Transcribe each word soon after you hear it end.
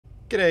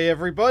G'day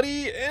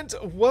everybody, and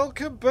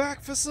welcome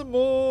back for some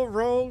more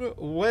Wrong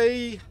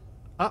Way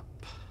Up.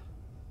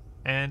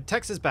 And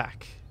Tex is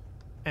back.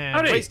 And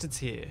Howdy. Wasted's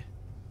here.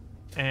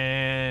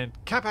 And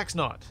Capac's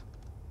not.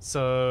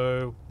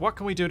 So, what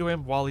can we do to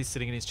him while he's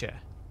sitting in his chair?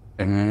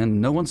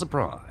 And no one's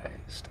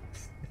surprised.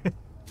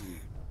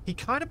 He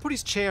kind of put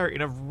his chair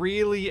in a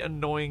really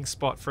annoying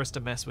spot for us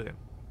to mess with him.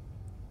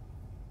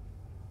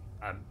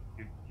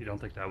 You don't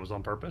think that was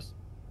on purpose?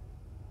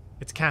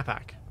 It's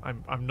Capac.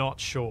 I'm not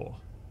sure.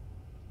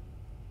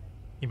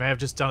 He may have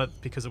just done it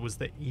because it was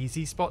the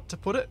easy spot to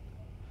put it.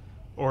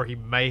 Or he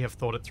may have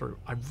thought it through.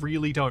 I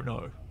really don't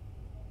know.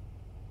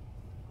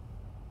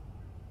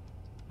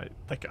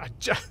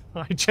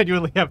 I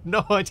genuinely have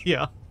no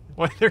idea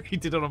whether he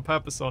did it on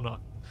purpose or not.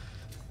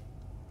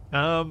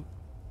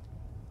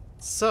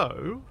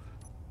 So,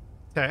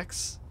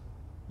 Tex,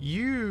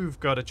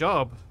 you've got a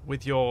job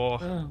with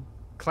your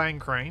clang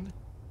crane.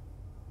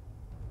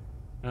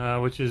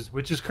 Which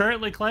is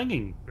currently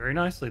clanging very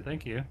nicely,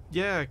 thank you.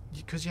 Yeah,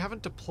 because you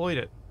haven't deployed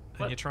it, and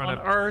What you're trying on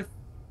to earth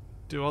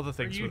do other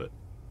things are with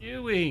you it.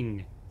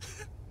 doing?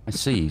 I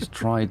see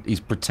he's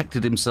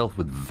protected himself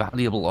with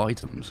valuable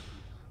items,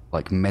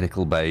 like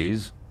medical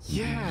bays,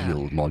 Yeah.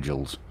 yield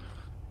modules.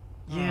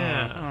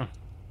 Yeah.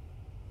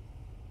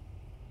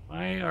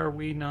 Why are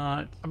we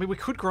not? I mean, we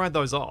could grind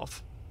those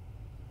off.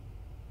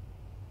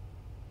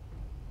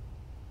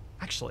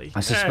 Actually, I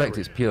suspect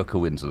it's pure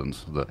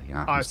coincidence that he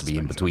happens to be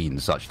in suspect so. between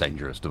such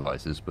dangerous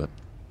devices, but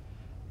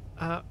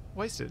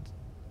Wasted,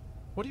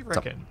 what do you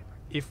reckon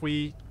if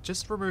we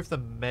just remove the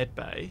med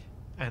bay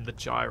and the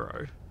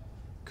gyro?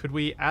 Could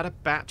we add a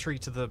battery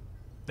to the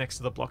next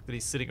to the block that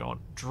he's sitting on,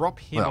 drop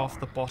him Well- off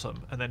the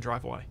bottom, and then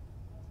drive away?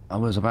 I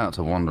was about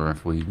to wonder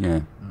if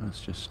let's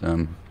just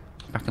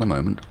back in a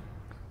moment.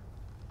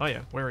 Oh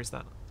yeah, where is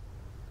that?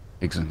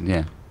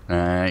 Yeah.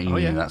 Oh,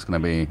 yeah. That's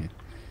going to be.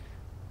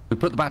 We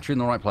put the battery in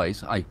the right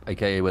place,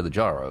 aka where the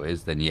gyro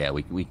is. Then yeah,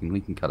 we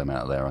can cut him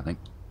out of there. I think.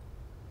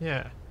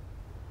 Yeah.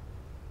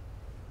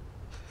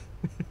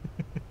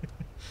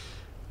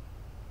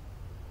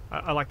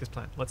 I like this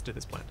plan. Let's do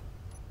this plan.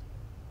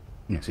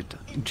 Yes,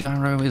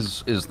 gyro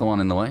is the one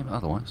in the way. But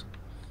otherwise,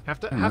 Have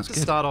to that's good.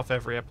 start off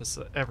every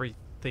episode,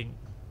 everything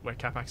where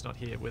Capac's not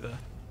here with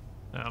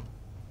a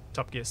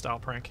Top Gear style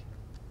prank.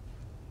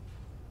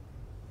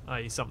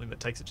 I.e. something that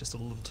takes it just a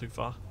little too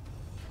far.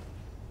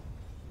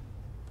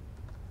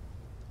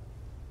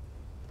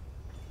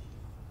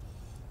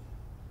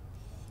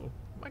 Oh,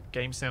 my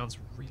game sounds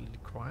really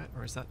quiet,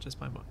 or is that just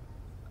my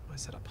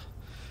setup?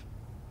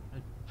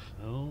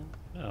 Oh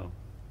no.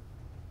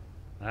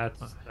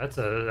 That's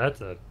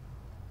a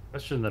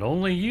question that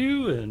only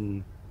you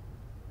and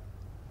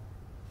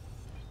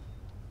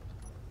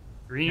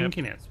Green Yep.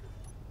 can answer.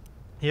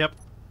 Yep.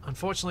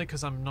 Unfortunately,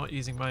 because I'm not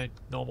using my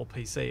normal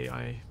PC,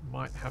 I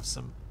might have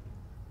some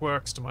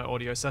quirks to my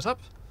audio setup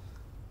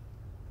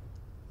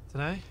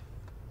today,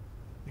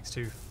 thanks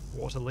to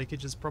water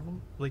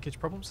leakage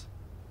problems.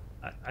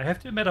 I have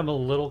to admit I'm a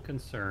little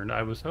concerned.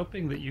 I was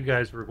hoping that you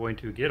guys were going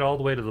to get all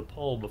the way to the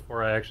pole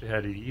before I actually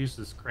had to use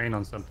this crane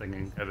on something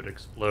and have it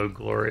explode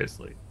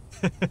gloriously.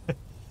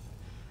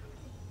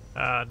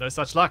 No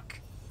such luck.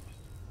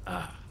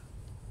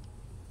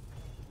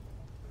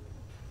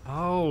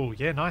 Oh,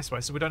 yeah, nice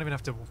way. So we don't even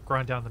have to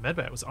grind down the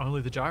medbay. It was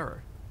only the gyro.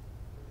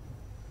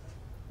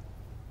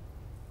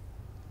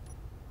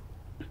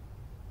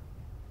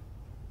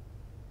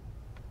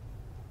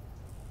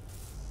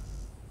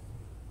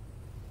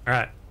 All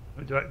right.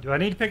 Do I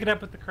need to pick it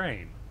up with the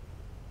crane?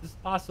 Is this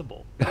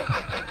possible?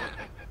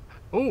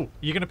 Oh,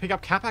 you're going to pick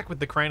up Capac with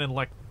the crane and,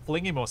 like,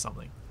 fling him or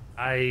something.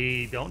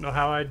 I don't know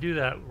how I'd do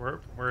that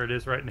where it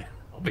is right now.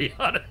 I'll be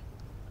honest.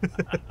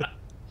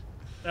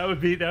 That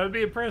would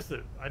be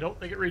impressive. I don't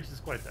think it reaches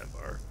quite that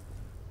far.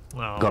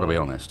 Well, got to be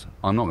honest.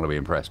 I'm not going to be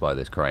impressed by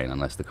this crane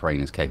unless the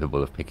crane is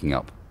capable of picking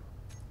up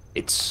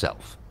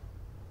itself,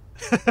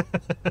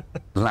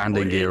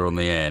 landing gear on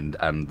the end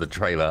and the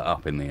trailer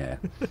up in the air.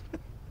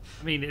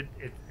 I mean, it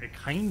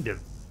kind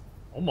of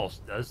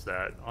almost does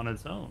that on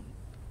its own.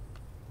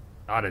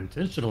 Not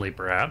intentionally,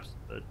 perhaps,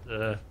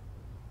 but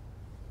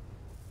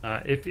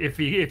if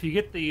you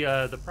get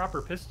the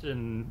proper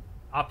piston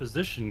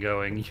opposition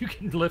going, you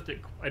can lift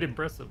it quite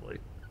impressively.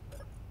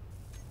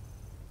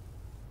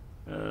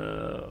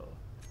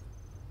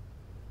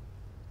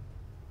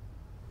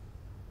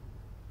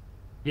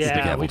 Yeah,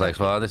 Be careful, we-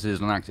 Texfire. This is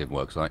an active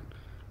work site.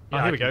 Oh,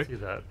 yeah, here I we can go. see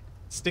that.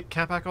 Stick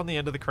Capac on the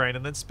end of the crane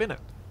and then spin it,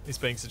 is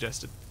being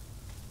suggested.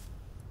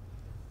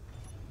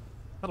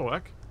 That'll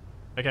work.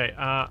 Okay,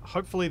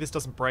 hopefully this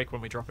doesn't break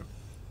when we drop him.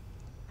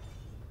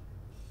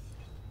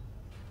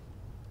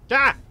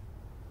 Ah!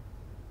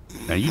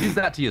 Now you did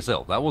that to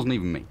yourself. That wasn't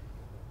even me.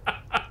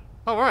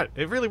 Oh, right,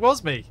 it really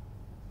was me.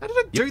 How did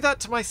I do that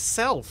to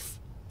myself?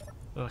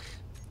 Ugh.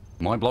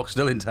 My block's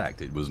still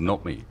intact. It was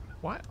not me.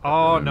 Why?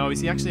 Oh, no,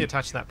 is he actually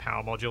attached to that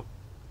power module?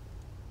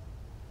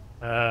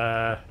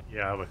 Yeah.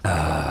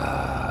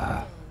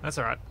 That's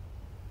alright.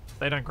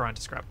 They don't grind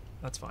to scrap.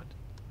 That's fine.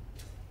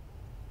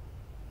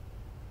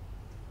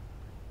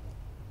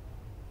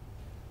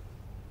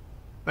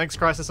 Thanks,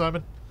 Crisis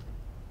Omen.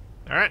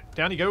 Alright,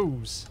 down he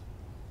goes.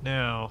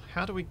 Now,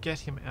 how do we get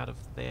him out of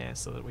there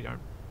so that we don't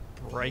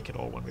break it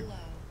all when we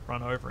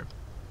run over him?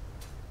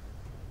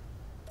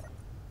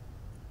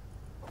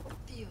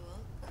 Fuel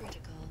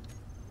critical.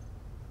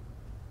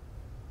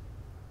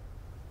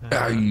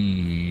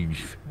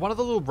 One of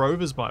the little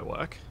rovers might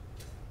work.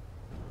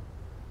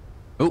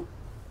 Oh.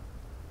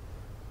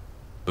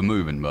 We're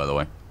moving, by the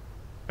way.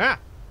 Ah!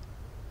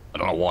 I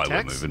don't know why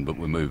Tex? we're moving, but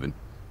we're moving.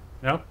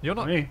 No, You're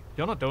not me.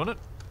 You're not doing it.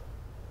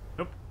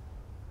 Nope.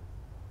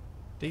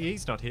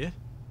 DE's not here.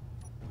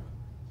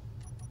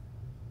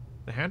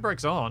 The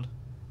handbrake's on.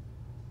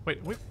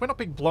 Wait, we're not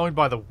being blown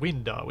by the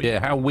wind, are we? Yeah,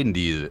 how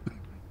windy is it?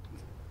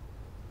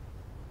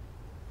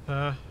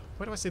 Where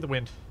do I see the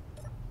wind?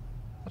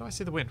 How do I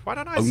see the wind? Why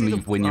don't I see Only the...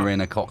 when you're oh,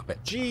 in a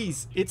cockpit.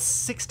 Jeez, it's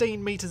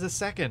 16 meters a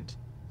second.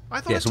 I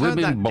thought Yeah, it so we're turned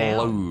being that down.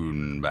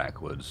 blown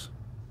backwards.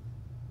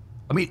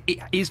 I mean, it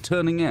is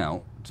turning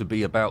out to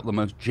be about the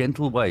most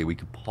gentle way we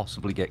could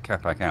possibly get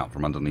Capac out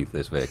from underneath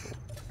this vehicle.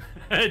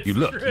 It's You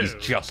look, true. he's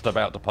just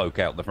about to poke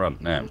out the front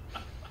now.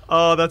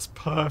 Oh, that's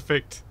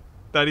perfect.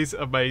 That is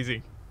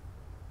amazing.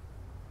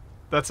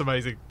 That's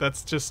amazing.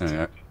 That's just...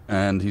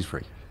 And he's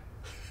free.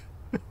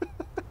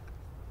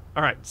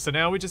 Alright, so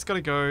now we just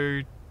gotta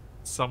go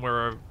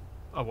somewhere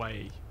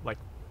away. Like,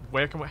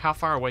 where can we... How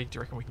far away do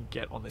you reckon we can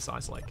get on this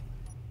ice lake?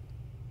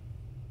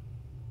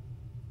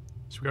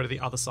 Should we go to the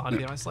other side of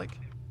the ice lake?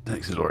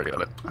 Tex has already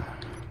got it.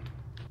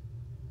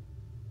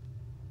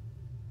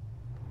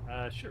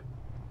 Sure.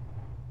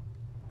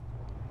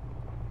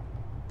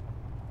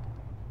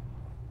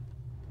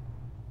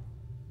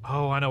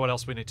 Oh, I know what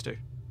else we need to do.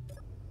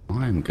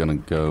 I'm gonna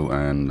go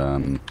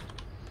and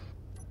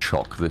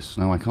chock this.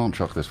 No, I can't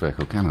chock this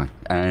vehicle, can I?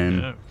 And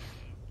No.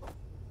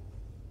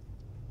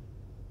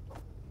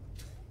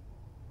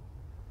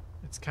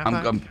 It's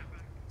Capac.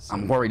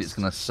 I'm worried it's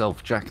gonna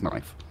self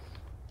jackknife.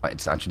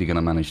 It's actually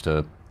gonna manage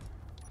to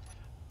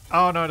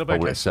Oh, no, it'll be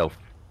hold okay. itself.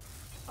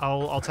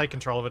 I'll take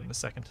control of it in a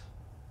second.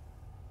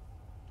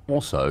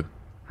 Also,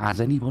 has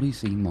anybody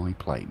seen my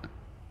plane?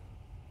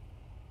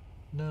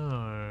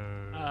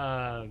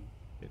 No.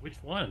 Which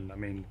one? I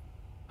mean,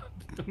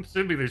 I'm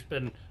assuming there's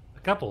been a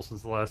couple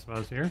since the last time I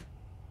was here.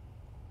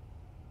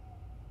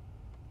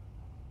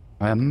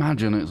 I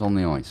imagine it's on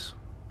the ice.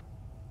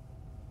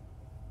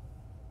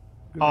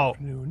 Good Oh.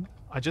 afternoon.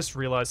 I just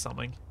realized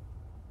something.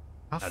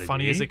 How Howdy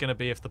funny is dee. it going to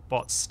be if the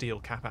bots steal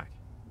Capac?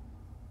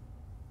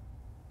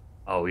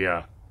 Oh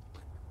yeah.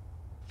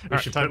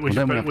 Alright, time- Well,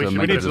 then we have to make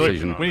we a need to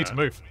decision. move. We need to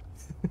move.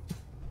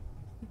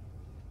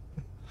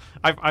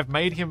 I've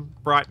made him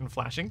bright and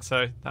flashing,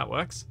 so that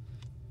works.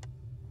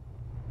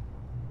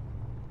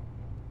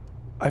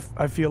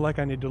 I feel like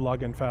I need to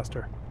log in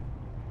faster.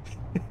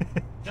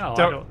 No,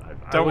 Don't-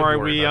 I don't wouldn't worry,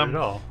 worry we, about it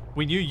at all.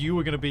 We knew you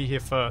were going to be here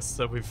first,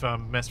 so we've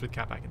messed with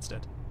Capac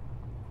instead.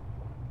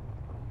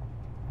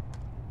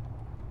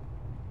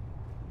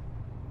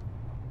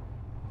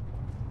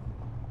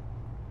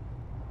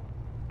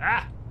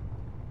 Ah!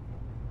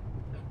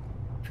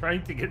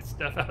 Trying to get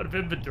stuff out of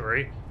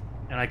inventory,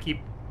 and I keep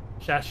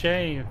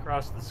sashaying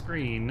across the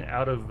screen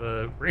out of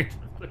range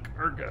of the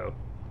cargo.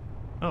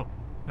 Oh.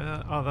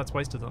 Oh, that's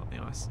Wasted on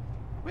the ice.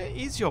 Where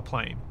is your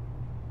plane?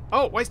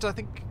 Oh, Wasted, I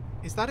think...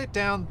 Is that it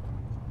down...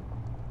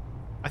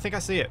 I think I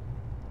see it.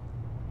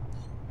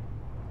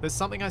 There's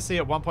something I see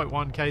at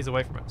 1.1 k's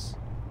away from us.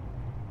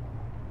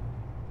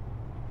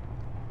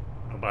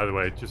 Oh, by the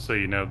way, just so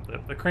you know,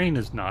 the crane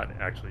is not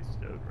actually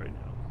stowed right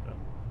now. So.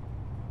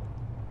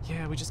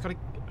 Yeah, we just gotta...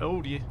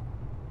 Oh, dear.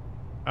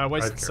 Drive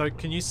Wasted, so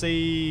carefully. can you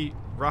see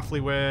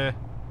roughly where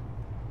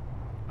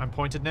I'm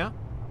pointed now?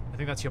 I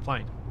think that's your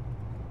plane.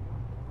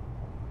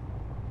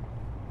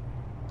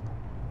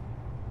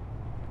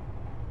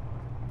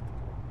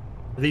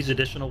 Do these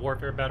additional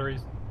warfare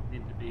batteries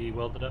need to be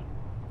welded up?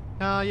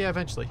 Yeah,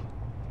 eventually.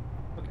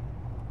 Okay.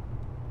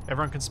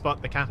 Everyone can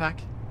spot the Capac.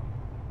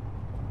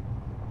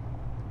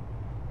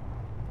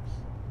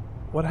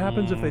 What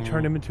happens if they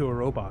turn him into a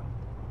robot?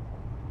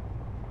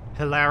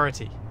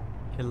 Hilarity.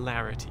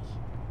 Hilarity.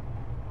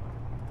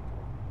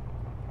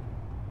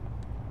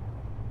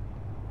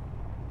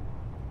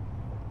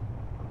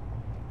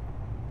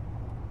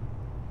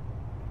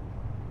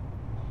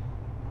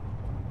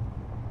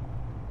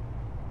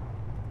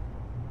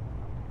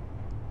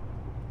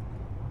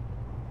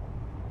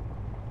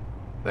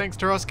 Thanks,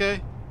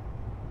 Taroske.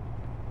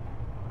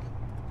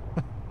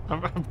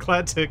 I'm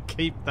glad to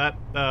keep that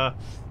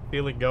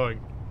feeling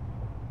going.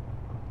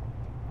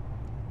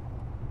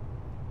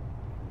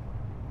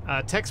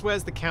 Tex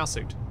wears the cow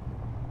suit.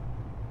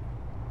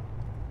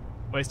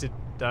 Wasted,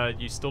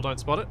 you still don't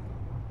spot it?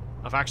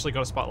 I've actually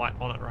got a spotlight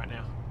on it right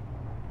now.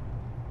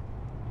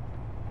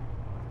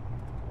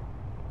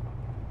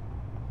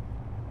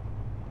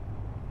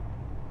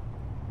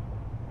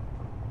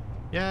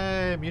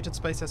 Yay, Mutant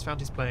Space has found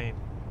his plane.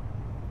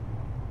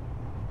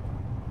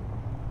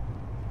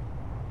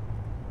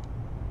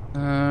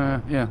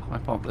 Yeah, I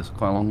parked this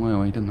quite a long way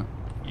away, didn't I?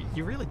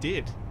 You really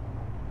did.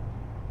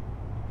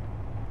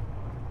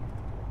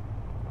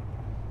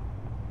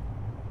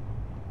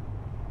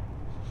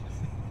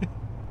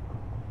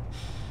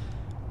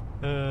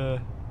 Uh,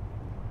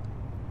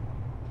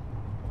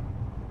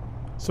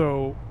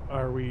 So,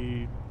 are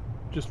we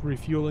just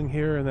refueling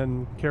here and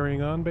then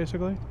carrying on,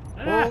 basically?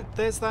 well,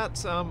 there's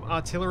that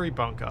artillery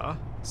bunker.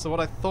 So what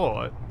I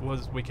thought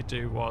was we could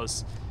do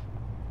was,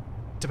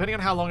 depending on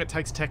how long it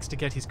takes Tex to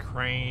get his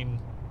crane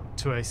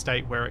to a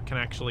state where it can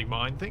actually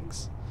mine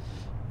things,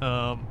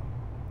 I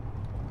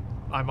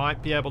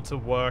might be able to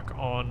work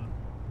on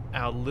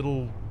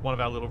one of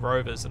our little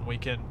rovers, and we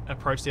can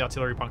approach the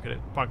artillery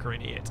bunker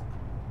in it.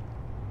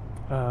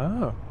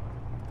 Oh.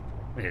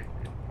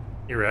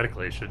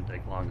 Theoretically, it shouldn't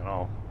take long at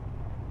all.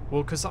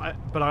 Well,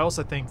 but I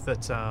also think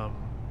that,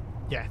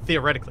 yeah,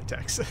 theoretically,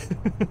 Tex.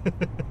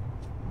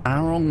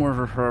 How long was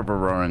the server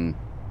running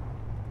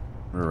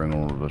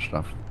all of this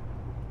stuff?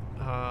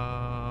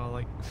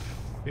 Like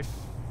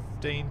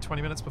 15,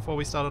 20 minutes before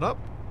we started up.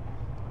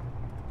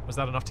 Was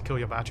that enough to kill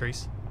your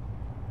batteries?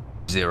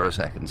 0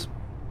 seconds.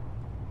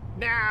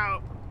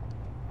 No!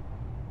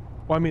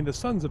 Well, I mean, the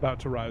sun's about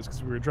to rise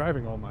because we were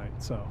driving all night,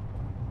 so...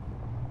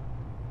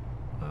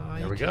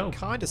 There we you go. can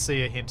kind of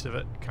see a hint of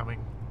it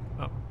coming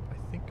up,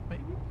 I think,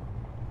 maybe?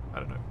 I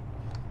don't know.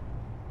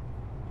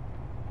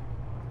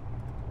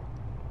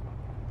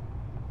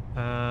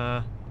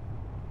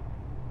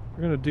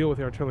 We're going to deal with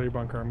the artillery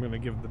bunker. I'm going to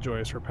give the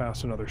Joyous her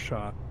pass another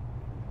shot.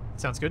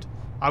 Sounds good.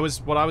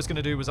 What I was going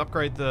to do was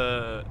upgrade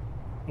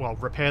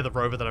repair the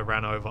rover that I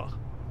ran over.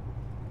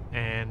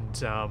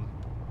 And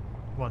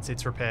once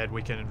it's repaired,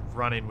 we can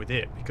run in with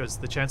it, because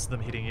the chance of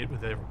them hitting it with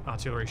their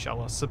artillery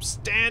shell are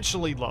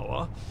substantially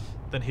lower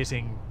than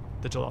hitting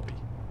the jalopy.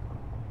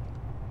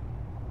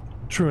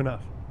 True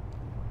enough.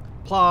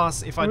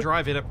 Plus, if I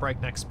drive it at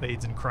breakneck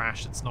speeds and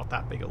crash, it's not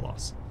that big a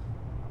loss.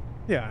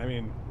 Yeah, I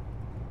mean,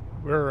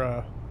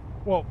 we're,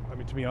 well, I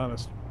mean, to be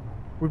honest,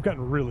 we've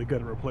gotten really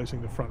good at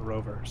replacing the front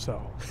rover,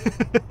 so...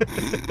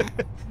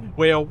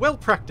 We are well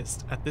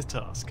practiced at this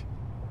task.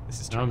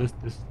 This is true. No,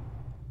 this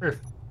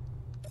perfect.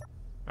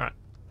 Alright.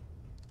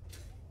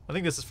 I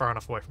think this is far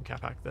enough away from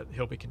Capac that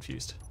he'll be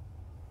confused.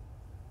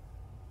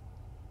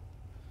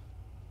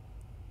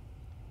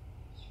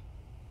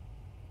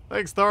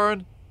 Thanks,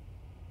 Thorin.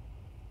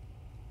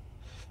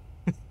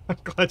 I'm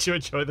glad you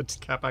enjoy the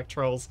Capac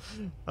trolls.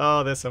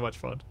 Oh, they're so much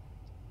fun.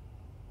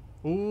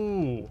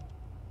 Ooh.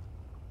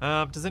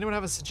 Does anyone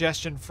have a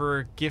suggestion for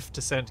a gift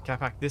to send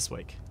Capac this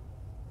week?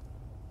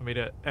 For me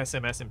to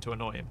SMS him to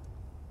annoy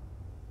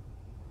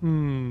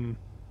him.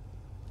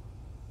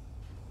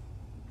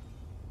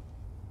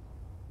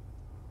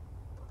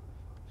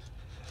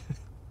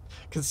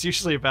 Because it's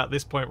usually about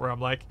this point where I'm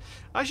like,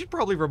 I should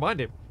probably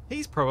remind him.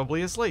 He's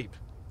probably asleep.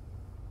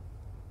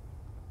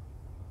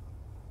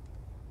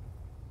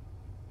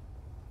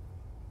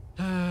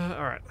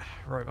 Alright,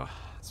 rover.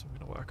 That's what I'm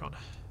going to work on.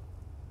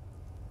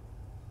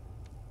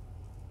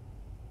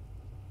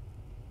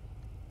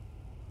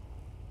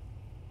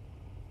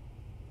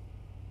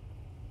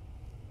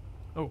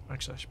 Oh,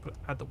 actually I should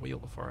add the wheel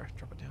before I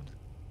drop it down.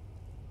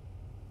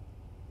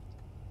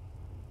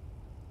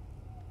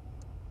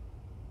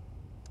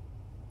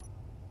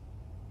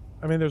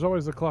 I mean, there's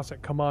always the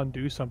classic "come on,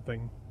 do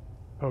something"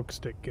 poke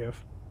stick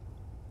gif.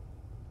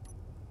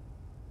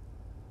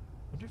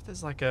 I wonder if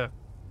there's like a...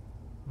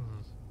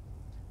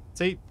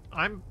 See,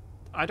 I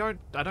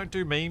don't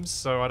do memes,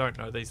 so I don't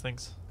know these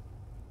things.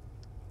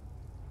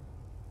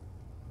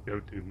 Go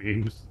to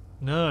memes.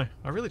 No,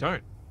 I really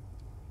don't.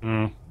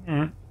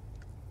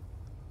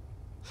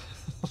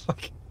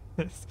 Like,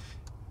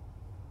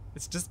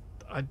 it's just,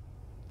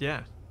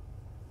 yeah.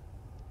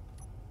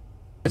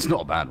 It's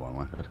not a bad one.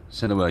 I could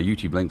send a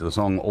YouTube link to the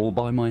song all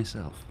by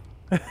myself.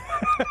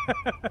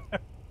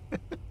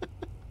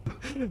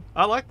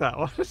 I like that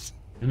one.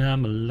 And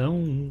I'm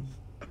alone.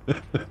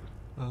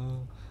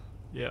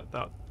 Yeah,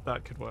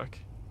 that could work.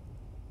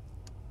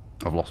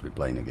 I've lost my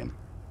plane again.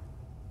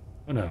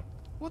 Oh no.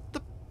 What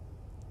the?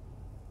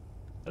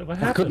 What I couldn't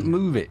happened?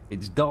 move it.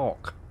 It's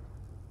dark.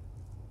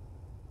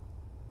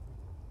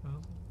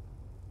 Well,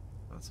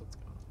 that's what's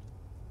going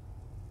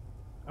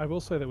on. I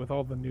will say that with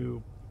all the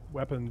new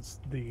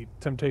weapons, the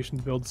temptation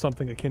to build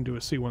something akin to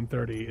a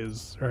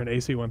C-130 or an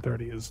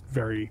AC-130 is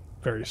very,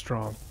 very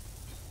strong.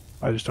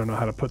 I just don't know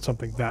how to put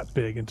something that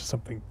big into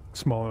something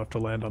small enough to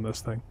land on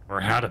this thing.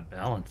 Or how to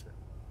balance it.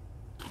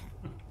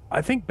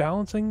 I think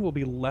balancing will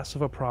be less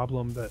of a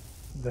problem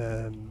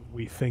than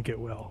we think it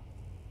will.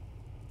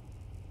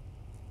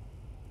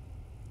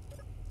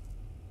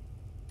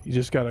 You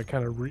just got to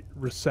kind of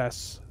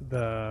recess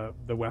the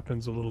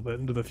weapons a little bit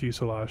into the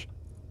fuselage.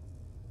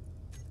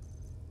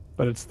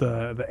 But it's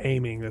the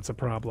aiming that's a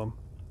problem.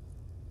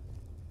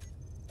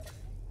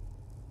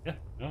 Yeah,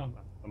 no,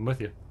 I'm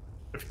with you.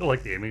 I feel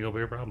like the aiming will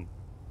be a problem.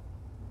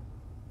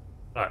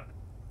 But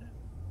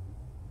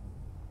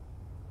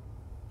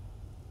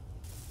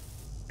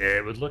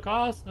it would look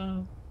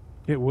awesome.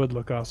 It would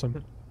look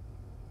awesome.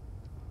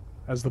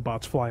 As the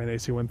bots fly an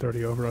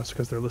AC-130 over us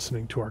because they're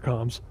listening to our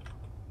comms.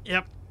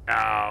 Yep. Oh,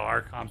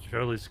 our comms are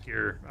totally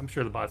secure. I'm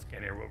sure the bots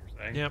can't hear what we're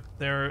saying. Yep.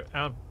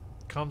 Our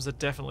comms are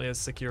definitely as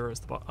secure as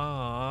the bot. Oh,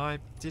 I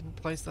didn't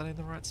place that in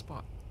the right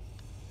spot.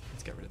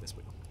 Let's get rid of this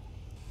wheel.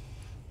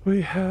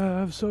 We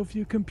have so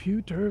few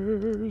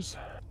computers.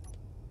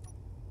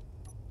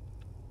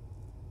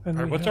 And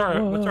All right, we what's have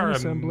our one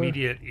assembler.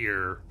 immediate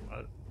ear?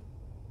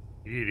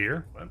 Immediate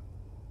ear? What?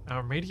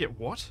 Our immediate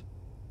what?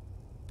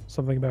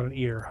 Something about an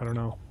ear. I don't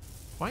know.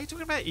 Why are you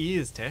talking about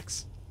ears,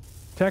 Tex?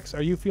 Tex,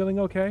 are you feeling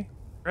okay?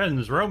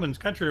 Friends, Romans,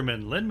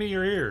 countrymen, lend me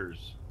your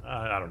ears.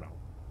 I don't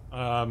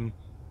know.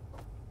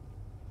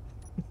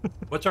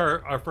 What's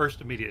our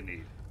first immediate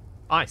need?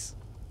 Ice.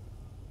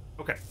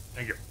 Okay,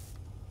 thank you.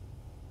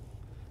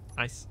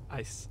 Ice,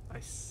 ice,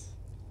 ice.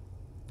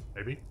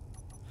 Maybe.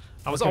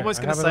 I was Okay, almost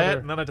I going to have say it, another-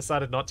 and then I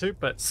decided not to,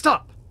 but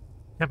stop!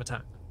 Hammer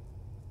time.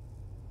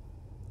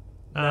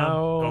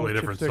 Now, totally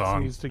different Chipsticks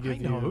song. needs to give I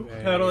know. you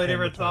a Totally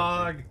hammer different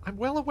time. song. I'm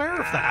well aware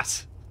of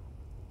that.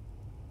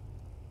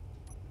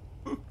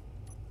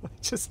 I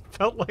just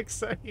felt like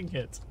saying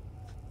it.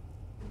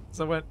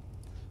 So I went,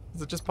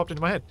 it just popped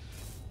into my head.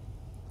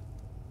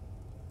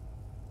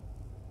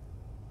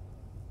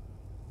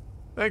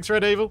 Thanks,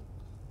 Red Evil.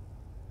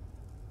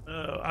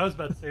 I was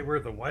about to say we're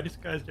the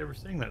whitest guys to ever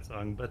sing that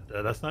song, but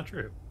that's not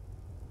true.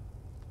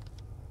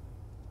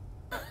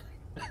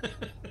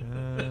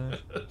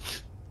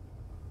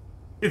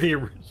 The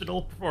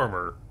original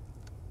performer.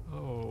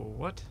 Oh,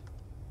 what?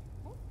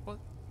 What?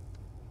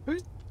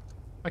 Who's...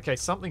 Okay,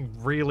 something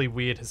really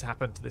weird has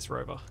happened to this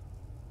rover.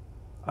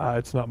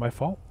 It's not my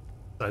fault.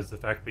 Besides the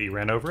fact that you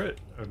ran over it,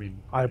 I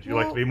mean, I- would you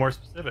like to be more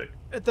specific?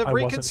 The I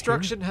wasn't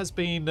reconstruction has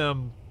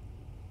been,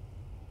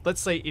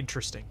 let's say,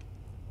 interesting.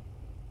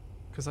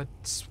 Because I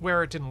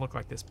swear it didn't look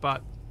like this,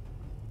 but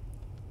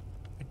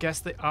I guess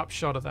the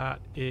upshot of that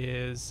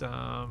is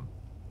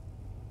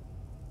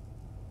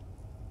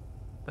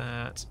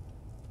that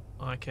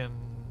I can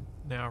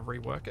now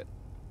rework it.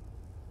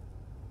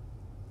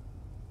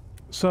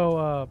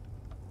 So,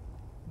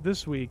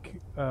 this week,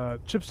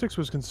 Chipsticks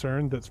was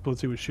concerned that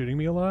Splitsy was shooting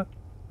me a lot.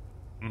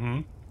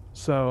 Mm-hmm.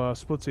 So,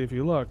 Splitsy, if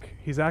you look,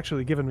 he's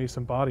actually given me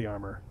some body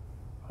armor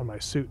on my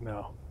suit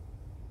now.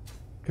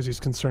 Because he's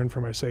concerned for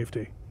my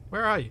safety.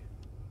 Where are you?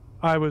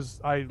 I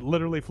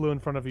literally flew in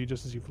front of you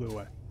just as you flew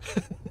away.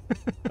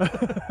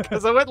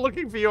 Because I went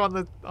looking for you on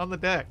the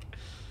deck.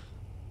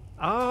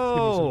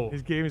 Oh, He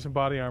gave me some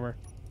body armor.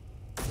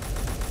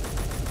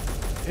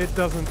 It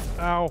doesn't...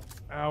 Ow.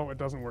 Ow, it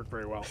doesn't work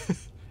very well.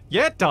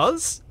 yeah, it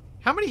does.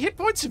 How many hit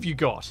points have you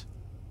got?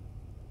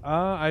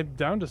 I'm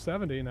down to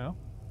 70 now.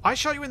 I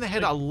shot you in the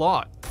head a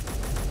lot.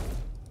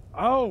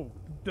 Oh,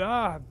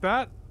 duh,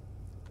 that...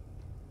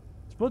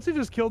 Splitsy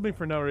just killed me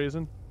for no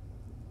reason.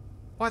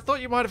 Well, I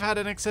thought you might have had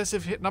an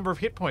excessive number of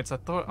hit points. I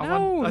thought.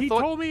 No, I he thought...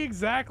 told me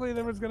exactly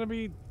there was going to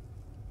be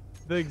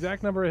the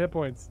exact number of hit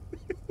points.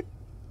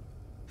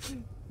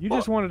 You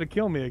just wanted to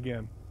kill me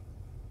again.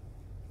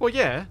 Well,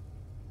 yeah.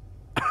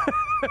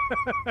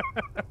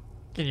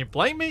 Can you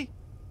blame me?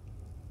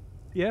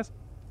 Yes?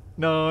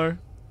 No.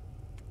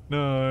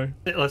 No.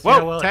 Let's see how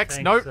Whoa, well it Tex,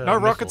 tanks, no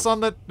rockets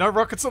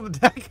missiles. on the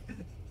deck.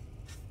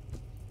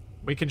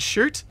 We can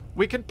shoot,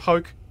 we can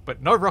poke,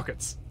 but no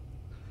rockets.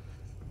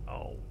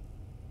 Oh.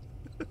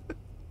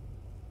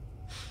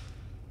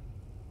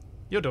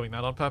 You're doing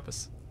that on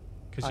purpose.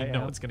 Because you I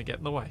know am. it's going to get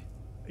in the way.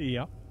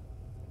 Yep.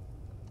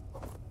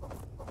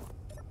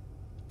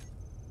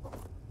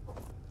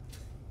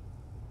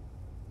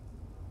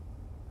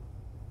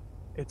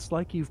 It's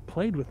like you've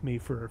played with me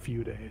for a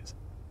few days.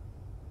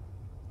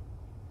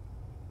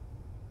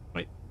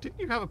 Wait, didn't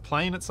you have a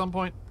plane at some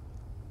point?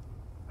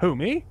 Who,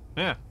 me?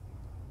 Yeah.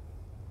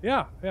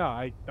 Yeah.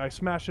 I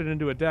smashed it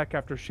into a deck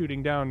after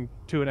shooting down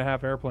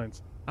 2.5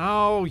 airplanes.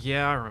 Oh,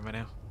 yeah, I remember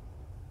now.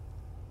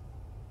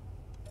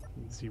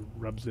 As he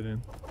rubs it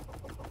in.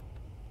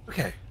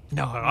 Okay.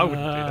 No, I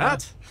wouldn't do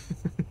that.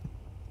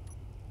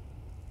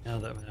 Now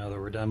that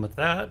we're done with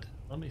that,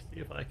 let me see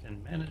if I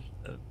can manage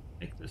to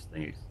make this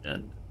thing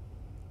extend.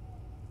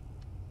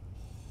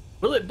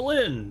 Will it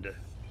blend?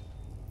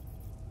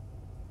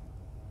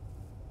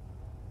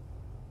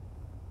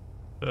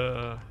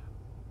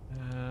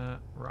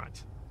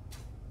 Right.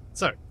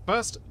 So,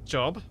 first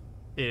job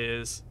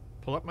is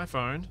pull up my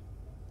phone.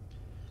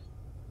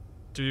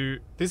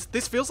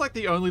 This feels like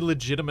the only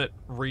legitimate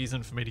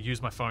reason for me to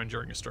use my phone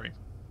during a stream.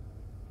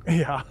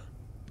 Yeah.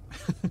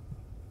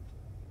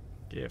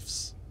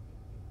 GIFs.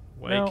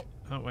 Wake. Now-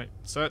 Oh, wait.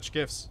 Search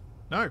GIFs.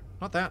 No,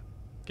 not that.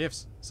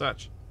 GIFs.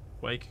 Search.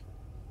 Wake.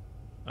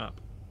 Up.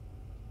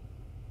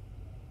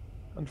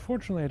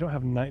 Unfortunately, I don't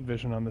have night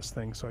vision on this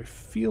thing, so I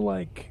feel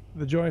like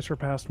the Joy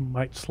Surpassed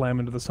might slam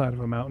into the side of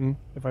a mountain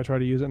if I try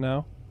to use it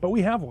now. But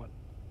we have one.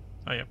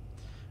 Oh,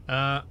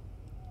 yeah.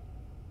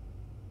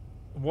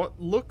 What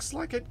looks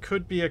like it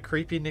could be a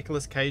creepy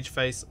Nicolas Cage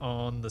face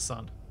on the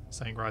sun,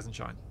 saying rise and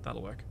shine.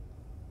 That'll work.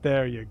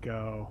 There you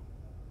go.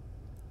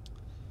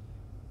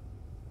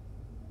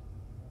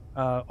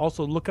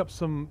 Also, look up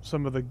some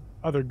of the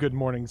other Good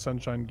Morning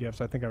Sunshine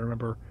gifts. I think I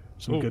remember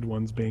some Ooh. good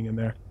ones being in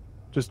there.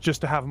 Just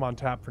to have them on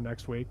tap for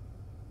next week.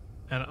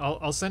 And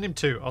I'll send him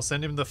two. I'll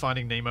send him the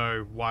Finding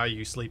Nemo, why are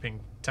you sleeping,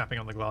 tapping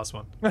on the glass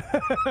one.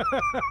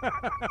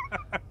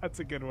 That's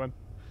a good one.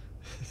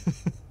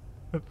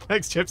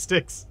 Thanks,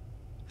 Chipsticks.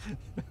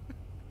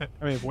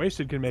 I mean, if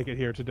Wasted can make it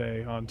here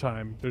today on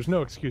time, there's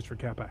no excuse for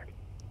Capac.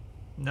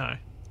 No,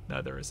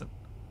 there isn't.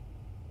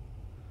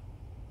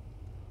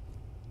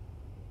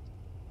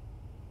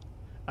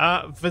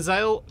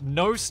 Vazale,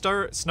 no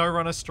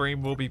SnowRunner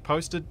stream will be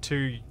posted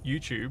to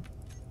YouTube.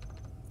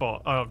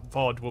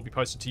 VOD will be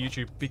posted to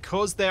YouTube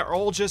because they're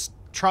all just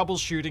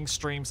troubleshooting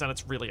streams and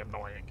it's really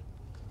annoying.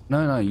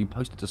 No, you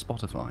posted to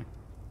Spotify.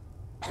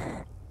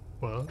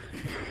 What?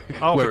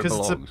 Oh, Where it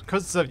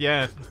because it's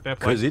yeah, fair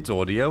play. Because it's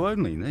audio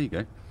only. There you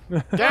go.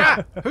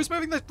 Yeah, who's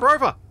moving this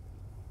rover?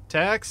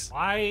 Tex.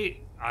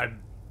 I'm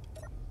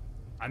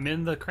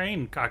in the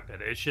crane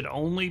cockpit. It should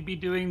only be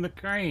doing the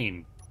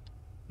crane.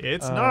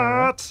 It's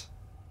not.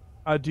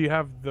 Do you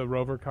have the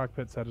rover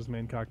cockpit set as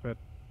main cockpit?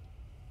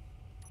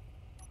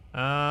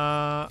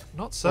 Not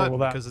certain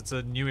that- because it's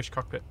a newish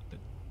cockpit. It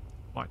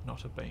might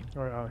not have been.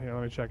 All right, here,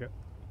 let me check it.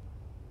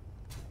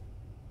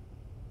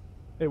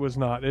 It was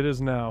not. It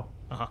is now.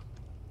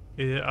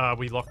 Are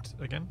we locked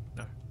again?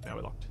 No, now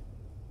we're locked.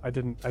 I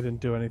didn't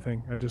do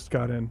anything. I just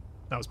got in.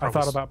 That was I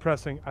probably. thought about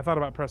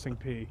pressing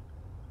P.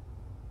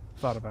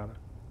 Thought about it.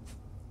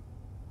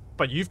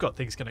 But you've got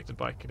things connected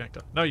by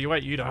connector. No, you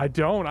wait. You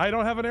don't. I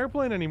don't have an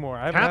airplane anymore.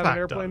 I haven't had Capac an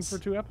airplane does. for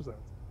 2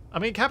 episodes. I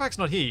mean, Capac's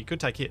not here. You could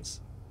take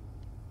his.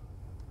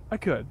 I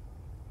could,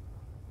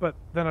 but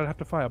then I'd have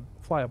to fly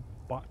a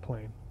bot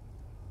plane,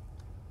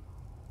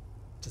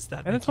 Does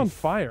that? and make it's you on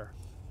fire.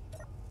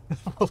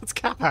 Well, it's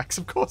Capac's.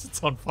 Of course,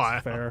 it's on fire.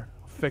 Fair.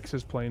 I'll fix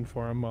his plane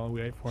for him while we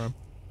wait for him.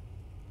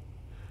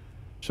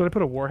 Should I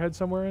put a warhead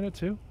somewhere in it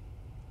too?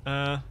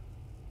 I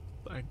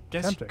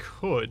guess Tempting. you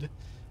could.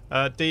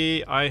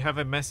 D, I have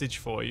a message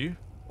for you.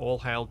 All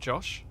hail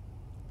Josh.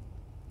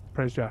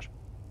 Praise Josh.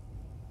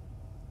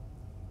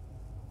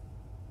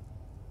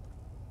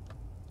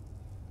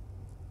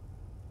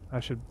 I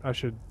should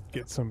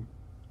get some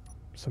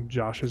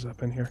Joshes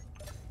up in here.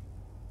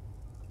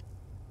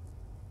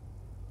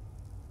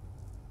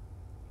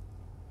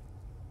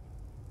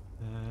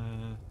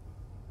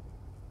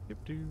 Yep,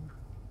 do.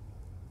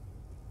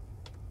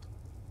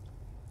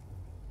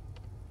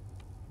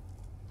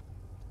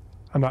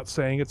 I'm not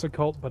saying it's a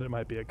cult, but it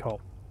might be a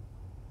cult.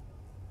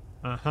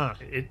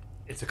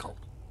 It's a cult.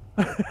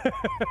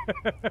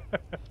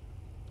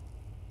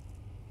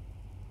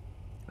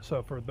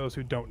 So for those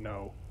who don't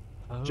know,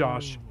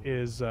 Josh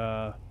is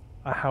a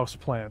house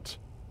plant,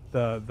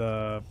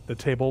 the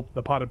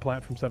potted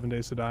plant from 7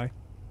 Days to Die.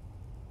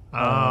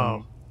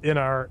 In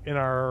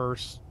our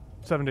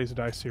 7 Days to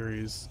Die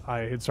series, I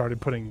had started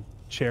putting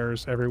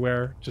chairs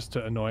everywhere just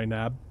to annoy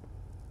Nab,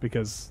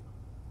 because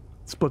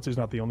Splitsy's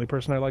not the only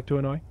person I like to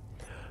annoy,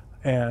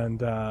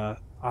 and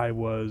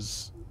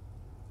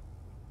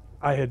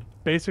I had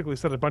basically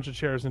set a bunch of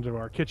chairs into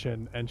our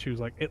kitchen, and she was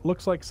like, "It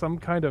looks like some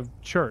kind of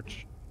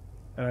church."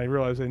 And I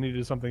realized I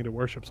needed something to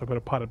worship, so I put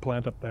a potted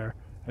plant up there.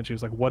 And she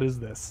was like, "What is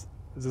this?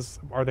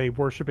 Are they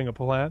worshiping a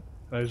plant?"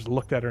 And I just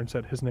looked at her and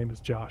said, "His name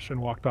is Josh,"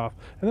 and walked off.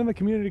 And then the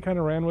community kind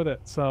of ran with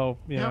it. So,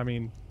 yeah, Yep. I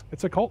mean,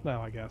 it's a cult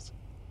now, I guess.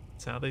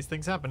 That's how these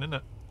things happen, isn't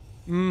it?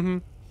 Mm-hmm.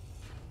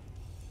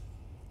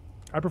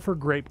 I prefer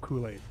grape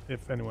Kool-Aid,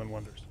 if anyone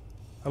wonders.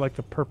 I like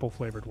the purple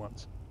flavored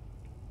ones.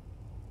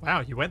 Wow,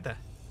 you went there.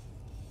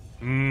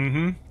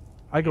 Mm-hmm.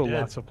 I go You did.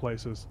 lots of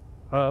places.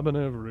 I've been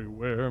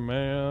everywhere,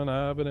 man.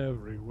 I've been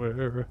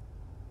everywhere.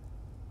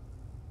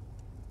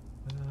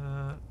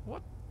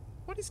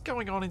 What is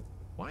going on in...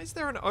 Why is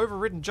there an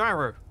overridden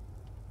gyro?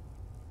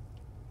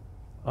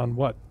 On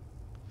what?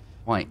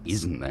 Why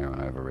isn't there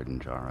an overridden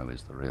gyro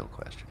is the real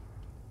question.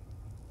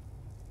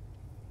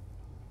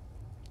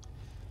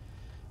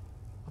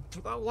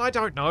 Well, I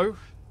don't know.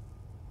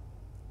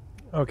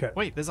 Okay.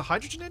 Wait, there's a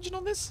hydrogen engine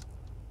on this?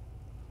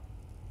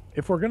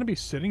 If we're going to be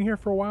sitting here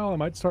for a while, I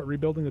might start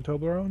rebuilding the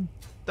Toblerone.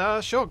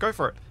 Sure, go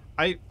for it.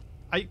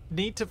 I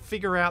need to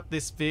figure out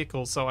this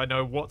vehicle so I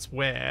know what's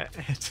where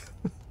and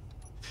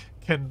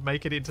can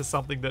make it into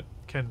something that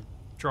can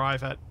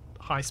drive at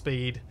high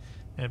speed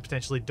and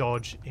potentially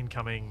dodge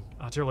incoming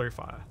artillery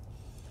fire.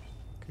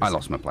 I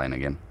lost my plane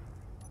again.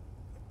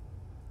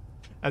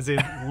 As in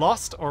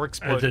lost or As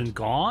exploded? in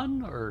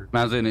gone, or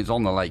As in, it's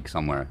on the lake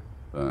somewhere.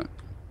 But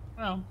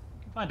well,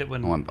 you can find it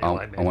when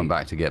I went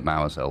back to get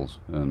Mauer cells,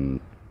 and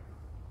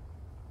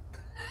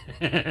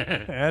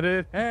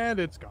And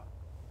it's gone.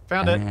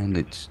 Found it. and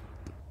it's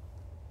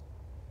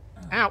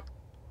Ow.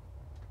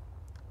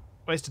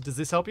 Wasted, does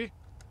this help you?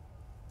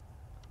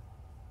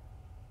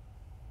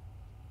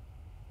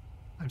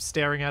 I'm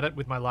staring at it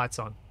with my lights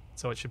on,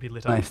 so it should be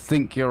lit up. I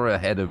think you're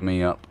ahead of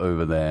me up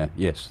over there.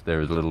 Yes, there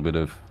is a little bit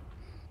of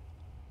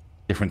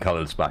different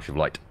coloured splash of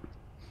light.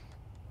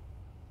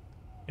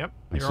 Yep.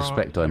 I you're on-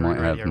 suspect I you're might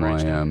in have radio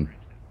range now. my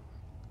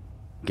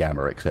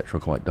gamma, etc.,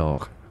 quite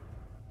dark.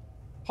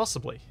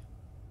 Possibly.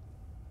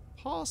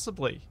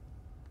 Possibly.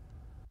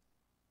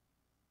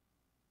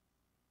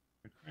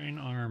 crane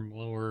arm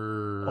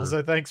lower.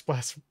 Also, thanks,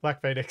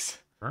 Black Phoenix.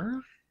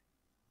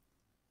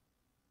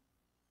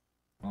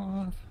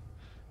 Off.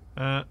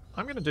 I'm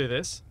going to do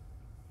this.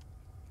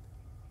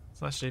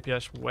 /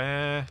 GPS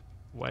where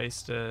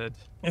wasted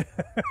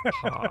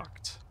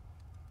parked.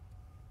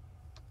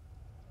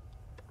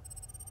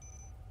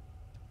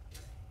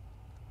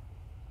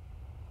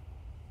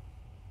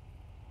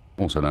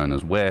 Also known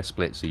as where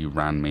Splitsy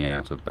ran me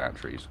out of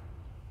batteries.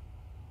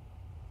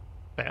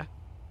 Fair.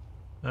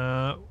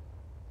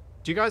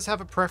 Do you guys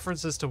have a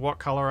preference as to what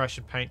color I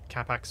should paint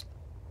Capac's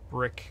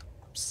brick,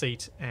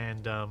 seat,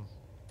 and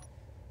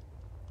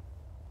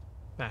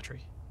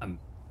battery? No,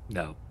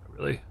 not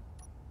really.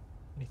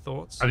 Any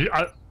thoughts? I'm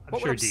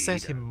What sure would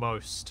upset DE him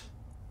most?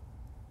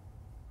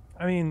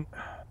 I mean,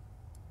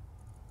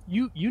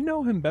 you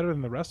know him better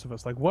than the rest of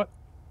us. Like, what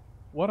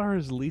are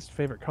his least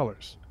favorite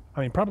colors? I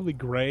mean, probably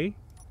gray,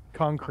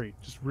 concrete,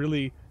 just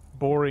really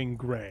boring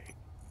gray.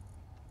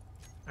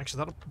 Actually,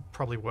 that'll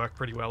probably work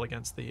pretty well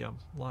against the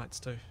lights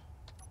too.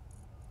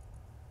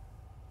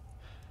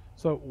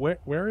 So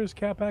where is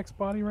Capac's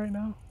body right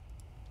now?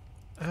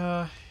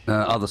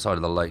 Other side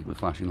of the lake with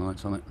flashing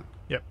lights on it.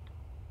 Yep.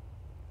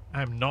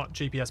 I am not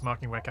GPS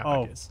marking where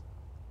Capac is.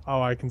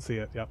 Oh, I can see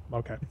it. Yep.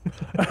 Okay.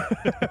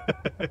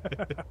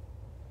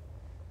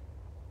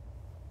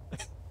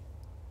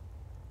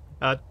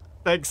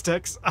 Thanks,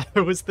 Tex. I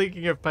was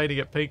thinking of painting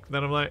it pink,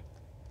 then I'm like,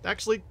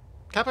 actually,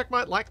 Capac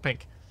might like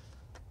pink.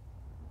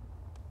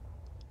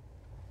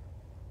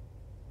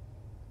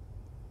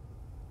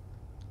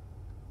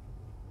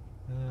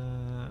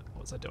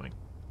 What was I doing?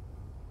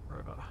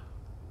 Rover.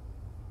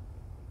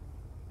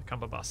 The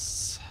Cumber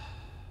bus.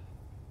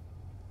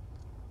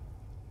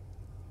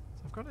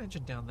 So I've got an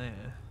engine down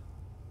there.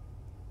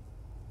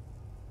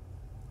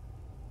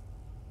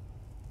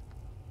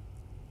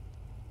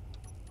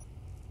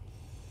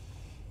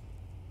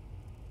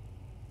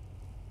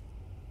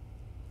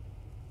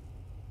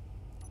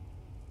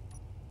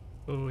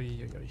 Oy,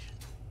 oy, oy.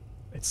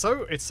 It's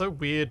so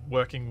weird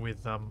working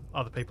with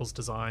other people's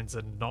designs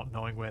and not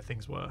knowing where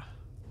things were.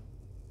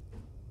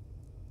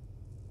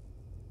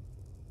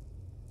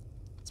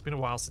 It's been a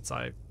while since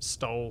I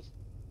stole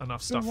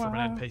enough stuff from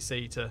an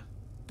NPC to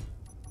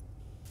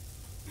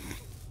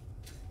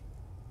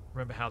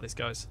remember how this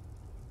goes.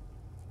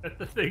 That's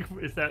the thing.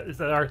 Is that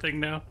our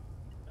thing now?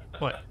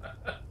 What?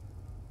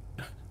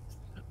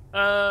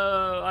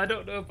 I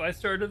don't know if I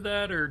started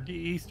that or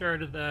DE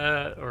started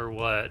that or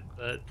what,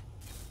 but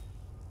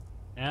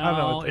now I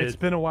don't know. It's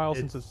been a while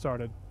since it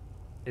started.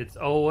 It's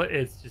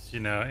just,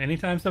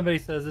 anytime somebody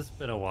says it's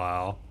been a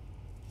while,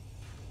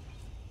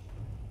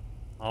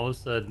 all of a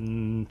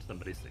sudden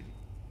somebody's singing.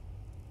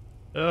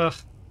 Ugh.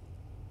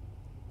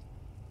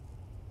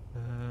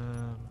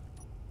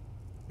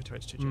 Which way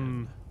to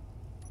jam?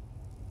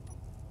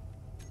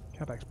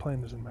 Capac's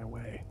plane is in my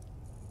way.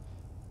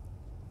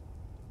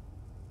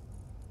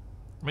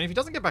 I mean, if he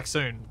doesn't get back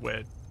soon,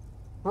 we're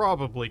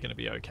probably going to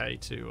be okay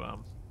to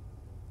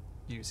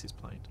use his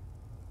plane.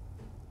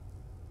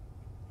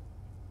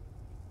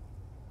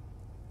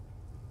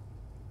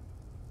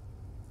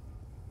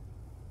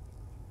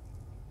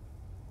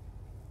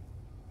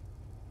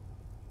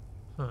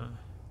 Huh.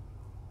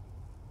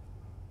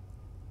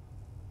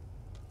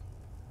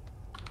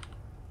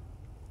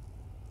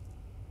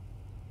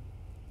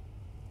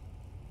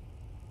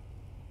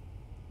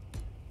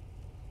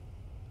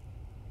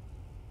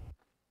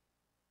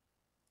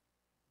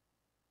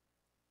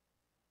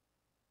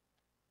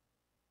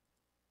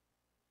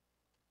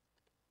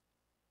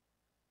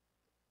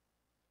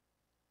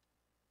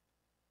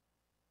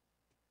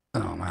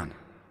 Oh man.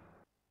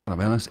 I'll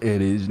be honest,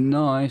 it is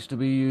nice to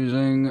be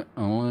using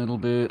a little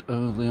bit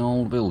of the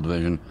old build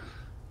vision.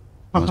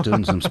 I was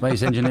doing some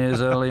Space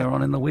Engineers earlier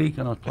on in the week,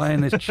 and I was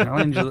playing this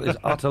challenge that this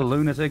utter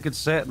lunatic had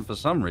set, and for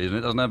some reason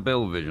it doesn't have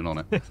build vision on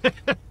it.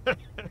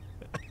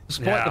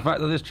 Despite the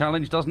fact that this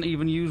challenge doesn't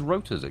even use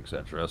rotors,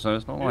 etc., so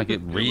it's not like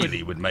it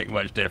really would make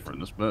much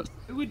difference, but...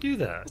 Who would do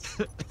that?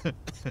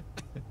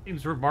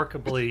 Seems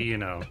remarkably,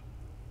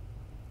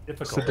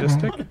 difficult.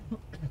 Sadistic?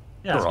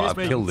 Yeah, All right, I've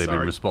me. killed him in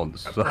Sorry.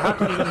 response. So.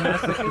 perhaps even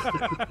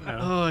masochistic.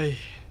 Oy.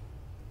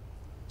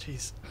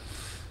 Jeez.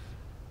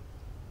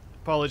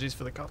 Apologies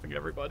for the coughing,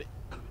 everybody.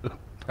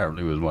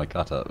 Apparently it was my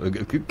cut-up.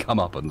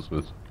 Come-uppance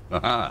was...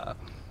 Aha!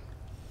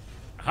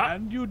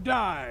 And you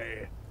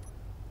die.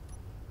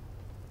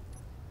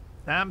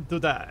 Time to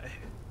die.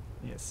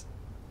 Yes.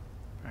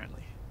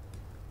 Apparently.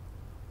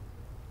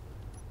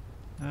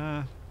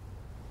 Yeah,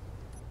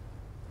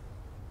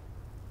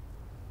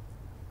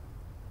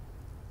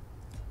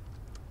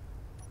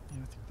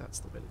 I think that's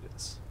the way to do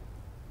this.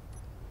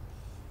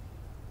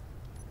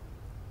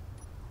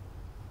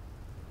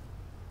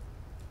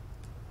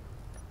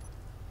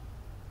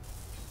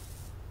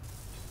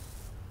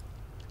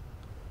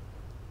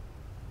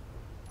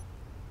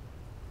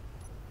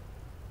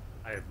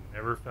 I have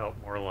never felt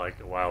more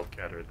like a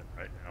wildcatter than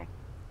right now.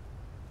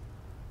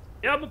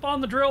 Yeah, I'm up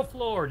on the drill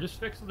floor, just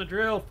fixing the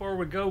drill before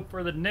we go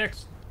for the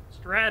next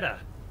strata.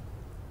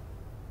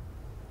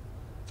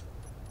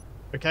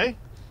 Okay.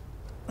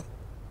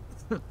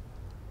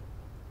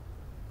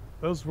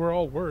 Those were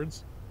all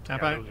words.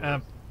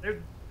 Capac,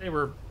 They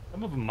were,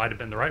 some of them might have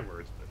been the right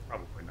words, but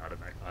probably not in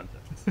that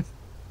context.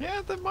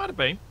 yeah, there might have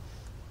been.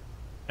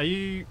 Are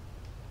you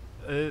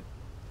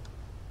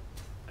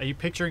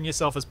picturing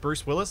yourself as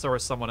Bruce Willis or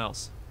as someone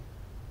else?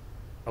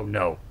 Oh,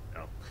 no.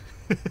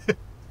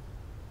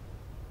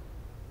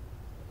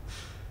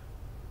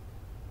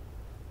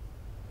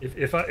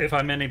 If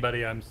I'm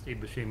anybody, I'm Steve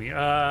Buscemi.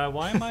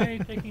 Why am I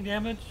taking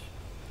damage?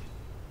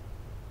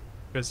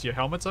 Because your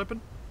helmet's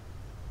open?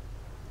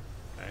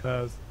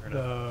 Okay,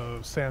 The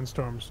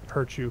sandstorms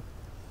hurt you.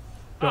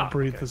 Don't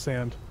breathe the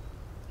sand.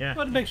 Yeah. I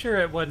wanted to make sure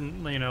it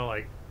wasn't,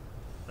 like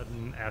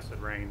sudden acid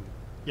rain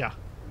Yeah.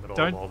 in the middle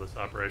Don't- of all this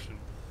operation.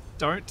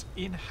 Don't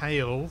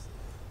inhale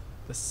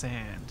the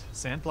sand.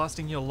 Sand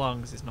blasting your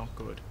lungs is not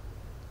good.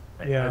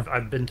 Yeah.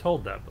 I've been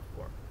told that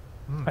before.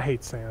 I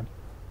hate sand.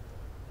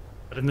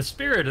 But in the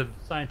spirit of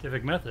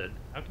scientific method,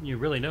 how can you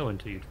really know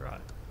until you try?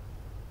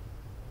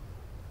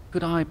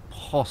 Could I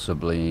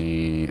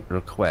possibly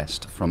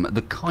request from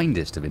the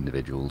kindest of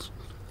individuals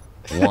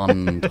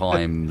 1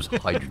 times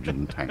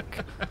hydrogen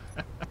tank?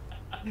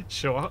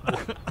 Sure.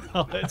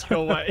 I'll let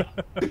your way.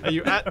 Are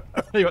you at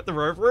the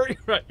rover? Or are you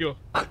at your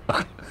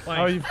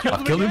Oh, you've killed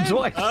I've killed him again?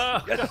 twice.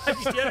 Oh,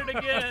 I did it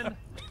again!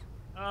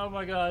 Oh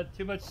my god,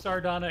 too much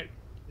sardonic.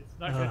 It's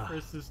not good for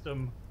a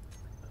system.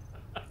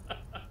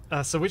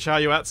 So which are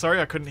you at? Sorry,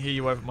 I couldn't hear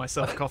you over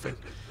myself coughing.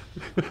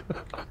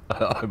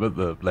 I'm at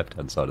the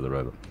left-hand side of the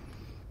rover.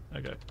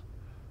 Okay.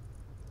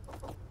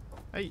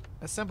 Hey,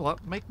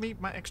 assembler, make me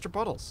my extra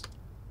bottles.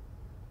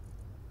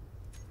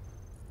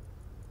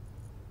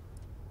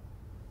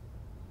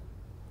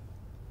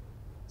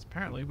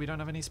 Apparently, we don't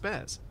have any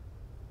spares.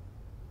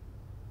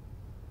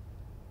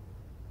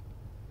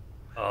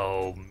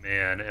 Oh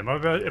man, am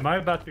I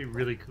about to be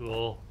really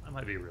cool? I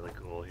might be really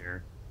cool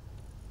here.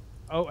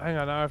 Oh, hang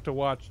on. I have to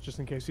watch just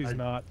in case he's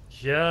not.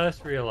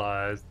 Just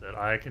realized that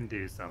I can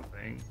do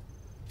something.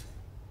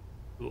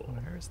 Cool.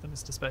 Where is the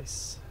Mr.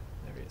 Space?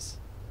 There he is.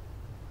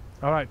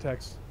 All right,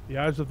 Tex. The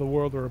eyes of the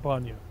world are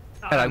upon you.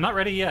 Hello. I'm not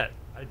ready yet.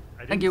 I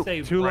Thank didn't you.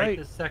 say Too right late.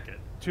 this second.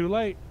 Too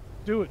late.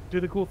 Do it. Do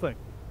the cool thing.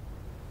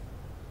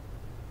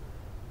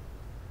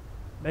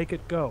 Make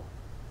it go.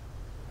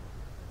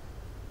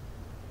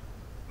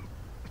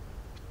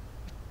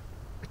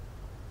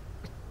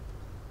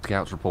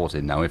 Scouts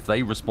reported. Now, if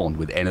they respond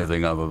with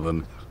anything other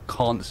than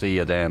can't see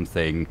a damn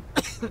thing,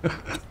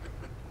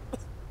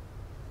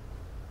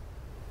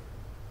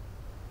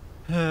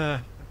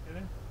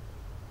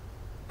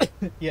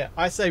 Yeah,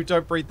 I say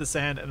don't breathe the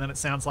sand, and then it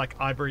sounds like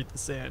I breathe the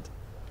sand.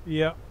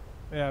 Yep.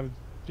 Yeah.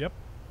 Yep.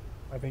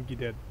 I think you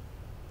did.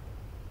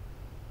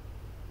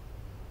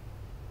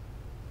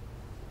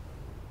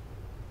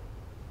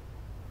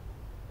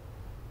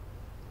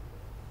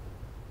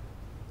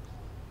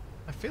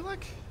 I feel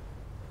like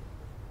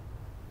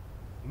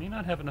You may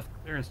not have enough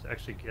clearance to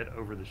actually get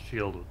over the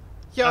shield.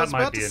 yeah, I That was might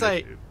about be to an say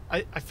issue.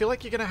 I feel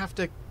like you're gonna have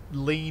to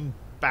lean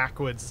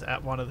backwards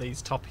at one of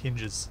these top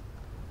hinges,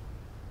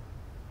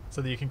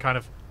 so that you can kind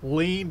of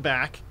lean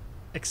back,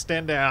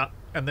 extend out,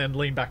 and then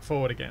lean back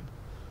forward again.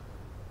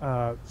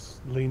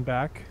 Lean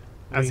back.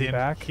 As Lean in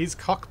back. his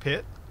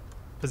cockpit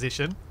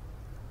position,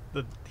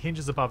 the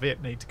hinges above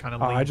it need to kind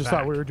of Oh, lean I just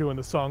back. thought we were doing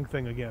the song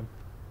thing again.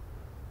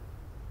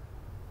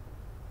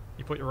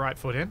 You put your right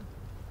foot in.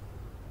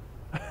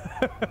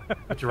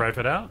 Put your right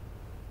foot out.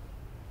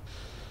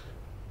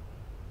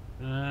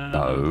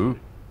 no.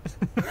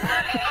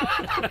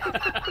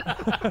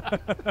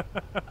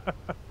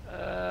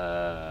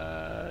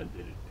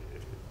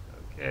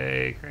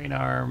 Okay, crane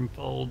arm,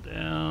 fold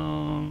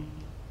down.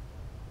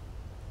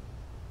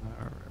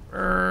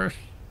 Reverse.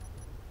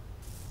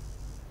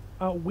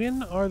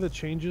 When are the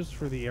changes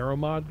for the aero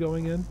mod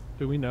going in?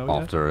 Do we know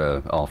yet?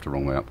 After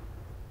wrong way up.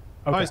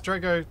 Oh, Okay. is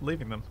Drago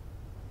leaving them?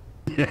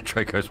 Yeah,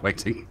 Draco's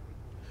waiting.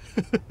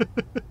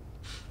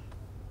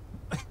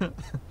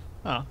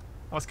 I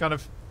was kind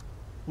of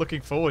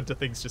looking forward to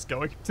things just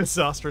going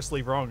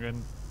disastrously wrong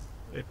and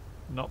it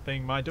not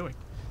being my doing.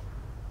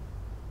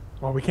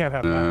 Well, we can't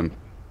have that.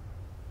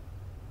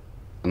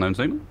 Unknown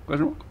signal?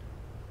 Question mark?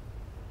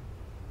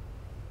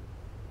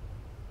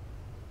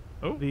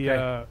 Oh, The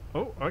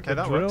okay, the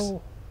that drill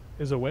works.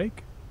 is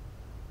awake.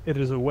 It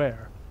is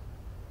aware.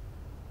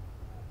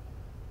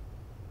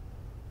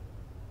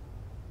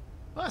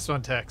 Nice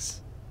one,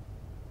 Tex.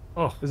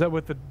 Oh, Is that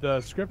with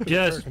the script or the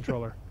Yes. turret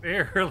controller?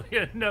 barely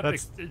enough.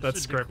 That's It should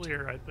script. be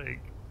clear, I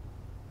think.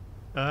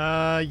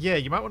 Yeah,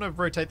 you might want to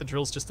rotate the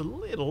drills just a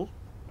little.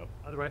 Oh,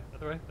 other way,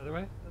 other way, other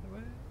way, other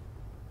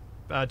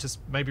way. Just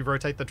maybe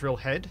rotate the drill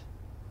head.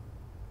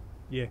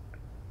 Yeah.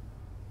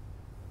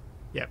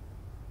 Yep.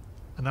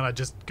 And then I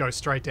just go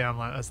straight down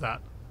as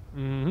that.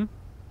 Mm-hmm.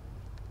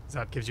 'Cause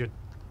that gives you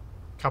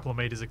a couple of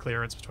meters of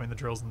clearance between the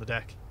drills and the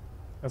deck.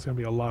 That's gonna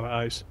be a lot of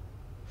ice,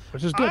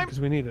 which is good I'm- because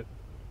we need it.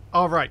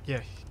 Oh, right,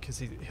 yeah, because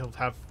he'll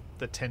have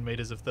the 10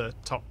 meters of the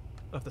top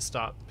of the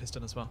start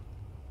piston as well.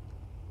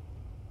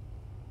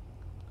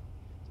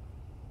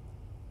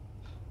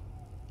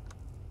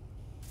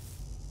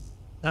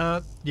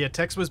 Yeah,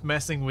 Tex was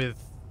messing with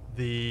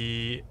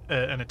the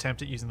an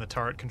attempt at using the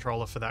turret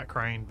controller for that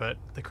crane, but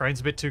the crane's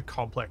a bit too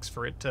complex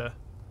for it to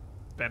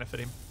benefit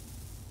him.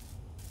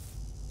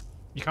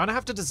 You kind of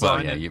have to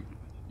design Well, yeah, it.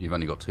 you've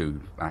only got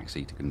 2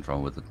 axes to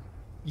control with it.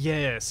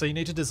 Yeah, so you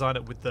need to design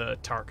it with the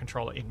turret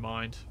controller in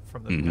mind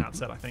from the Mhm.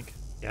 outset, I think.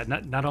 Yeah,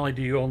 not only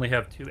do you only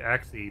have 2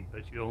 axes,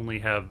 but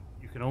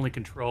you can only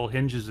control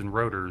hinges and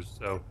rotors.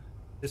 So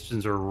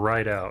Pistons are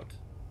right out.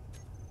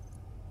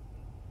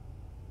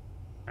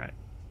 Alright.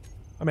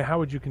 I mean, how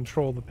would you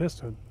control the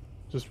piston?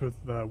 Just with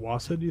the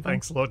WASD, do you think?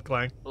 Thanks, Lord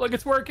Clang. Look,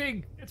 it's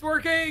working! It's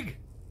working!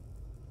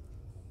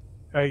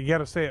 You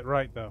gotta say it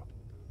right, though.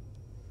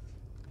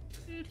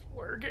 It's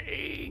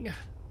working!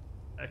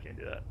 I can't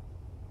do that.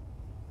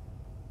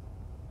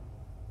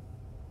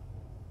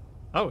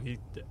 Oh,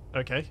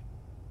 okay.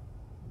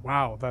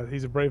 Wow,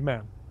 he's a brave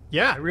man.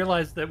 Yeah. I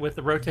realized that with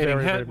the rotating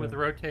Very, head, very with the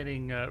good.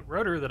 rotating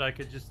rotor, that I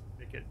could just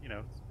make it,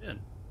 spin.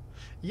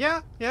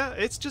 Yeah,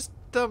 it's just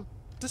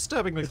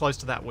disturbingly close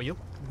to that wheel.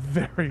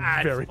 Very,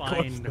 Ah, very it's close.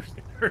 fine.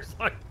 There's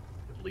like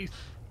at least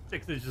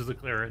 6 inches of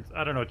clearance.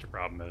 I don't know what your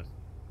problem is.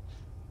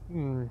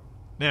 Hmm.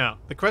 Now,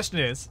 the question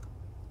is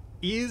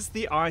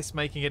the ice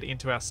making it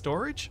into our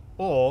storage,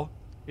 or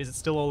is it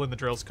still all in the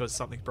drills because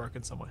something's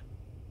broken somewhere?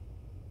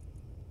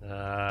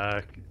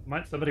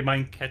 Might somebody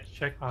mind I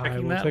checking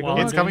will that take a while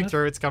look. It's I'm coming doing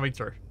through, it's coming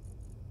through.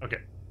 this?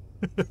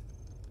 Okay.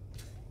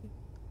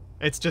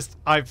 It's just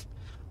I've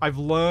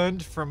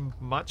learned from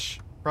much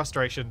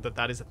frustration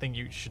that is a thing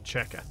you should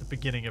check at the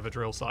beginning of a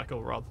drill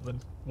cycle rather than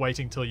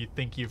waiting till you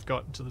think you've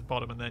gotten to the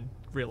bottom and then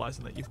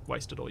realizing that you've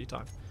wasted all your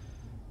time.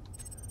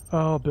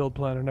 Oh, build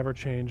planner never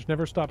changed.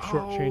 Never stop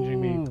shortchanging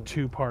me Oh.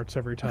 2 parts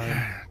every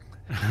time.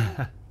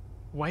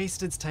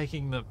 Wasted's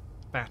taking the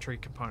battery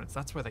components.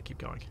 That's where they keep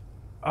going.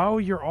 Oh,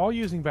 you're all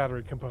using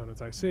battery components.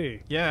 I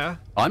see. Yeah.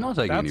 I'm not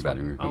taking That's any fine.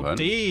 battery Oh, components.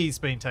 D's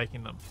been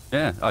taking them.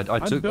 Yeah, I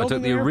took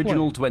building the the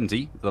original airplane.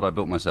 20 that I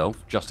built myself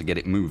just to get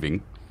it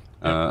moving,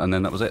 and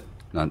then that was it.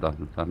 I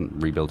haven't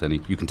rebuilt any.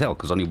 You can tell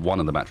because only one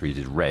of the batteries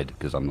is red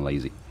because I'm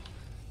lazy.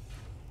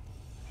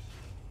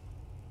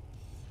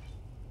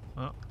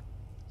 Oh.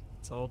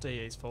 It's all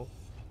DE's fault.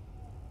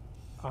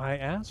 I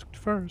asked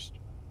first.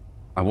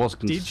 I was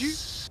Did you?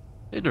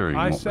 considering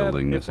I not said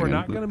building if this we're again.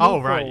 not going to move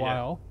Oh, for right, a yeah.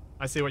 while,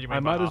 I see what you mean I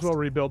by might as well asked.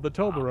 rebuild the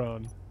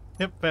Toblerone.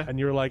 Yep, fair. And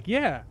you're like,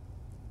 yeah.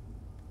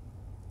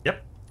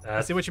 Yep.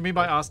 I see what you mean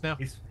by asked now.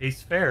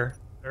 He's fair.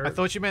 I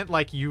thought you meant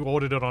like you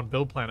ordered it on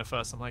Build Planner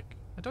first. I'm like,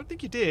 I don't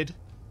think you did.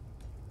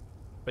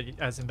 But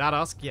as in that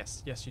ask,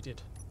 yes, you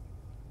did.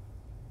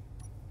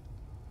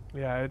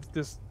 Yeah,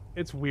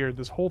 it's weird.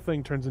 This whole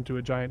thing turns into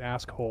a giant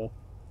ask hole.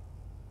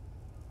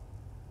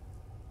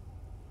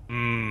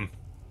 Hmm.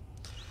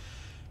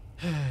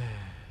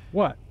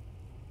 What?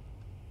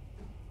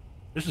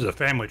 This is a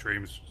family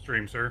stream,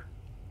 sir.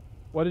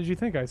 What did you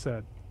think I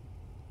said?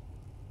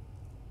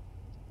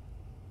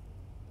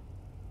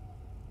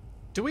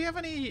 Do we have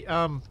any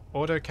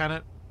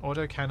autocannon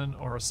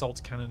or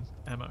assault cannon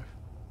ammo?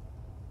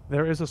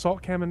 There is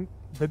assault cannon.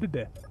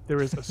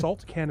 There is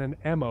assault cannon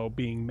ammo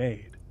being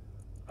made.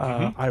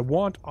 I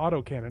want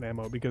autocannon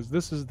ammo because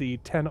this is the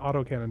 10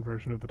 autocannon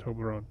version of the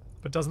Toblerone.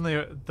 But doesn't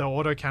the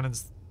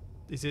autocannons?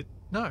 Is it?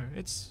 No,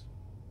 it's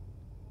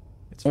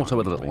Also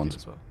with the little automatic ones.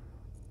 as well.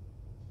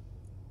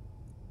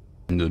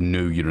 And the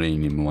new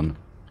uranium one.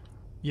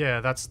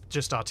 Yeah, that's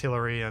just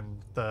artillery and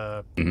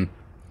the Mhm.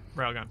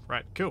 railgun.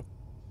 Right, cool.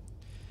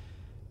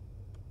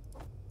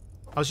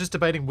 I was just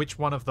debating which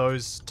one of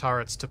those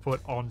turrets to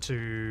put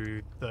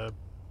onto the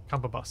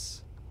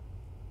Cumberbus.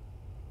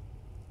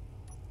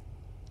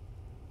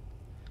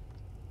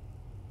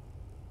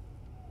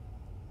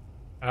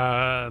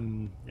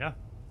 Yeah.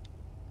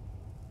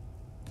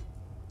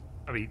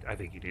 I mean, I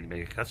think you need to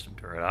make a custom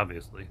turret,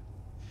 obviously.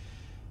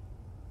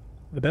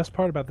 The best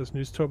part about this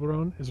new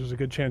Toblerone is there's a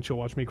good chance you'll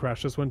watch me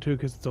crash this one too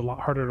because it's a lot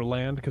harder to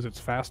land because it's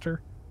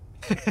faster.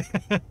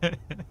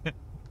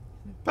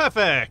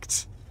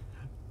 Perfect.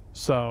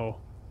 So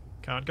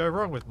Can't go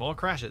wrong with more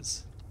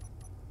crashes.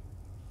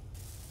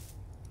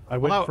 I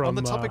went Although, from on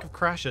the topic of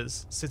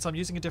crashes, since I'm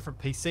using a different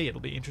PC,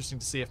 it'll be interesting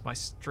to see if my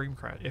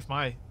if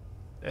my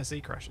SE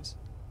crashes.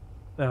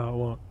 no, it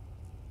won't.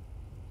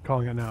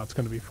 Calling it now, it's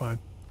going to be fine.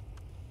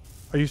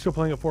 Are you still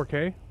playing at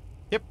 4K?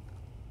 Yep.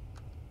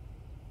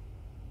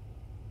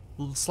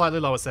 Slightly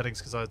lower settings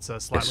because it's a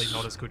slightly Yes.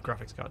 not as good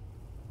graphics card.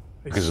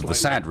 Because of the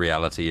Slightly. sad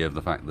reality of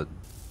the fact that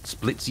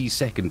Splitsy's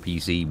second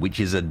PC, which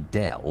is a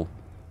Dell,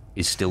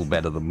 is still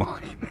better than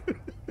mine.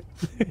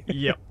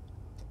 Yep.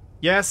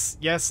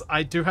 Yes,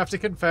 I do have to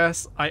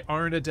confess, I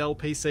own a Dell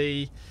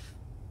PC.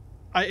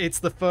 It's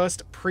the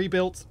first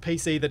pre-built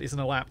PC that isn't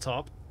a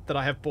laptop that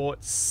I have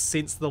bought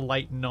since the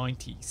late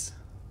 90s.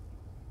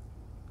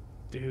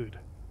 Dude,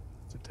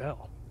 it's a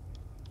Dell.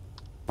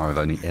 I've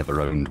only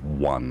ever owned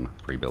one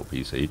pre-built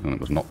PC, and it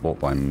was not bought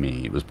by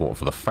me. It was bought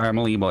for the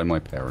family by my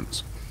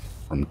parents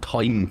from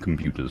Time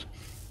Computers.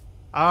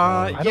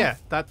 Yeah,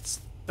 that's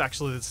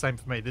actually the same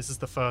for me. This is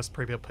the first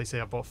pre-built PC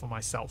I bought for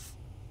myself.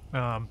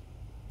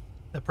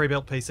 The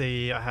pre-built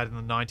PC I had in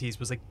the 90s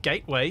was a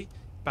Gateway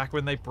back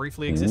when they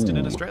briefly existed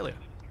in Ooh. Australia.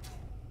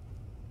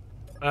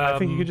 I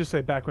think you could just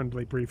say back when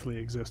they briefly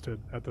existed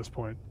at this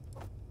point.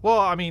 Well,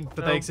 I mean,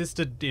 but they No.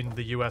 existed in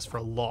the US for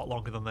a lot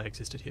longer than they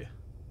existed here.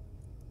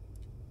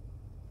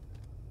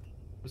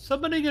 Was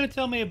somebody going to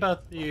tell me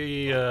about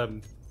the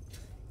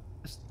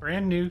this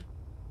brand new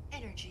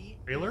Energy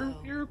trailer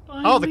low. here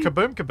behind Oh, the me?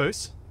 Kaboom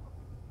Caboose.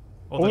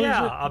 Or Or the, is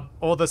Yeah, it-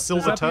 or the Is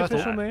Silver that the Turtle.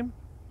 official name?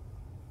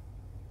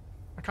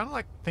 I kind of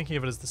like thinking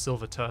of it as the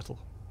silver turtle.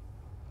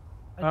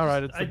 All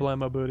right, it's the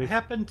Blammo I booty.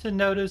 happened to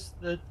notice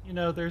that,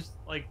 there's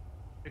like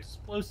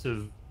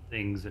explosive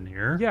things in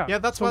here. Yeah, Yeah,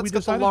 that's so why we it's got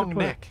the decided to long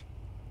put it- neck.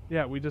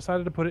 Yeah, we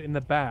decided to put it in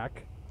the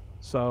back.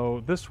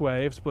 So this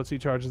way, if Split C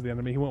charges the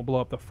enemy, he won't blow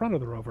up the front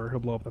of the rover, he'll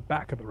blow up the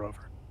back of the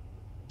rover.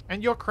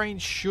 And your crane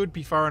should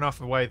be far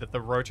enough away that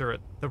the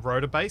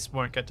rotor base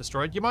won't get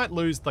destroyed. You might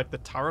lose like the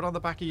turret on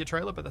the back of your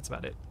trailer, but that's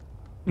about it.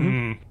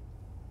 Hmm.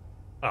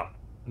 Oh,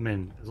 I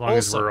mean, as long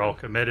as we're all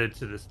committed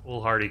to this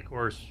foolhardy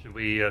course, should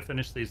we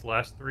finish these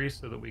last 3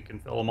 so that we can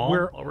fill them all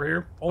We're over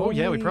here? Oh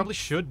yeah, we Only- probably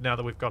should now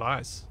that we've got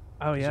eyes.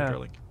 Oh As you're yeah.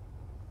 drilling.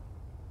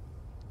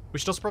 We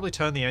should also probably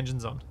turn the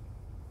engines on.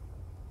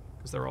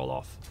 Because they're all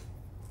off.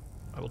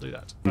 I will do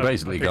that. It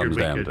basically I figured comes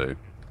we down could- to,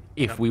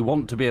 if Yep. we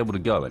want to be able to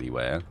go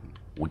anywhere,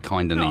 we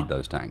kind of No. need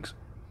those tanks.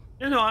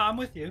 Yeah, no, I'm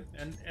with you,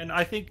 and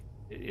I think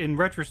in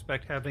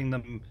retrospect, having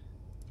them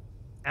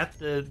at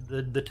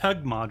the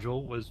tug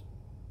module was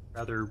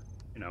rather,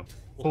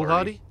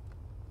 Foolhardy?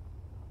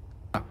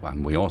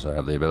 And we also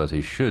have the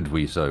ability, should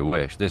we so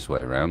wish, this way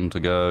around, to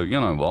go, you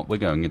know what, we're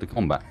going into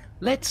combat.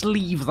 Let's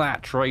leave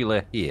that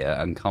trailer here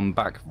and come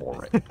back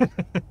for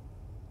it.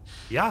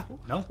 Yeah,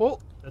 no.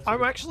 Well, That's a I'm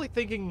good- actually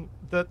thinking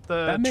that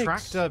the That makes-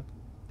 tractor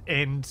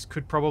end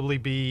could probably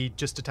be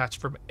just detached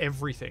from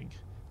everything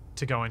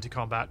to go into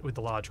combat with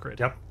the large grid.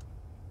 Yep.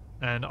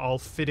 And I'll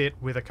fit it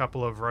with a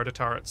couple of rotor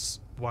turrets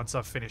once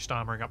I've finished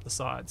armoring up the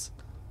sides.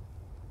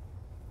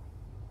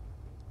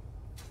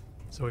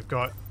 So we've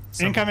got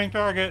some Incoming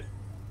target.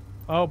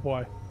 Oh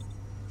boy.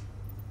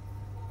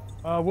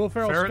 Will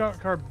Ferrell Ferret?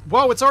 car.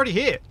 Whoa, it's already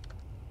here!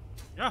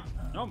 Yeah,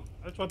 no,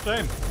 that's what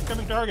I'm saying.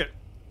 Incoming target.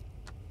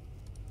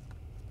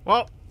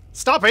 Well,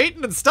 stop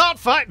eating and start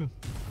fighting!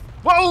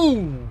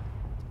 Whoa!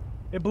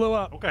 It blew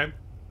up. Okay.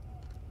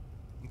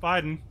 I'm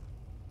fighting.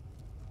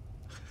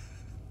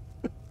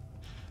 Can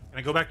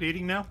I go back to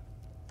eating now?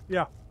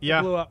 Yeah. Yeah.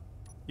 It blew up.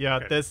 Yeah,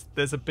 Okay.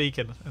 there's a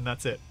beacon, and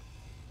that's it.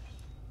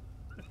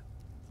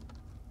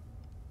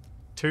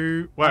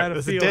 Wait, had a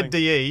there's a dead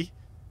feeling. DE.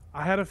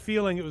 I had a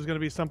feeling it was going to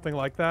be something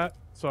like that,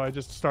 so I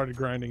just started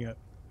grinding it.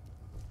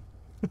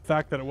 The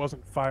fact that it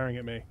wasn't firing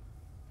at me.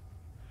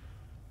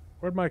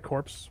 Where'd my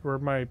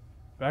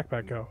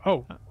backpack go?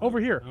 Oh, over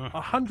here,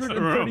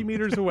 130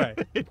 meters away.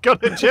 It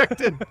got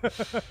ejected.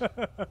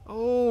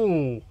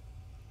 Oh,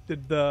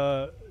 Did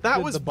that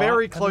did was the bot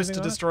very have close anything to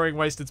on it? destroying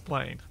Wasted's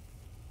plane.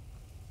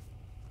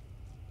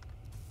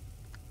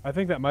 I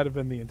think that might have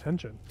been the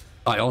intention.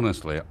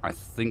 I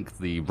think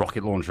the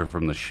rocket launcher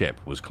from the ship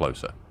was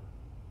closer.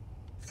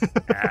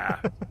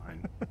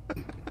 Fine.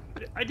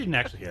 I didn't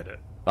actually hit it.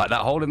 Like,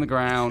 that hole in the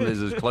ground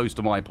is as close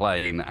to my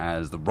plane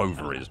as the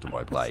rover is to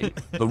my plane.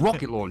 The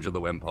rocket launcher that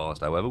went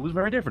past, however, was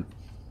very different.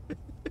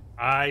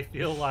 I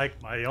feel like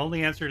my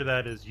only answer to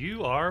that is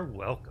you are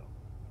welcome.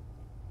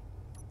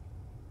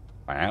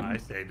 I am. I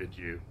saved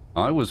you.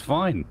 I was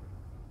fine.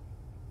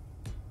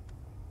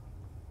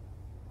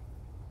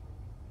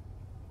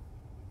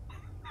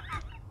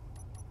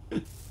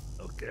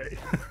 Okay.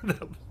 That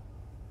was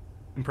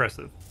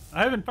impressive.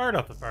 I haven't fired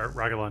off the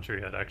rocket launcher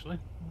yet, actually.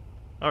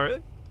 Oh,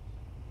 really?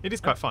 It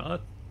is quite fun.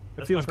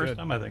 That's feels my first good.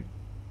 time, I think.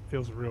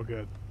 Feels real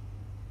good.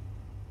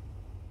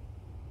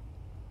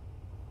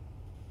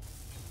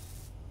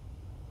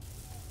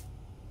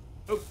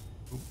 Oh,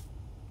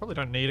 Probably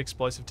don't need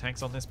explosive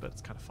tanks on this, but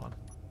it's kind of fun.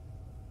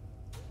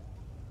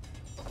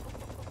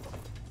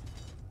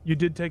 You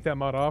did take that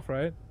mod off,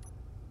 right?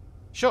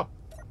 Sure.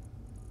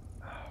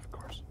 Of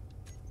course.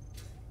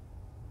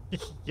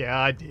 Yeah,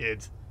 I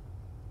did.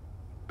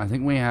 I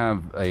think we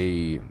have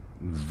a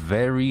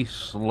very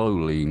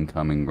slowly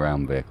incoming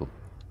ground vehicle.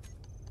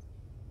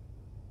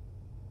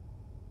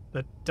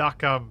 The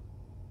duck,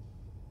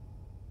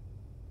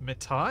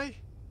 Mitai?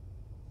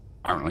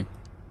 Apparently.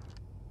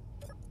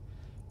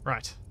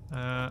 Right.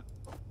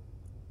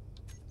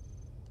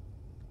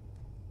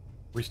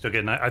 we still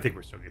getting. I think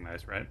we're still getting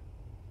nice, right?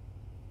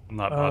 I'm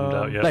not bottomed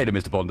out yet. Later,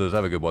 Mr. Bonders.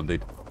 Have a good one,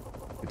 dude.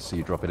 Good to see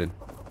you drop it in.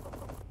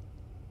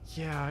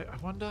 Yeah, I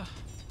wonder...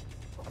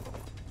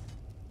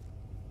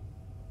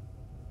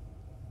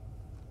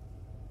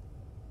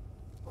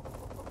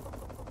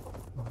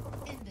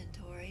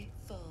 Inventory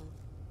full.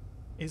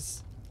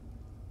 Is...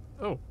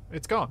 Oh,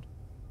 it's gone.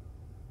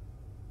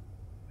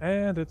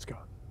 And it's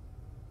gone.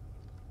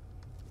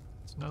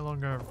 It's no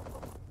longer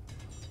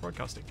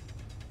broadcasting.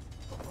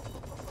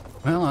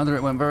 Well, either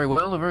it went very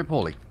well or very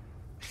poorly.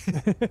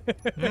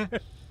 Yeah.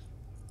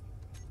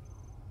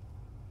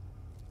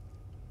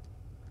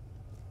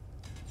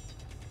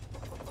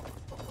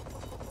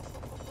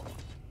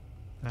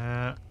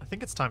 I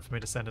think it's time for me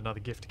to send another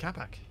gift to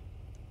Capac.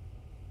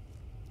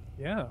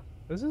 Yeah.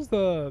 This is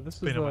the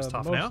Been almost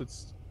half an hour.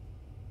 It's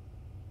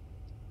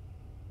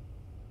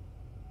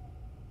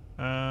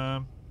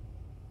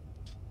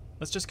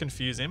Let's just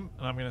confuse him,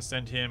 and I'm going to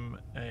send him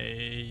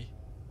a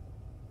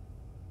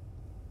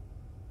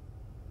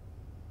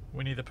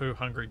Winnie the Pooh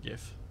hungry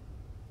gif.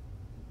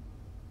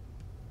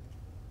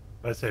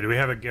 Let's say, do we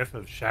have a gif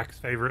of Shaq's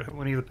favorite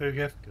Winnie the Pooh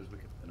gif? Because we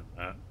could send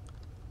him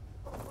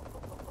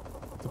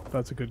that.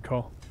 that's a good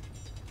call.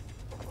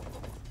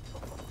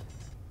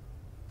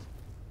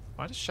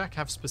 Why does Shaq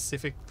have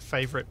specific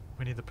favorite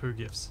Winnie the Pooh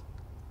gifts?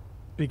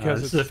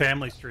 Because this is a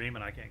family stream,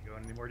 and I can't go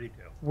into any more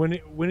detail.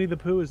 Winnie the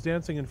Pooh is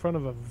dancing in front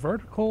of a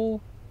vertical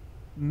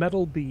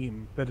metal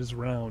beam that is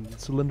round and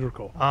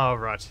cylindrical. Oh,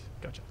 right.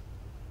 Gotcha.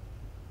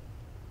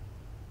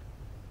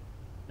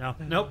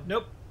 No,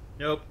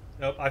 nope.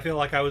 I feel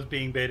like I was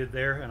being baited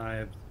there, and I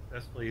have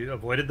successfully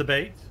avoided the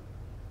bait.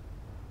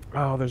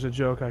 Oh, there's a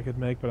joke I could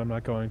make, but I'm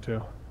not going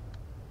to.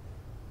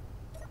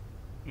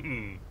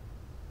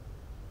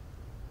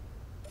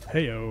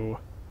 Heyo.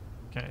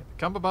 Okay, the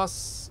Cumber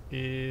bus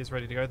is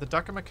ready to go. The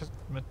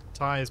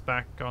Dakamatai is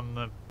back on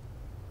the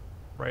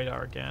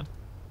radar again.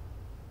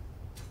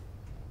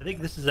 I think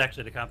this is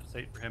actually to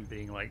compensate for him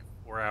being like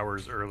 4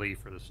 hours early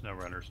for the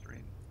SnowRunner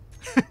stream.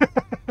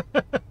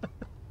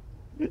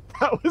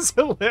 That was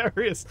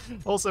hilarious.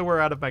 Also, we're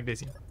out of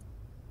magnesium.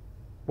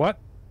 What?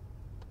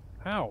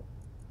 How?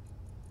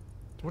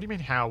 What do you mean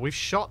how? We've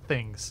shot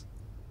things.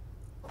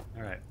 All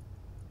right.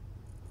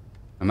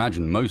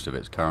 Imagine most of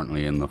it's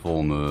currently in the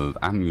form of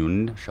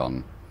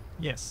ammunition.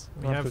 Yes,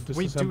 I'll have to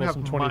we do disassemble have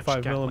some much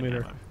 25 Gatling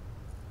millimeter. ammo.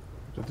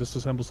 To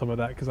disassemble some of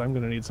that because I'm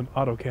going to need some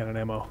autocannon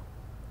ammo.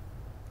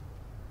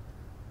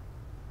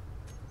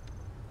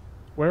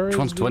 Where Which is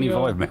one's the,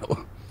 25 mil?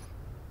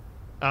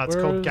 It's called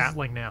Where's-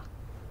 Gatling now.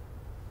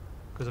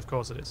 Because of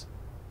course it is.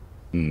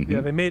 Mhm.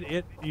 Yeah, they made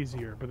it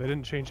easier, but they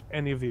didn't change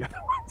any of the other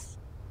ones.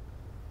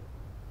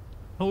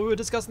 Well, we were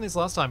discussing this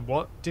last time.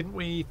 What didn't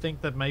we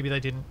think that maybe they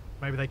didn't?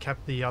 Maybe they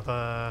kept the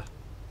other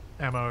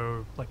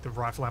ammo, like the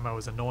rifle ammo,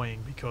 as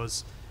annoying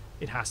because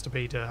it has to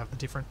be to have the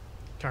different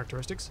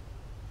characteristics.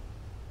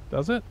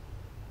 Does it?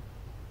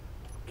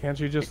 Can't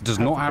you just? It does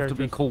not the have to be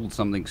characters- called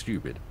something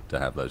stupid to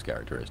have those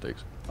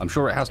characteristics. I'm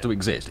sure it has to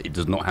exist. It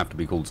does not have to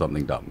be called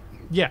something dumb.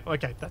 Yeah,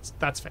 okay,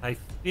 that's fair. I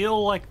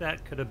feel like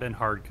that could have been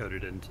hard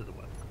coded into the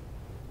weapon.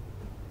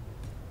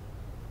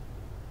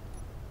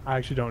 I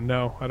actually don't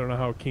know. I don't know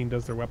how Keen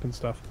does their weapon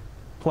stuff.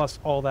 Plus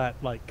all that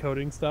like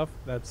coding stuff.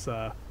 That's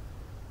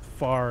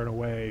far and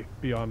away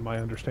beyond my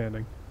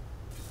understanding.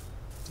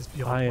 Just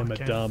beyond I am my a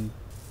ken. dumb.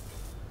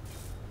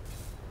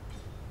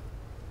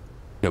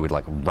 Go with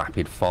like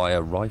rapid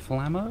fire rifle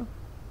ammo,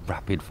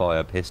 rapid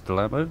fire pistol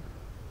ammo,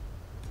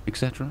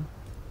 etc.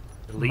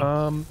 Elite.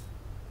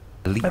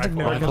 Elite I think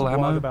Mary has a rifle blog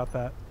ammo. about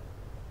that.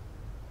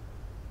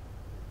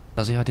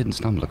 Does he? I didn't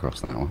stumble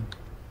across that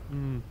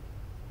one.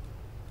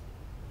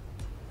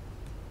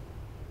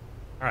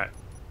 All right.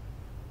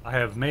 I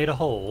have made a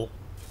hole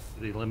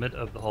to the limit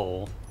of the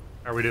hole.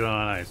 How are we doing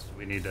on ice? Do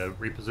we need to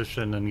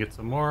reposition and get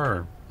some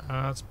more?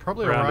 Or It's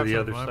probably around alright to the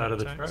for other moment, side of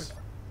the thanks,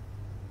 truck?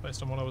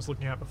 based on what I was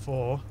looking at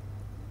before.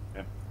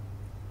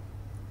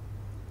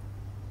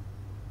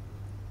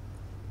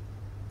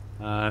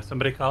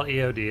 Somebody call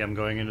EOD. I'm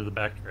going into the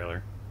back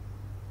trailer.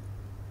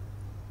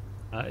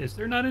 Is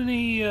there not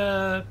any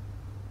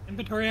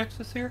inventory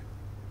access here?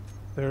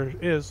 There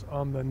is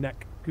on the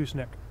neck,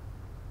 gooseneck.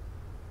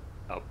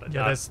 Oh, but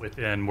Yeah, not there's-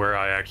 within where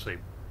I actually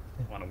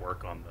want to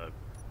work on the...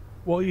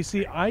 Well, you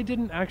see, I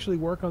didn't actually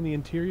work on the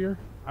interior.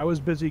 I was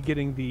busy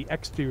getting the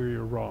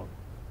exterior wrong.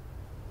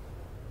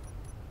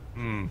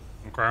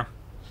 Okay.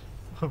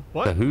 So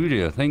What? who do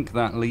you think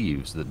that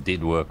leaves that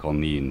did work on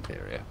the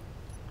interior?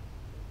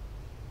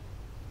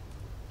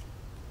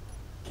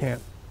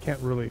 Can't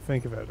really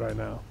think of it right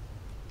now.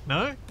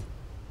 No?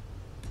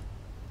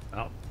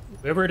 Well,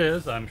 whoever it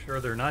is, I'm sure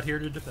they're not here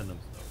to defend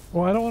themselves.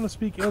 Well, I don't want to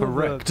speak ill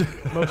Correct.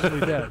 of the mostly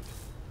dead.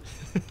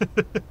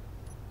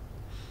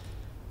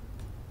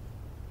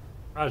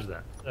 Roger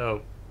that.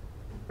 So,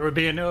 there would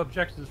be no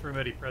objections from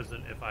any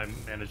president if I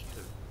managed to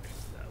fix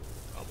that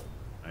problem,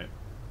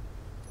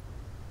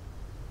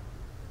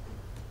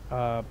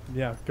 right?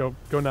 Yeah, go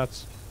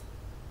nuts.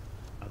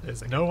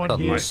 There's no one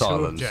Sudden here to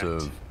silence object.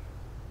 of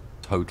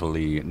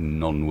totally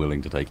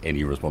non-willing to take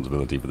any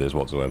responsibility for this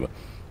whatsoever.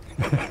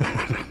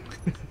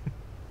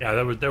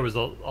 Yeah, there was a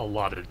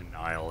lot of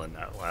denial in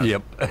that last.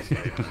 Yep.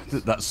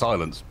 statement. That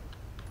silence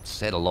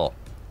said a lot.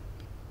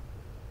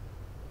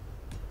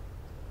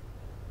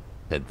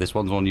 Said, this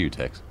one's on you,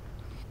 Tex.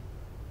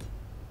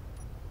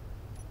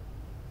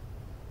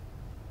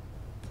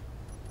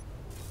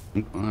 I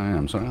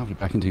am sorry, I'll be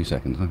back in 2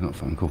 seconds. I've got a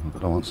phone call I've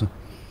got to answer.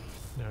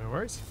 No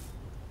worries.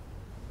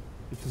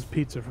 It's his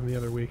pizza from the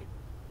other week.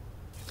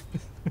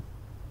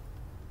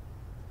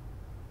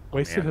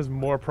 Wasted man. has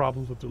more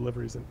problems with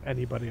deliveries than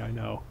anybody I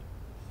know.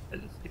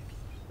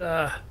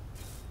 Yeah,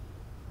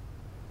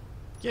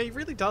 he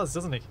really does,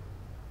 doesn't he?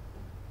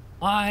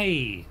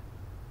 Why?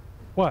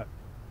 What?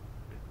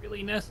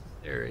 Really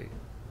necessary?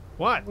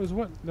 What? Was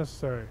what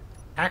necessary?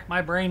 Hack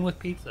my brain with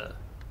pizza.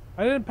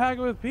 I didn't pack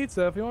it with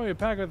pizza. If you want me to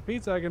pack it with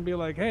pizza, I can be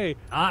like, hey,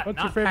 what's your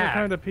Not favorite hack,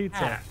 kind of pizza?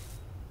 hack.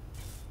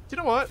 Do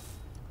you know what?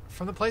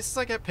 From the places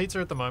I get pizza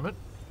at the moment,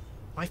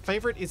 my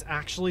favorite is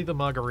actually the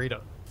margarita.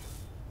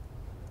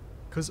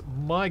 Because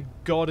my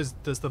god,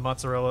 does the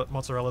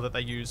mozzarella that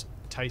they use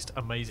taste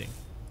amazing.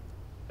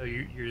 So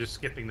you're just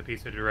skipping the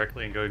pizza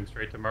directly and going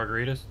straight to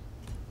margaritas?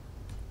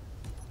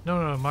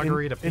 No,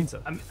 margarita in-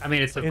 pizza. I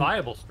mean, it's a In-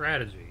 viable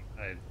strategy.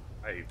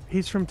 I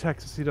He's from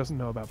Texas. He doesn't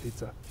know about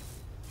pizza.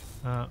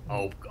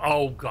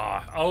 Oh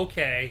God.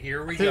 Okay,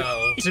 here we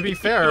go. To be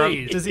fair,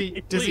 Please, does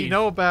he please.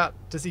 know about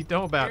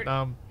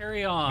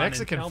Carry on.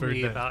 Mexican and tell food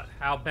me then? about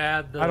how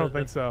bad I don't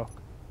think so.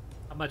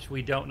 how much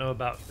we don't know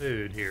about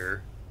food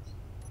here.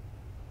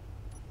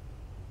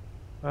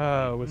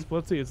 With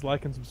Splitsy, it's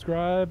like and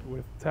subscribe.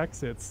 With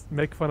Tex, it's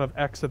make fun of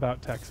X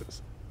about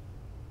Texas.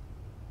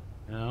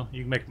 No,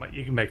 you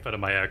can make fun of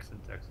my ex in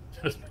Texas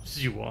as much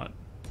as you want.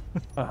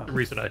 The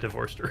reason I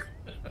divorced her.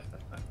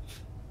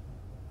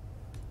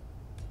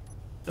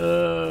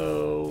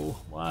 Oh,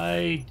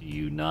 why do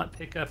you not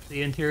pick up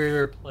the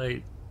interior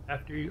plate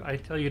after I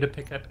tell you to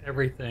pick up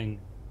everything?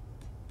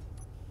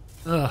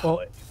 Ugh,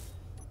 Well,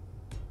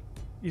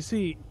 you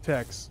see,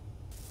 Tex,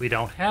 we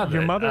don't have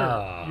your it. mother,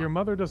 Ah. your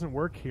mother doesn't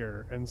work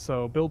here, and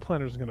so Build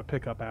Planner's going to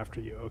pick up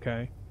after you.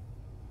 Okay.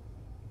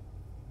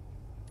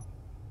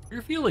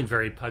 You're feeling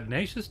very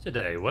pugnacious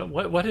today.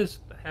 What has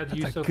have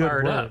you That's a so good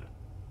fired word. up?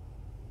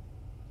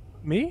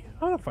 Me?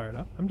 I'm not fired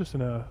up. I'm just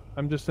in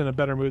a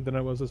better mood than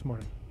I was this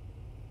morning.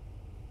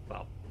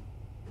 Well,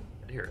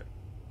 I hear it.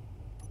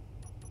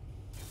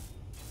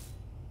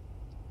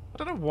 I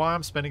don't know why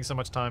I'm spending so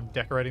much time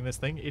decorating this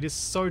thing. It is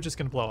so just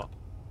going to blow up.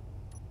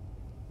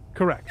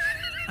 Correct.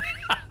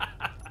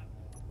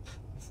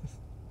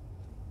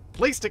 At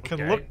least it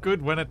can Okay. look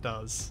good when it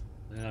does.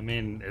 I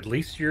mean, at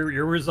least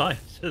you're resigned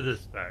to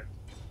this fact.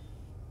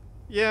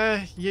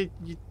 Yeah, you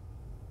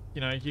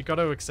know, you got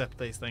to accept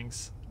these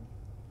things.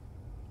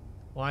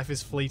 Life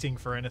is fleeting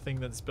for anything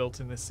that's built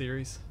in this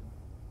series.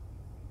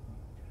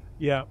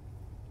 Yeah.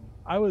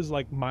 I was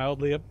like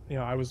mildly up.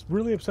 I was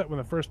really upset when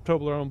the first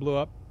Toblerone blew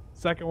up.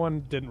 Second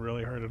one didn't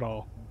really hurt at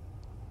all.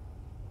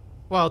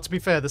 Well, to be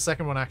fair, the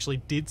second one actually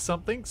did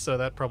something, so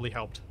that probably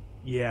helped.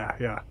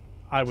 Yeah.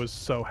 I was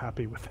so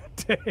happy with that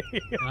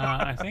day.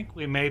 I think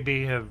we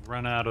maybe have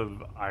run out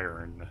of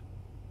iron.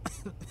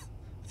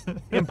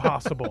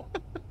 Impossible.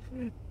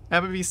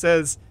 Amaby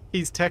says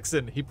he's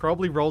Texan. He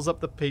probably rolls up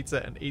the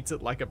pizza and eats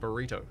it like a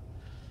burrito.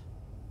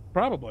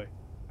 Probably.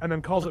 And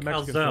then calls it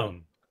Mexican food.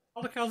 Calzone.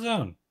 Call it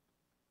calzone.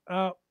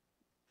 Uh,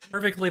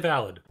 Perfectly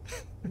valid.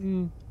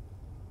 mm,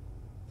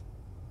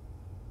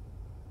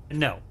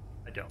 No,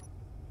 I don't.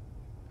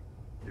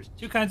 There's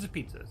two kinds of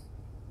pizzas.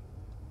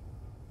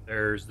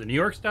 There's the New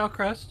York style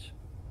crust,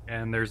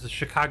 and there's the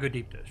Chicago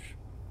deep dish.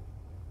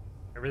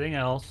 Everything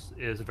else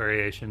is a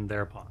variation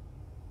thereupon.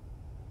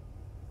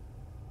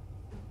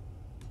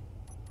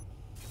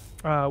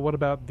 what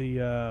about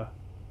the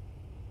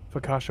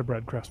focaccia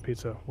bread crust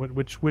pizza?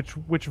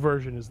 Which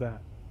version is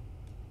that?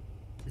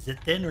 Is it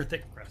thin or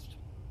thick crust?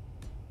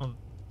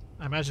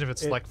 I imagine if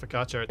it's like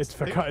focaccia, It's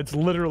thick. it's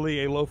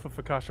literally a loaf of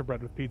focaccia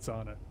bread with pizza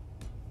on it.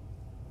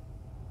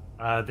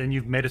 Then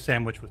you've made a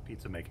sandwich with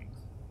pizza makings.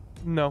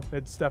 No,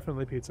 it's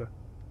definitely pizza.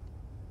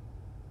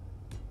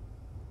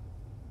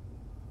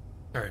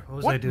 Sorry, what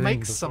was I What doing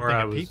makes before something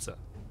I a was... pizza?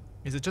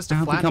 Is it just a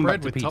How have we come back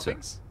flatbread to with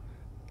pizza?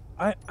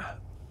 toppings?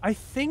 I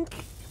think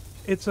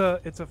it's a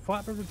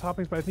flatbread with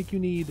toppings, but I think you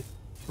need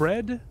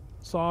bread,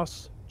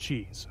 sauce,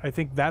 cheese. I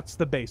think that's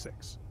the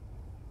basics.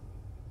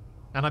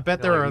 And I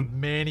bet feel there like are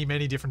many,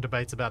 many different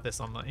debates about this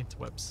on the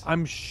interwebs.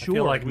 I'm I sure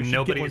feel like we should get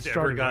one nobody's ever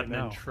started right gotten in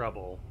now.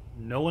 trouble.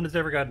 No one has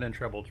ever gotten in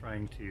trouble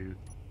trying to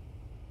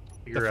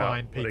figure Define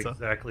out what pizza.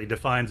 exactly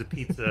defines a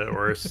pizza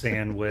or a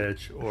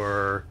sandwich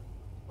or...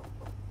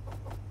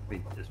 I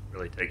mean, just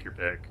really take your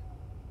pick.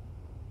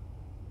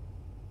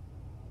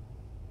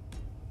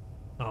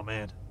 Oh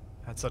man,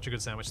 I had such a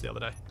good sandwich the other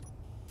day.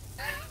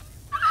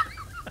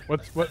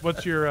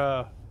 What's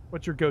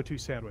your go-to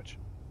sandwich?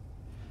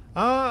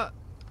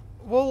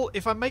 Well,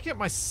 if I make it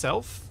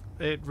myself,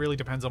 it really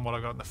depends on what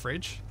I got in the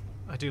fridge.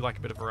 I do like a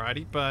bit of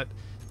variety, but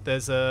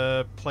there's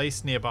a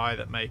place nearby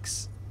that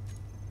makes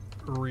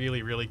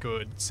really, really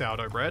good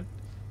sourdough bread,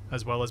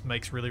 as well as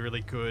makes really, really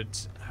good.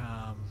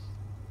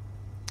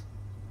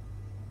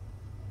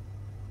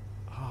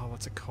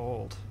 What's it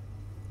called?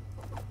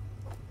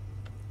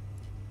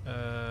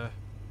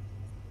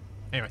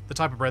 Anyway, the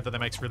type of bread that they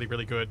make's really,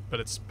 really good, but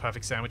it's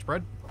perfect sandwich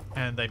bread,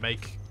 and they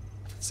make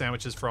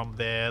sandwiches from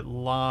their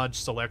large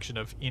selection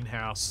of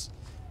in-house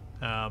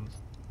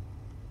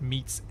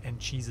meats and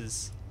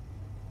cheeses.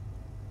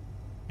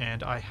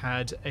 And I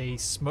had a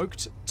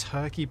smoked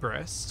turkey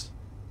breast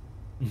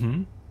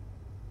Mm-hmm.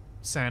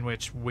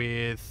 sandwich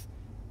with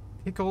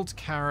pickled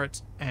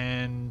carrot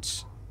and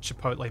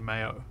chipotle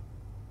mayo,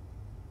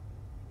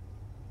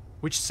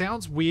 which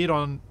sounds weird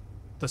on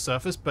the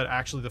surface, but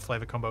actually the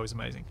flavor combo is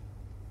amazing.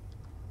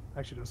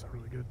 Actually, does sound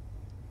really good.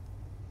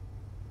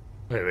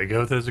 Wait, go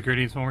with those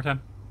ingredients one more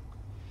time?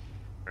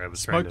 Or I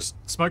was trying to...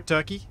 Smoked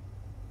turkey,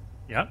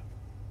 Yeah.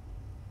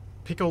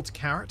 pickled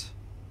carrot,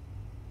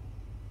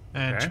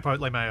 and Okay.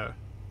 chipotle mayo.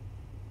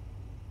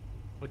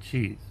 What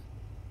cheese?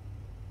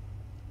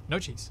 No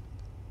cheese.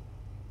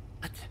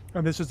 What?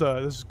 And this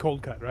is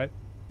cold cut, right?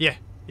 Yeah.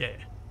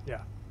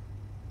 Yeah.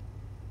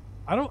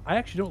 I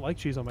actually don't like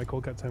cheese on my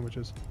cold cut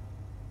sandwiches.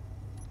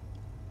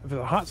 If it's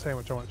a hot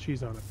sandwich, I want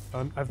cheese on it.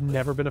 I've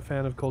never been a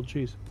fan of cold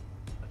cheese.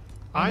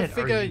 I What are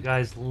figure you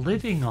guys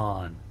living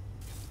on?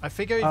 I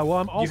figure Well,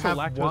 I'm you also have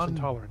lactose one.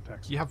 intolerant,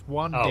 Tex. You have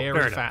one Oh, dairy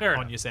fair enough, fat fair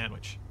on enough. your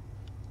sandwich.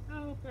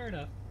 Oh, fair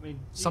enough. I mean,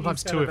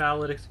 Sometimes he's got two a of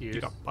valid excuse.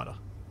 You got butter.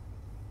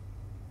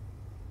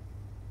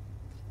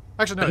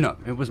 Actually, no. No,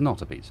 it was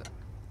not a pizza.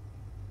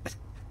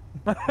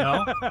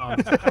 No,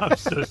 I'm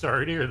so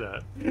sorry to hear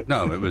that.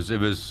 No, it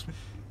was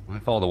my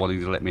father wanting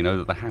to let me know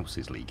that the house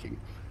is leaking.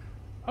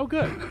 Oh,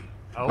 good.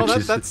 Oh, Well,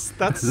 Which that's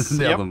the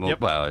yep, other more,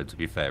 yep. well, to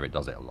be fair, it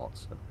does it a lot.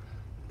 So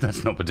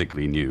that's not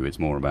particularly new. It's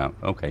more about,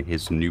 okay,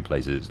 here's some new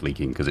places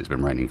leaking because it's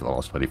been raining for the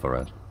last 24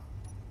 hours.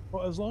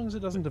 Well, as long as it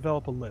doesn't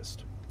develop a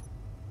list.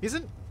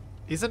 Isn't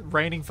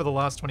raining for the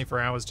last 24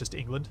 hours just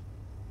England?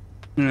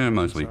 Yeah,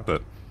 mostly, So.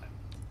 but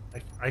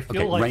I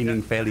feel okay, like raining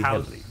the fairly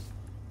house, heavily.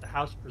 The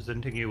house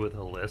presenting you with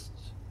a list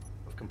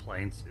of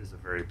complaints is a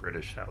very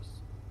British house.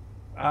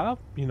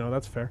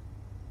 That's fair.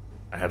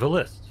 I have a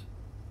list.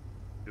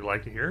 Would you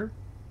like to hear?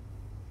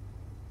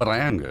 But I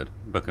am good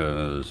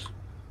because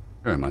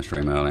during my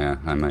stream earlier,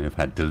 I may have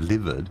had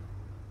delivered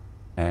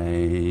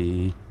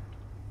a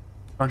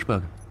crunch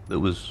burger that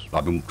was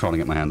I've been trying to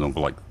get my hands on for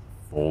like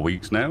 4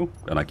 weeks now,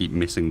 and I keep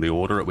missing the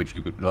order at which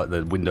you could, like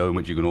the window in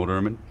which you can order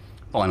them in.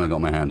 Finally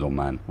got my hands on,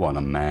 man. What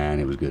a man,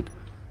 it was good.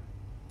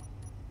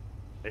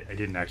 I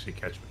didn't actually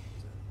catch what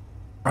you said.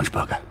 Crunch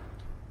burger.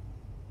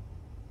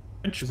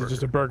 French Is it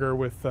just a burger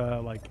with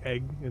like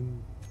egg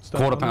and stuff?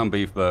 Quarter on it? pound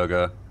beef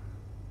burger,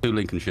 2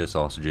 Lincolnshire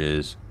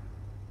sausages,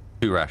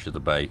 2 rashers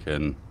of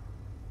bacon,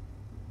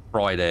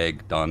 fried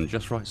egg done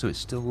just right so it's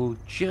still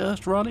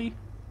just runny,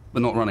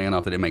 but not runny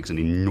enough that it makes an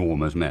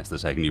enormous mess the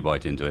second you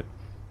bite into it.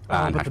 Oh,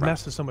 And but hash the browns.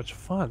 mess is so much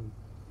fun.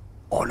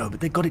 Oh no, but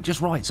they got it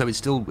just right, so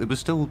it was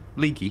still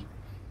leaky,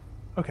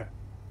 Okay.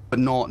 but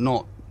not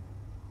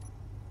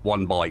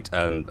one bite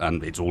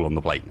and it's all on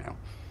the plate now.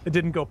 It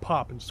didn't go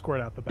pop and squirt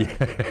out the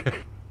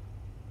back.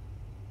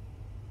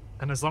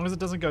 And as long as it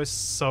doesn't go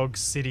Sog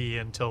City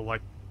until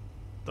like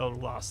the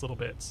last little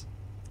bits.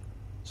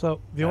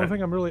 So the only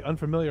thing I'm really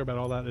unfamiliar about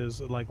all that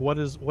is like what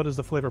is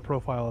the flavor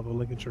profile of a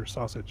Lincolnshire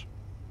sausage?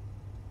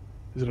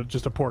 Is it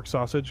just a pork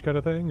sausage kind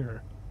of thing,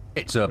 or?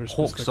 It's a There's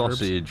pork specific herbs?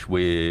 sausage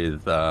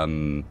with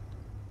a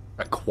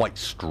quite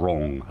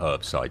strong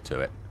herb side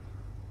to it.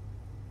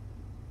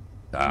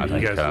 You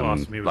guys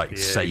lost me with like the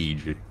egg.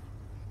 sage.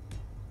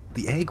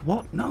 The egg?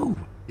 What? No.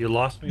 You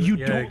lost me with You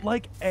the don't egg.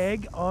 like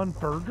egg on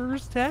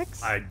burgers,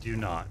 Tex? I do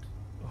not.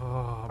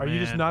 Oh, Are you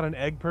just man. not an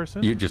egg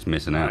person? You're just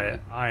missing out.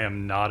 I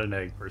am not an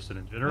egg person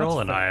in general,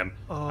 That's and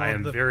fair. I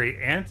am the-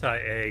 very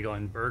anti-egg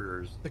on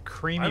burgers. The Why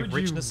creamy would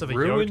richness you of a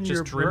ruin yolk your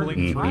just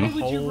dribbling burger? through Why the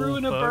would you whole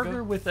ruin a burger?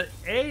 burger with an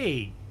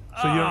egg?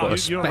 So you don't, Ah, Well,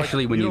 you don't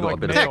especially like, when you you don't got a like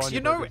bit of- mayo Tex, on you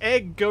your know burgers.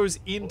 egg goes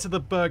into the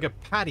burger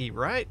patty,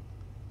 right?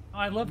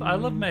 I love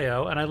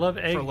mayo, and I love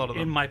egg a lot of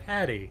in them. my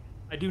patty.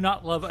 I do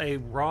not love a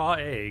raw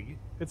egg.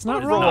 It's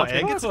Not not raw raw.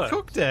 egg, it's a cooked.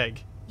 cooked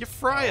egg. You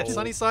fry it Oh.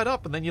 sunny side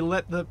up, and then you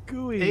let the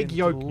Gooey egg and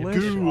yolk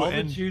delicious. goo All the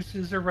and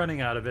juices are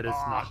running out of it. It's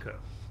Ah. not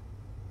cooked.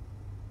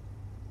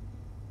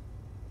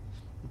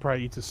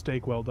 Probably eats a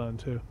steak well done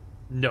too.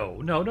 No.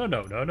 Oh,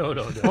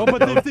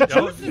 but if the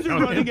Don't- juices are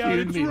don't running out, impugn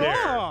it's me there.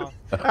 raw.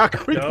 how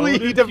quickly Don't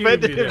he impugn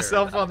defended me there.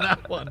 himself on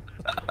that one.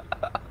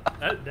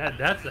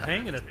 That's a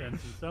hanging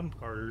offense in some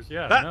quarters.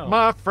 Yeah, That, no.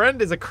 my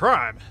friend, is a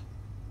crime.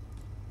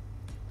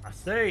 I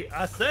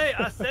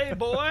say,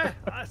 boy.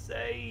 I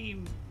say,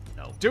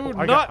 no. Do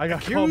I not got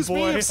accuse called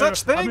me boy. of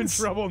such I'm in things.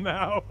 trouble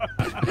now.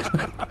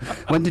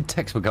 When did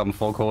Tex become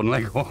Foghorn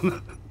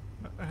Leghorn?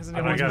 Hasn't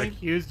And anyone I got told me?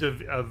 accused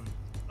of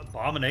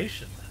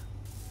abomination.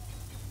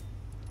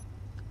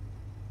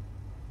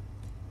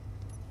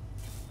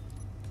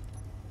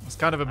 I was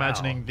kind of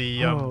imagining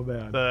the Oh,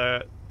 man.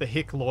 the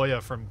hick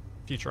lawyer from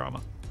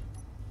Futurama.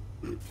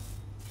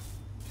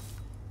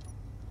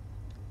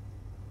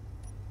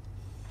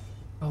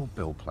 Oh,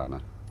 Bill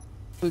Planner.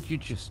 Would you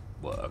just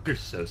work? You're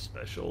so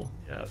special.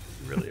 Yeah,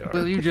 you really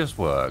Will are. you just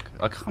work?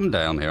 I come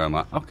down here, I'm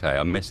like, okay,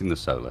 I'm missing the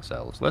solar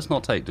cells. Let's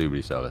not take too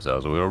many solar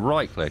cells. We're going to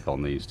right click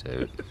on these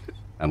two,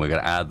 and we're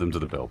going to add them to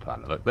the Bill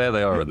Planner. Look, there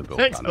they are in the Bill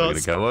Thanks, Planner. We're going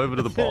boss. to go over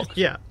to the box.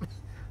 Yeah.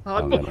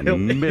 I'm going to Hard-boiled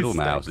middle beef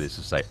mouse steaks.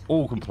 this to say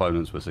all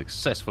components were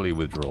successfully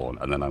withdrawn,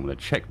 and then I'm going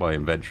to check my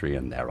inventory,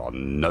 and there are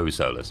no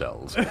solar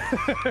cells.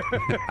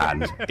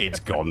 And it's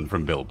gone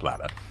from Bill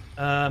Planner.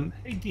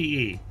 Hey,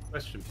 DE,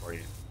 question for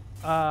you.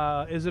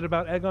 Is it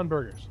about egg on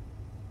burgers?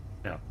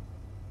 No,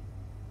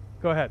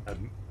 Go ahead.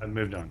 I've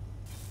moved on.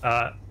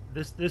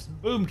 This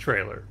boom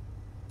trailer.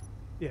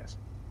 Yes.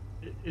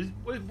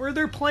 Were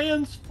there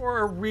plans for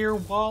a rear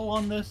wall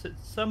on this at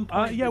some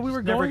point? Yeah, that we just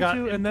were never going got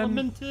to, and then-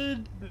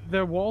 implemented?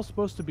 The wall's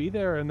supposed to be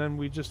there, and then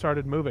we just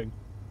started moving.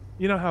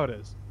 You know how it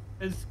is.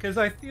 Because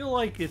I feel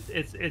like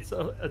it's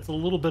a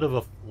little bit of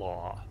a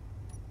flaw.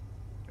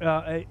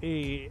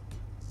 A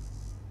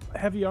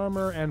heavy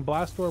armor and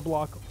blast door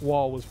block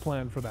wall was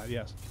planned for that.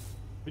 Yes.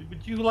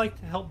 Would you like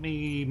to help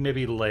me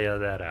maybe lay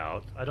that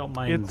out? I don't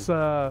mind. It's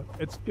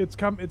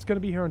going to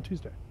be here on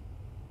Tuesday.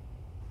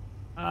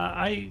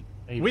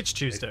 Which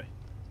Tuesday?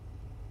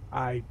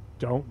 I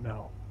don't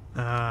know.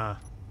 Ah.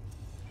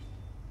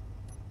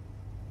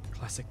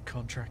 Classic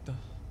contractor.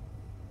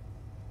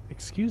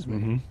 Excuse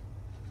me.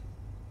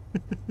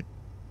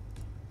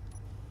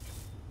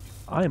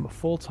 I am a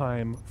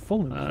full-time,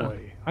 full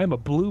employee. I am a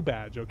blue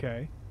badge,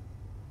 okay?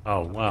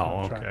 Oh,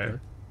 wow, okay.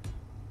 Contractor.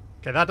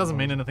 Okay, that doesn't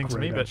mean anything to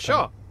me, Great but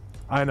antenna. sure.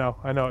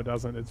 I know it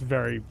doesn't. It's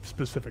very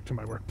specific to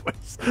my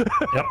workplace.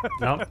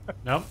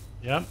 Yep.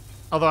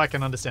 Although I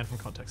can understand from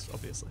context,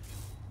 obviously.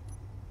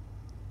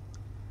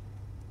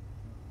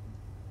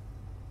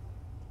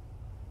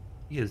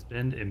 He has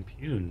been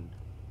impugned.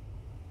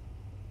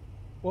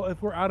 Well,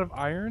 if we're out of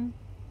iron,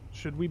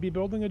 should we be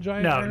building a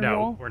giant No, iron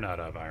wall? we're not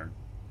out of iron.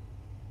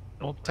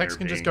 Well, Build Tex planner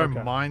can just being- go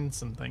Okay. mine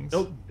some things.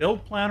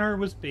 Build planner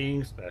was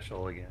being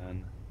special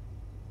again.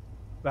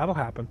 That'll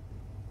happen.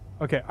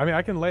 Okay, I mean,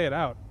 I can lay it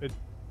out.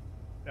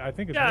 I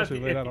think it's mostly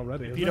laid out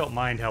already. If isn't you it? don't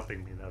mind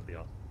helping me, that'd be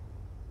awesome.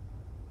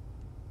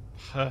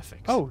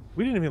 Perfect. Oh,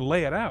 we didn't even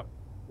lay it out.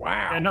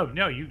 Wow. Yeah,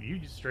 no, you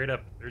just straight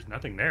up. There's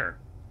nothing there.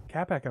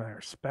 Capac and I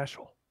are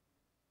special.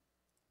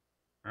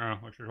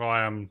 Which is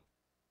why I'm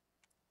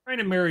trying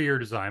to mirror your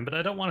design, but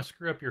I don't want to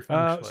screw up your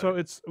feng shui.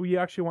 So we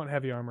actually want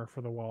heavy armor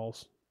for the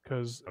walls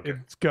because Okay.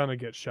 it's gonna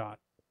get shot.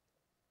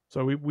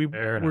 So Fair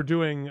we're enough.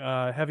 doing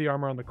heavy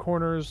armor on the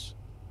corners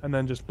and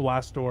then just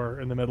blast door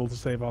in the middle to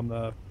save on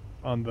the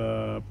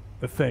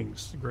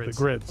things, Grids.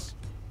 the grids.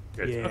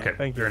 Good. Yeah, Okay,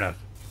 thank you. fair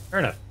enough. Fair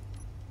enough.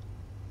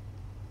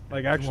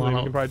 Like actually, we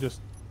Wow. can probably just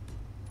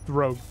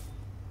throw.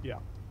 Yeah.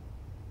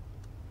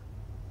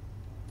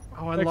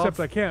 Oh, I Except love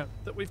I can't.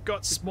 that we've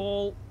got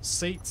small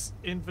seats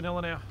in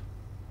vanilla now.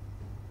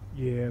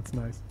 Yeah, it's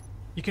nice.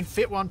 You can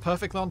fit one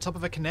perfectly on top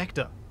of a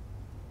connector.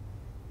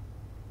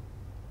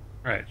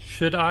 All right.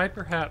 Should I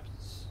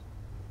perhaps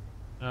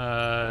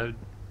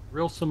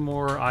drill some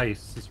more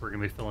ice since we're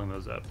gonna be filling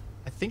those up?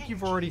 I think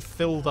you've already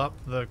filled up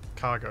the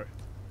cargo.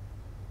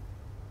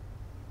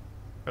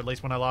 Or at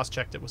least when I last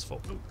checked, it was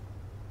full.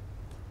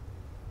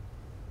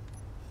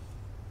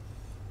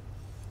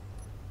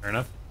 Fair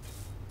enough.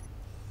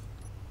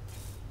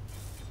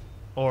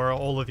 Or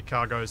all of the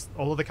cargoes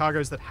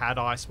that had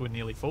ice were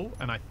nearly full,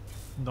 and I'm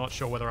not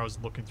sure whether I was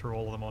looking through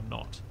all of them or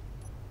not.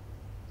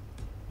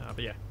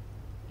 But yeah,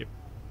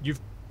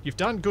 you've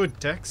done good,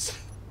 Tex.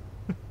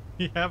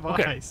 You have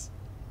Okay. ice.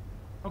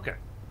 Okay.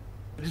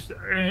 Just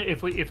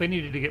if we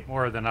needed to get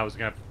more, then I was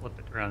gonna have to flip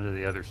it around to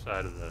the other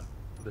side of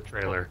the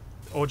trailer,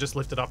 Or just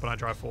lift it up and I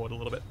drive forward a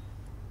little bit.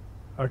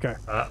 Okay.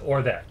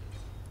 or that.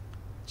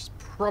 Which is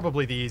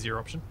probably the easier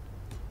option.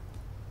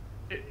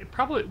 It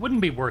probably wouldn't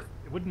be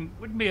it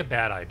wouldn't be a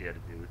bad idea to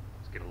do.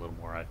 Just get a little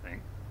more, I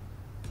think.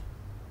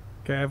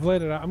 Okay, I've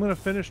laid it out. I'm gonna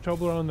finish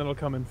Toblerone, then I'll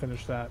come and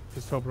finish that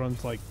because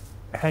Toblerone's like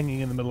hanging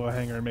in the middle of a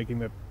hangar and making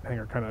the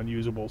hangar kind of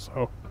unusable.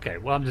 So Okay.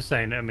 Well, I'm just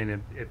saying. I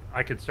mean, if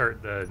I could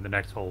start the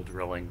next hole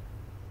drilling.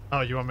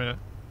 Oh, you want me to?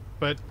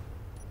 But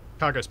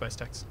cargo space,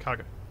 Tex.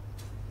 Cargo.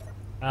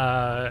 We're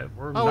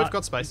Oh, we've not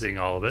got space. using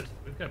all of it.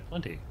 We've got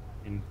plenty.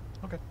 I mean,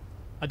 Okay.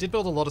 I did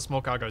build a lot of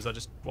small cargoes. I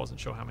just wasn't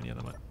sure how many of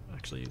them I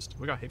actually used.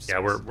 We got heaps. yeah,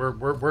 of space.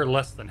 we're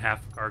less than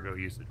half cargo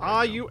usage. right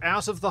Are now. you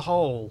out of the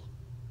hole?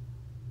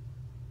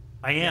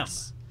 I am.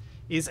 Yes.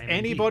 Is I am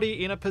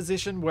anybody in a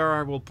position where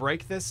I will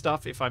break their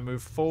stuff if I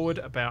move forward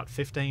about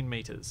 15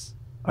 meters?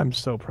 I'm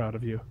so proud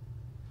of you.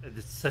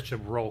 It's such a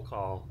roll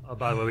call.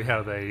 By the way, we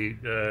have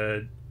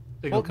a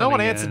signal Well, no one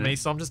coming answered in. me,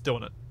 so I'm just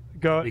doing it.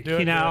 Go. The do it,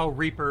 do Kinau it.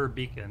 Reaper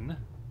beacon.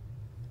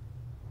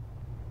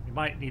 You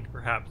might need to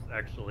perhaps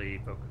actually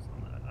focus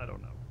on that. I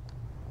don't know.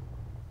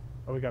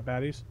 Oh, we got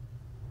baddies.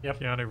 Yep.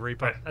 Keanu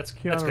Reaper. Right, that's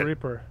Keanu good.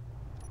 Reaper.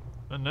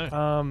 Oh,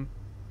 no.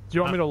 Do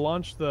you want me to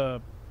launch the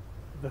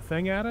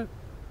thing at it?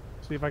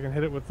 See if I can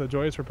hit it with the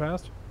Joyous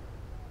Repast?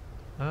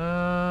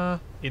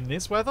 In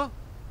this weather?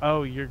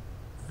 Oh, you're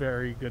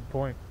very good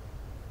point.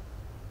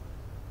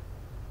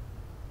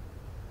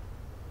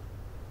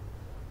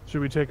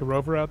 Should we take a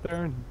rover out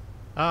there and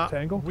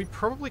tangle? We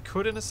probably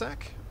could in a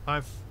sec.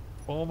 I've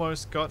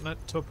almost gotten it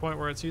to a point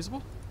where it's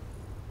usable.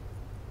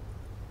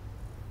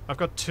 I've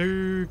got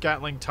 2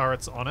 Gatling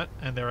turrets on it,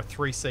 and there are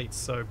 3 seats,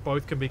 so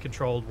both can be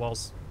controlled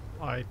whilst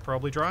I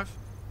probably drive.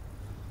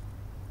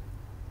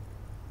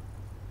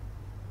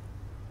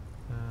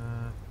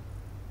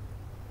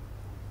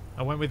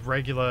 I went with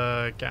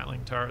regular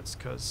Gatling turrets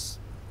because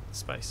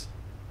space.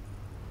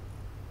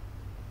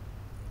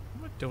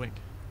 What am I doing?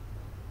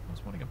 I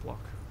was wanting a block.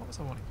 What was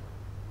I wanting?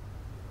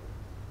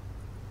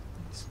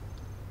 These.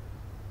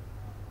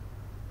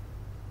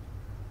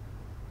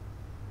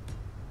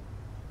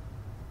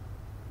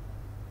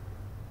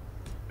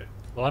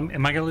 Well,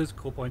 am I going to lose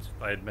cool points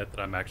if I admit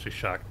that I'm actually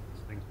shocked that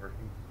this thing's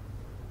working?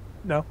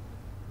 No.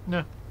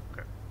 No,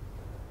 Okay.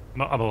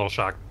 I'm a little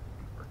shocked.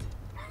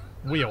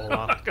 we all I'm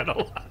are. not gonna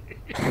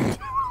lie.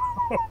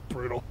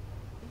 Brutal.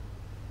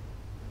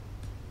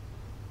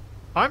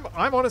 I'm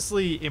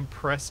honestly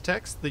impressed,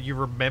 Tex, that you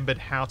remembered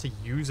how to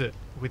use it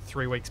with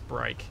 3 weeks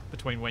break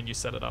between when you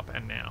set it up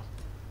and now. I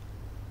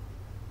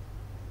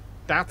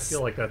That's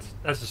feel like that's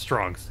a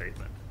strong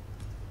statement.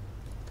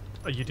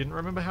 you didn't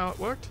remember how it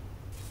worked?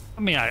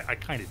 I mean, I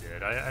kind of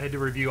did. I had to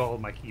review all of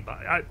my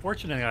keybinds.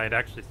 Fortunately, I had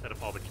actually set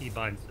up all the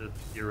keybinds so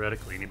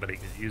theoretically anybody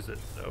could use it.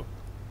 So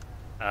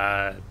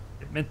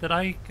it meant that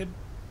I could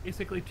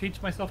basically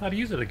teach myself how to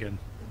use it again.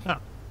 Oh.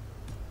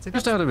 See,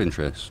 Just that's, out of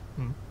interest,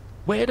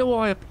 Where do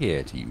I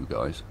appear to you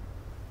guys?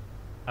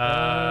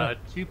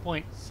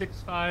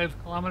 2.65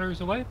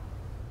 kilometers away.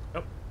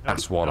 Oh,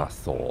 That's what I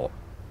thought.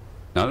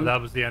 No, that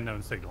was the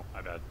unknown signal.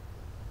 My bad.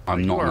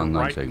 I'm You not are an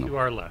unknown right signal. to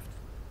our left.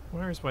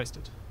 Where is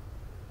wasted?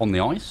 On the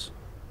ice?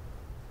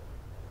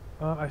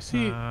 I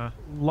see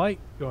light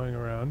going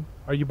around.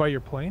 Are you by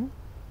your plane?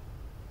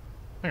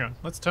 Hang on.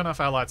 Let's turn off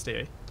our lights,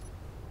 DE.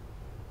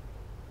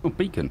 Oh,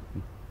 beacon.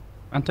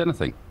 Antenna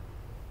thing.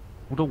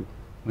 What do...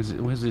 Where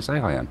does it say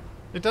I am?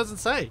 It doesn't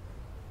say.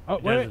 Oh,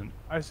 It wait. doesn't.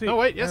 I see. Oh,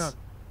 wait, Hang yes. on.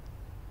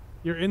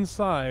 You're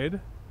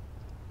inside.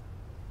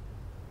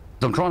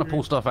 So I'm trying to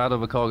pull stuff out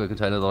of a cargo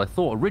container that I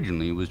thought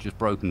originally was just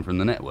broken from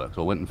the network,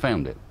 so I went and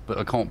found it. But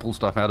I can't pull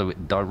stuff out of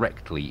it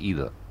directly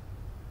either.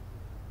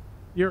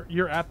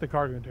 You're at the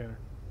cargo container.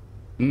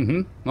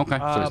 Mm-hmm. Okay,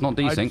 so it's not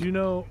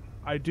desync.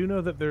 I do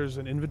know that there's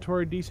an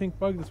inventory desync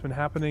bug that's been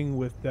happening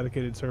with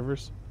dedicated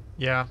servers,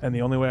 Yeah. and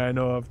the only way I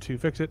know of to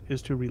fix it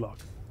is to relog.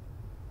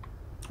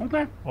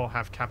 Okay. Or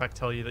have Kabak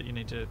tell you that you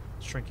need to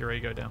shrink your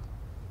ego down.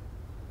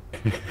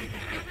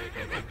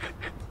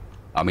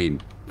 I mean,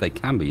 they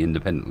can be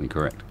independently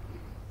correct.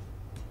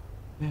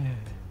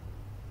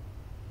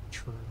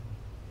 True.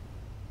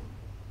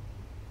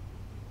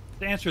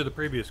 To answer the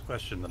previous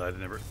question that I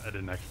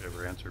didn't actually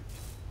ever answer,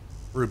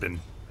 Reuben.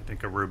 I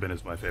think a Reuben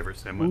is my favorite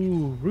sandwich.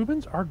 Ooh,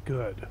 Reubens are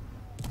good.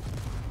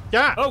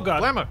 Yeah. Oh, God.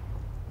 Glamour.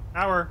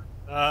 Power.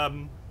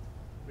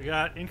 We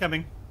got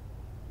incoming.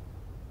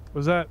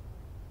 Was that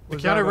The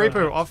was Keanu that,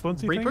 Reaper off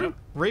Swansea Reaper? thing?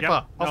 Reaper Yep.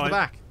 off No, the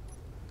back.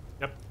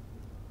 Yep.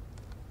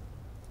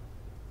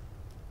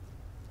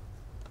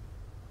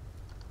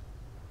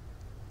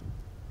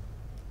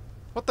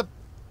 What the?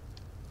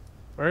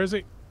 Where is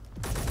he?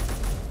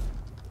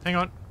 Hang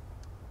on.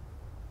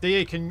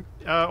 DE, can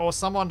or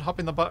someone hop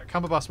in the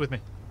Cumber bus with me?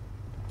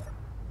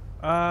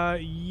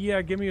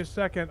 Yeah, give me a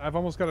second. I've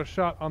almost got a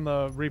shot on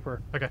the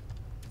Reaper. Okay.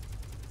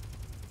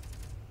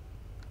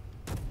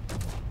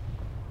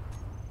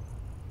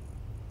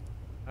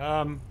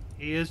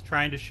 He is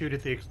trying to shoot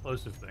at the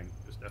explosive thing.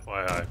 Just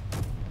FYI.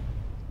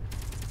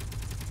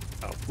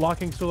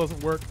 Locking still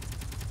doesn't work.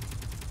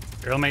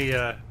 Here, let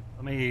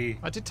me.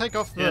 I did take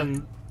off the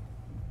In.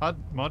 HUD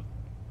mod.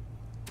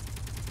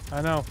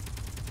 I know. All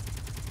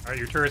right,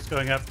 your turret's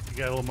going up. You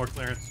got a little more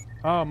clearance.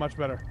 Oh, much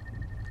better.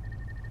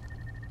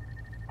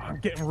 I'm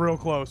getting real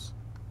close.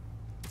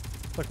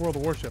 It's like World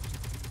of Warships.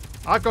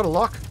 I've got a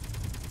lock.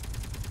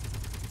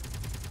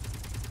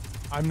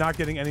 I'm not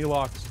getting any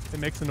locks. It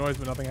makes a noise,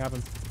 but nothing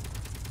happens.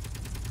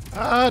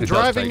 Ah, does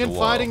driving take a and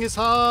while. fighting is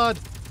hard.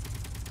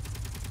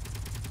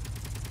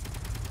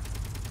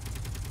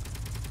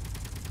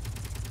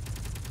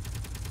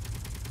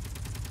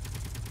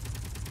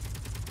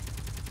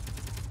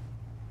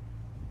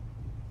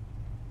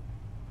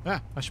 Yeah,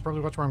 I should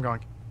probably watch where I'm going.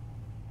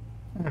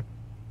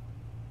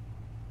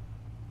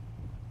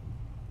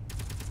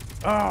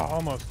 Oh,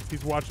 almost.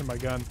 He's watching my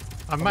gun.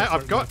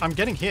 I'm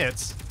getting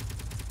hits.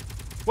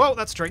 Whoa,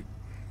 that's straight.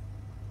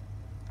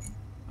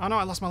 Oh no,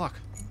 I lost my luck.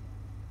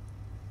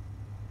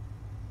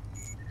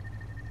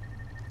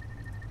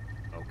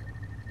 Okay.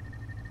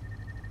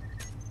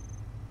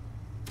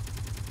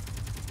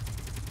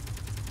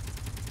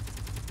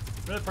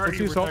 The part What's you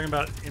the were assault? talking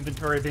about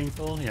inventory being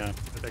full? Yeah,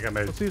 I think I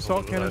made. What's the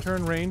assault cannon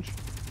turn range?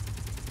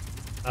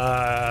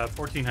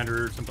 1400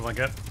 or something like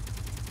that.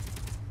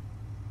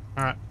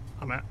 All right,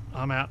 I'm out.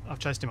 I'm out. I've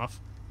chased him off.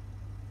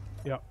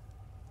 Yep.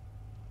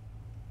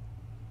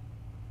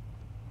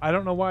 I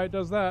don't know why it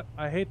does that.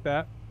 I hate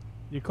that.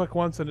 You click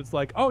once and it's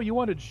like, oh, you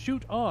wanted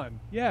shoot on.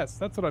 Yes,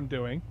 that's what I'm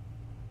doing.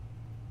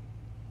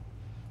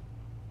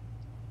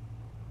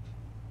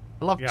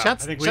 I love Yeah,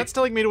 chat's, I think chat's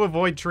telling me to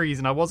avoid trees,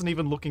 and I wasn't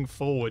even looking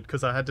forward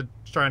because I had to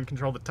try and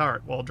control the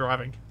turret while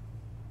driving.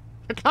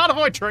 I can't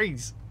avoid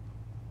trees.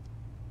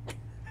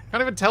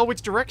 Can't even tell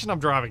which direction I'm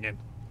driving in.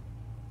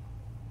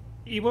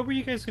 What were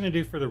you guys going to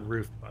do for the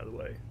roof, by the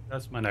way?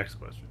 That's my next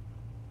question.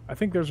 I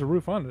think there's a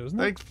roof on it, isn't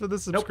there? Thanks for the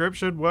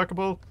subscription.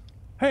 Workable.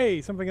 Hey,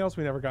 something else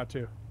we never got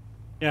to.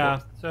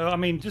 Yeah, so I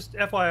mean, just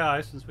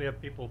FYI, since we have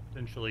people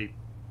potentially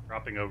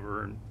dropping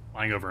over and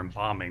flying over and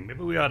bombing,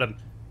 maybe we ought to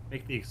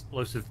make the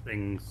explosive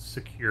things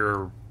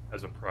secure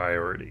as a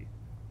priority.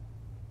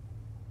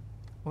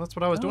 Well, that's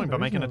what I was No, doing by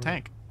there is making no a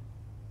tank.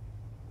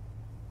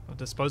 A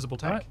disposable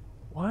tank.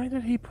 Why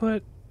did he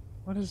put...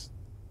 What is...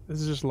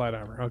 This is just light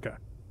armor. Okay.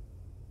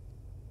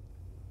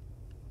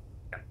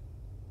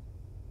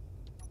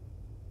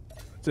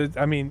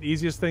 I mean,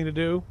 easiest thing to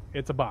do,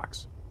 it's a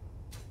box.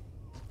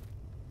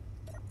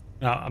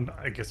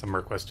 I guess I'm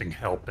requesting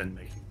help in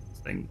making this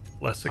thing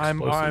less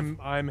explosive.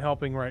 I'm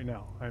helping right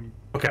now. I'm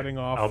Okay, cutting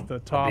off I'll the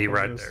top be and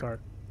right gonna there.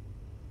 start.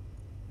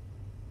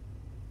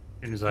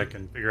 As soon as I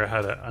can figure out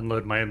how to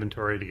unload my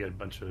inventory to get a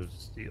bunch of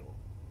steel.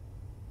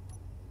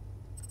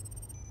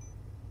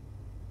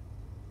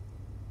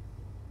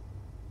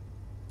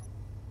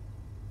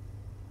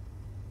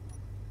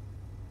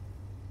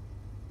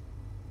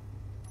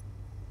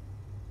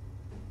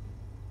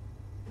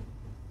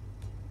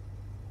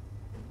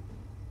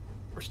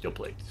 Or steel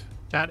plates.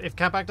 Chat, if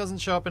Capac doesn't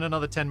show up in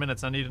another 10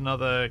 minutes, I need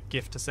another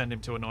gift to send him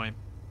to annoy him.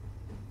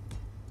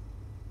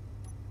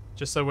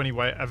 Just so when he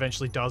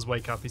eventually does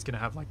wake up, he's going to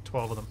have like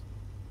 12 of them.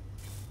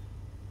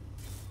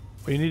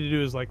 What you need to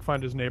do is like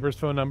find his neighbor's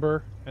phone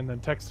number and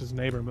then text his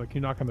neighbor and be like, you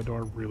knock on the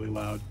door really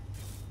loud.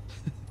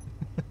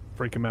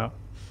 Freak him out.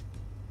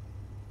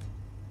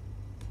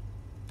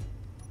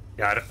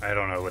 Yeah, I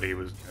don't know what he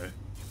was going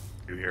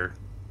to do here.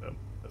 So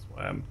that's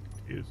why I'm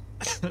confused.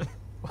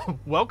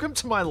 Welcome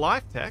to my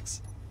life,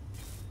 Tex.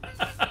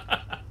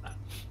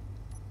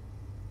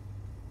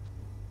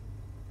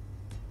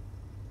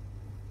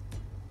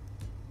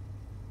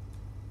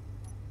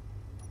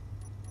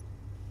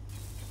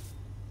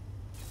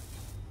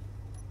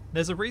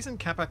 There's a reason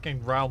Capac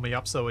can rile me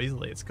up so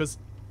easily. It's because...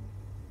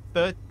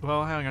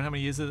 well, hang on, how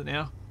many years is it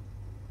now?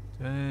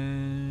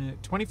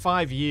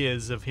 25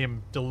 years of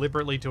him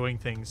deliberately doing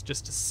things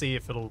just to see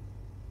if it'll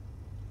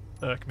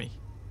irk me.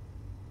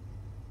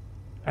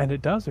 And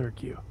it does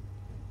irk you.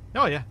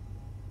 Oh, yeah.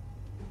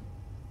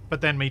 But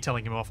then me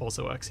telling him off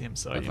also irks him,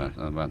 so, you know.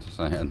 I'm about to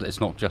say, and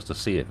it's not just to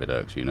see if it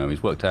irks you,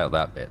 he's worked out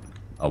that bit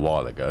a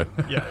while ago.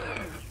 Yeah.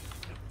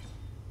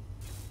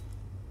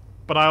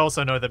 But I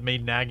also know that me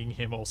nagging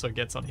him also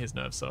gets on his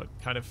nerves, so it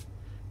kind of...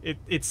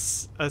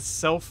 It's a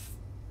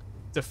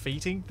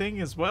self-defeating thing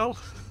as well.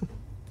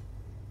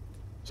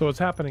 So what's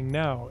happening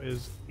now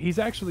is he's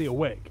actually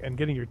awake and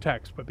getting your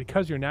text, but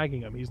because you're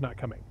nagging him, he's not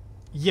coming.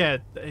 Yeah,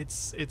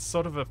 it's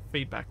sort of a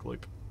feedback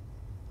loop.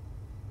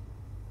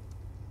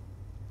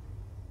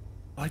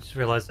 I just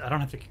realized I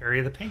don't have to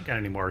carry the paint gun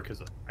anymore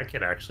because I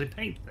could actually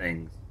paint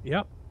things.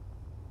 Yep.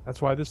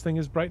 That's why this thing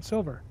is bright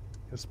silver,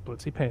 because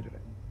Blitzy painted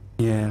it.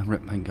 Yeah,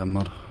 rip paint gun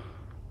mod.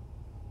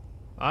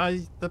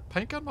 The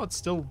paint gun mod's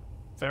still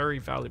very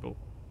valuable.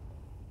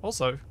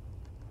 Also,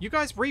 you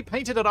guys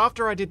repainted it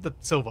after I did the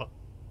silver.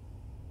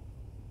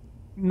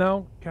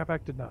 No,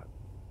 Capac did not.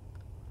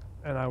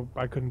 And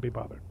I couldn't be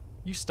bothered.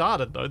 You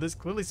started, though. There's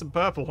clearly some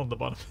purple on the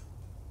bottom.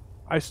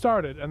 I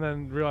started and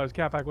then realized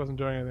Capac wasn't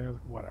doing anything. I was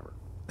like, whatever.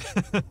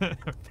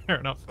 Fair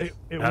enough. It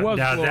Now, was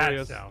now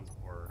glorious. that sounds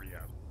more,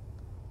 yeah.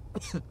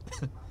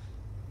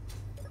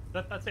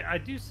 That's it. I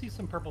do see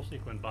some purple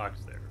sequin box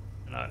there.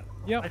 And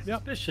my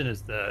suspicion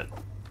is that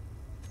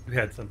you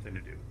had something to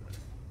do with it.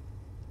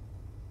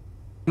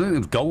 I think there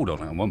was gold on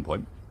it at one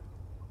point.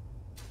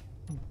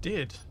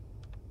 Did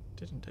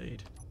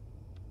indeed.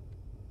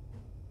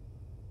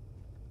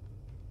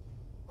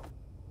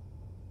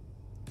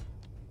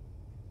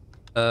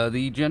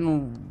 The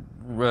General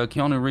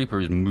Keanu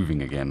Reaper is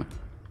moving again.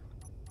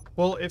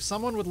 Well, if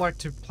someone would like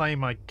to play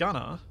my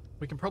gunner,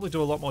 we can probably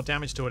do a lot more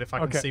damage to it if I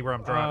can see where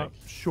I'm driving.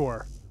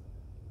 Sure.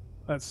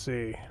 Let's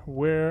see.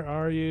 Where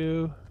are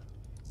you?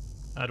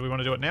 Do we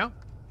want to do it now?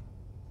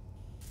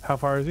 How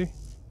far is he?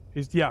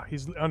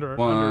 He's under.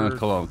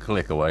 One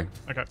click away.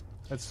 Okay.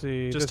 Let's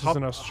see. Just this hop is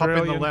an in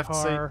Australian the left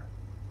car,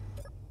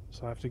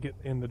 so I have to get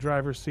in the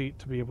driver's seat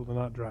to be able to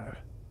not drive.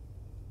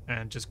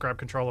 And just grab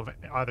control of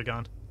either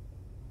gun.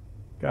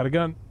 Got a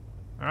gun.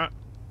 Alright.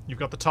 You've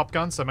got the top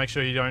gun, so make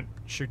sure you don't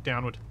shoot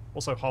downward.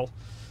 Also, hull.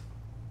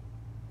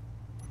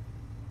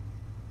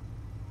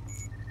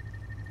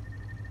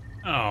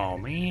 Oh,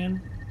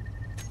 man.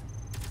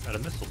 Got a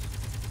missile.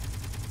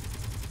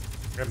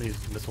 Grab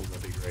these missiles,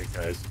 that'd be great,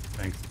 guys.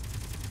 Thanks.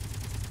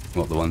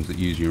 What, the ones that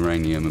use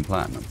uranium and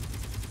platinum?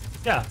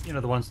 Yeah, you know,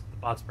 the ones the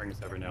bots bring us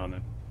every now and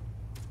then.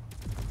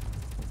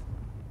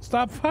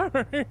 Stop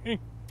firing!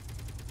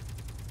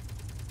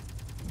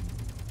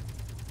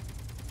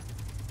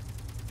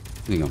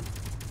 Hang on.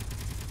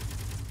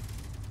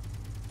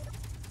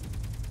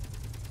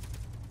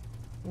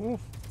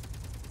 Oof.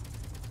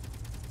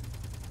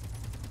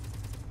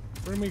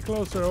 Bring me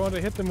closer. I want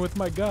to hit them with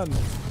my gun.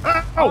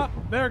 Ah,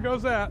 there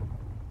goes that.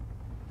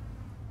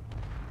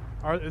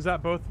 Is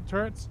that both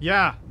turrets?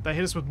 Yeah, they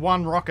hit us with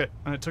one rocket,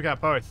 and it took out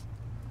both.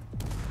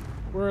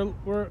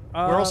 We're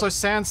also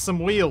sans some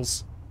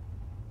wheels.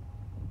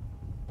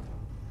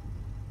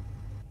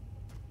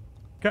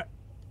 Okay.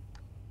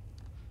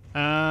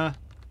 I'm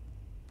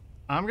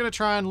gonna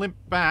try and limp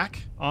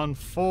back on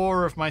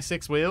 4 of my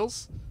 6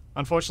 wheels.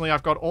 Unfortunately,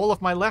 I've got all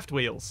of my left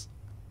wheels.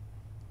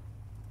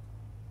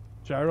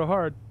 Gyro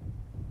hard.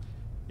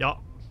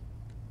 Yup.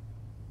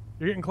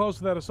 You're getting close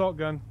to that assault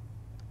gun.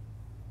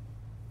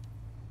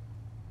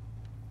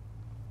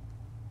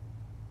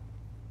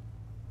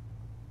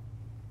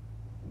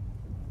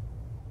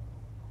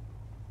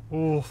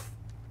 Oof.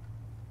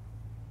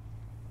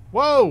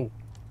 Whoa!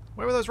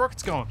 Where were those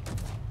rockets going?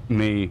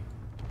 Me.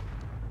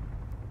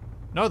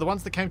 No, the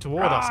ones that came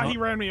toward us. He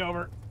ran me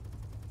over.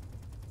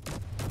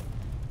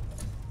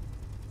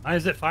 Why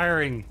is it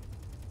firing?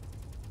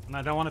 And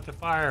I don't want it to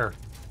fire.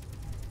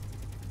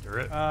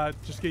 Turret.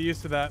 Just get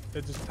used to that.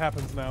 It just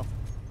happens now.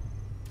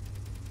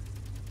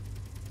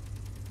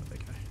 Where'd they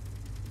go?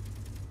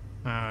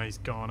 Ah, he's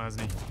gone,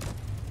 hasn't he?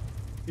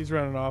 He's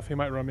running off. He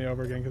might run me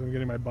over again because I'm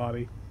getting my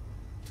body.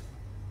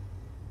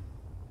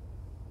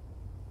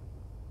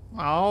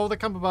 Oh, the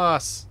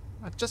Cumberbus.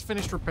 I just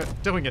finished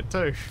doing it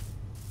too.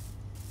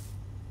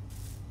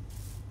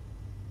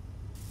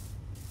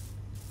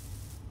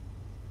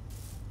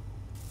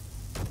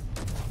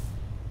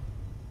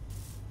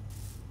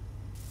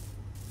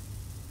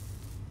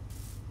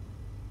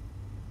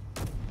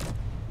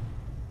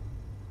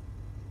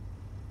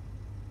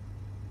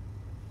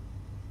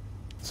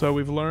 So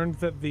we've learned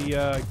that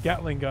the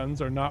Gatling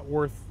guns are not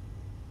worth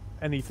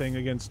anything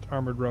against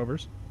armored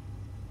rovers.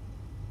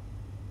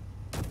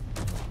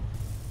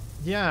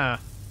 Yeah.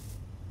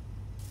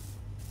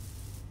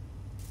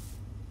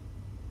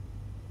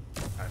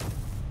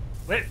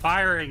 Quit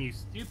firing, you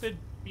stupid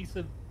piece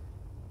of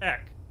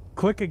tech.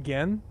 Click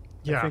again.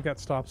 Yeah. I think that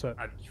stops it.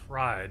 I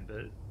tried, but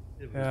it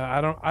was,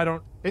 Yeah, I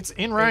don't. It's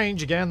in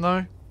range again,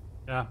 though.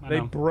 yeah, I They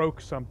know. broke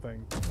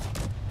something.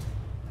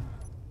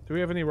 Do we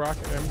have any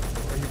rocket?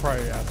 Or you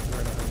probably asked.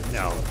 We're not having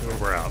No,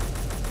 we're out.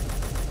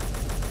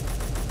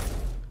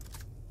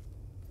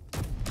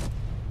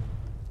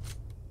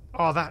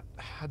 Oh, that.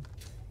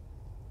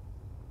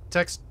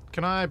 Text,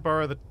 can I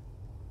borrow the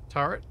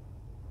turret?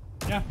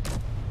 Yeah.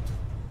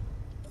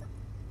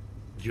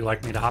 Would you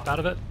like me to hop out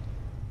of it? Is that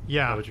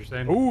Yeah. what you're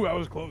saying? Ooh, that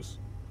was close.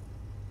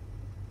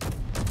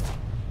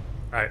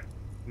 Alright,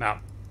 I'm out.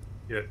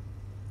 Get it.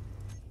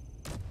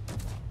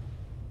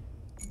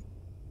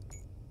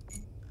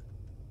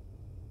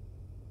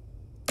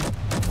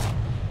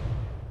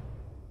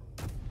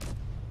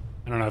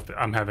 I don't know if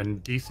I'm having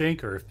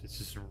desync or if it's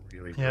just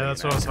really, Yeah, really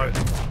that's what I was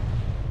inaccurate. hoping.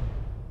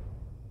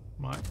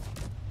 Might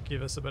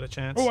give us a better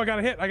chance. Oh, I got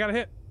a hit. I got a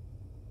hit.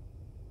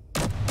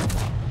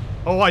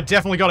 Oh, I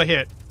definitely got a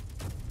hit.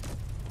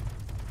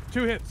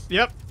 2 hits.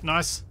 Yep,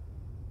 nice.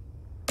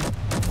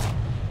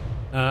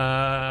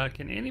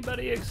 Can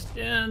anybody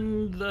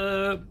extend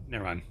the...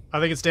 Never mind. I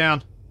think it's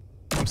down.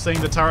 I'm seeing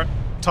the turret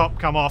top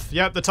come off.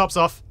 Yep, the top's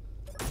off.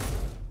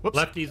 Whoops.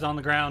 Lefty's on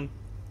the ground.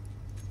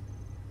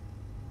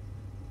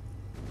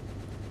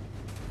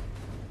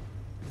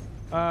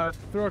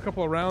 Throw a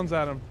couple of rounds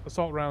at him.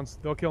 Assault rounds.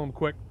 They'll kill him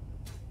quick.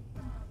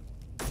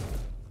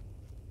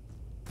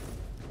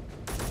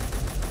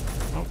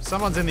 Oh,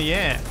 someone's in the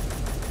air.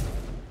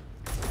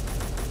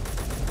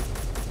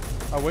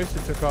 I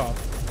wasted took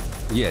off.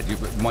 Yeah,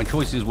 my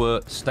choices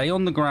were stay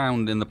on the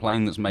ground in the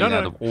plane that's made No, no.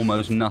 out of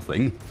almost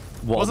nothing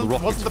while the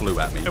rockets flew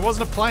at me. It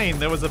wasn't a plane.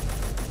 There was a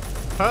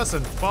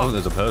person. Fuck. Oh,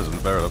 there's a person,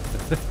 fair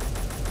enough.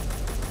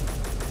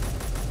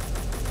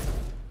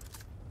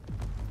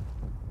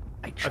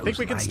 I think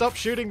we can stop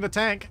shooting the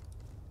tank.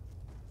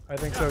 I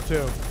think so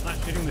too. I'm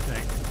not shooting the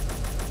tank.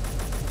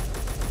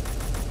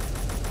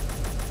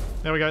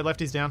 There we go.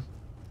 Lefty's down.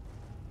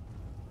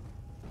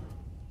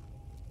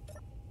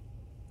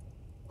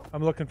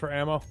 I'm looking for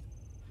ammo.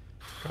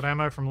 Got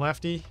ammo from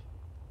Lefty.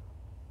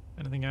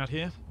 Anything out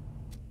here?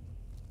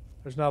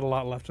 There's not a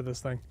lot left of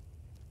this thing.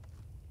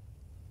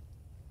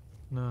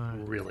 No.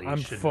 Really I'm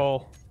should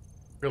full.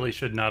 Really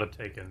should not have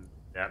taken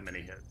that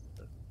many hits.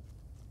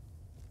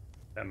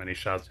 That many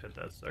shots hit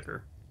that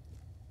sucker.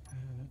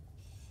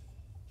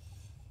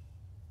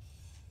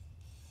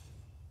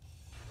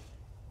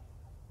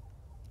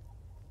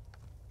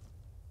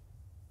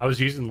 I was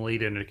using the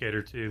lead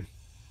indicator too.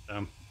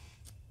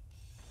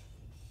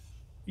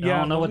 Yeah,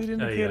 don't know the what lead to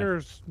tell ya.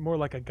 indicator's more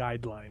like a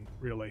guideline,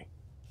 really.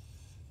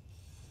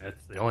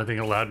 That's the only thing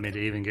that allowed me to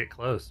even get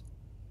close.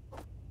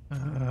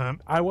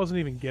 I wasn't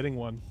even getting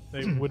one.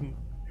 They wouldn't.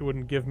 It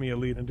wouldn't give me a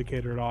lead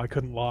indicator at all. I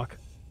couldn't lock.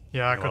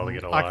 Yeah, I Well, couldn't.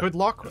 get a I lock. could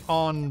lock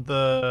on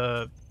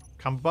the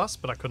Cumberbus,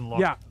 but I couldn't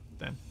lock. Yeah.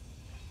 Then.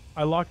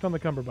 I locked on the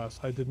Cumberbus.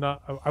 I did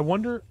not. I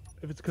wonder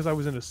if it's because I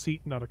was in a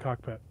seat, not a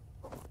cockpit.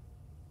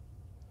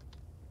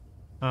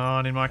 Oh,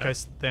 and in my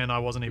case, then I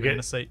wasn't even get- in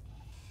a seat.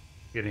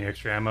 Get any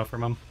extra ammo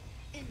from them?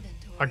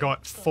 Inventory I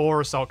got full.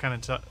 4 assault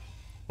cannon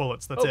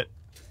bullets. That's Oh. it.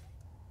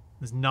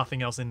 There's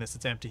nothing else in this.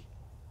 It's empty.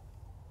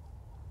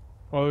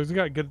 Well, it's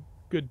got good,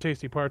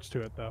 tasty parts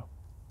to it, though.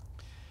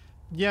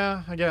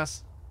 Yeah, I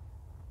guess.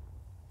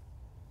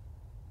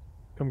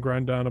 Come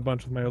grind down a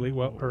bunch with my elite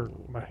I'm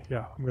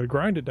gonna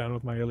grind it down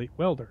with my elite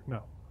welder.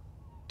 No.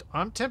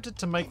 I'm tempted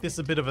to make this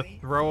a bit of a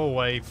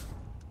throwaway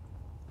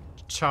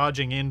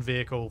charging in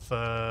vehicle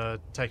for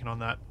taking on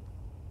that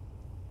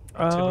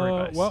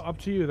artillery base. Well, up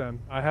to you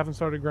then. I haven't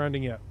started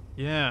grinding yet.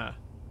 Yeah.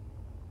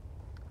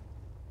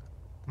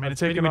 I mean, I've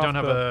it's pity taken we off don't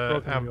have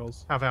the broken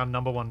wheels. have our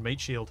 #1 meat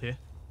shield here.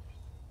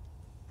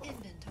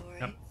 Inventory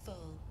Yep. full.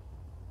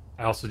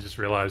 I also just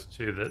realized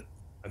too that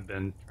I've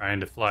been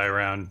trying to fly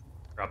around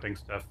dropping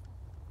stuff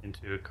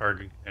into a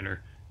cargo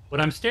container, but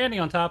I'm standing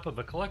on top of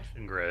a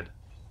collection grid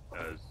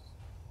because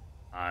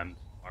I'm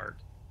smart.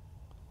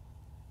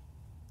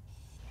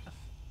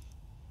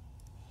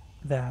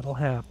 That'll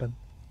happen.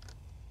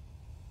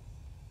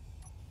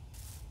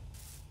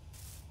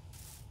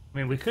 I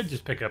mean, we could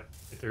just pick up,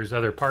 if there's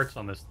other parts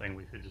on this thing,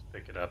 we could just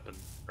pick it up and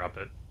drop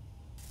it,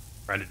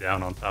 grind it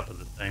down on top of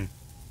the thing.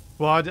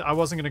 Well, I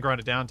wasn't going to grind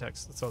it down,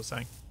 Tex. That's what I was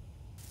saying.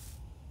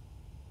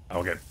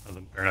 Okay,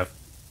 fair enough.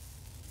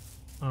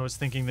 I was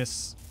thinking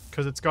this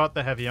because it's got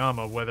the heavy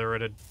armor, whether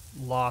it'd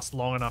last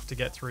long enough to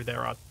get through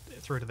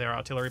through to their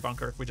artillery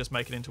bunker if we just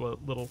make it into a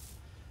little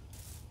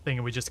thing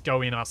and we just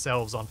go in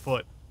ourselves on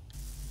foot.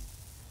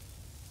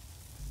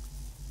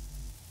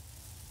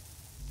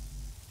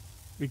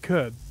 We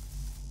could.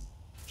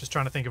 Just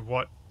trying to think of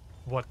what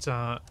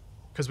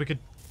because we could.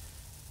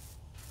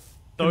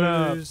 Can,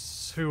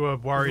 Those who are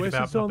worried Wasted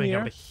about still not in the being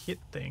able air? to hit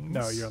things.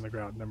 No, you're on the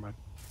ground. Never mind.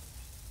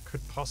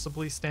 Could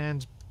possibly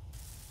stand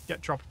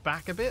get dropped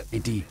back a bit. Hey,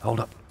 D, hold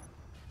up.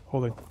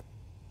 Holding.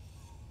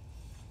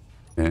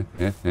 Yeah.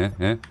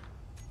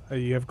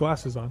 You have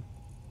glasses on.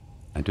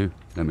 I do.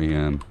 Let me,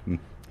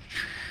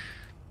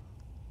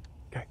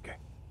 Okay.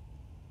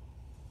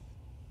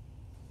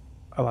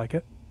 I like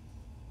it.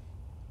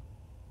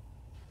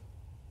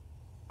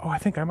 Oh, I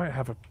think I might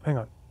have a... Hang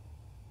on.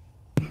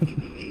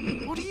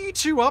 What are you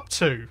two up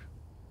to?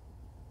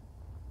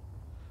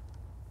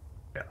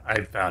 Yeah,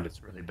 I found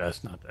it's really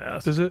best not to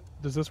ask.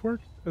 Does this work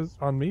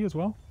on me as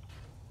well?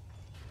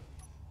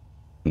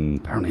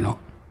 apparently not.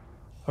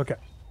 Okay.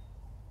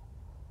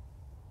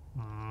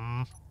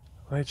 Hmm.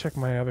 Let me check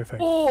my other thing.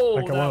 Oh,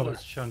 Like a that welder.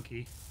 was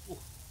chunky. Ooh.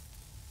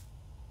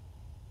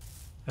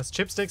 Has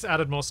Chipsticks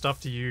added more stuff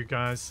to you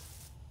guys?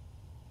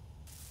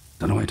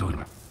 Don't know what you're talking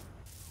about.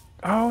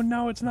 Oh,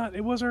 no, it's not.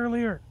 It was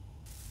earlier.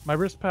 My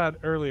wrist pad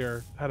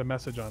earlier had a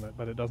message on it,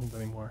 but it doesn't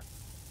anymore.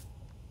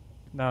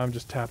 Now I'm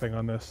just tapping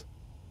on this.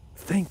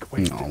 Think,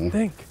 wait, No.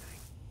 think.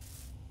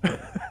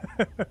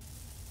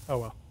 Oh,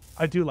 well.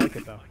 I do like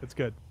it, though. It's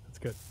good. It's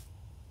good.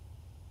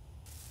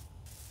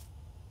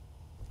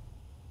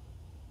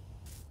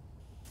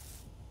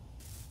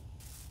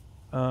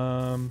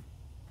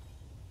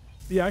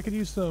 Yeah, I could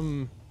use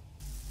some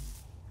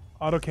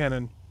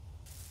autocannon.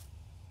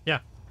 Yeah.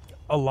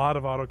 A lot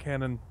of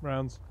autocannon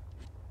rounds.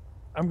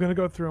 I'm gonna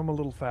go through them a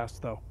little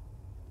fast, though.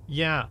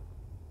 Yeah.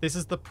 This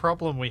is the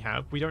problem we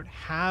have. We don't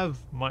have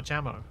much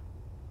ammo.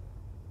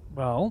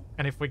 Well,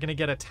 And if we're going to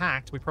get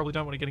attacked, we probably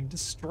don't want to get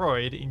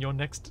destroyed in your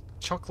next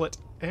chocolate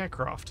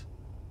aircraft.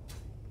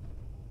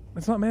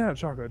 it's not made out of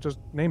chocolate. It's just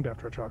named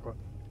after a chocolate.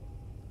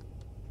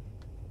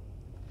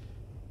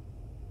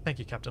 Thank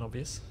you, Captain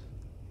Obvious.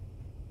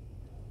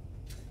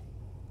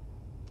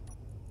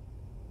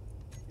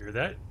 Hear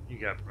that? You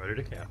got promoted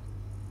to captain.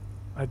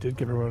 I did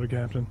get promoted to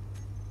captain.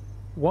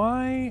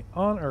 Why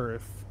on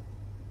earth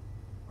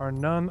are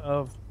none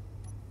of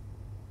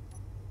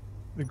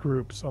the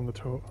groups on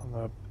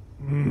the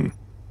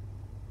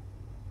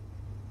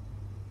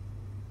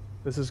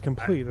This is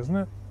complete, isn't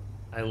it?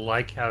 I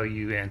like how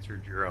you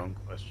answered your own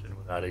question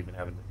without even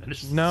having to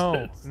finish the No,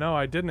 sentence. no,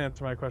 I didn't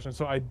answer my question.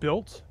 So I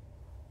built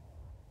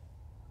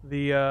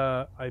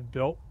the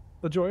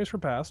Joyous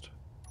Repast,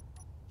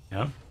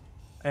 Yeah.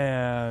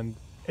 and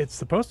it's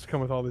supposed to come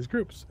with all these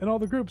groups, and all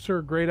the groups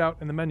are grayed out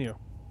in the menu.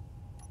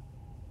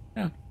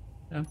 Yeah.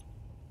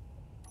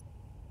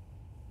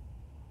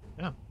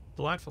 Yeah,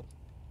 delightful.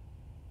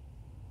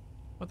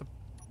 What the...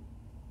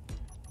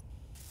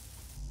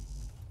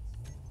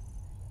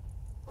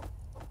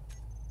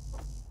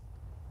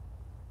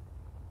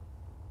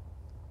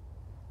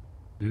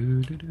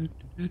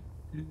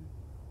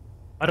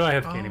 Why do I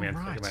have Oh, Candyman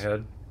stuck in right. my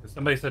head? Because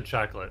somebody said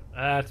chocolate.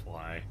 That's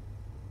why.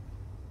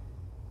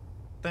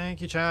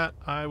 Thank you, chat.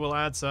 I will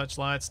add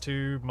searchlights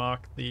to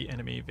mark the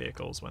enemy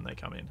vehicles when they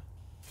come in.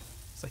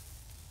 So,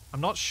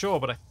 I'm not sure,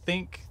 but I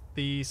think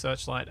the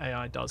searchlight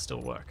AI does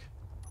still work.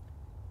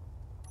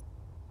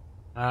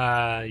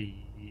 It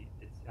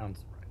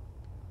sounds right.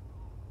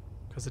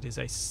 Because it is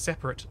a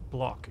separate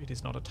block. It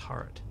is not a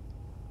turret.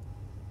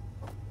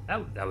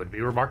 That would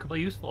be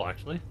remarkably useful,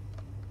 actually.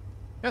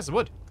 Yes, it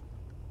would.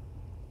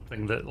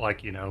 Something that,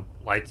 like,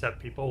 lights up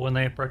people when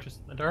they approach us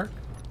in the dark.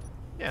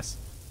 Yes.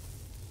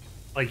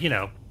 Like,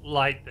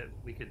 light that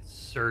we could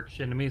search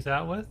enemies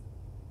out with.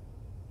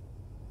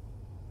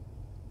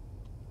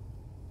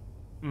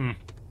 I don't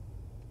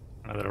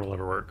know that it'll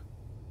ever work.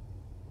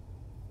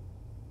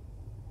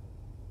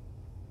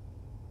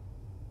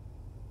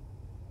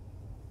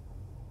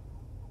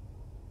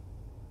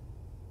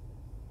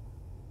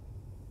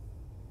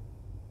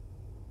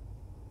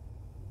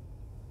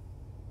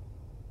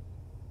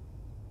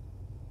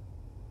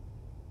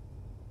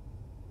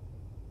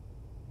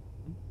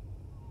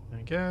 There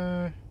you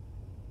go.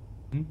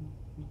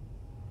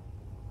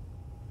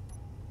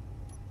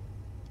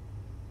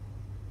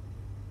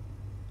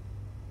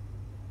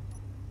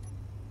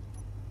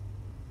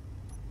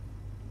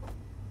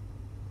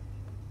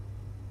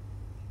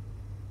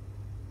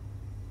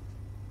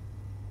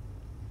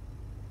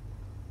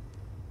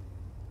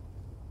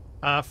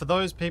 For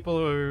those people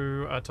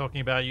who are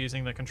talking about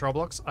using the control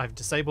blocks, I've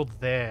disabled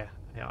their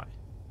AI.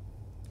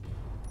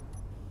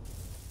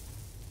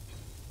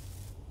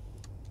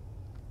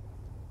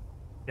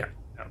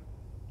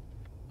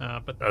 Yeah.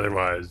 But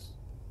Otherwise,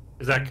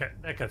 because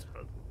that cuts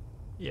both.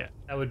 yeah,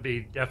 That would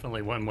be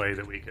definitely one way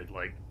that we could,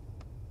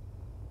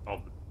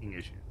 solve the ping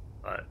issue.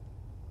 But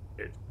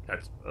it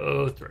cuts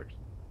both directions.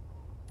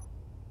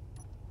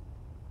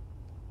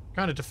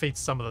 kind of defeats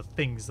some of the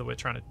things that we're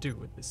trying to do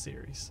with this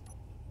series.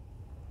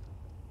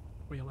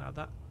 We allowed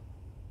that.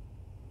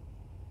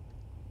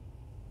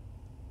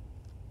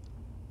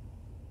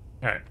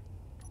 All right.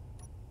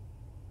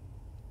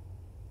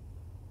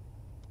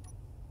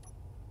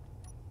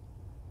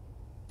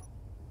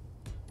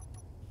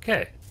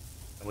 Okay.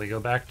 And we go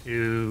back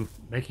to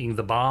making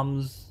the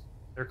bombs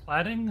their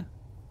cladding.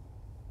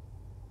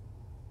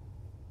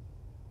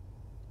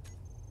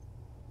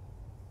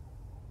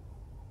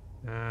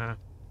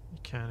 You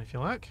can if you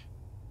like.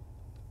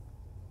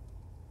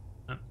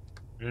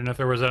 I didn't know if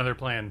there was another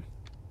plan.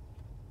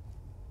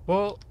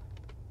 Well,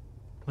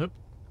 oop.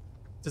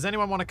 Does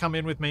anyone want to come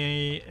in with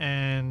me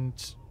and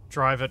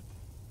drive at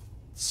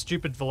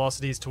stupid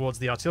velocities towards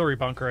the artillery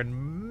bunker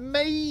and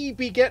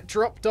maybe get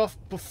dropped off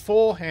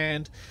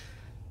beforehand,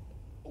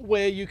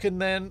 where you can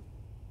then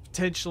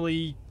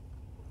potentially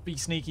be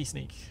sneaky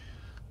sneak?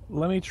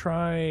 Let me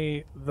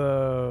try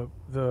the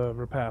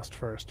repast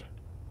first.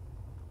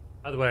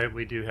 By the way,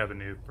 we do have a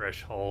new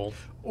fresh hole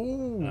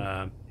Ooh.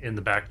 in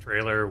the back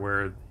trailer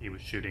where he was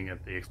shooting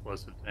at the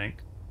explosive tank.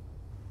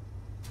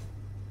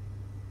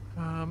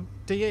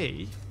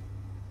 DE,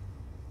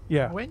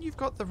 Yeah. when you've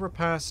got the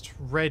repast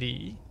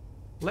ready,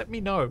 let me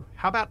know.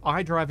 How about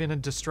I drive in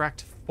and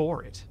distract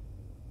for it?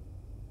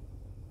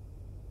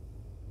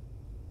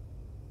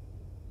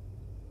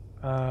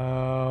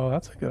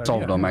 That's a good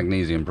Solved idea. our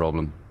magnesium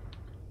problem.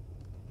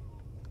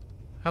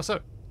 How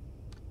so?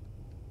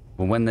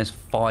 Well, when there's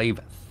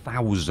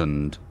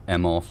 5,000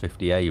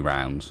 MR50A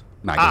rounds,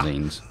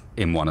 magazines,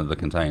 in one of the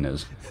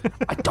containers,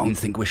 I don't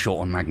think we're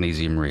short on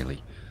magnesium,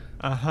 really.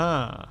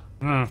 Uh-huh.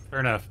 Fair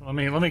enough. Let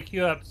me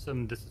queue up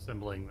some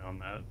disassembling on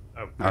that.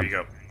 Oh, there you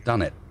go.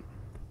 Done it.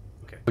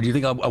 Okay. But do you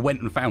think I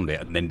went and found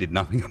it and then did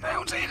nothing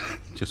about it?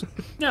 Just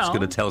No,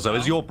 going to tell, so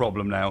it's no. your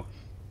problem now.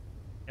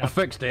 Yeah. I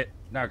fixed it.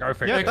 Now go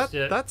fix Yeah, it.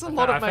 that- that's a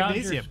lot of I found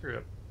your magnesium.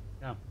 screw-up.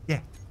 Yeah. Yeah.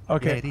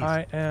 Okay, Yeah, it is.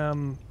 I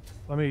am.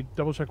 Let me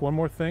double check one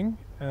more thing,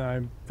 and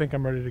I think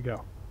I'm ready to go.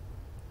 All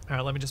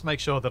right, let me just make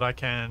sure that I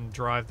can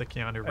drive the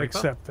Keanu Reaper.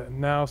 Except that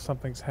now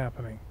something's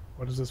happening.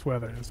 What is this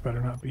weather? This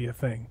better not be a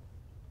thing.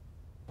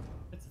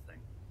 It's a thing.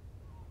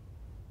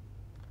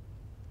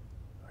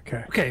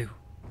 Okay. Okay.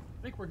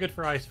 I think we're good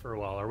for ice for a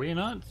while, are we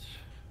not?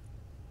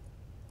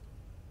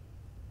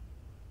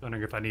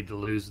 Wondering if I need to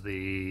lose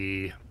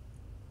the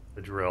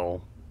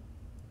drill.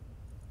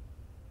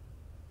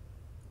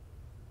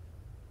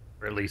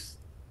 Or at least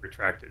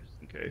retract it,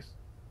 just in case.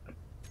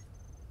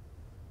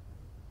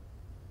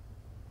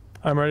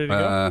 I'm ready to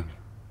go.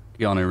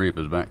 Keanu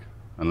Reaper's back.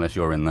 Unless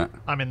you're in that.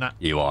 I'm in that.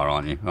 You are,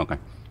 aren't you? Okay.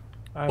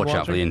 I'm Watch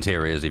out for the watching.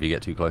 interiors if you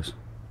get too close.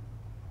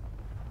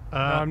 No,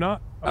 I'm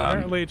not.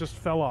 Apparently, it just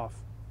fell off.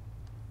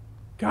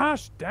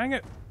 Gosh, dang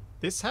it!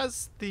 This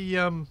has the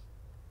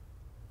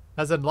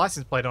has a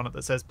license plate on it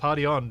that says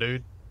 "Party on,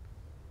 dude."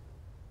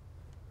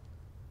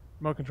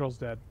 Remote control's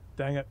dead.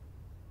 Dang it.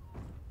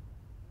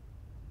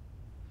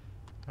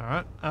 All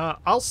right.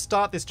 I'll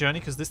start this journey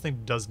because this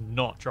thing does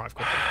not drive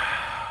quickly.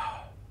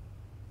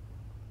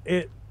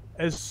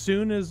 As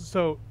soon as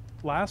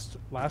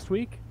last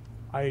week,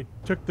 I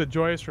took the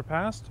Joyous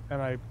Repast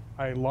and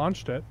I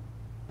launched it.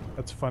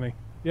 That's funny.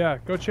 Yeah,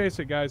 go chase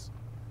it, guys.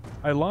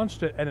 I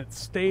launched it and it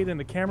stayed in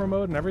the camera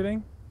mode and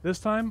everything. This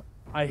time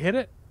I hit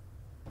it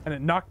and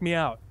it knocked me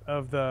out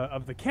of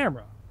the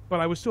camera, but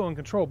I was still in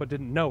control but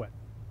didn't know it.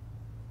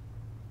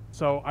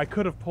 So I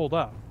could have pulled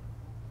up,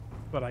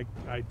 but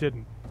I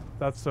didn't.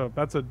 That's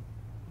a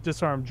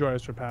disarmed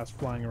Joyous Repast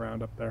flying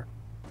around up there.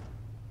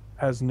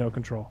 Has no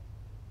control.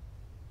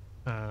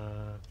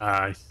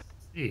 I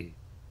see.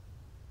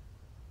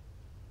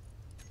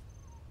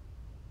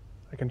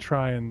 I can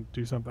try and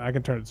do something. I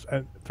can turn its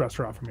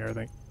thruster off from here, I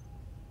think.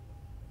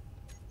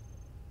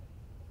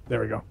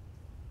 There we go.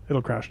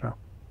 It'll crash now.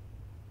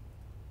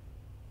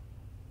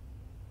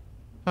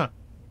 Huh.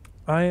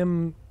 I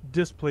am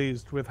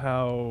displeased with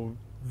how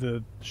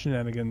the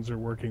shenanigans are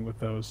working with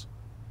those.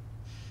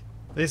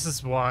 This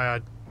is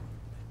why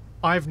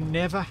I've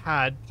never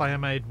had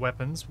player-made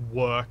weapons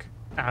work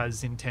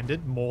as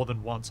intended more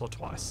than once or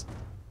twice.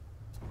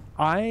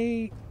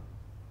 I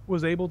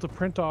was able to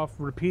print off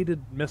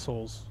repeated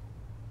missiles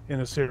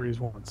in a series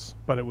once,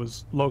 but it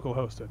was local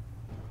hosted.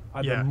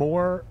 Yeah. The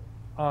more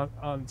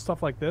on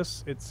stuff like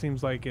this, it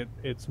seems like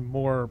it's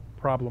more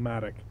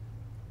problematic.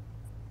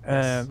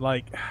 And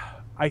like,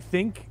 I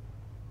think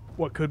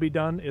what could be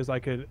done is I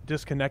could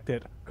disconnect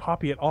it,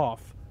 copy it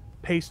off,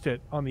 paste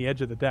it on the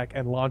edge of the deck,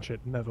 and launch it,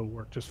 and that'll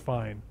work just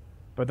fine.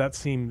 But that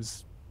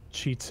seems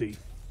cheatsy.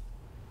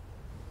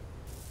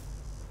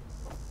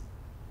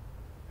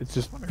 It's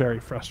just very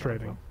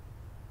frustrating.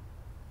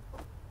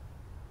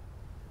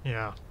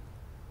 Yeah.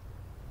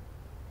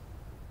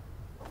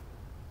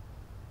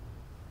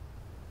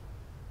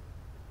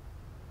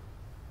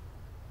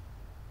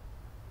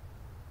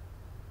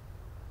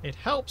 It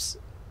helps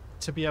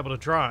to be able to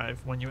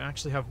drive when you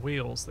actually have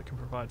wheels that can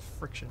provide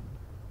friction.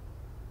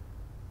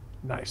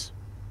 Nice.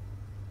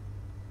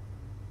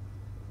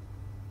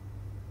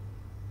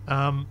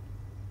 The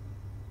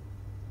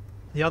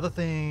other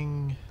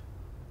thing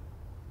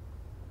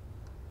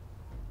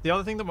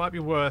that might be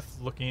worth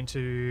looking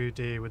into,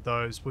 dear, with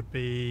those would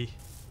be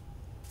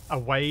a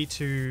way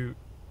to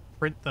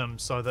print them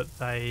so that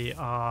they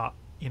are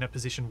in a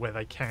position where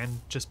they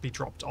can just be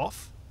dropped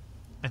off,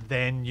 and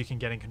then you can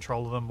get in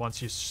control of them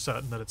once you're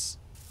certain that it's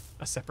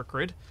a separate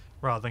grid,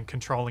 rather than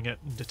controlling it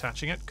and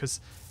detaching it, because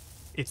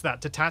it's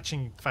that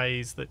detaching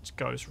phase that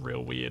goes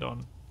real weird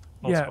on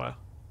multiplayer.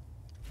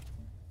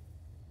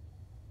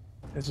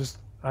 It's just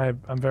I'm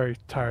very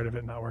tired of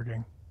it not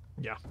working.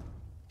 Yeah.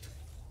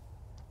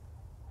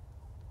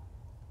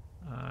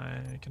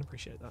 I can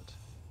appreciate that.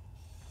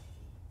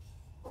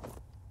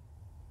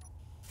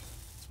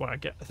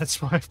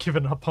 That's why I've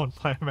given up on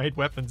player-made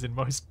weapons in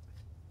most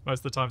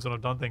of the times when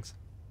I've done things.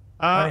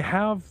 I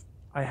have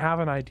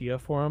an idea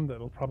for them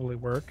that'll probably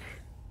work.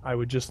 I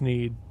would just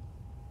need.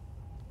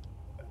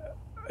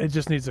 It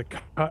just needs a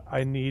cut.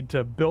 I need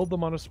to build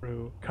them on a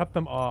sprue, cut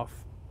them off,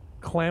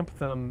 clamp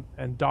them,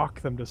 and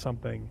dock them to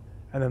something,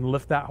 and then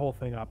lift that whole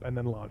thing up and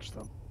then launch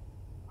them.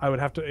 I would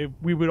have to.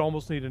 We would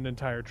almost need an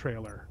entire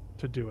trailer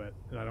to do it,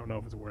 and I don't know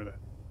if it's worth it.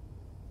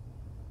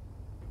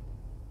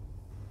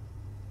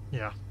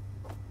 Yeah.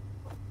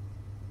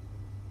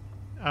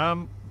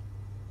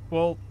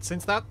 Well,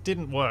 since that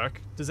didn't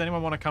work, does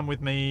anyone want to come with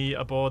me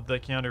aboard the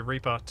Keanu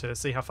Reaper to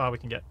see how far we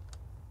can get?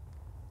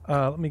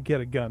 Let me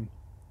get a gun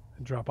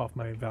and drop off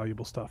my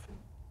valuable stuff.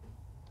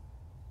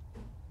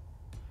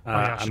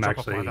 Yeah, I should I'm drop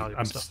off my actually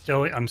valuable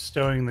stuff. I'm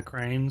stowing the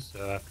cranes,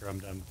 so after I'm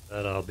done with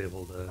that, I'll be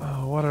able to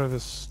Oh, what are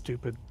this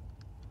stupid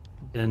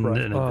end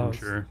Right. an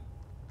adventure.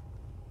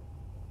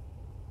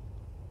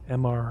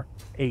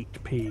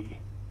 MR8P?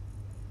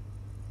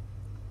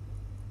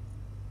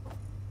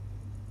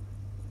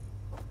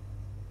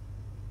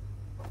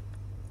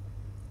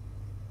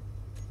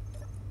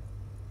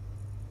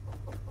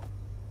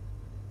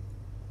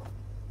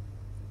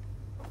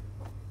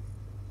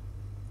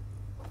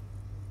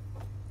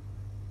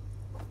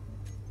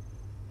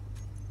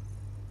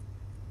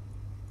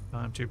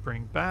 Time to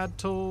bring bad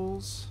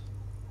tools.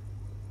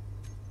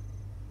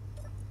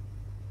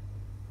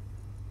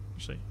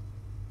 Actually,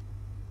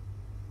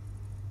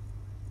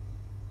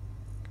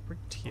 I could bring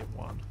tier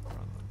 1 rather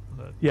than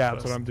the Yeah,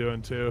 that's first- what I'm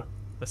doing too.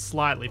 the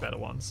slightly better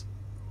ones.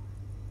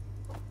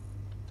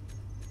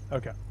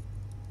 Okay.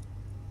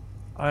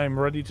 I'm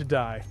ready to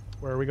die.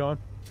 Where are we going?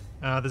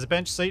 There's a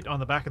bench seat on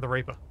the back of the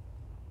Reaper.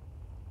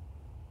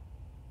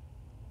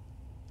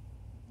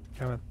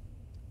 Come on.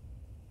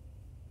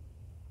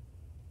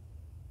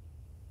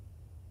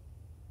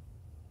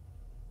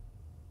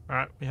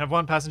 Alright, we have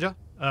one passenger.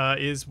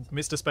 Is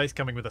Mr. Space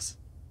coming with us?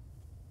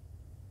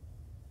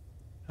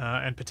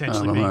 And At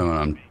potentially the being moment,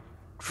 I'm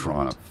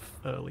trying to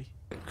early.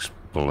 fix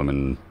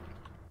blooming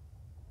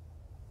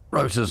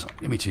rotors.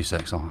 Give me 2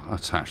 secs. I'll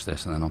attach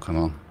this and then I'll come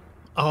on.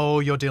 Oh,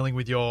 you're dealing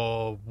with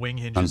your wing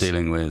hinges. I'm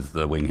dealing with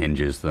the wing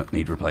hinges that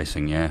need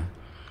replacing, yeah.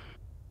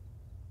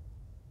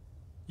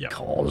 Yeah.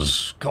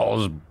 Cause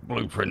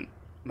blueprint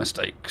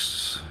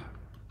mistakes.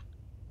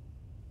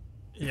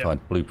 Yeah.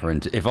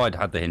 If I'd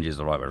had the hinges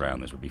the right way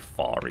around, this would be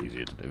far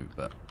easier to do,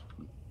 but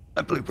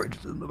I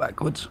blueprinted them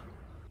backwards.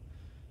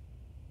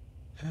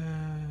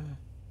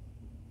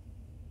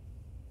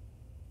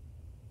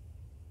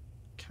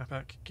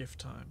 Capac gift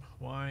time.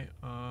 Why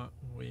are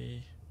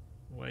we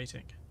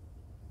waiting?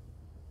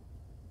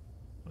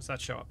 What's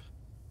that show up?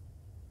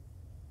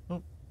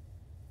 Oh.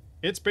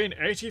 It's been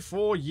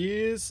 84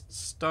 years.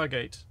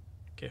 Stargate.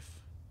 GIF.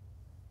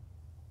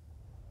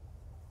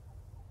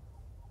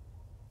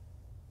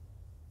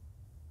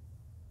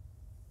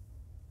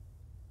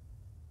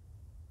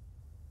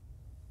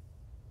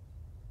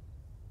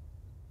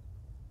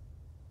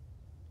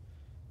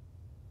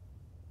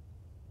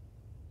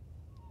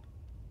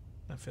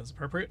 That feels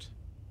appropriate.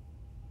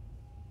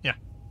 Yeah,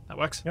 that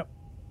works. Yep.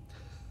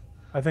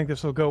 I think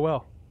this will go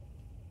well.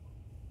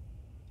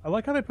 I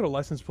like how they put a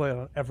license plate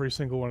on every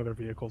single one of their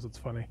vehicles. It's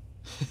funny.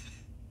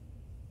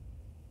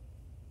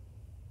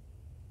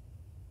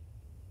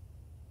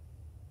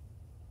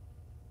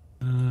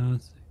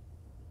 Let's see.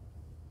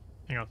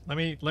 Hang on.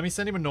 Let me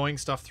send him annoying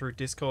stuff through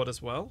Discord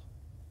as well.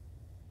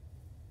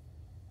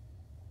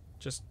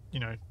 Just, you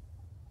know,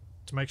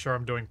 to make sure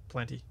I'm doing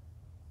plenty.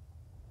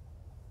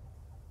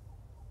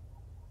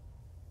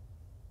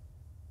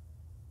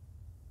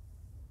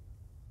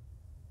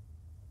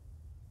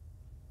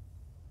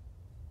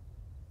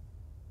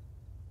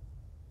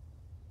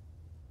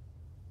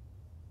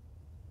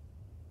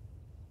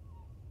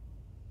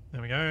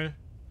 There we go.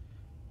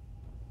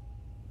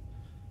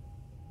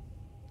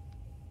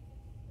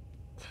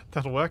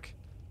 That'll work.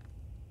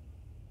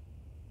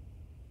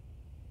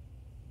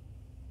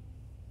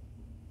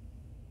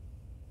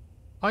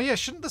 Oh yeah,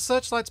 shouldn't the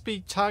searchlights be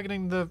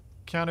targeting the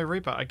Keanu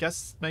Reaper? I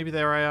guess maybe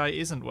their AI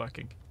isn't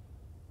working.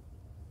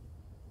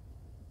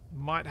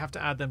 Might have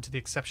to add them to the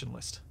exception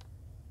list.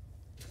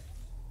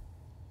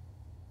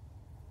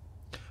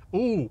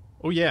 Ooh!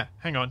 Oh yeah,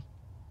 hang on.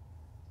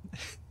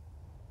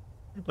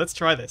 Let's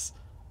try this.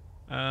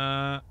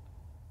 Oh,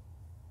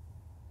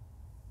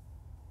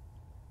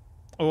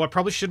 I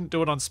probably shouldn't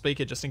do it on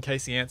speaker just in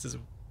case he answers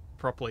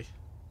properly.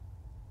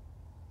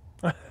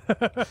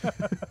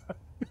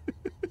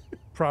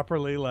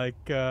 Properly, like,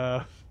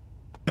 Hang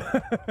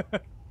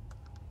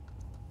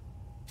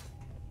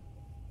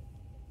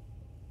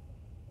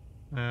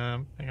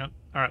on.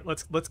 All right,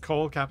 let's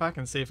call Capac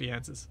and see if he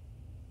answers.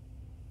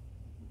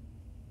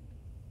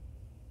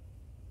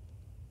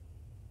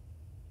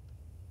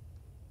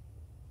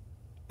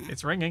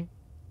 It's ringing.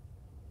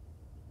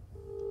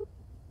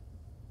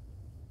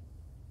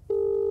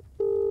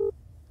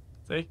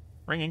 See?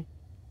 Ringing.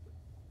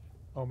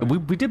 oh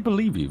man. We did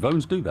believe you.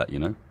 Phones do that, you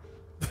know.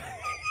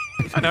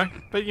 I know,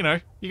 but you know,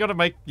 you gotta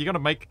make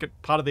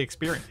it part of the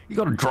experience. You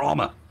got a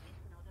drama.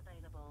 Not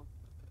available.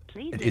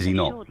 Please Is leave he a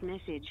not? short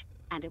message,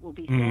 and it will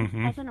be sent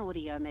as an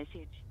audio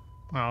message.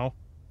 Oh.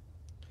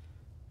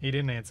 He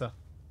didn't answer.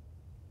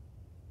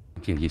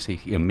 You see,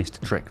 you missed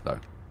a trick, though.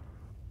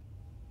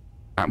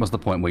 That was the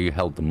point where you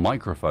held the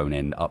microphone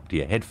end up to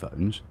your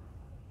headphones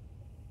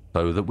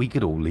so that we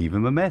could all leave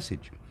him a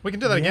message. We can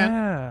do that again.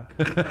 Yeah.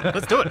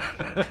 Let's do it.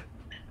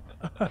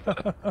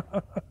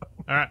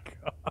 All right.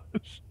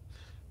 Gosh.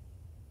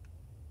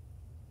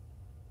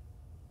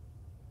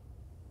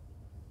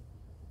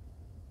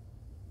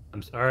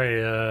 I'm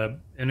sorry,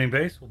 ending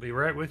base. We'll be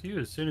right with you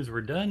as soon as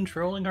we're done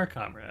trolling our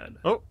comrade.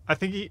 Oh, I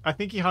think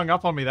he hung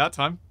up on me that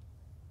time.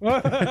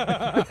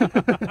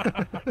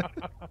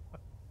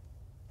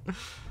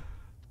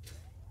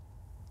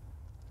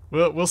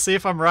 We'll see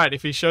if I'm right.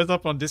 If he shows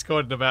up on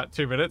Discord in about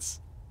 2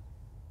 minutes.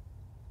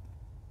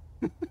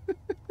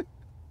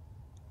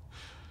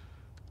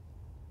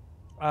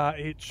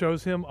 It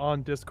shows him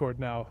on Discord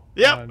now.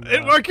 Yep,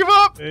 it woke him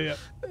up. Yeah.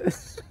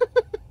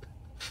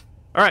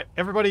 All right,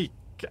 everybody.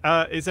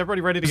 Is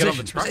everybody ready to get on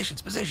the truck?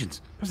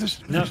 Positions.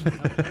 No,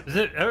 is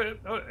it?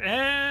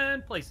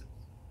 And places.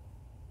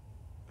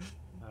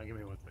 Give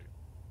me 1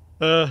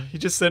 second. He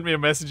just sent me a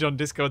message on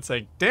Discord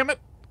saying, "Damn it."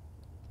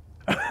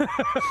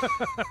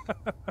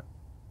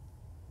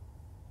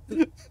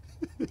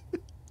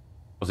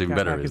 What's even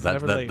better is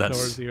never late, nor is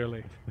that's he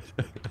early.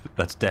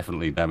 that's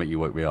definitely damn it you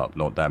woke me up,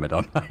 not damn it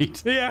I'm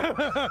late.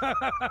 Yeah.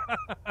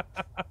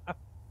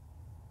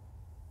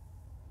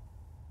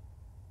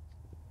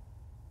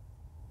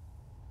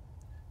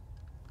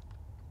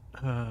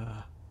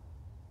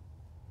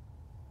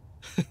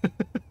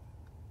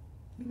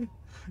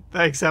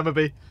 Thanks,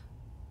 Hammerby.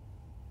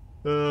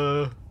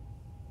 I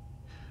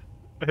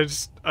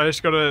just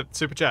got a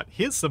super chat.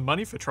 Here's some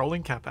money for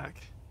trolling Capac.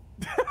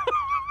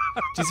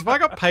 Jeez, if I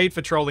got paid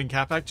for trolling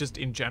Capac just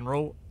in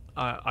general,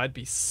 I'd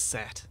be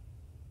set.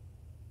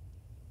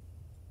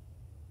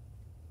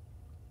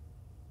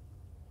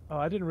 Oh,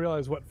 I didn't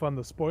realize what fun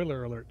the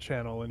spoiler alert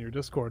channel in your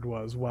Discord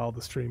was while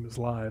the stream is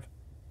live.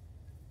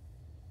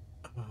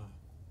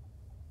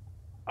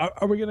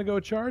 Are we going to go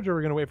charge, or are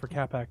we going to wait for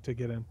Capac to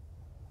get in?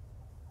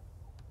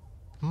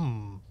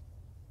 I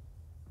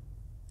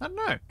don't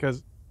know.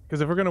 Because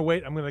if we're going to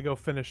wait, I'm going to go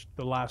finish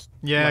the last...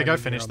 Yeah, line go in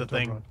here finish on the Tub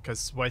thing, Run.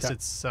 because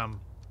Wasted's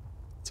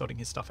sorting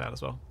his stuff out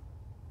as well.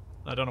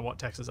 I don't know what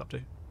Tex is up to.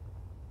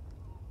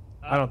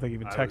 I don't think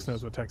even I Tex was-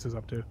 knows what Tex is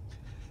up to.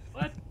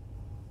 What?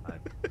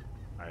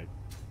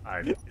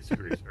 I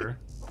disagree, sir.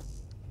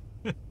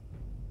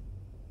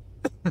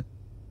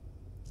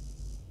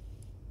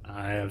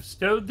 I have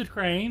stowed the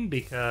train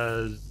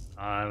because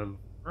I'm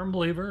a firm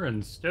believer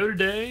in stow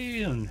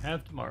today and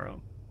have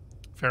tomorrow.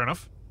 Fair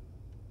enough.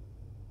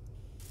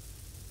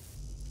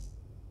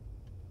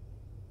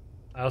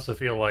 I also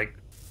feel like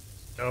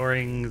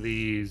storing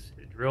these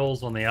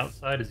drills on the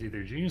outside is either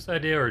a genius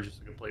idea or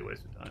just a complete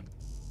waste of time.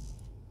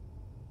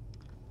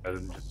 Rather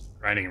than just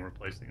grinding and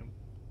replacing them.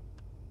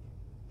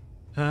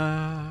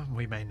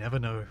 We may never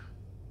know.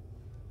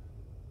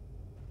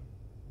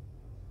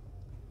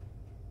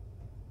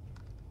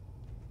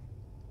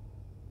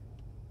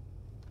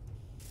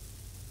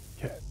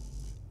 Okay.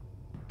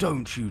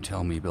 Don't you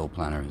tell me Bill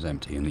Planner is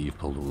empty and that you've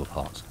pulled all the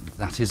parts.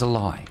 That is a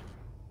lie.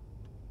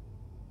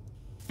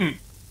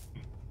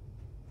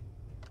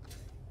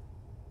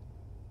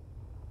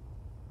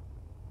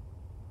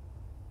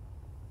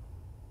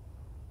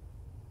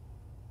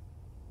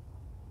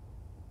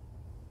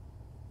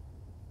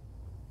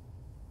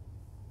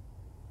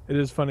 It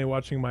is funny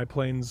watching my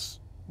plane's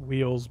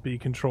wheels be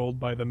controlled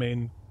by the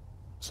main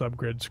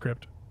subgrid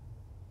script.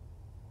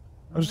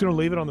 I'm just going to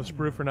leave it on the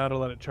sprue for now to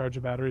let it charge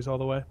the batteries all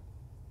the way.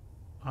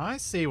 I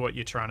see what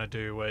you're trying to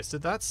do,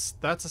 Wasted. That's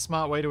a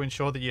smart way to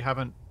ensure that you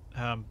haven't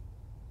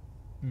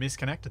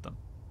misconnected them.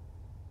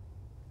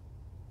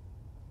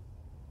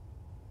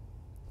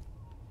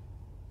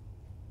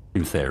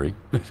 In theory.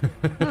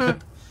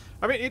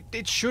 I mean,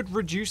 it should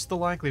reduce the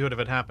likelihood of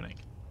it happening.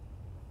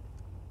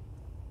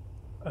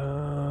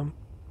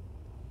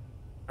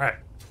 Alright,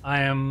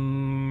 I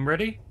am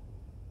ready?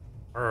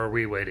 Or are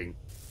we waiting?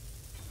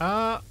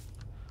 I'm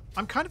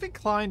kind of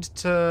inclined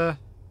to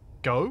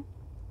go.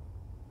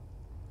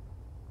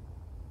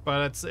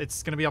 But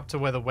it's going to be up to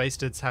whether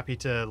Wasted's happy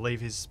to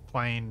leave his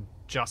plane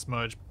just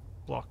merge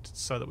blocked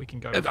so that we can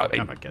go before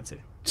Capac gets here.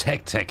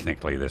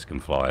 Technically, this can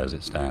fly as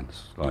it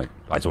stands. Like,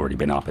 it's already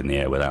been up in the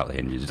air without the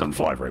hinges. It doesn't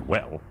fly very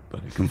well,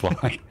 but it can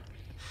fly.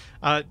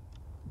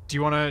 Do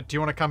you want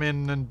to come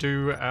in and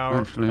do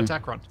our Actually-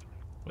 attack run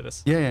with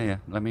us? Yeah.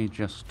 Let me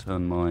just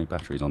turn my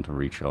batteries on to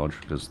recharge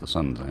because the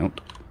sun's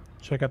out.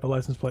 Check out the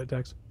license plate,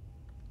 Tex.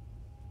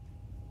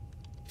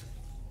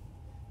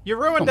 You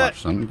Not ruined it.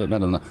 much sun, but better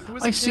than that. It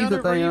was I a see Keanu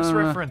that they Reeves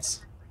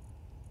reference.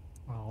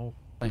 Oh,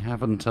 they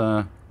haven't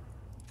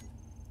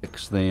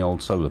fixed the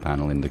old solar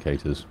panel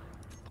indicators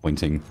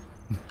pointing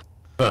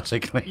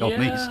vertically on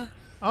these.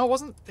 I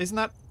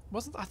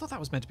thought that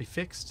was meant to be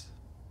fixed.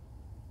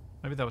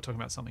 Maybe they were talking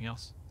about something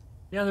else.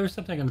 Yeah, there was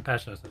something in the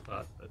patch notes I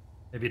thought, but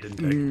maybe it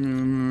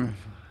didn't take.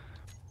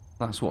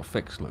 That's what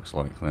fixed looks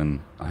like,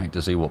 then I hate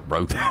to see what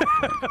broken looks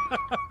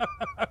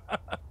like.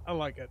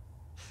 like it.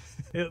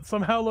 It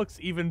somehow looks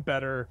even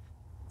better.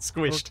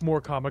 Squished. Looks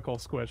more comical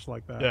squished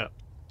like that. Yeah.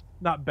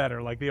 Not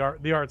better. Like the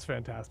art's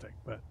fantastic,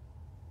 but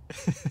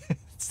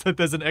So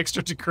there's an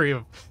extra degree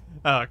of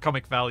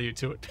comic value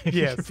to it.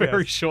 Yes,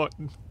 Very yes. short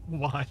and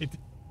wide.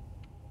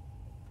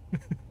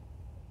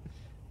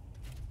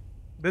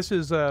 this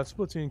is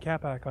Splatoon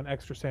Capac on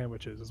extra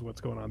sandwiches is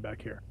what's going on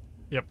back here.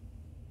 Yep.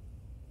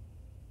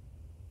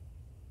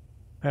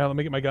 Hang on, let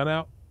me get my gun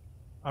out.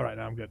 All right,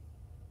 now I'm good.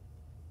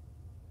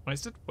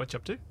 Wasted? What you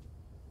up to?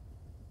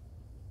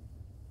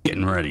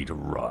 Getting ready to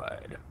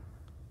ride.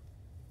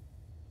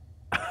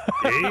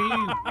 Hey,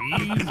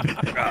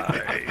 we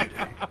ride.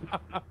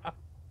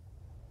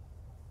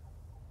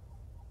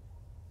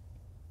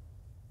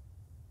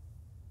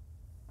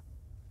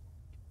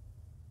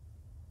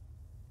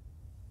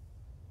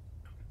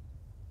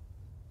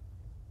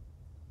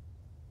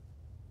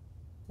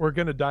 We're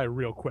gonna die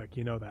real quick.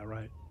 You know that,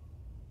 right?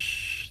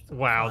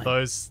 Wow,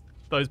 those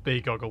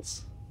bee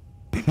goggles.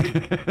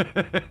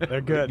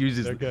 They're good.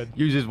 Uses, They're good.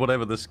 Uses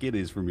whatever the skin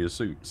is from your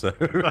suit. So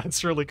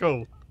That's really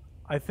cool.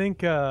 I think.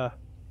 Do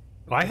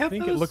I have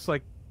think those? it looks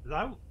like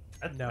No.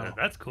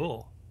 That's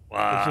cool. it's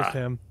Wow. just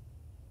him.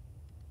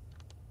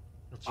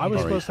 I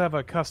was supposed to have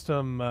a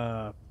custom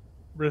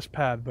wrist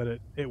pad, but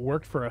it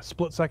worked for a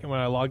split second when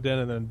I logged in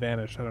and then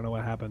vanished. I don't know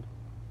what happened.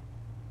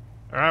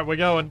 All right, we're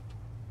going.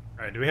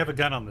 All right, do we have a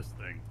gun on this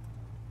thing?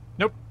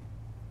 Nope.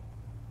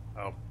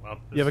 Oh, well.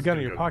 You have a this gun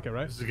is in your gonna pocket,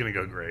 right? This is gonna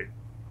go great.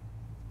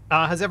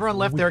 Has everyone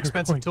left their We're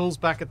expensive going- tools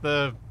back at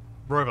the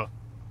rover?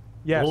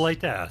 Yes. A little late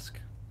to ask.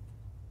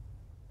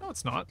 No,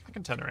 it's not. I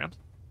can turn around.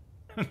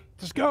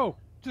 Just go.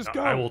 Just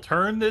go. I will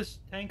turn this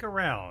tank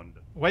around.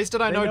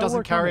 Wasted, I They know, know doesn't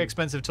we're carry coming.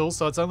 expensive tools,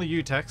 so it's only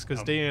you, Tex,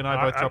 because D and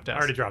I both dropped out. I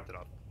already dropped it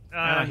off.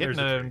 Hitting there's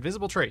a an tree.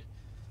 invisible tree.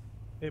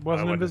 It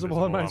wasn't wasn't invisible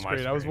on my invisible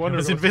screen. I was screen. It wondering.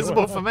 was what's invisible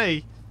going for on.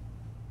 me.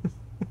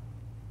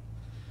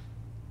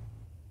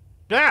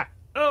 Yeah!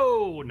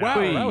 Oh no! Wow,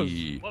 that was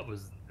Whee! What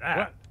was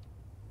that?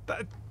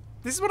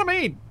 This is what I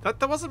mean.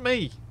 That wasn't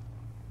me.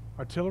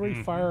 artillery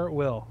Mhm. fire at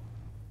will.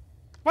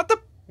 What the?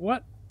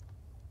 What?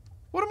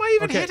 What am I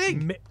even Okay,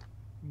 hitting?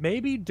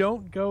 maybe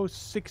don't go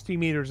 60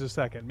 meters a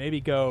second. Maybe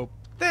go.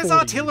 There's 40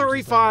 artillery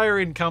meters a second. fire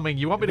incoming.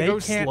 You want me to They go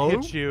can't slow?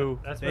 hit you.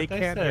 That's They what they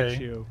can't say.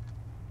 hit you.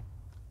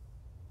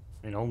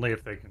 I mean, only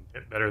if they can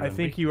hit better than I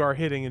think we. you are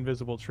hitting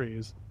invisible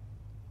trees.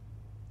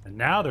 And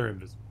now they're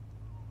invisible.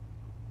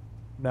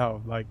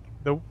 No, like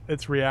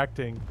it's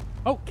reacting.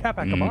 Oh,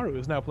 Capac Amaru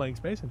is now playing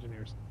Space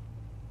Engineers.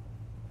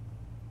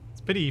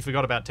 It's a pity you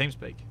forgot about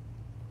TeamSpeak.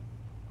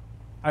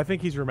 I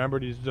think he's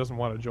remembered. He just doesn't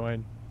want to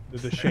join.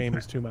 The shame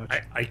is too much.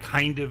 I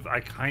kind of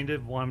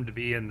want him to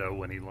be in though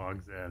when he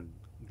logs in.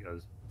 He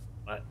goes,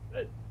 "What?"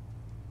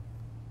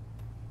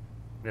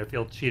 I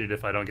feel cheated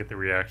if I don't get the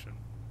reaction.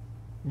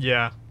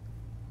 Yeah.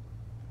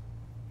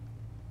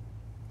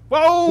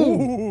 Whoa!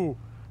 Ooh,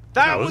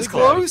 That That was was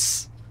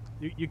close!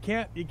 you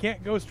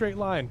can't go straight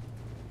line.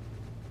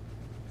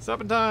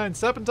 Serpentine,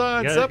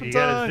 serpentine, You gotta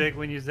serpentine. zig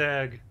when you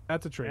zag,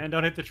 That's a tree. and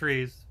don't hit the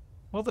trees.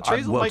 Well, the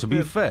trees will well, make to be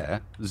the...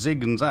 fair,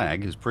 zig and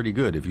zag is pretty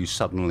good if you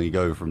suddenly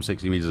go from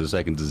 60 meters a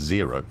second to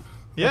 0.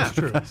 Yeah, That's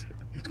true.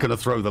 It's going to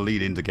throw the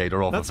lead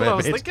indicator off that's a what fair I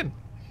was bit. thinking.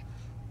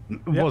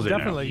 Yeah, Was it now?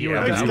 definitely. You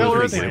Yeah, were that definitely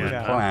was thinking the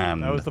that. plan.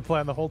 That was the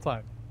plan the whole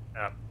time.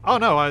 Yeah. Oh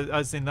no,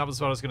 I think that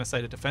was what I was going to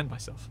say to defend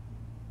myself.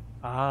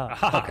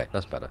 Ah. Okay,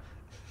 that's better.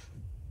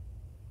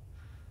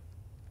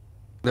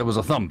 There was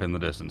a thump in the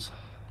distance.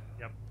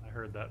 Yep, I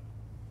heard that.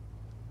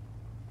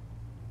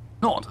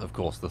 Not, of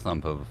course, the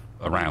thump of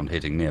a round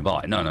hitting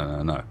nearby.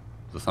 No.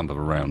 The thump of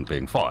a round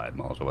being fired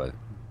miles away.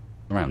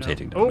 The round's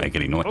hitting don't make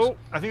any noise. Oh,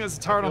 I think there's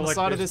a turret feel on the like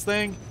side of there's- this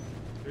thing.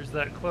 There's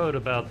that quote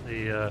about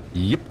the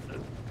Yep.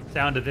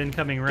 sound of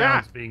incoming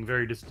rounds being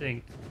very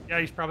distinct. Yeah,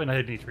 he's probably not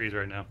hitting any trees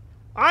right now.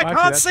 I Actually,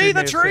 can't that see tree the may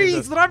have saved trees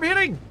us. that I'm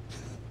hitting!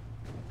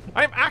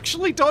 I'm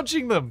actually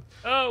dodging them.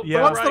 Oh, Yeah.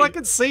 The ones that I right.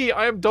 can see,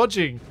 I am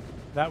dodging.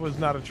 That was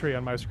not a tree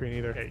on my screen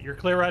either. Okay, you're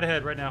clear right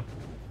ahead right now.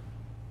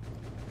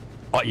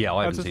 Oh, yeah,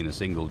 I haven't That's a- seen a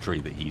single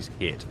tree that he's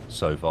hit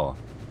so far.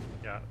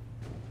 Yeah.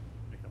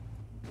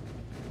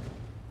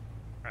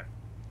 Alright.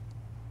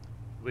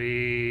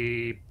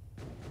 We...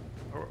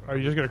 Are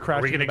you just gonna crash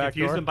Are we in the going to back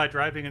confuse door? them by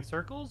driving in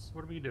circles?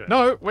 What are we doing?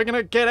 No, we're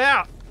gonna get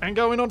out and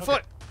go in on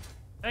foot.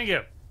 Thank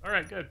you.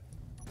 Alright, good.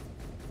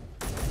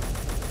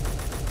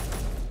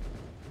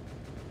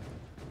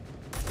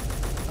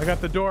 I got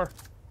the door.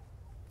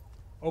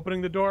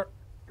 Opening the door.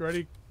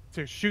 Ready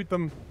to shoot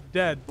them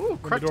dead. Ooh, when the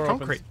cracked door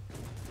concrete.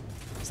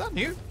 opens. Is that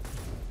new?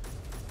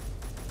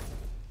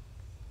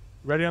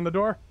 Ready on the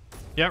door?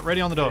 Yeah,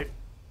 ready on the door. Okay.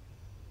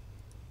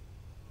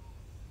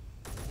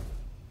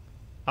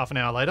 Half an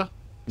hour later.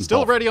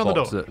 Still ready on the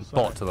door.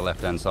 Bot to the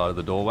left-hand side of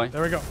the doorway.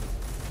 There we go.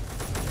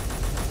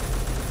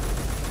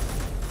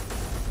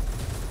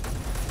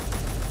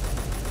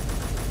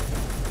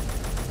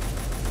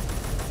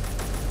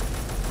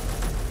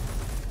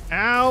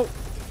 Ow!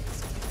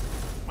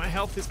 My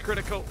health is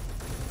critical.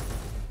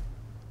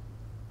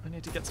 I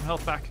need to get some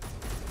health back.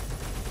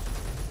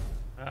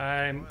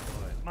 I'm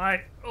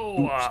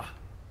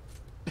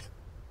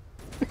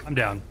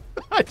down.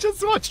 I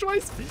just watched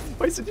Wait,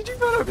 so did you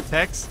run over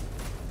Tex?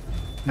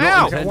 Not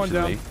Ow! Got one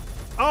down. intentionally.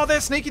 Oh,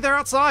 they're sneaky. They're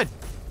outside.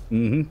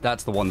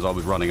 That's the ones I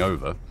was running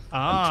over.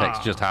 Ah. And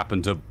Tex just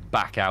happened to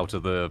back out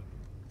of the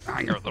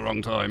hangar at the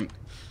wrong time.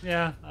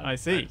 Yeah, I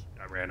see.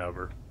 I ran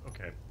over.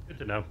 Okay, good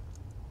to know.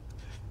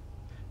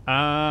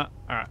 All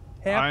right.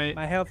 Help,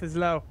 my health is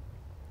low.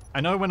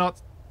 I know we're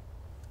not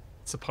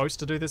supposed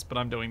to do this, but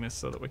I'm doing this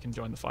so that we can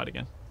join the fight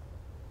again.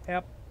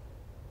 Help.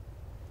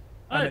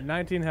 I'm What? at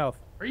 19 health.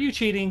 Are you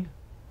cheating?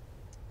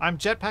 I'm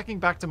jetpacking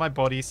back to my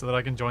body so that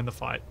I can join the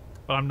fight,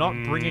 but I'm not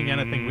bringing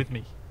anything with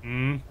me.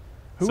 Hmm.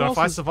 Who So else if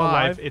I is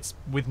survive, alive? it's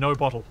with no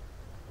bottle.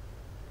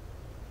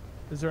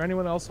 Is there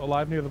anyone else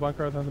alive near the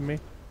bunker other than me?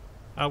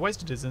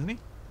 Wasted is, isn't he?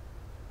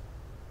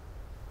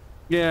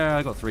 Yeah,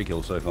 I got 3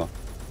 kills so far.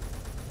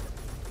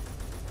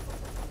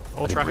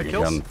 All I didn't traffic bring a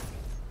kills? gun.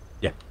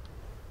 Yeah.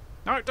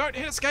 No, don't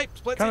hit escape,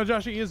 Splitsy.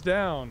 Kanajashi is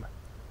down.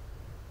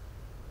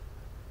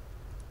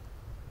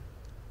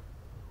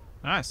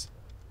 Nice.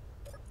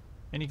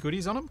 Any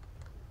goodies on him?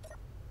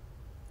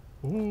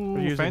 We're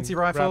Ooh, using fancy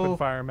rifle. Rapid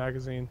fire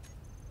magazine.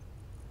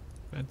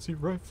 Fancy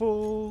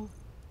rifle.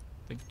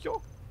 Thank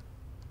you.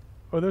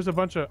 Oh, there's a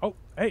bunch of. Oh,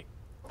 hey,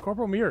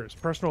 Corporal Mears,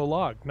 personal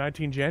log,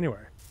 19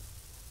 January.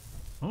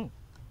 Oh.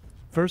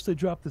 First, they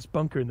dropped this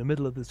bunker in the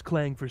middle of this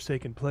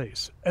clang-forsaken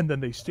place, and then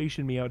they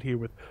stationed me out here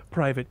with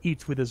Private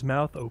Eats with his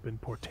mouth open,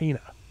 Portina.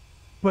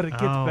 But it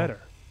gets Oh, better.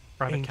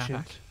 Private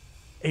Ancient, Capac.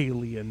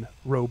 alien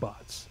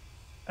robots,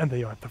 and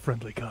they aren't the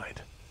friendly kind.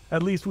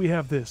 At least we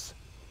have this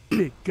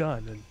big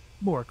gun and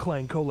more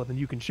clang cola than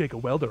you can shake a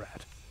welder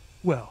at.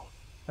 Well,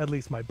 at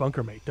least my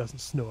bunker mate doesn't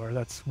snore.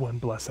 That's one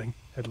blessing,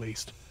 at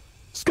least.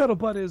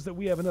 Scuttlebutt is that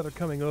we have another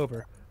coming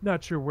over.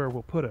 Not sure where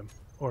we'll put him.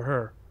 Or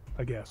her,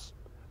 I guess.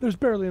 There's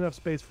barely enough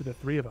space for the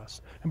 3 of us.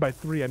 And by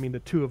 3, I mean the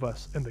 2 of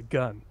us and the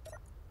gun.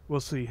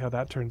 We'll see how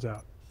that turns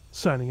out.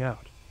 Signing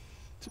out.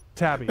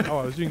 Tabby. Oh,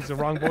 I was using the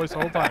wrong voice the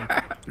whole time.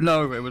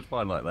 No, it was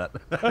fine like that.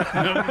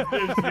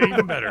 It's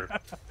even better.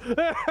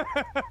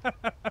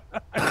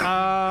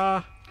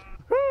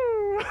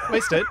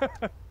 Wasted.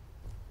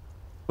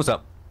 What's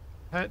up?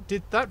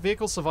 Did that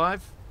vehicle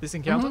survive this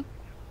encounter?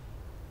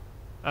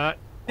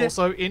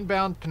 Also,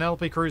 inbound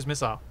Penelope Cruise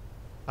missile.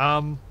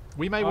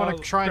 We may want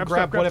to try and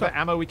grab whatever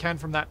ammo we can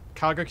from that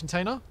cargo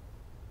container.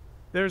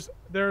 There's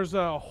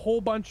a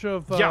whole bunch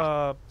of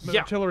Yeah.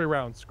 artillery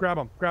rounds. Grab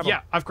them. Grab them.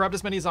 Yeah, I've grabbed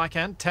as many as I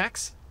can.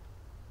 Tex,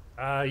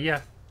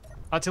 Yeah.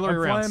 artillery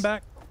I'm rounds. flying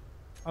back.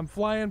 I'm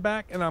flying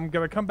back, and I'm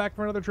gonna come back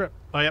for another trip.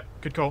 Oh, yep,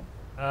 good call.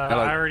 I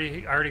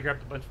already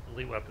grabbed a bunch of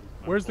elite weapons.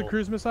 I'm Where's the full.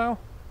 cruise missile?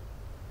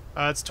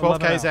 It's 12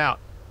 Ks 11 out.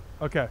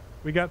 Okay,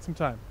 we got some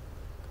time.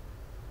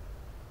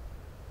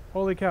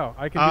 Holy cow!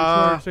 I can do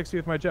 260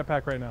 with my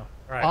jetpack right now.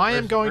 All right, I am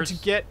where's- going to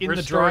where's- get in the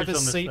where's storage driver's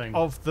on this seat thing?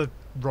 of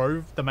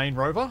the main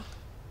rover.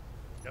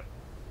 Yep.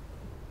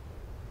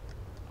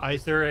 I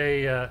Is there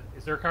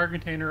a cargo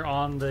container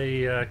on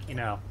the key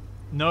now?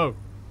 no.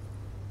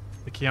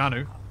 The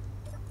Keanu.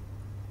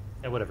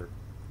 Yeah, whatever.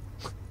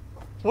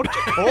 What did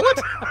you call it?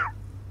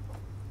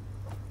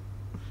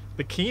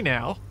 The key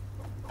now.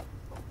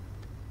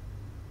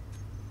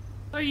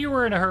 Oh, you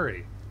were in a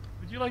hurry.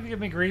 Would you like to give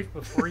me grief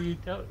before you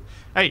tell?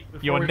 Hey, Before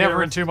you're we get never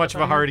everyone in too much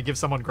of a stuck on hurry you? to give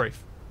someone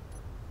grief.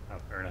 Oh,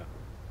 fair enough.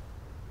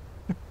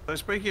 So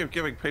speaking of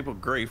giving people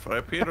grief, I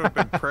appear to have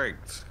been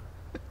pranked.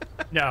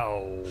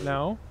 No.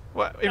 No.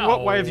 In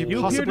what way have you No. You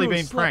appear possibly to have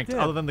been slept pranked, in.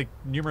 other than the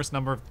numerous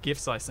number of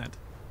gifts I sent?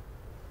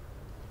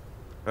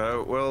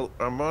 Well,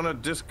 I'm on a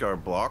disco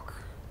block,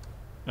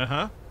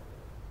 Uh-huh.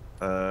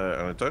 and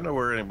I don't know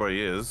where anybody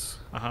is,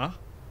 Uh-huh.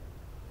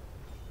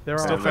 There are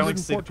Still failing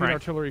to see the 114 prank.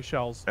 artillery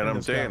shells. and in I'm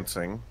this gun.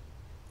 dancing.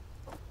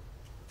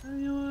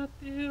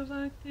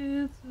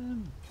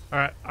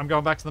 Alright, I'm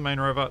going back to the main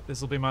rover.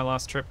 This will be my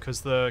last trip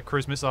because the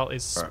cruise missile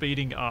is Alright.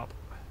 speeding up.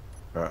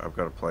 I've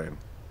got a plan.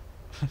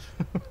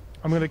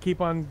 I'm gonna keep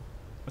on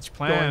What's your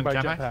going plan, by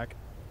Capac? jetpack.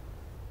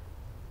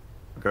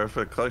 Go for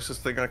the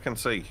closest thing I can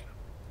see.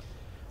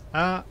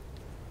 Can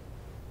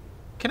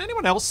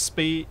anyone else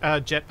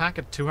jetpack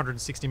at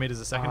 260 meters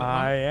a second?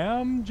 I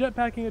am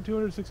jetpacking at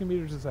 260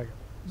 meters a second.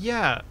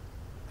 Yeah.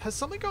 Has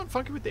something gone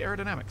funky with the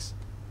aerodynamics?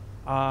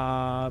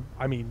 I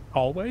mean,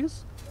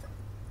 always.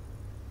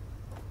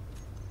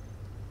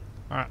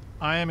 Alright,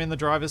 I am in the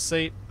driver's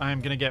seat. I am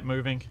going to get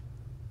moving.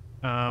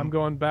 I'm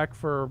going back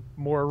for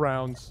more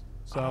rounds.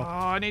 So Oh,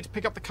 I need to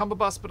pick up the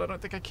Cumberbus, but I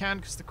don't think I can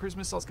because the cruise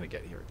missile's going to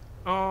get here.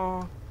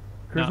 Oh.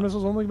 cruise no.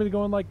 missile's only gonna be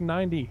going like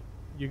 90.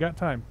 You got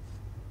time.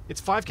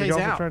 It's 5 We Ks can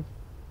also out. try-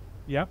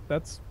 Yeah,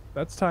 that's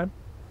time.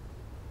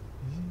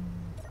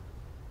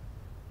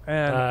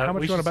 And how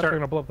much we you want to should bet they're start-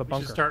 gonna blow up the We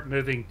bunker? should start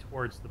moving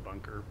towards the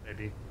bunker,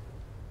 maybe.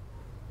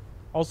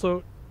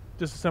 Also,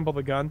 disassemble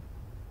the gun.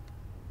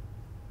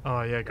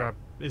 Oh, yeah, grab.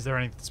 Is there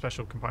any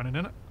special component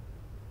in it?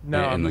 No,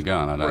 Yeah, in I'm the just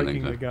gun, I don't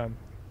breaking think the so. gun.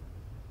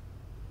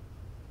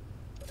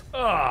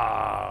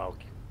 Oh,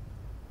 okay.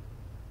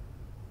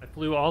 I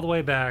flew all the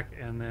way back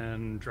and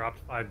then dropped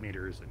 5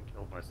 meters and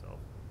killed myself.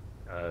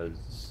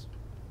 Because...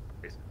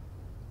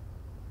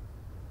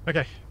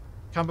 Okay.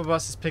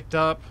 Cumberbus is picked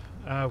up.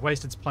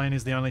 Wasted's plane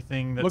is the only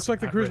thing that's Looks like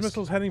the at cruise risk.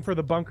 missile's heading for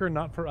the bunker,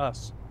 not for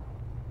us.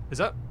 Is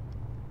that?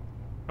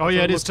 Oh That's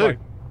yeah, what it is looks too. like.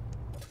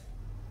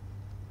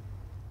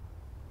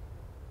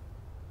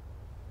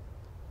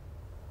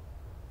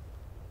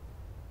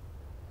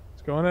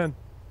 It's going in.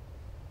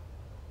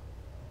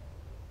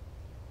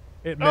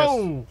 It missed.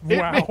 Oh, it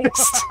wow.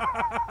 missed.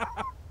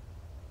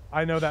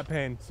 I know that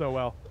pain so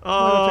well.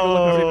 I'll take a look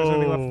and see if there's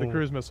anything left of the Oh.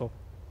 cruise missile.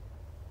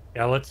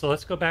 Yeah,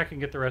 let's go back and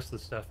get the rest of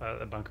the stuff out of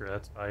the bunker.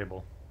 That's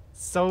valuable.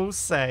 So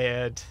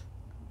sad.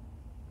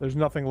 There's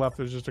nothing left.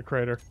 There's just a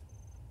crater.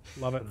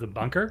 Love it. The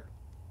bunker?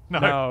 No.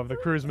 No, of the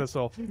cruise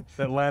missile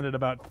that landed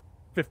about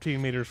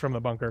 15 meters from the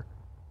bunker.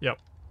 Yep.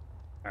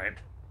 All right.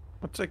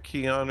 What's a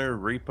Keanu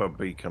Reaper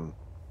beacon?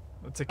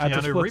 That's a That's a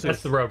Keanu split Reaper.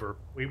 That's the rover.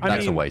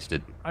 That's a mean-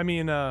 wasted. I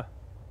mean,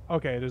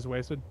 okay, it is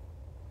wasted.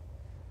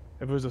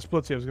 If it was a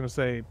splitsy, I was going to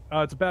say,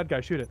 it's a bad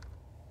guy, shoot it.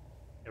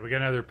 Yeah, we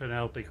got another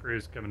Penelope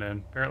Cruz coming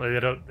in. Apparently they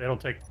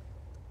don't take.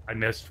 I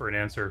missed for an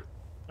answer.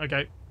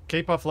 Okay,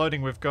 keep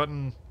offloading. We've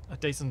gotten a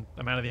decent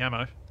amount of the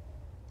ammo.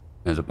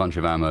 There's a bunch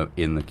of ammo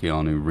in the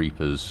Keanu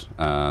Reaper's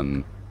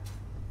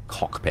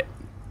cockpit.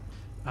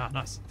 Ah,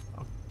 nice.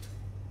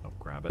 I'll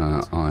grab it.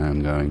 I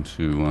am going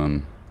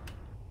to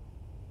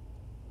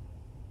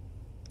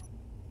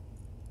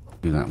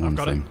do that one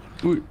got it. thing.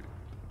 Ooh.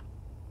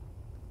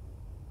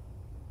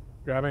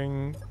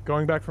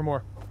 Going back for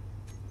more.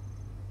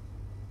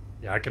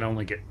 Yeah, I can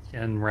only get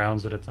 10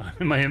 rounds at a time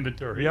in my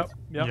inventory. Yep,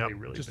 It's yep.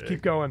 really Just big.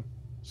 keep going.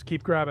 Just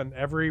keep grabbing.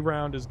 Every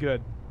round is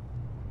good.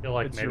 I feel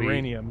like It's maybe.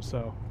 uranium,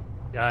 so.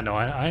 Yeah, no,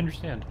 I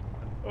understand.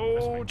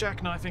 Oh,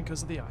 jackknifing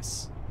because of the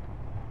ice.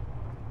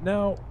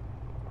 Now,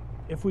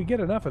 if we get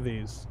enough of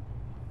these,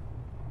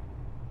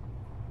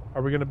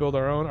 are we going to build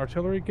our own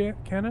artillery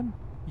cannon?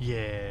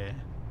 Yeah.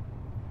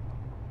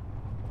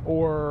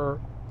 Or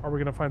are we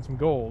going to find some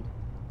gold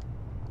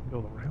and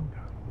build a railgun?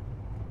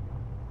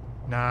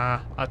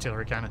 Nah,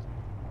 artillery cannon.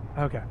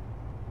 Okay.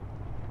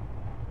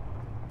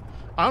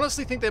 I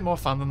honestly think they're more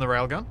fun than the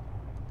railgun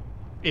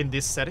in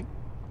this setting.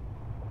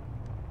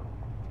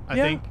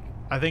 Yeah.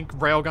 I think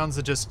railguns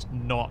are just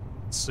not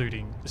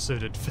suited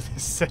for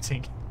this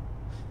setting.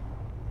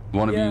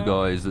 One of Yeah. you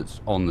guys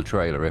that's on the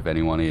trailer, if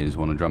anyone is,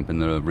 want to jump in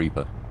the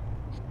Reaper.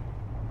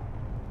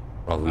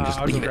 Rather than just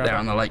I'll go leave it grab there it.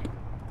 on the lake.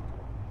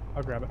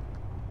 I'll grab it.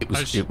 It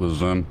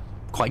was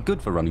quite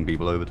good for running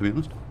people over, to be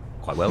honest.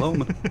 Quite well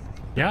armored.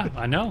 Yeah,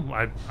 I know.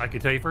 I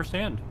could tell you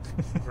firsthand.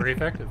 Very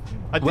effective.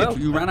 I did. Well,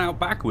 you ran out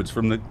backwards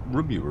from the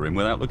room you were in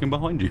without looking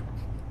behind you.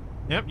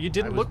 Yep, you I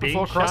didn't was look being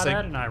before shot crossing.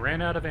 at and I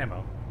ran out of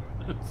ammo.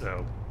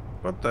 So,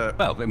 What the?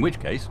 Well, in which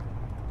case,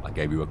 I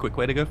gave you a quick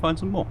way to go find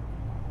some more.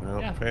 Well,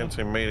 Yeah.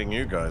 fancy meeting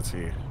you guys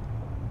here.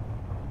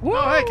 Oh,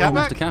 hey, Oh,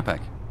 Capac, Mr. Capac,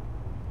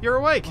 you're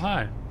awake.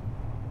 hi.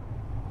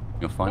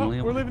 you're finally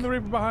We're awake. leaving the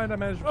Reaper behind. I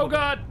managed to Oh flip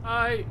it.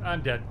 God,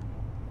 I'm dead.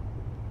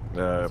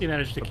 He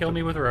managed to kill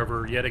me with a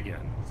rover yet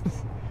again.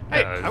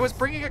 Hey, I was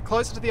bringing it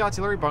closer to the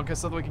artillery bunker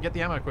so that we can get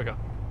the ammo quicker.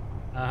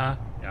 Yeah,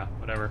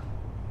 whatever.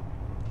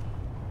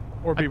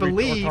 Or I be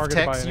believe,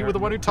 targeted by Tex, an you were the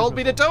one who cruise told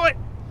me to missile. do it.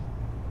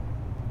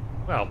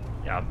 Well,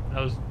 yeah,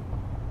 that was.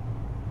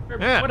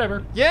 Yeah.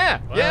 Whatever. Yeah,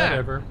 yeah.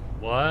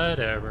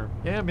 Whatever.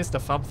 Yeah, Mr.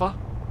 Fumfer.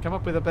 Come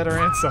up with a better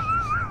answer.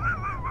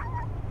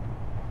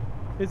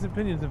 His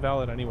opinion's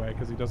invalid anyway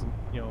because he doesn't,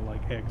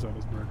 like eggs on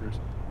his burgers.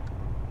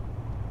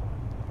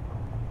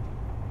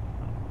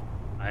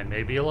 I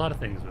may be a lot of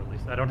things, but at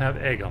least I don't have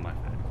egg on my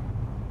face.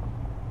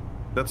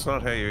 That's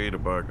not how you eat a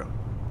burger.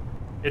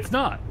 It's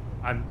not.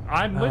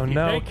 I'm with Oh you.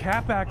 no, Thank you.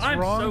 Capac's I'm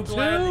wrong so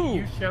glad that too.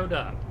 you showed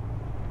up.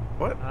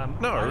 What? Why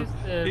No. is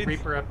the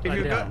Reaper If upside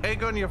you down? got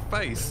egg on your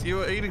face, you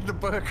were eating the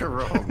burger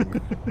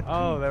wrong.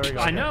 Oh, there we go.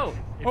 I know.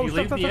 If Oh, you stop,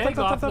 leave stop, the stop, egg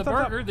stop, off stop, the stop,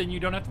 stop. burger, then you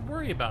don't have to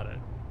worry about it.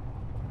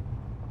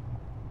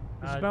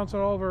 It's bouncing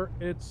all over.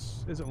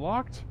 Is it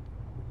locked?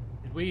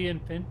 Did we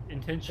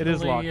intentionally? It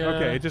is locked.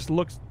 Okay, it just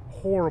looks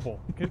horrible.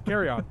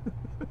 Carry on.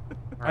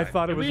 I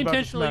thought it Did was we about to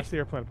intentionally- smash the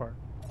airplane apart.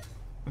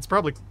 It's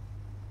probably...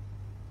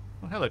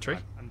 Oh, hello, tree.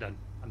 I'm done.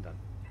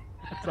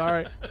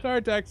 Sorry,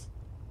 Tex.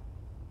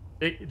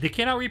 The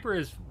Kenau Reaper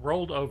is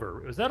rolled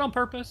over. Was that on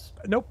purpose?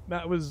 Nope,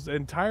 that was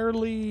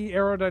entirely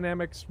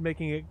aerodynamics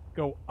making it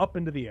go up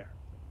into the air.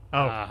 Oh,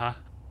 Uh-huh.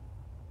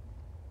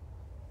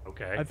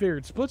 Okay. I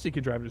figured Splitsy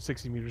could drive it at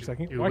 60 meters a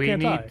second. Do Why we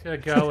can't need to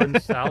go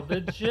and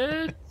salvage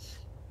it?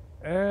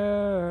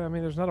 I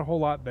mean, there's not a whole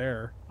lot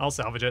there. I'll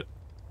salvage it.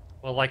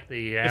 Well, like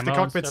the ammo If the and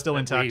cockpit's stuff still that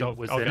intact,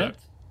 was I'll in get it. it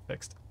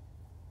fixed.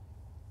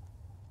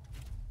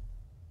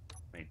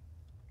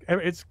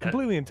 It's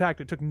completely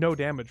intact. It took no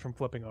damage from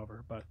flipping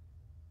over, but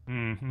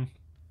Mm-hmm.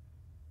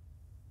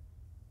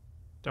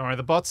 Don't worry,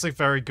 the bots are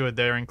very good.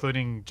 They're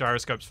including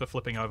gyroscopes for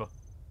flipping over.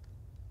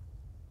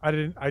 I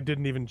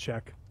didn't even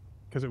check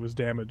because it was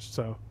damaged.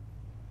 So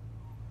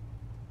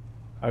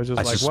I was just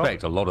I like,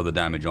 suspect a lot of the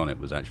damage on it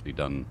was actually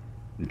done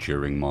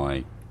during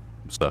my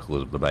circle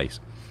of the base.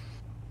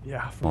 well,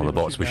 yeah. While the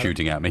bots were at it.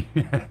 shooting at me.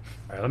 All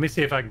right, let me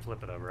see if I can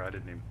flip it over. I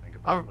didn't even think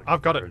about it.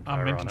 I've got it.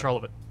 I'm in control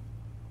of it.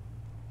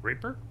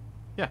 Reaper?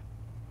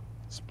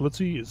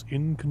 Splitsy is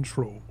in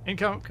control.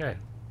 Income. Okay.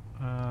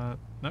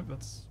 Nope,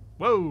 that's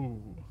Whoa!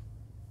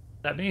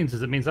 That means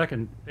is it means I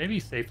can maybe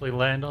safely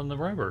land on the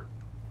rover.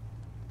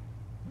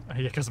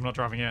 Yeah, because I'm not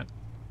driving yet.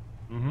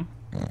 Mm-hmm.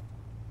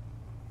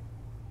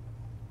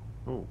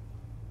 Oh.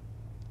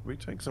 We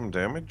take some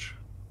damage?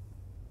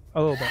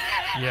 A little bit.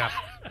 Yeah.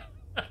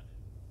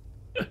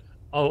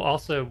 Oh,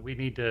 also, we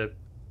need to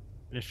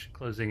finish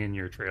closing in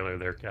your trailer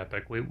there,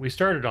 Capic. We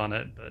started on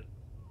it, but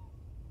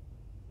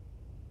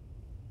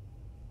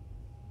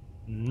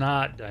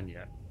not done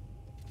yet.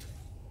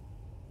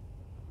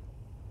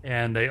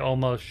 And they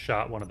almost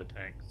shot one of the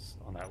tanks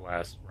on that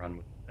last run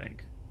with the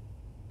tank.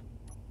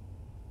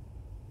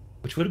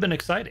 Which would have been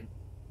exciting.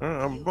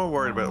 I'm more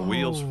worried about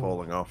wheels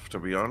falling off, to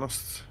be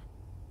honest.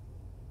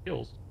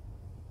 Kills.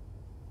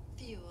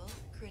 Fuel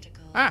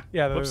critical. Ah!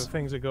 Yeah, those Whoops. are the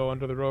things that go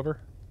under the rover.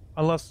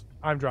 Unless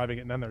I'm driving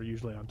it, and then they're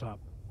usually on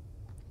top.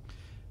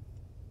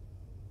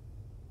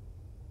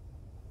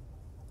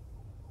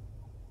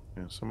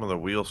 Yeah, some of the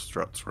wheel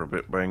struts were a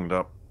bit banged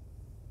up.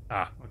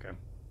 Ah, okay.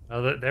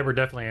 Oh, they were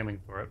definitely aiming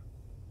for it.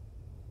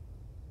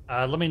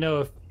 Let me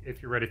know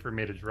if you're ready for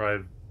me to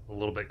drive a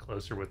little bit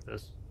closer with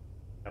this.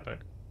 Epic.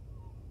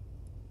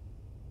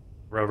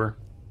 Rover.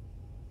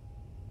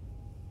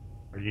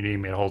 Or you need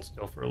me to hold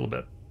still for a little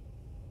bit?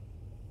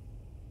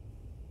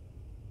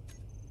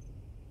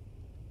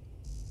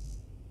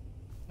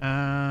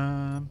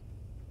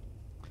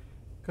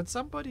 Could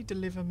somebody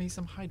deliver me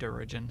some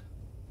hydrogen?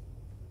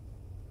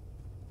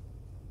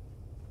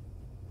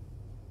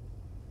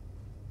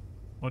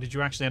 Or did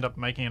you actually end up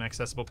making an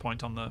accessible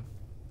point on the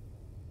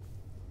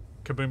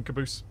Kaboom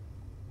Caboose?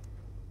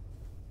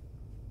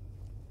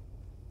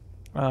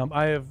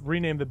 I have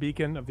renamed the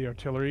beacon of the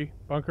artillery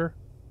bunker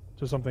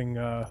to something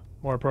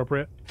more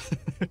appropriate.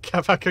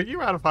 Kavak, are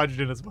you out of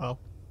hydrogen as well?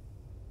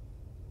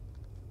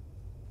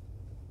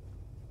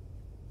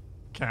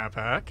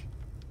 Capac?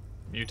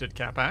 Muted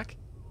Capac?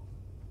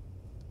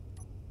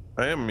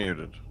 I am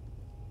muted.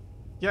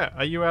 Yeah,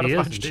 are you out He of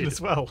is hydrogen indeed.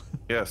 as well?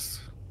 Yes.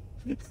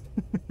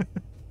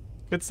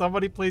 Could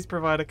somebody please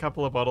provide a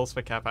couple of bottles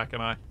for Capac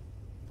and I?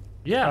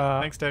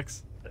 Yeah. Thanks,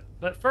 Tex.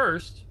 But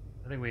first,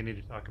 I think we need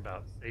to talk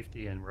about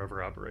safety and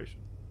rover operation.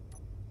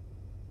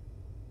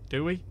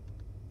 Do we?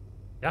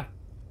 Yeah.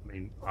 I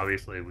mean,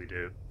 obviously we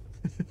do.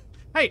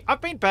 Hey,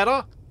 I've been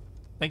better!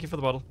 Thank you for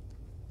the bottle.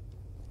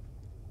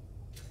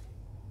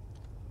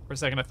 For a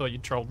second I thought you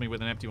trolled me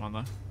with an empty one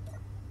though.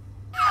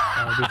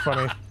 That would be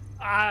funny.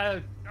 Ah,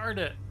 darn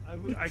it.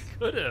 I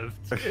could have,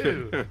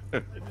 too. I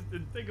just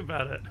didn't think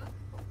about it.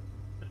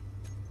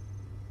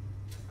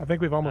 I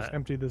think we've almost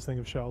emptied this thing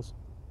of shells.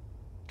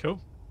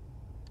 Cool.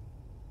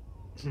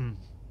 Well,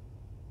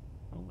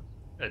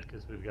 good,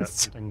 because we've got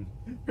something...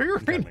 Who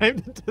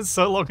renamed it to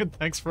So Long and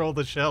Thanks for All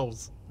the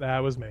Shells? That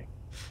was me.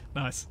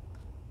 Nice.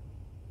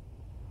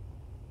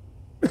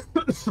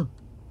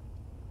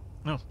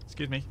 Oh,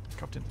 excuse me.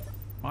 Coughed in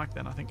mic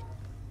then, I think.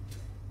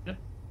 Yep.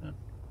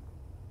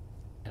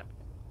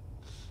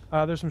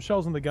 There's some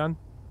shells in the gun.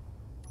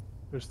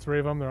 There's 3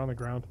 of them. They're on the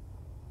ground.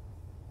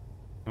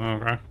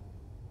 Okay.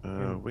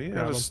 We grab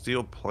had a 'em.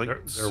 steel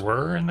plates. There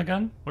were in the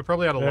gun? We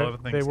probably had a lot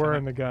of things. They were coming.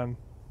 in the gun.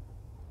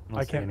 don't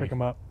I see can't any. pick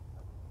them up.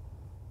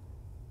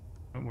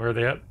 Where are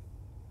they at?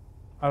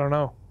 I don't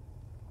know.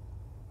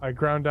 I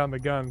ground down the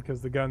gun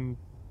because the gun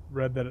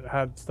read that it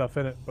had stuff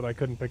in it, but I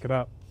couldn't pick it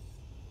up.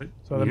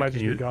 So they might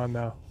just be gone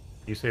now.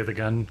 You say the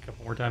gun a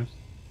couple more times?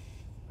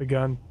 The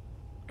gun.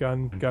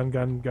 Gun, gun,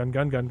 gun, gun,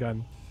 gun, gun,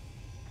 gun.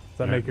 Does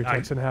that make your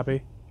Texan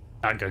happy?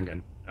 Not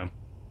gun. No.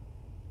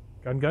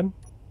 Gun, gun?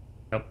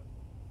 Nope.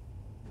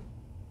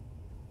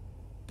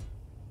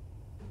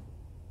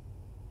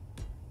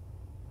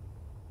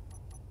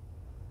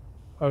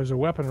 Oh, there's a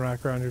weapon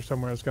rack around here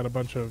somewhere. It's got a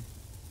bunch of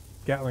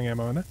Gatling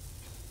ammo in it.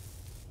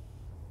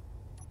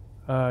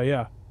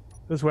 Yeah.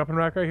 This weapon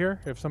rack right here,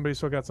 if somebody's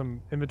still got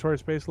some inventory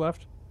space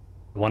left.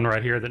 The one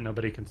right here that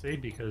nobody can see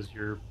because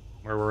you're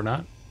where we're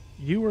not?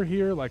 You were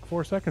here like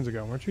 4 seconds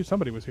ago, weren't you?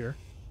 Somebody was here.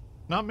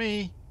 Not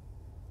me.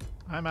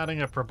 I'm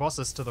adding a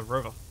proboscis to the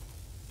rover.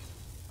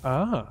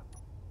 Ah.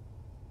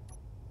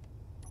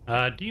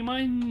 Do you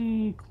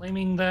mind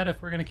claiming that if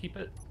we're going to keep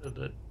it? So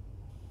that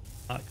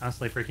not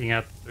constantly freaking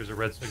out that there's a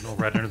red signal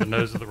right under the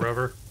nose of the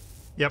rover?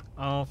 Yep,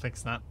 I'll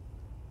fix that.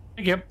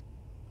 Thank you.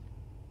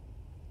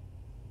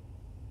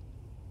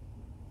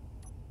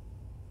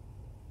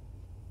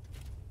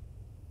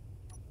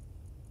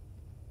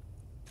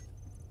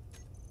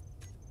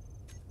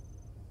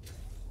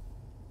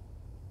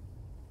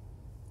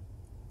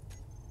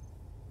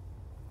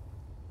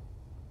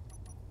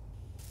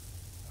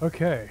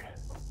 Okay.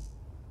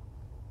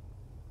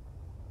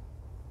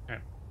 Okay. Is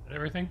that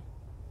everything?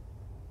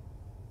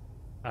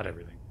 Not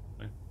everything.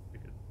 Okay,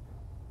 good.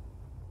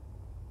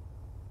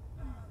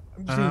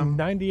 I'm seeing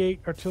 98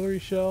 artillery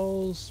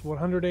shells,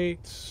 108,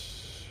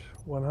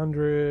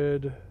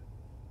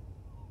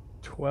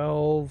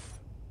 112,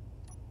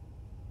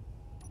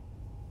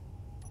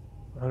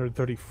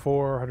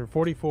 134,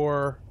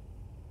 144,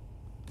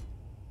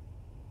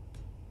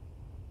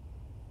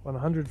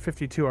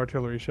 152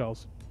 artillery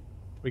shells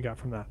we got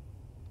from that.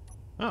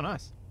 Oh,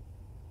 nice.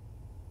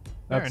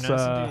 Very That's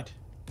nice indeed.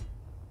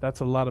 That's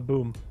a lot of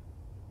boom.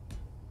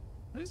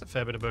 That is a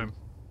fair bit of boom.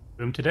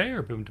 Boom today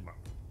or boom tomorrow?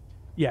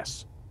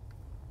 Yes.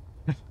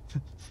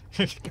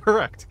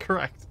 Correct,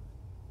 correct.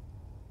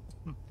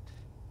 All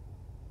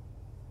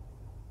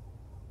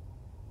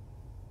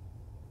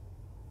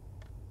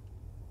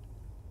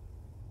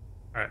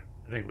right,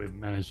 I think we've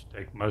managed to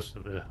take most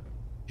of the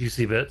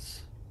juicy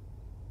bits.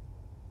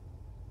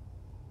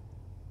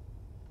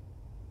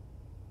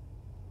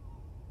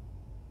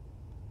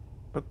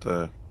 What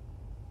the?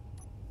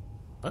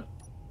 What?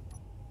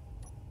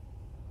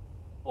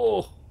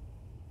 Oh.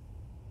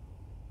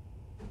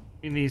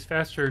 In these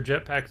faster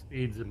jetpack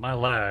speeds and my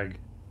lag,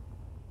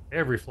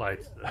 every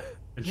flight's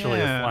eventually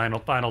Yeah. a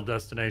final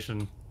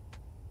destination.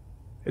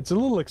 It's a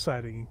little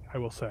exciting, I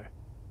will say.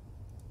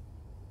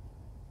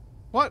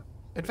 What?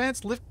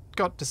 Advanced lift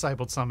got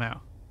disabled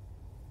somehow.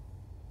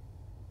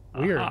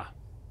 Weird. Aha.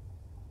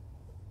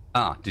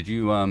 Ah, did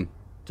you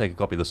take a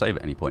copy of the save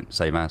at any point?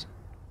 Save as?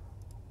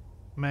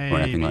 Maybe. Or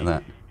anything like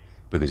that?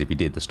 Because if you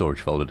did, the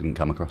storage folder didn't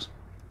come across.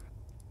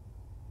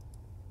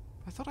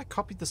 I thought I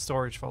copied the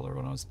storage folder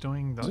when I was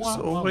doing those. Does Wah,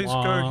 this wah, always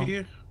wah. go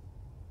here?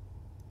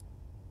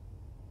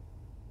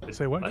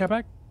 Say what,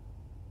 Capac?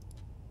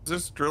 Does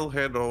this drill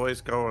head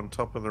always go on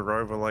top of the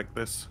rover like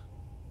this?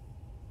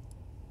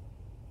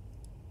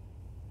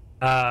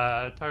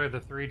 Talking about the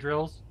 3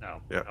 drills?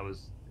 No, Yeah. that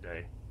was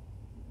today.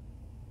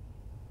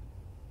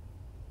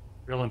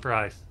 Drilling for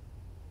ice.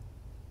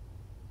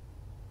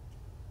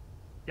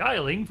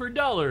 Dialing for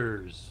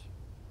dollars.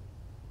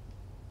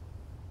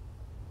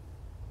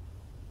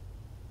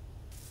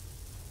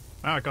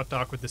 Wow, it got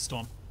dark with this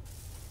storm.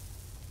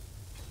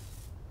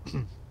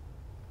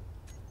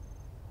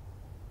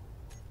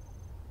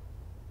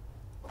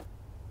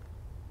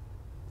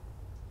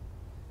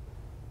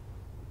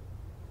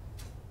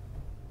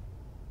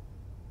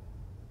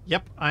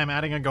 Yep, I am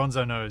adding a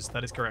gonzo nose.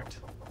 That is correct.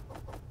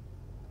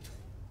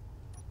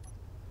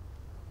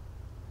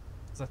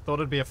 'Cause I thought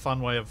it'd be a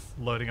fun way of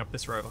loading up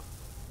this rover.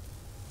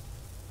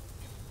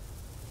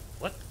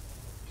 What?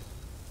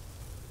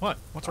 What?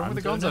 What's wrong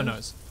with the Gonzo gonzo nose?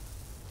 nose?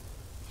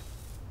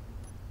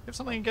 You have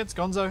something against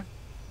gonzo?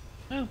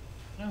 No,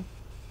 no.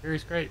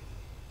 Gary's great.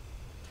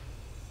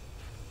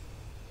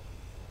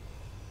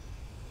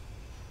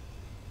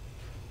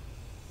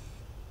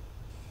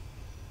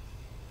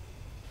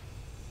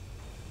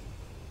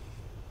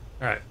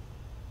 All right.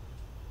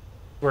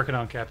 Working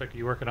on Capic.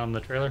 You working on the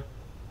trailer?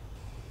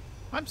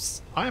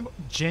 I'm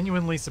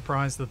genuinely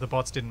surprised that the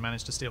bots didn't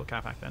manage to steal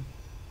Capac then.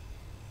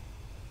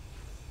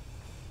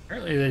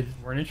 Apparently they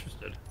weren't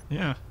interested.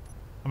 Yeah.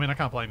 I mean, I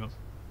can't blame them.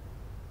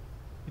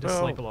 You just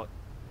Well- sleep a lot.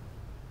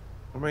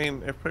 I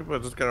mean, if people are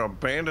just going to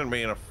abandon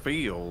me in a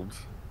field,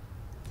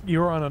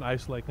 You're on an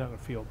ice lake, not in a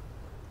field.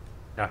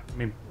 Yeah, I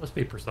mean, let's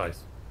be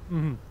precise.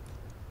 Mm-hmm.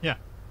 Yeah.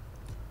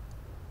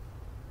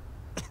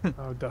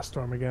 Oh, dust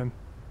storm again.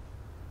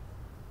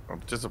 I'm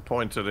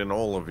disappointed in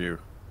all of you.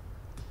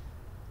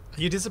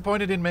 Are you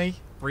disappointed in me?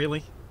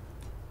 Really?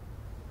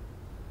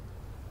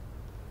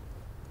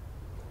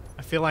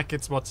 I feel like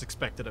it's what's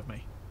expected of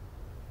me.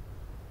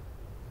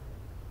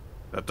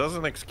 That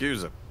doesn't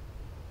excuse it.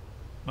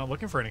 Not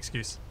looking for an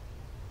excuse.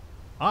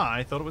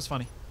 I thought it was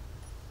funny.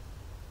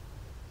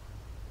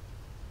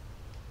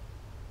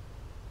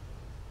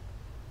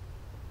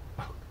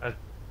 They're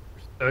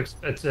so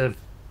expensive.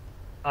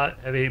 Hot,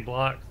 heavy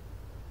blocks.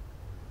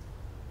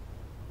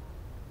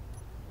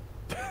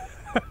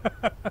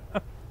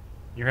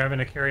 You're having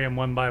to carry them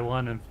one by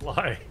one and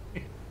fly.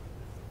 It's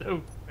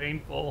so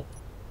painful.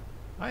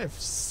 I have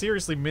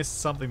seriously missed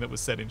something that was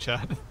said in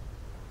chat.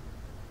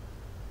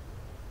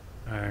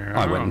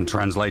 I went and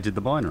translated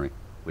the binary,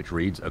 which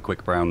reads, a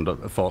quick brown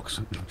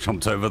fox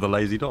jumped over the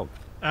lazy dog.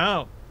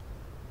 Ow.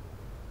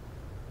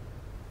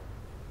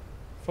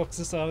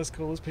 Foxes aren't as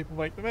cool as people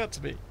make them out to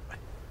be.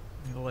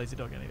 Need a lazy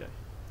dog any day.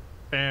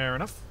 Fair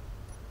enough.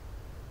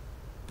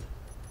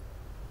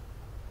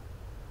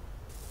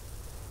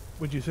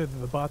 Would you say that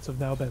the bots have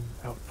now been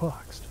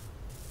outfoxed?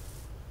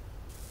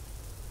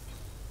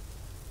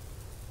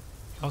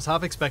 I was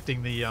half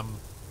expecting the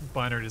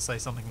binary to say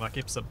something like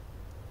Ipsum.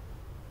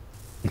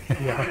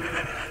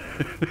 Yeah.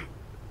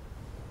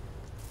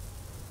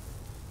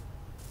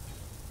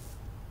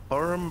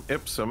 Lorem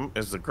Ipsum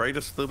is the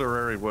greatest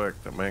literary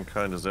work that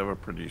mankind has ever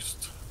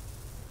produced.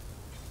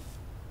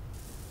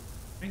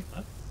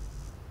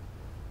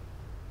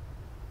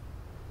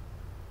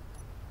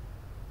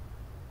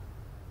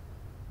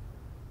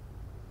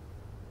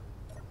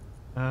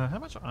 How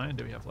much iron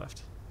do we have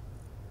left?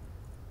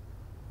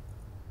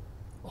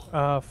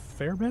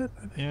 Fair bit.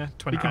 Yeah,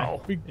 We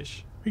 20k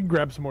ish. we can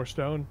grab some more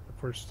stone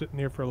if we're sitting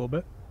here for a little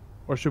bit,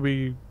 or should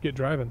we get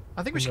driving?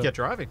 I think we should get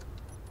driving.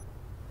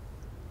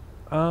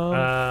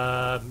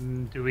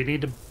 Do we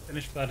need to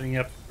finish buttoning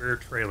up rear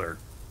trailer,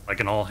 like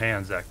an all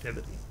hands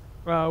activity?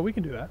 We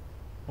can do that.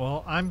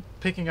 Well, I'm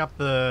picking up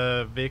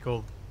the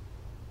vehicle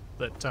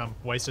that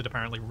Wasted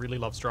apparently really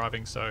loves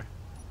driving, so...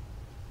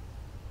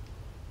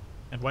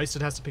 And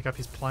Wasted has to pick up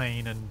his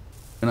plane, and...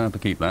 Gonna have to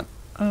keep that.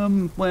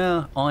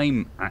 Well,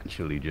 I'm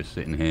actually just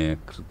sitting here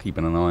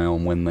keeping an eye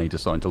on when they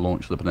decide to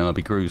launch the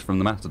Penelope cruise from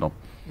the Mastodon.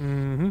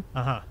 Mm-hmm.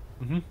 Uh-huh.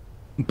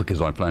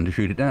 Because I plan to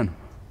shoot it down.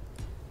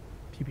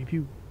 Pew pew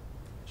pew.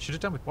 Shoot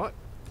it down with what?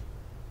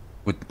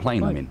 With the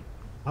plane I'm in.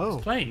 Oh.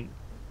 Plane.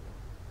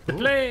 The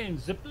Cool.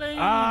 planes, the plane.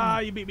 Ah,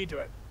 you beat me to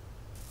it.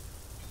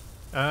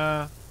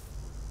 I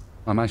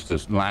managed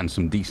to land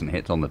some decent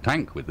hits on the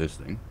tank with this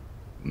thing.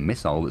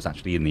 Missile that's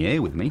actually in the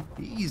air with me.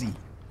 Easy.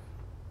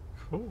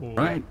 Cool.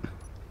 Right?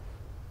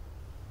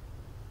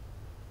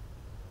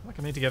 Like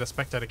I need to get a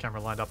spectator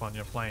camera lined up on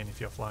your plane if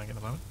you're flying at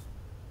the moment.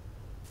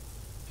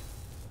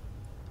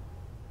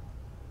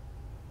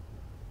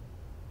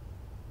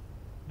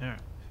 Yeah.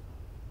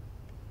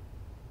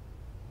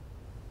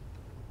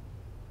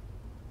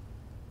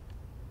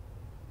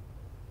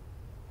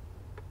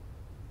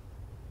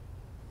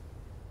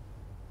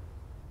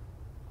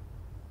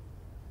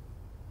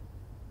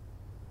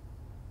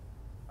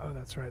 Oh,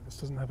 that's right. This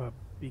doesn't have a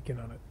beacon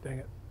on it. Dang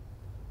it.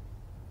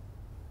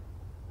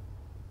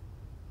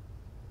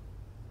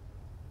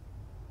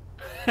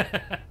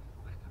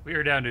 We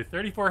are down to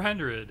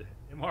 3,400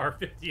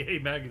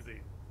 MR58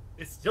 magazine.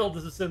 It's still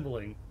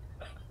disassembling.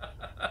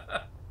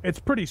 It's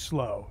pretty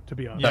slow, to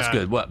be honest. That's Yeah.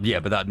 good. Well, yeah,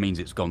 but that means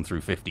it's gone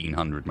through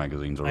 1,500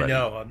 magazines already. I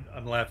know.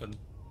 I'm laughing.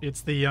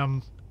 It's the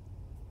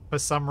for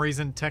some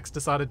reason Tex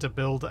decided to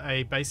build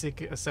a basic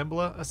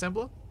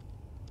assembler.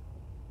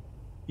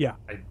 Yeah,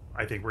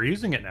 I think we're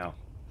using it now.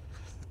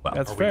 Well,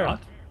 that's Are we fair.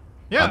 not?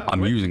 Yeah.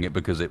 I'm using it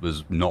because it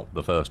was not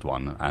the first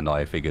one, and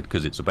I figured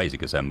because it's a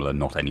basic assembler,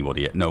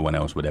 no one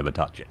else would ever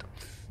touch it.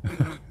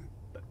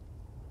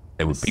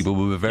 People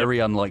were very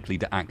unlikely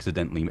to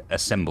accidentally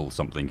assemble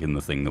something in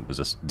the thing that was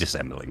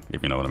disassembling,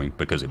 if you know what I mean,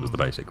 because it was the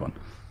basic one.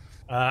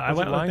 I Was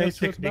went it with lying up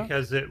to basic us about?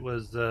 because it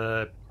was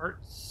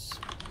parts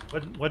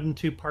wasn't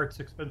too parts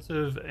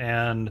expensive,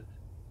 and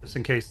just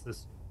in case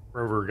this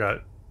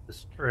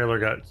trailer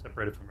got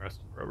separated from the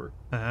rest of the rover.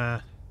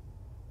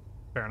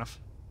 Fair enough.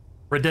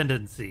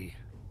 Redundancy.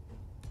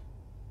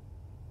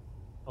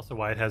 Also,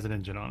 why it has an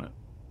engine on it.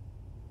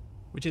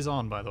 Which is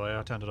on, by the way.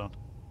 I turned it on.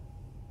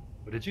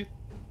 Oh, did you?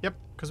 Yep,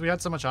 because we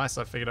had so much ice,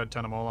 I figured I'd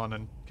turn them all on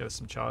and get us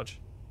some charge.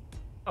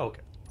 Oh,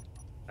 okay.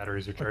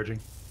 Batteries are charging.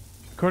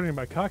 According to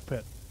my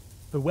cockpit,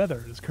 the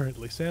weather is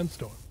currently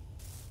sandstorm.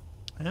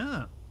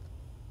 Yeah.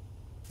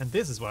 And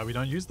this is why we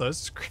don't use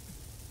those.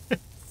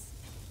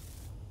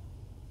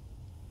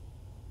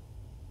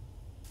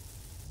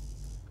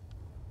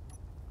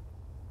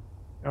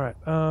 All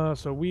right,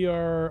 so we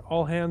are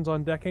all hands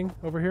on decking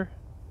over here.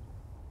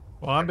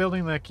 Well, I'm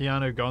building the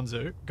Keanu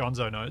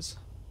Gonzo nose.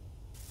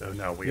 So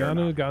no, we are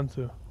Yanu not.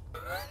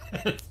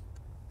 Gansu.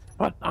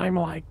 But I'm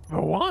like the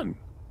one.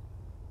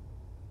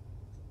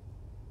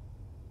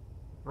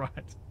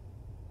 Right.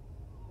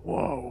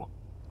 Whoa.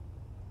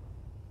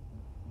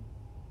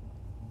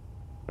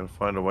 Gotta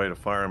find a way to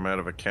fire him out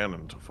of a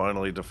cannon to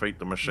finally defeat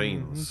the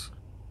machines.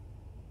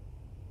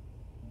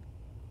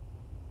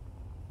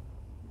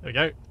 There we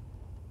go.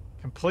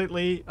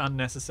 Completely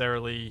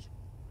unnecessarily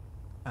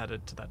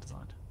added to that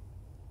design.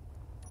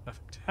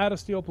 Perfect. Out of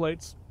steel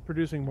plates,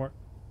 producing more.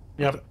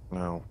 Yep.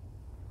 No.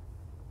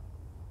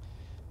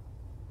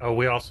 Oh,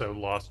 we also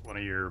lost one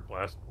of your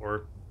blast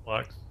core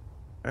blocks.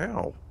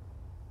 Ow.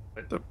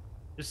 But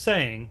just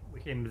saying, we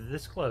came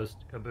this close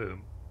to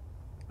Kaboom.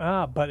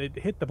 Ah, but it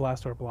hit the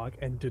blast door block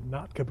and did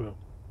not kaboom.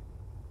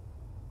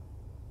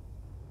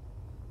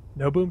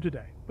 No boom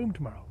today. Boom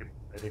tomorrow.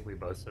 I think we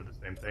both said the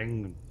same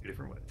thing in two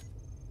different ways.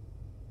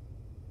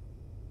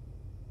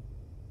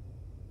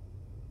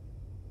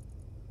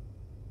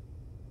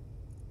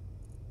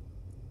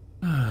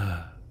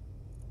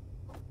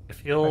 I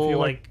feel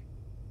like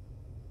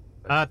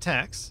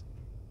Tex,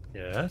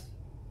 yes.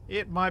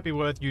 it might be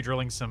worth you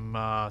drilling some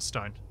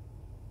stone.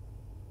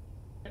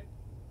 I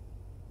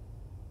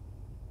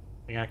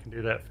think I can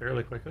do that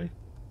fairly quickly.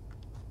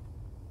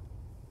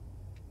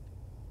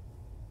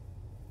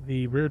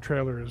 The rear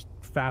trailer is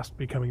fast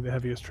becoming the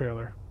heaviest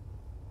trailer.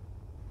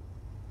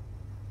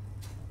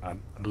 I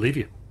believe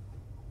you.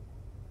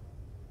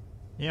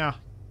 Yeah.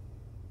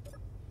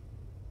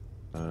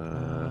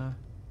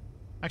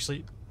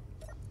 Actually,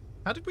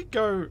 how did we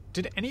go?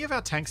 Did any of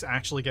our tanks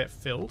actually get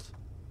filled?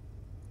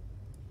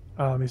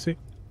 Let me see.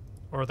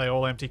 Or are they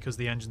all empty because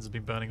the engines have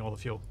been burning all the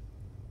fuel?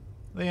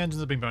 The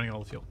engines have been burning all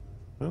the fuel.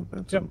 Well,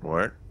 that didn't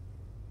work.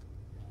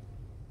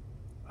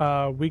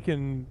 We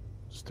can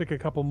stick a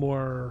couple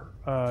more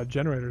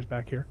generators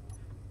back here.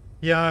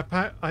 Yeah,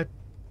 I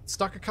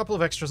stuck a couple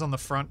of extras on the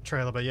front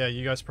trailer, but yeah,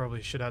 you guys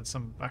probably should add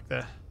some back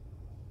there.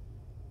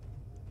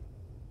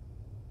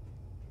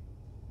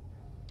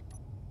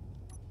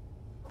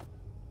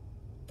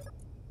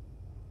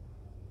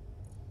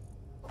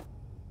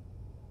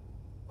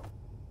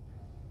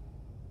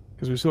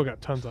 Because we still got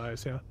tons of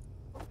ice, yeah.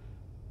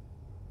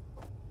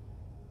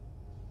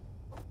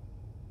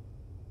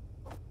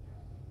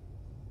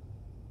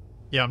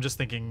 Yeah, I'm just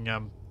thinking,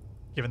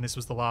 given this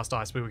was the last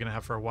ice we were going to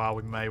have for a while,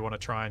 we may want to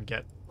try and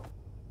get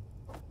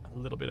a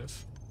little bit of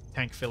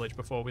tank fillage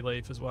before we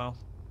leave as well.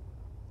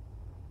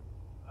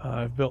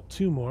 I've built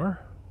two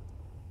more.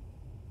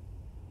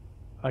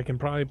 I can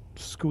probably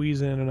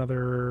squeeze in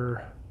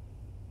another.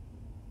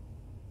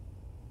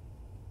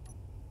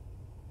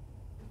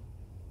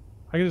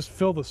 I can just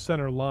fill the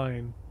center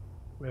line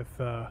with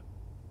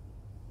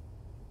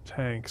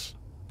tanks.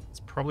 It's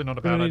probably not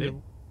a bad idea.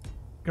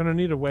 Gonna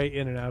need a way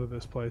in and out of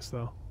this place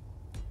though,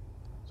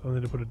 so I'll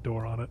need to put a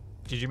door on it.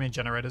 Did you mean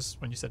generators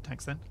when you said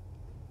tanks then?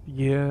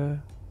 Yeah.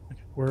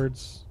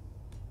 Words.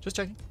 Just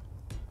checking.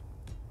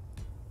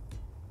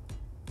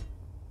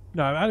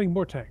 No, I'm adding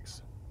more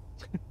tanks.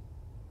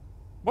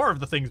 More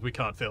of the things we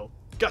can't fill.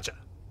 Gotcha.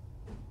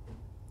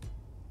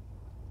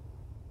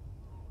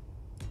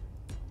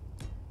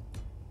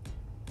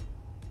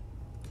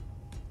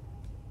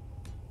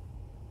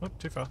 Oh,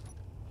 too far.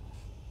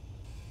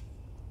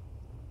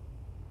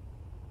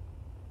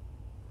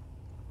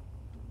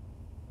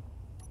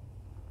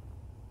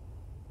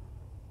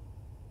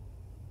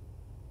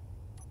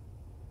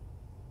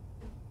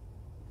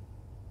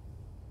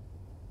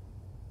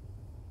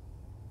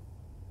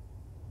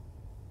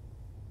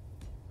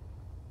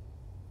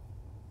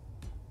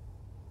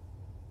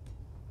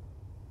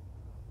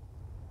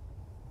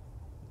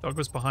 Dog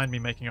was behind me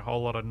making a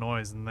whole lot of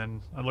noise, and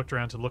then I looked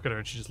around to look at her,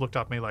 and she just looked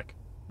up at me like,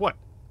 "What?"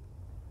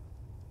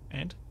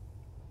 And?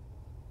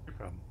 No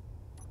problem.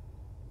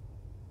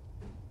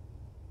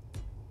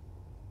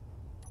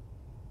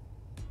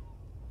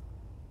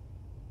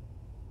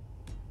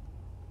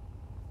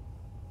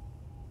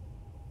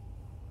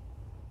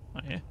 Oh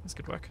yeah, that's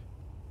good work.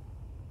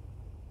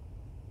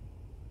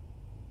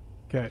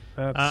 Okay,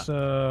 that's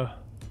a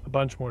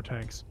bunch more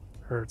tanks.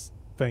 Or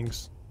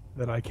things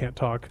that I can't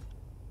talk.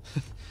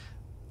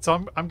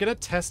 So I'm gonna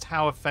test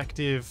how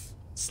effective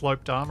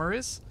sloped armor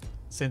is,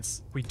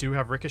 since we do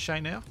have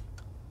ricochet now.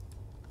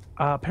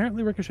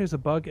 Apparently Ricochet's a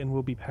bug and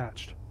will be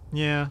patched.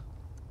 Yeah.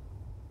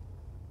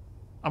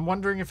 I'm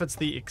wondering if it's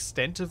the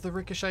extent of the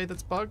ricochet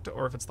that's bugged,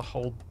 or if it's the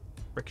whole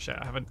ricochet.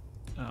 I haven't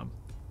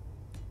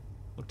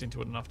looked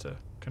into it enough to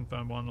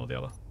confirm one or the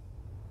other.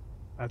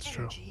 That's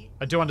true. Energy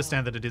I do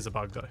understand that it is a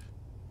bug, though.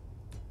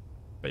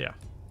 But yeah.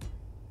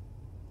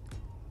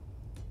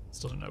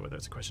 Still don't know whether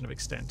it's a question of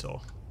extent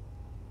or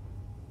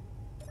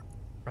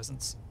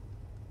presence.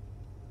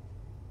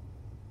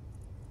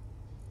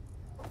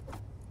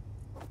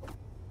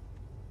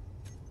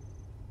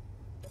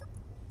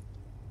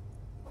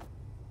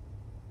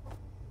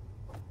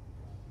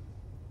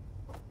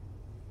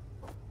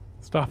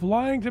 Stop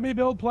lying to me,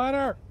 build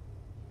planner!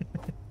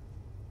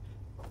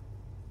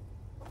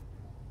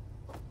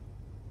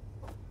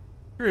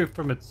 True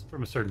from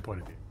a certain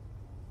point of view.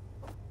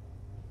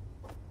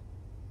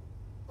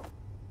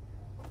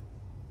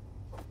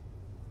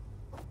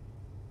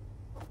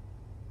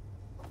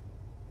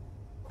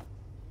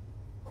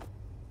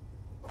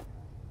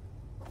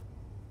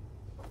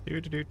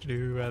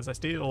 Do as I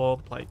steal all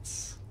the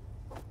plates.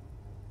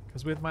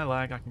 Because with my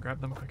lag, I can grab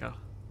them quicker.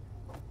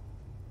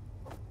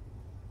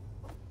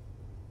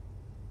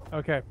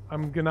 Okay,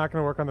 I'm not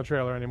going to work on the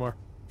trailer anymore.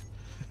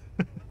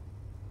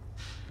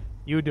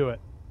 You do it.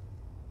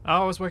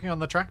 Oh, I was working on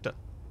the tractor.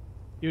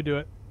 You do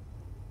it.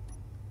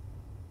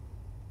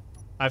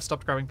 I've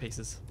stopped grabbing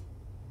pieces.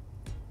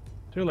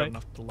 Too Got late.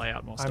 enough to lay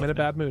out more stuff. I'm in a now.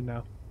 bad mood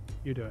now.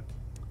 You do it.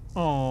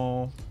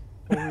 Oh,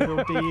 poor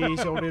little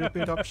bees, your little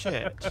bit of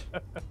shit.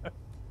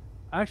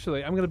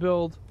 Actually, I'm going to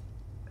build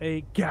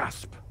a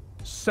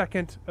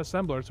second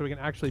assembler so we can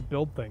actually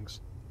build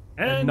things.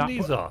 And not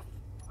he's put- off.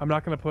 I'm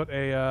not going to put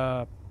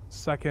a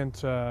second.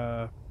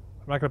 I'm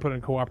not going to put it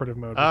in cooperative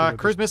mode. because it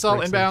Cruise just missile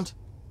breaks inbound. things.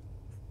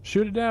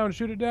 Shoot it down!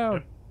 Shoot it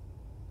down!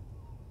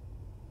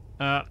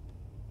 Yep.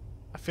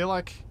 I feel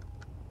like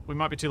we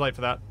might be too late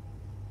for that.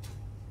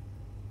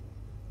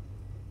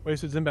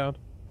 Wasted's inbound.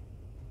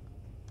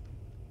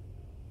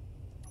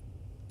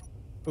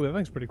 Oh, that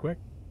thing's pretty quick.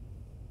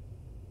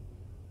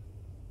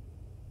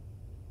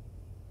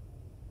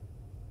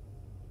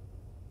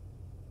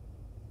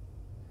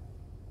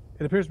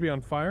 It appears to be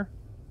on fire.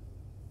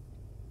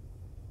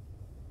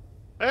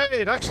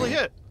 Hey, it actually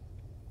hit.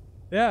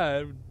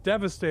 Yeah,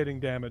 devastating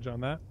damage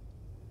on that.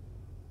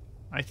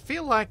 I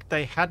feel like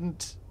they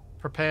hadn't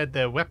prepared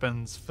their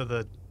weapons for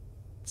the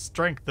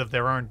strength of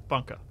their own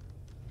bunker.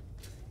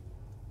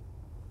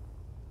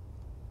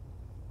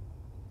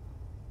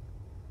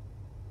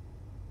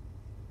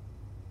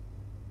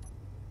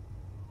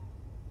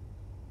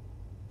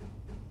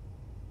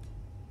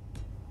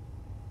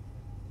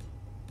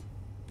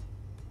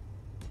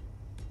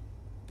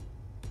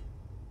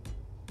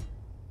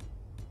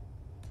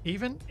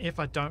 Even if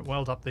I don't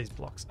weld up these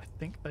blocks, I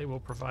think they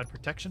will provide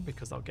protection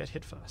because I'll get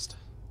hit first.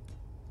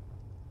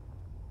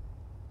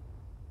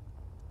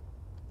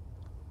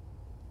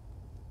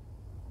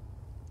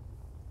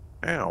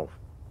 Ow.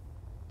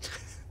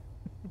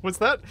 Was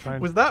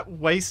that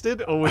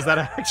wasted or was that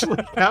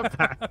actually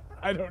Catback?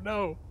 I don't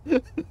know.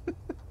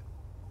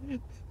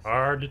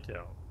 Hard to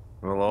tell.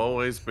 Will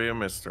always be a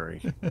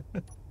mystery.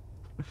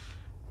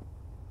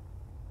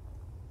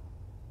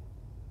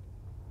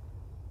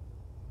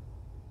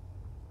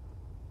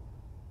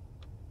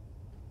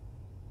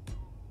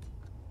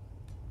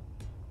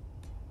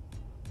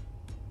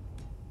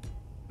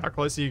 How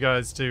close are you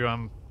guys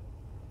to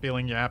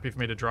feeling you're happy for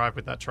me to drive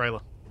with that trailer?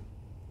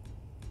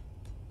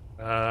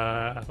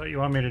 I thought you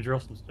wanted me to drill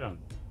some stone.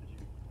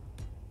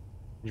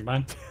 Did you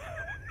mind?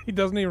 He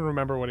doesn't even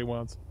remember what he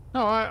wants.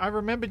 No, I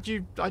remembered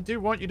you. I do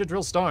want you to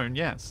drill stone,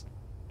 yes.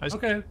 I just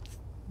Okay.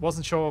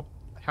 wasn't sure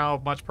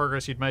how much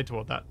progress you'd made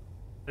toward that.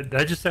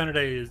 That just sounded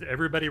is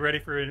everybody ready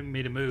for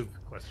me to move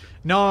question.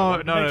 No,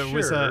 wanted to no,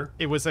 make sure.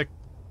 it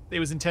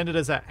was intended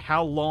as a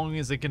how long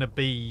is it going to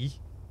be,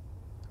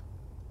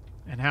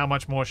 and how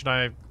much more should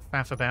I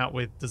faff about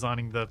with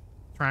designing the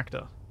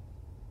tractor?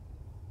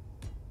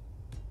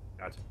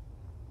 Gotcha.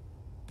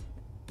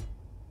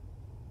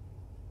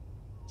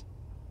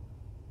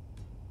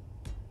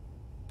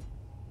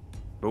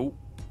 Oh,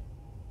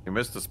 you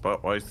missed a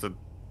spot wasted.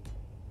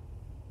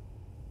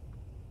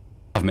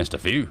 I've missed a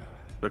few.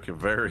 Looking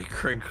very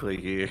crinkly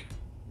here.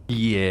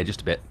 Yeah,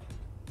 just a bit.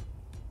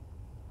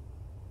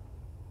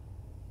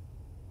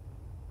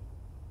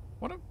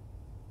 What a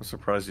I'm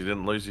surprised you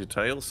didn't lose your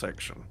tail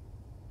section.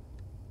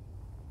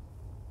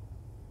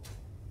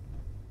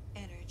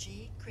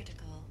 Energy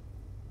critical.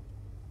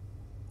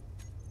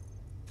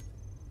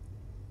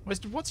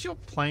 what's your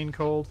plane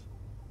called?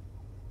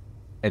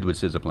 Edward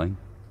Scissorplane.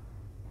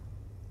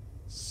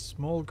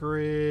 Small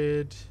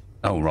grid.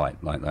 Oh, right,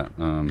 like that.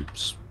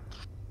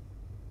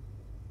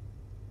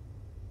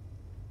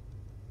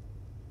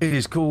 It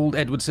is called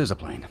Edward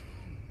Scissorplane.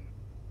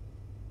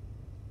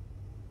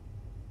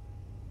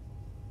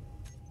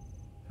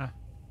 Huh.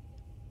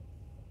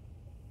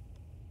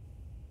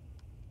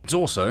 It's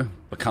also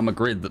become a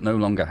grid that no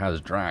longer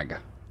has drag.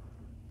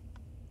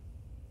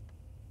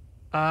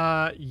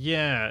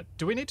 Yeah.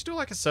 Do we need to do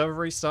like a server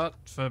restart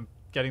for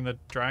getting the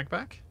drag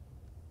back?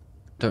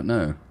 Don't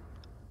know.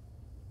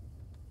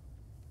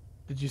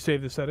 Did you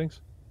save the settings?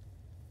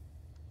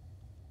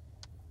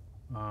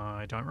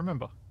 I don't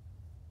remember.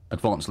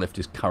 Advanced lift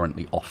is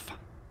currently off.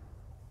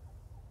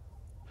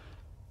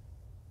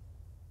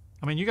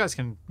 I mean, you guys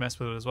can mess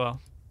with it as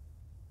well.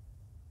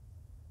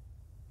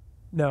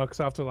 No, because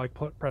I have to like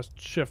press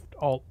Shift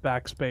Alt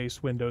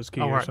Backspace Windows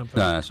key Oh, or right. something.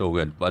 No, it's all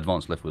good.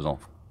 Advanced lift was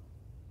off.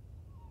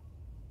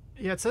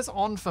 Yeah, it says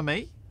on for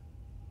me.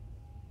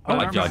 Oh, I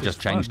I remember. just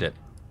changed it.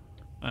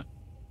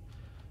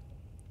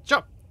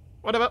 Sure.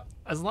 Whatever.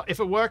 If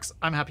it works,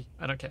 I'm happy.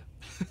 I don't care.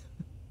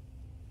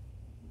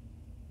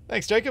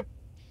 Thanks, Jacob.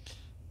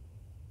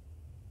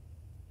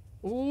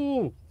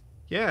 Ooh.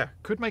 Yeah.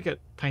 Could make it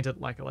painted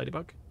like a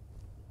ladybug.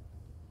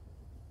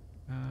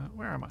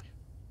 Where am I?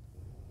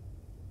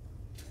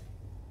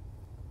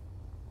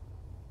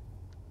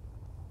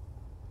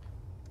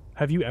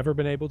 Have you ever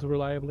been able to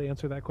reliably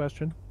answer that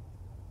question?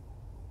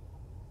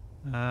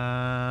 Oh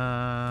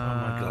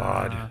my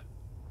god.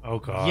 Oh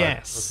god.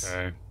 Yes.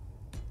 Okay.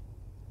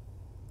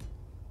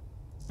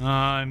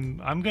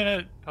 I'm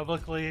gonna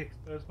publicly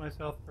expose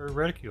myself for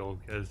ridicule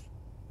because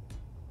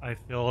I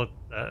feel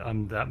that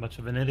I'm that much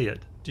of an idiot.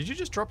 Did you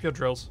just drop your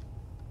drills?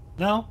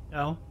 No.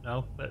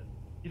 But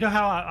you know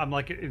how I'm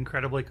like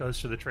incredibly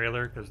close to the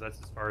trailer because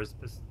that's as far as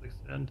pistons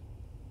extend.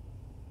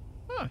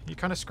 Oh, you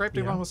kind of scraped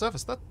it Yeah. on the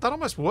surface. That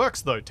almost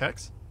works though,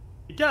 Tex.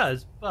 It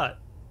does, but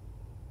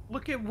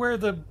look at where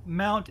the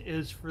mount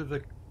is for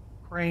the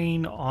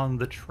crane on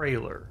the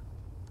trailer.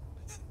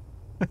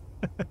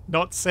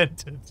 Not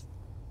centered.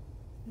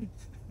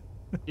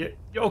 Yeah,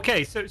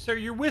 okay, so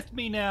you're with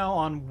me now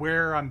on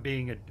where I'm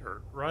being a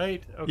dirt,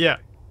 right? Okay. Yeah.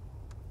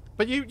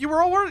 But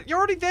you're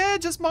already there.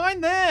 Just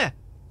mine there.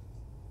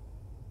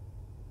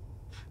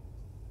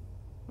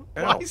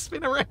 Why Ow.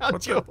 spin around?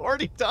 What's You've up?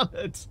 already done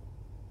it.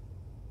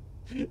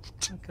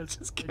 Because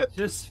Just I get the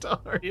just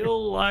stone.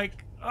 feel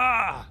like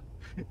I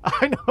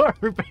know,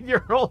 but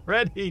you're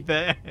already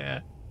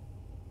there.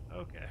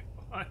 okay.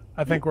 Fine.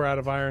 I think we're out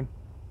of iron.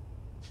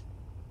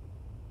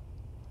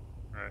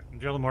 All right, I'm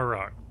drilling more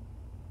rock.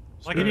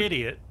 Like an Sure.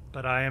 idiot,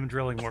 but I am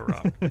drilling more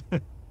rock.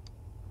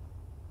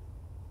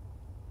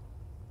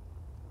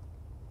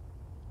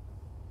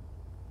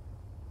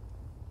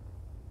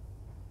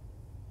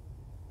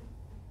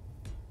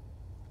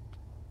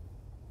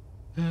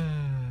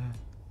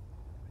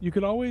 You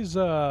could always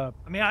I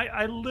mean,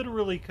 I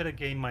literally could have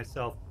gained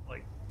myself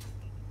like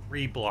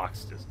 3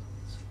 blocks distance.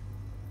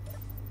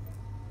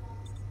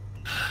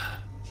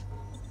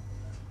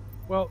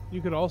 well,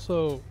 you could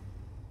also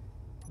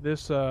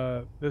this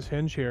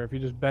hinge here, if you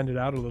just bend it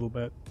out a little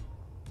bit,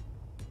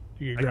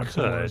 you could grab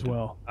some more as could.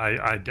 well. I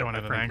Going don't.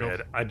 at an frankly,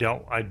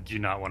 angle. I do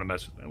not want to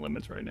mess with my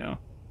limits right now.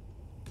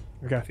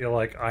 I Okay. feel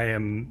like I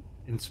am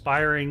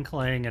inspiring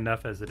Clang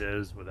enough as it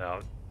is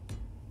without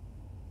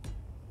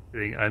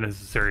doing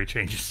unnecessary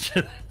changes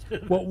to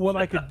that. Well, what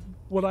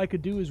I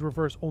could do is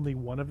reverse only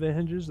one of the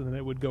hinges, and then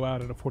it would go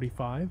out at a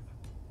 45,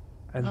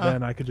 and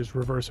then I could just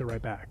reverse it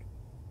right back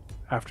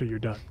after you're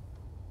done.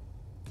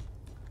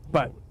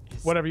 But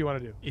whatever you want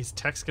to do. Is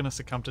Tex gonna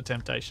succumb to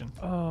temptation?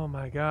 Oh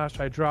my gosh!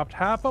 I dropped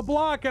half a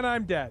block and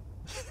I'm dead.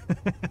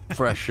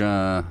 Fresh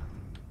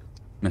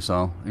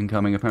missile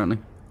incoming, apparently.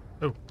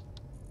 Oh.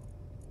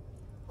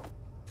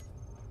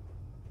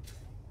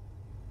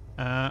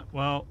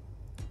 Well.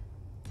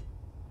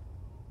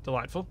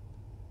 Delightful.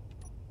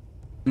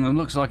 It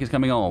looks like it's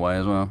coming our way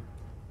as well.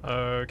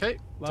 Okay,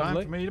 time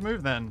Lovely. for me to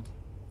move then.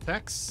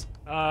 Tex?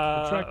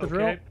 Retract the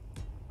drill.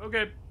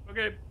 Okay.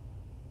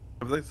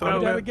 Have they Oh, thought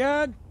Down about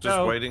again. just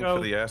Go, waiting go,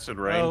 for the acid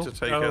rain to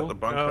take out the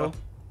bunker?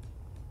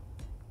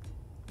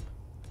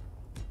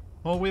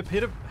 Well, we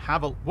appear to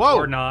have a... Whoa!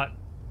 Or not.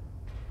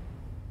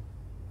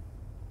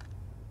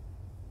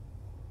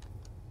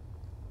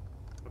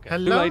 Okay.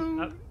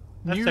 Hello?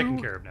 That's New- taken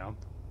care of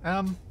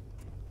now.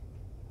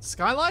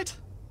 Skylight?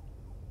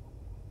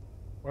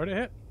 Where'd it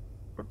hit?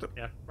 What the?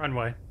 Yeah,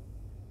 runway.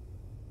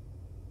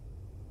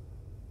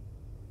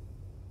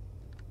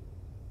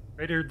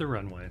 Cratered the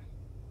runway.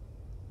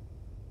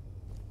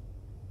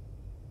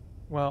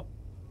 Well,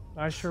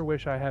 I sure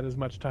wish I had as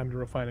much time to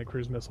refine a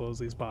cruise missile as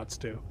these bots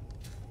do.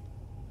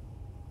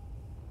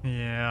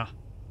 Yeah.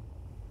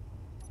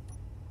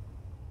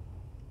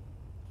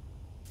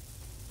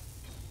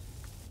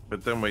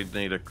 But then we'd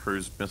need a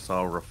cruise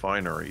missile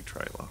refinery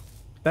trailer.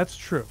 That's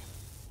true.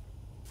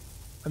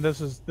 And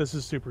this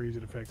is super easy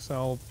to fix.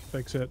 I'll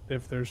fix it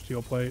if there's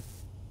steel plate.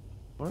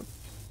 What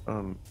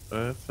on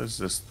earth is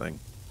this thing?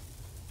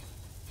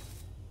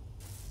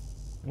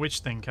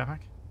 Which thing, Kapak?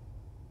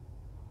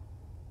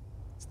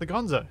 It's the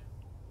Gonzo.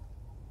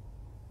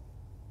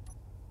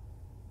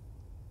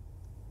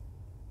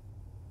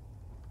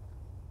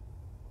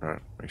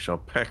 Alright, we shall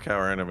peck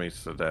our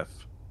enemies to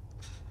death.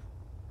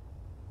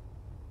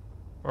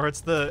 Or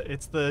it's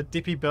the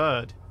Dippy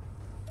Bird.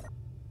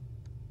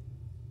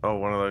 Oh,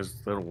 one of those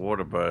little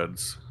water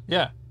birds.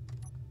 Yeah.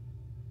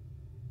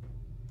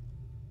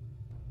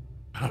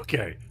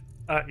 Okay.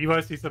 You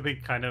want to see something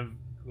kind of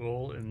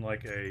cool and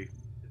like it's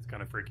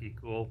kind of freaky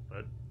cool,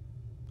 but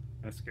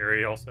kind of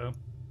scary also?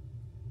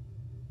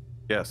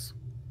 Yes.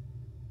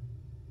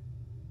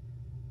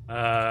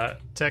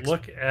 Text.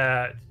 Look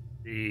at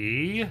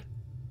the...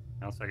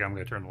 Now a second, I'm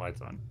going to turn the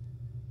lights on.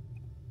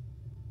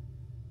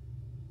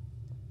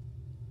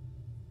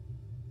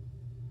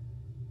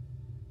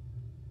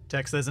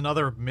 Tex, there's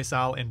another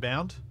missile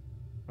inbound.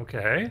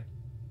 Okay.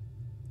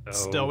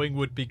 So- Stowing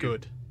would be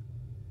good.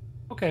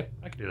 Okay,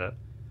 I can do that.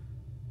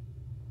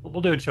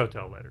 We'll do it show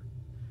tell later.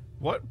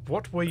 What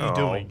were you Oh.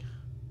 doing?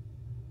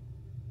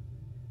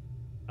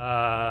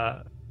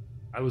 I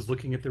was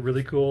looking at the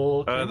really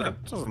cool... camera.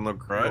 That doesn't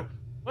look right.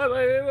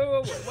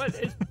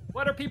 Wait,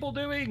 what are people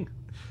doing?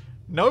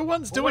 No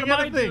one's doing What am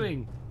anything. I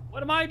doing?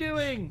 What am I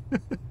doing?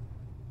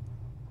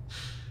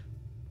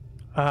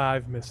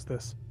 I've missed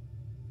this.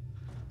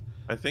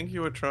 I think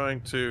you were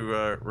trying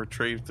to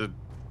retrieve the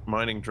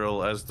mining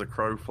drill as the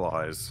crow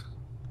flies.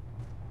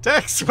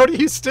 Tex, what are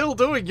you still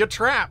doing? You're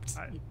trapped.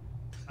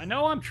 I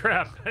know I'm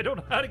trapped. I don't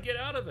know how to get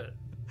out of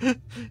it.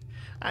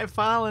 I've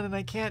fallen and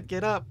I can't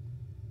get up.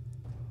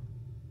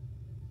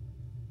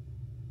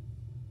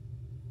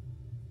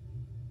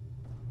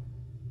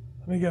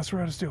 Let me guess, we're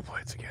out of steel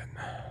plates again.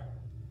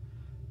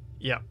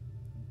 Yep.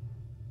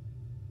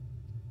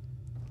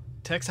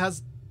 Tex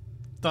has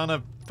done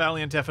a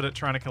valiant effort at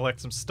trying to collect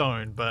some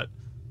stone, but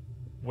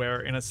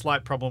we're in a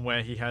slight problem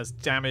where he has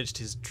damaged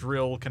his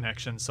drill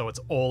connection, so it's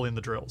all in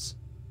the drills,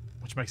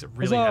 which makes it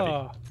really heavy.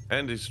 Huzzah!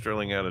 And he's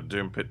drilling out a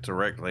doom pit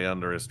directly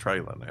under his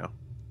trailer now.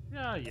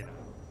 Yeah, you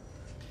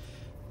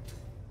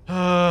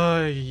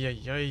know.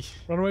 Yay.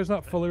 Runway's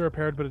not fully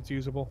repaired, but it's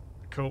usable.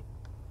 Cool.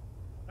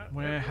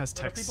 Where has what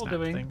are Tex people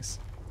snapped doing? things?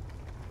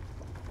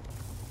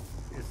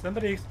 Is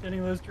somebody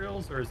extending those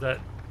drills, or is that...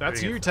 That's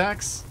doing you, it?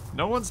 Tex.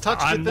 No one's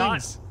touched your I'm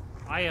not. things.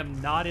 I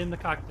am not in the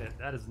cockpit.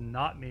 That is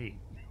not me.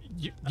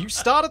 You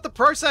started the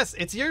process.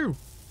 It's you.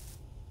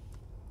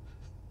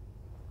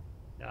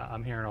 Yeah,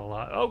 I'm hearing a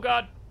lot. Oh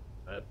God.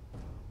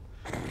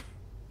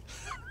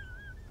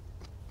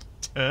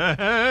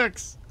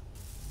 Tex.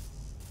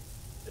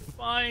 It's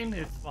fine.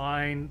 It's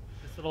fine.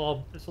 This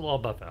will all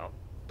buff out.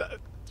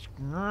 It's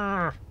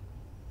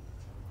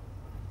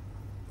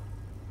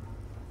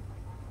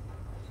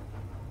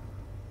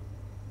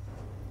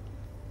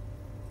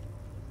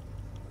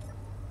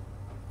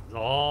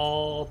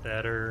all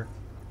better.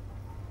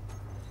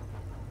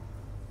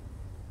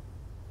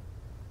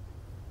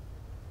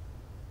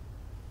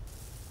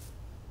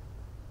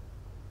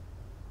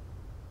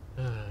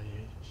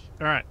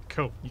 All right,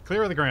 cool. You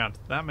clear of the ground.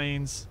 That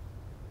means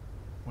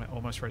we're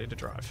almost ready to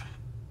drive.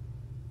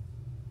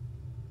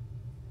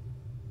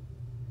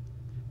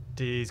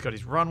 D's got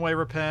his runway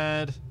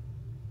repaired.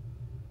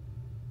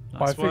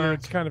 Well, I Nice figure work.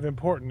 it's kind of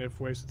important if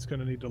Wasted's going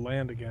to need to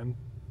land again.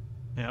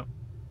 Yep.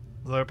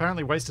 Although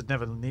apparently Wasted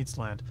never needs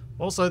to land.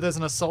 Also, there's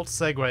an assault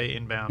Segway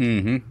inbound.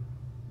 Mm-hmm.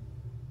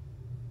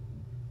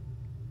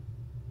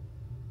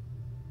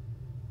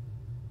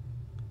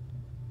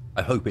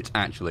 I hope it's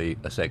actually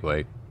a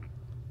Segway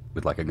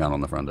with like a gun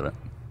on the front of it.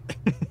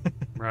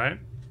 Right?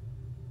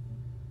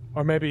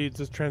 Or maybe it's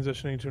just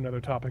transitioning to another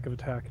topic of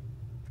attack.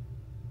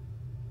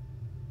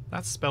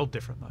 That's spelled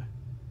different, though.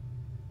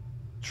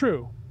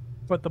 True,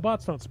 but the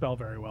bots don't spell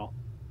very well.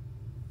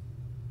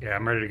 Yeah,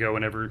 I'm ready to go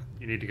whenever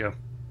you need to go.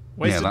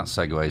 Wasted, Yeah, that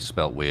Segway's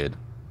spelt weird.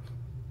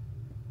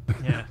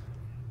 Yeah.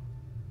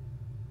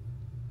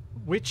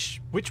 Which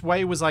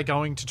way was I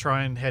going to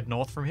try and head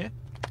north from here?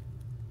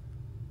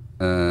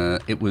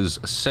 It was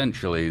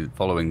essentially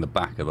following the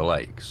back of the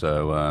lake,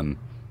 so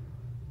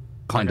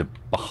kind of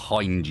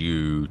behind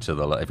you to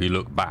the left. If you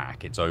look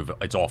back, it's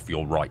off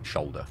your right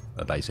shoulder,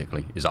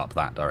 basically, is up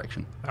that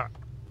direction. All right.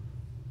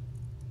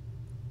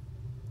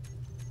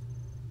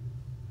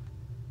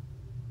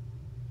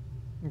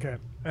 Okay,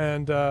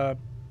 and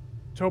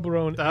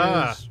Toblerone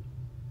is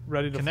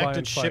ready to fly Connected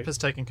and ship fight. has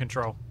taken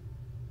control.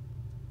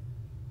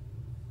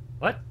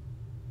 What?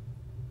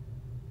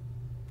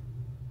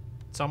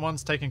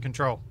 Someone's taken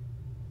control.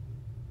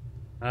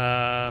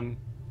 Okay,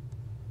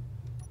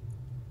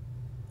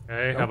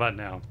 Nope. how about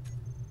now?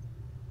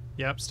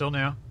 Yep, still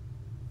now.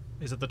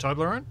 Is it the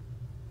Toblerone?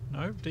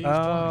 No? D's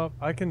flying.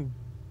 I can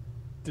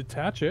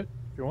detach it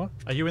if you want.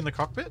 Are you in the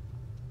cockpit?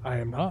 I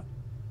am not.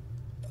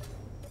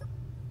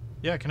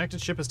 Yeah,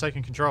 connected ship has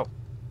taken control.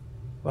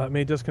 Let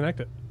me disconnect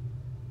it.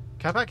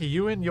 Capac, are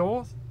you in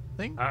your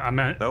thing? I'm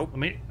out. Nope.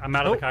 I'm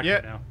out of Oh, the cockpit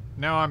yeah. now.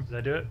 Now I'm Did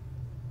I do it?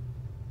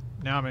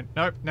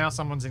 Nope, now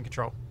someone's in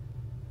control.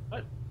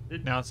 What?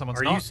 Now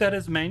someone's Are not. you set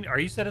as main? Are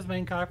you set as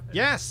main cockpit?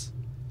 Yes!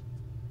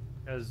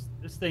 Because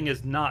this thing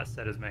is not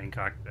set as main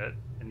cockpit,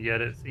 and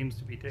yet it seems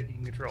to be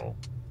taking control.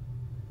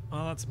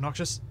 Oh, that's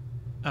obnoxious.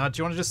 Do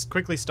you want to just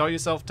quickly stow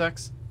yourself,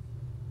 Tex?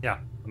 Yeah.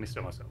 Let me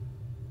stow myself.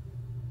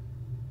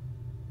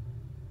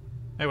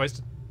 Hey,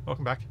 Wasted.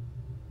 Welcome back.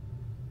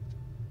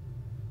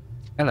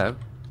 Hello.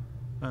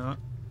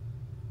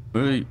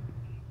 Hey.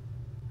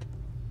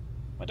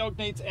 My dog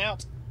needs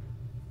out.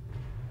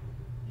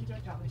 You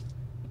don't tell me.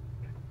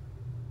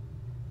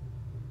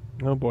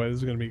 Oh boy, this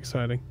is going to be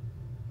exciting.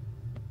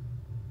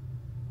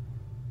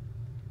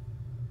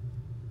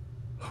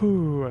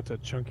 Whew, that's a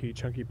chunky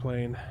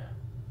plane.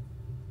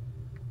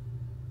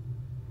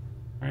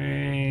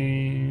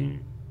 Mm.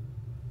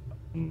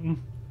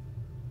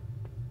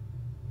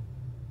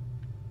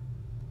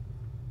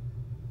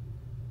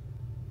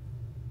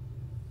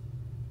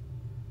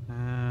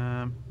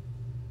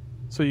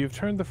 So you've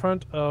turned the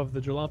front of the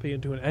jalopy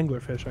into an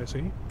anglerfish, I see.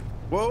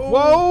 Whoa!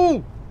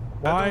 Whoa!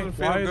 Why? doesn't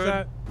feel Why is good.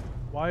 that?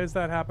 Why is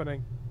that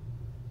happening?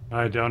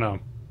 I don't know.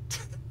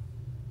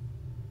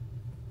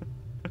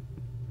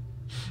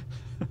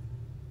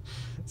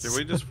 Did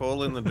we just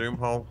fall in the doom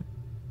hole?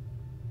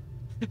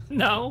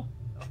 No.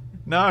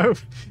 No,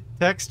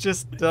 Tex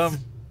just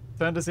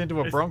turned us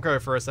into a Bronco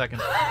for a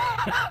second.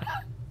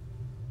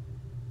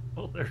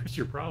 Well, there's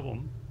your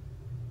problem.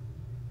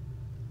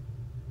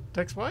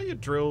 Tex, why are your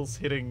drills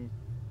hitting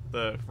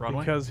the runway?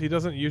 Because he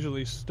doesn't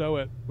usually stow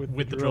it with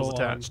With the the drills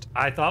drill on. attached.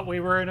 I thought we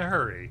were in a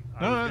hurry.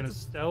 I No, was no, going to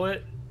stow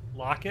it,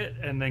 lock it,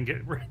 and then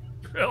get rid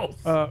of the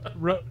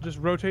drills. Just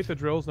rotate the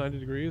drills 90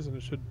 degrees, and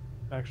it should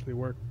actually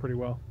work pretty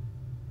well.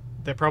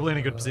 They're probably in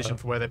a good position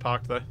for where they're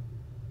parked, though,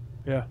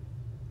 Yeah.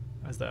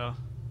 as they are.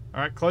 All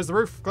right, close the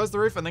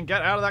roof, and then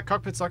get out of that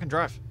cockpit so I can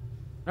drive.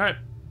 All right.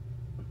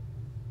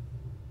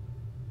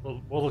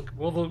 Will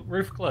the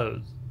roof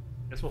close?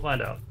 Guess we'll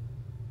find out.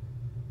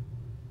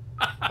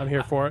 I'm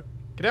here for it.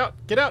 Get out!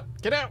 Get out!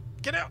 Get out!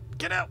 Get out!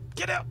 Get out!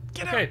 Get out!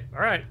 Get out! Okay.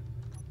 All right.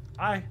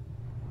 Bye.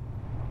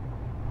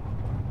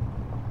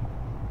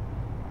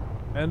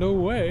 And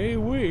away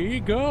we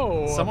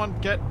go. Someone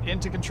get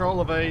into control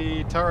of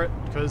a turret,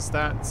 because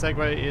that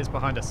Segway is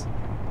behind us.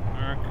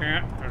 I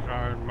can't, because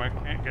I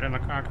can't get in the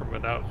cockpit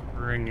without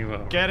screwing you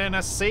up. Get in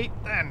a seat,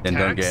 then, Then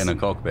don't Tex. get in a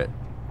cockpit.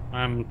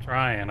 I'm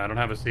trying. I don't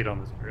have a seat on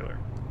this trailer.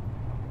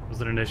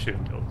 Wasn't an issue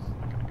until it's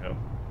not gonna go.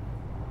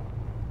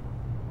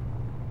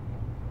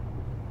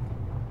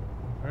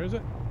 Where is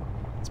it?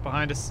 It's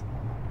behind us.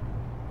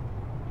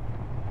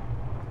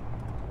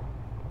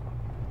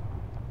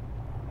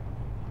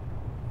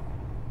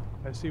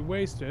 I see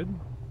wasted.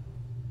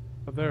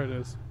 Oh, there it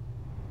is.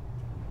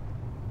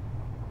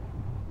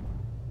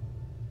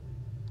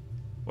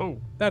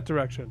 Whoa. That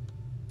direction.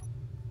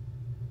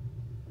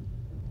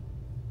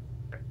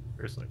 Okay,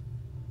 seriously.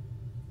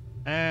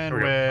 And There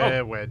we go.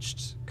 we're Oh.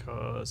 wedged,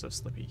 because of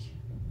Slippy.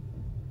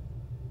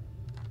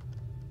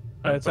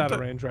 It's but out of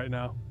the- range right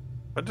now.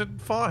 I didn't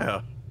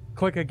fire.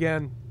 Click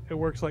again. It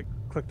works like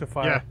click to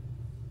fire. Yeah.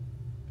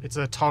 It's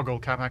a toggle,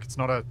 Capac. It's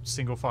not a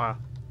single fire.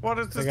 What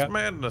is this got-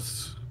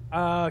 madness?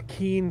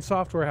 Keen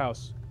Software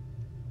House.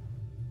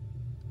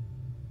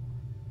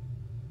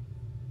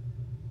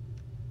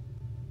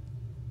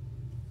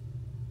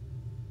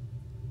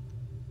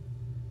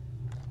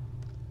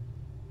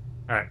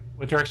 All right.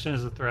 What direction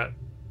is the threat?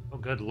 Oh,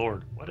 good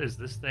lord. What is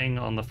this thing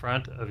on the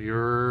front of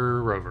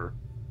your rover?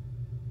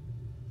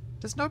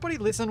 Does nobody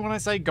listen when I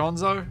say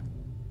gonzo?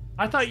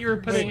 I thought you were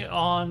putting it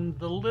on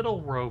the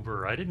little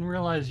rover. I didn't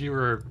realize you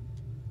were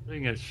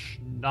putting a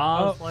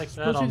schnoz like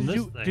that Splitchy, on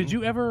this thing. Did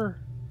you ever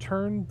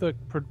turn the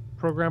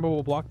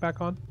programmable block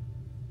back on?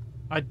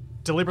 I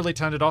deliberately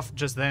turned it off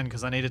just then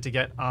because I needed to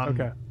get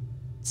Okay.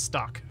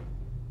 stuck.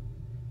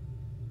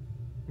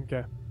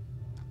 Okay.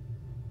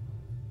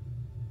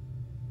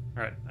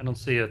 All right. I don't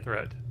see a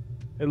threat.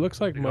 It looks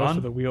like You most gone?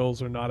 of the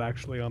wheels are not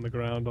actually on the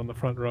ground on the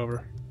front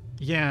rover.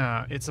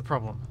 Yeah, it's a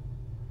problem.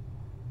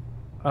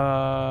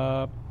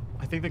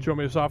 I think Do you want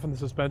me to soften the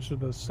suspension of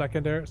the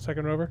second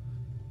rover?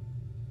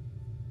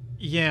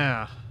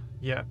 Yeah,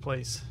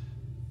 please.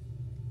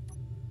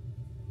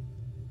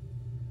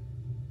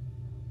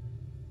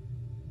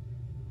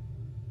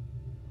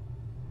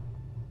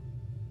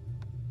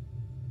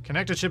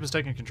 Connected ship is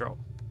taking control.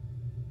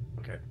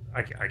 Okay,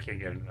 I can't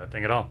get into that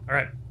thing at all. All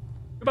right,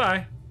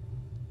 goodbye.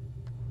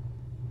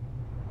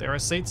 There are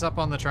seats up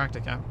on the tractor,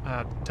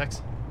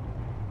 Tex.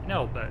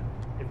 No, but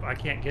if I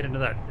can't get into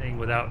that thing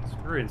without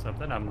screwing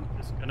something, I'm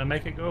just gonna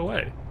make it go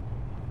away.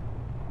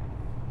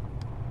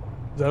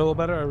 Is that a little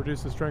better? I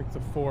reduced the strength to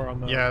 4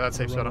 on the. Yeah, that on the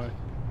seems better. runway.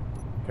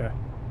 Okay.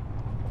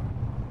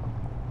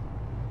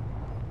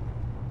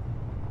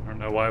 I don't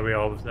know why we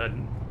all of a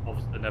sudden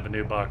have a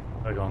new bug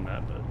on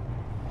that, but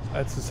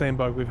That's the same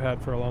bug we've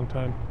had for a long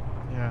time.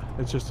 Yeah.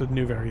 It's just a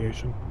new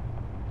variation.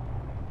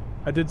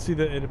 I did see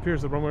that it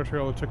appears the runway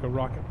trailer took a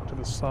rocket to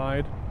the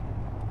side.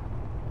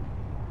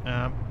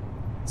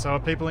 So are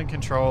people in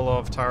control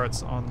of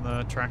turrets on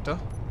the tractor?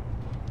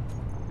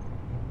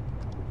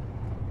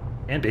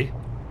 can be.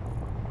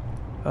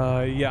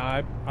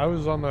 Yeah, I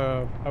was on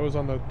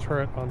the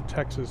turret on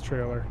Tex's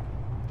trailer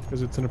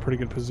because it's in a pretty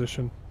good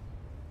position.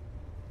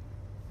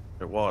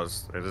 It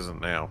was. It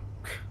isn't now.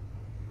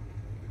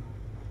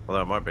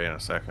 Although it might be in a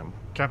second.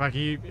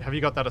 Capac, have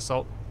you got that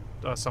assault?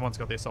 Someone's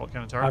got the assault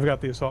cannon turret. I've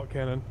got the assault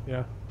cannon.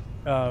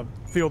 Yeah.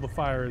 Field of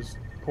fire is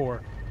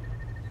poor.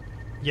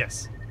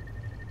 Yes.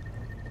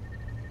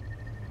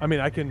 I mean,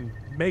 I can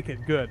make it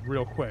good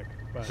real quick,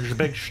 but There's a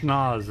big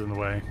schnoz in the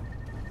way.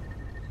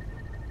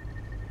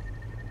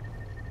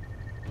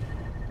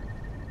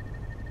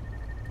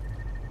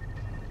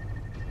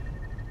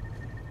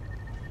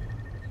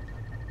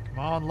 Come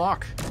on,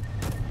 lock.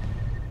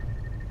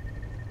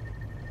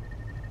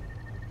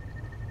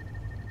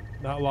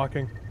 not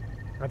locking.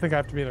 I think I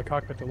have to be in a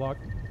cockpit to lock.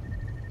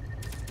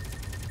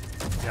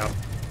 Yep,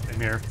 same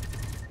here.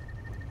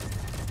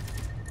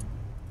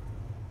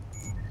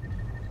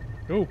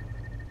 Ooh,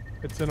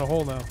 it's in a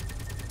hole now.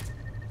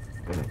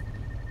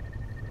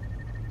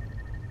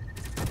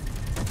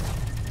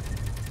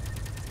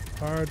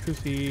 Hard to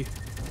see.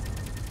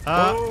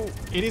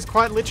 It is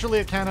quite literally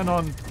a cannon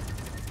on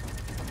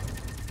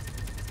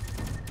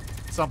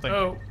something.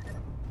 Oh,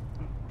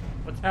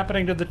 what's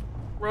happening to the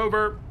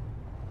rover?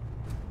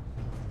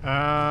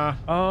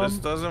 This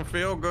doesn't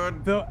feel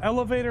good. The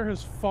elevator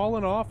has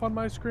fallen off on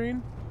my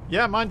screen.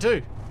 Yeah, mine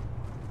too.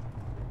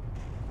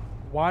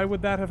 Why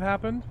would that have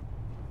happened?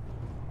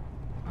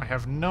 I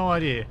have no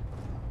idea.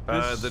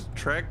 The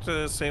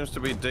tractor seems to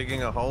be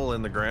digging a hole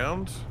in the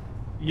ground.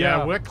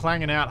 Yeah, we're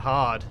clanging out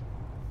hard.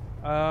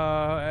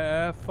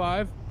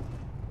 F5.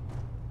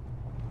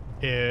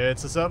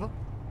 It's a server.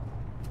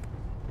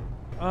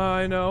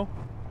 I know.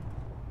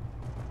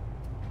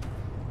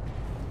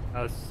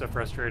 This is so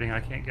frustrating. I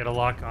can't get a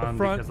lock on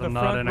The because I'm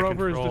not in front a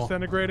rover control. is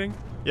disintegrating.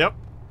 Yep.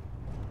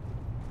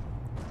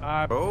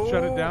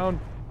 Shut it down.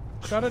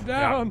 Shut it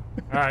down.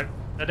 All right,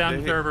 head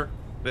down the server.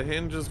 The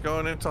hinge is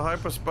going into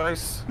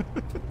hyperspace.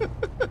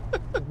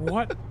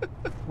 What?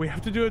 We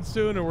have to do it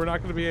soon or we're not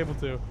going to be able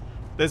to.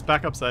 There's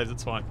backup saves,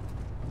 it's fine.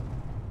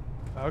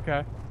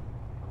 Okay.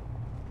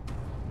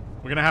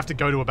 We're gonna have to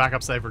go to a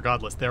backup save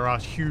regardless. There are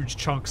huge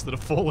chunks that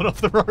have fallen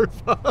off the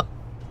rover.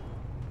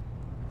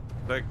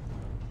 Like,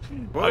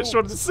 I just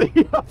wanted to see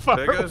how far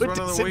There it goes would one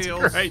of the wheels.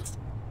 disintegrate.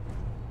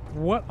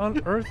 What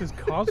on earth is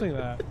causing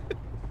that?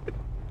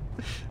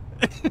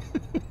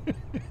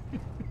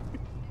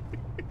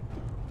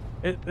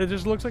 It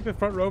just looks like the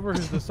front rover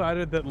has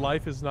decided that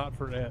life is not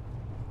for it.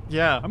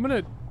 Yeah. I'm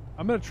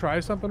gonna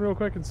try something real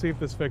quick and see if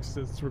this fixes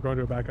it since we're going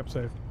to a backup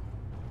save.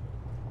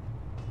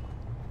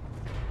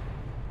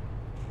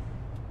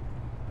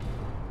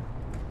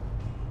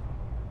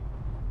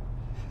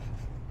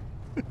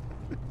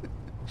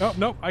 Oh,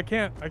 nope, I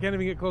can't. I can't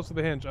even get close to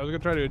the hinge. I was gonna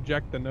try to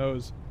eject the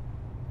nose.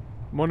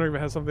 I'm wondering if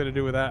it has something to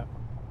do with that.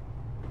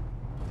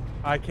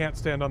 I can't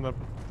stand on the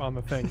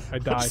thing. I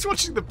I'm die. just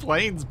watching the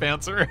planes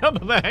bounce around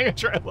on the hangar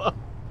trailer.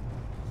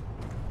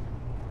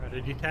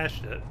 Already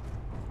detached it.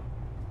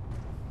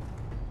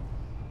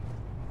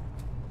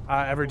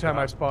 Every time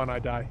I spawn, I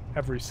die.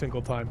 Every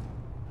single time.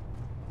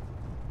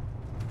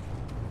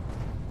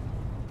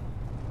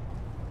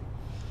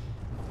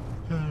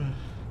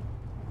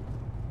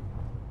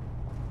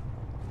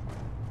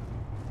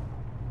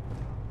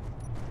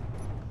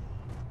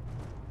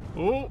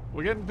 Oh,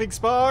 we're getting big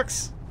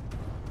sparks.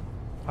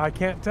 I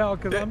can't tell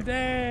because I'm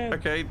dead.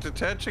 Okay,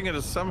 detaching it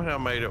has somehow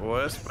made it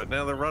worse, but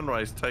now the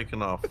runway's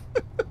taken off.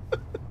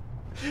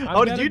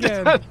 Oh, did dead you do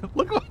again. that?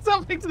 Look what's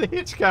happening to the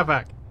hitch,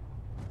 Capac.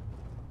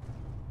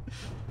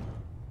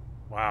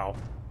 Wow.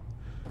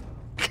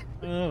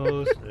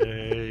 Oh,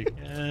 say,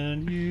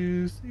 can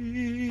you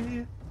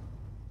see?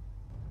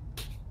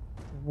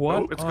 What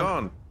Oh, it's on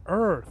gone.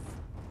 earth?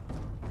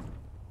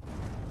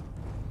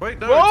 Wait,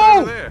 no, Whoa! it's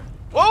over there.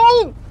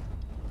 Whoa!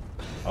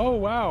 Oh,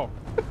 wow.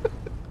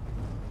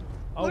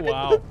 Oh, Look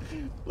wow.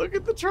 Look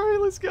at the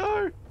trailers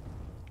go.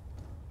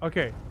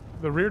 Okay,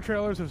 the rear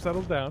trailers have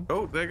settled down.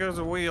 Oh, there goes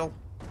a wheel.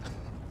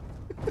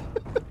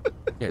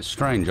 Yeah, it's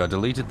strange. I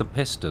deleted the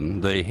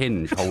piston, the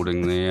hinge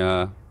holding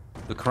the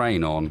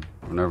crane on,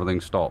 and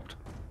everything stopped.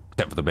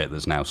 Except for the bit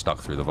that's now stuck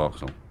through the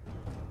voxel.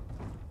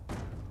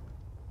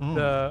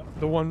 The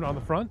one on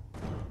the front?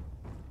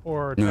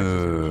 Or Texas?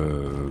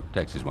 No,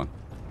 Texas one.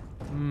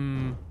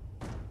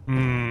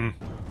 Hmm.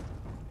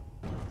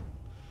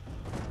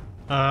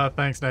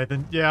 Thanks,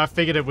 Nathan. Yeah, I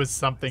figured it was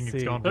something that's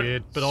See. gone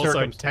weird, but also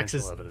Circumstantial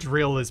Texas evidence.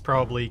 drill is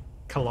probably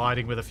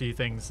colliding with a few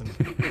things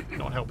and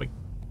not helping.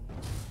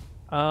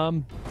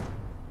 Um,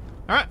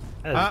 All right,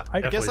 That is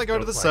I guess I go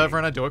to the definitely still server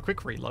and I do a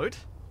quick reload.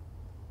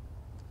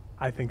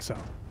 I think so.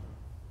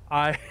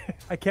 I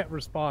can't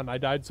respond. I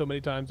died so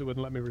many times it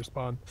wouldn't let me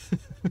respond.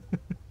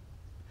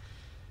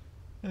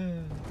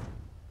 I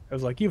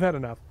was like, you've had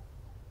enough.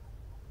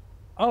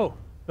 Oh,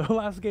 the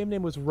last game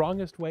name was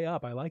Wrongest Way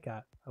Up. I like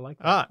that. I like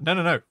that.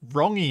 No.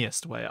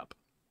 Wrongiest way up.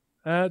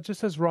 It just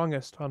says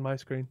Wrongest on my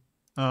screen.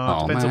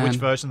 Oh, Depends on which man.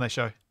 version they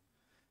show.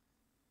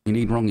 You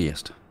need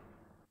wrongiest.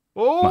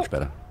 Oh, Much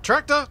better.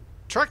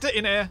 Tractor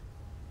in air.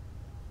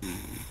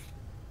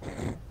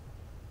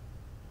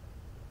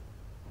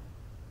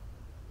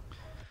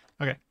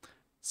 Okay,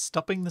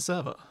 stopping the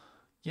server.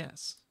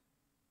 Yes.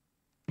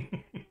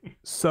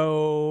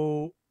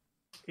 So,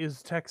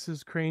 is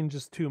Texas crane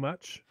just too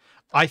much?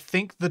 I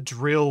think the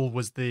drill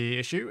was the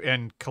issue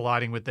and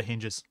colliding with the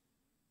hinges.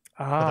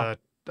 Ah,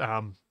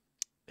 The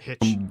hitch.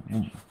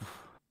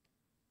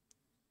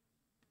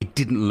 It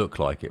didn't look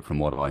like it from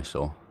what I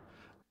saw.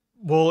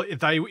 Well,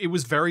 it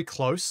was very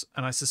close,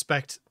 and I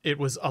suspect it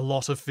was a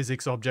lot of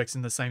physics objects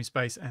in the same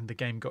space, and the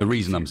game got The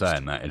reason I'm confused.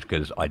 saying that is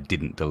because I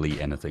didn't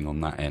delete anything on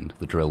that end.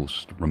 The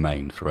drills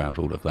remained throughout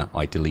all of that.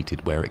 I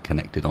deleted where it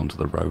connected onto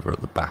the rover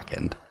at the back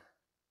end.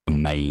 The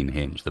main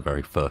hinge, the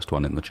very first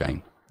one in the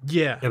chain.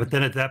 Yeah, Yeah, but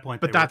then at that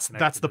point, but they were that's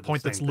connected the to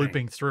point that's same thing.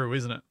 looping through,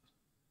 isn't it?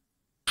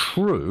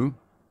 True.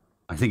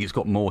 I think it's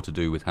got more to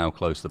do with how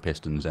close the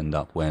pistons end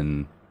up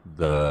when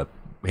the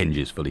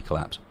hinges fully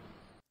collapse.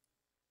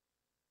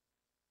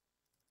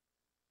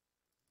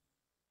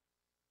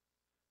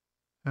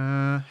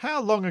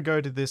 How long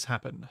ago did this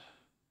happen?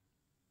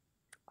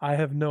 I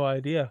have no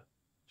idea.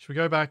 Should we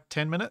go back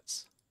 10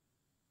 minutes?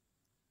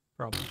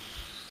 Probably.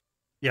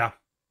 Yeah.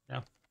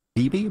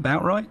 Maybe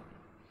about right.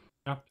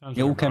 Yeah, sounds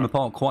It all like came right.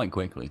 apart quite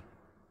quickly.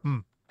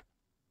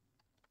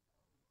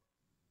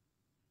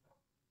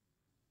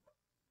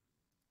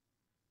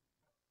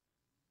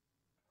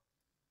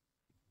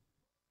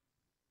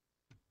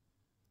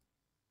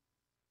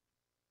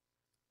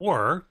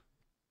 Or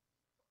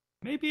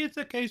maybe it's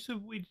a case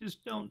of we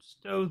just don't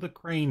stow the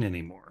crane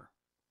anymore.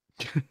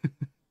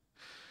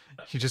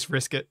 You just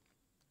risk it.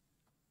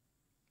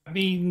 I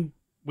mean,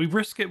 we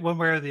risk it one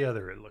way or the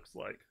other, it looks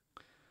like.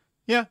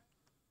 Yeah.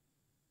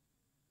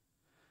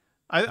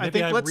 I Maybe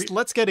think I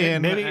let's get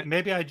in.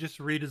 Maybe I just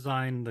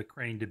redesigned the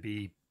crane to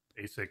be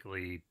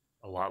basically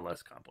a lot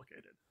less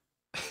complicated.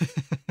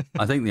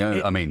 I think the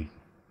only, I mean,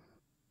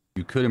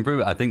 you could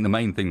improve it. I think the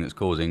main thing that's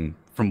causing,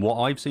 from what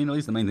I've seen at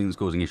least, the main thing that's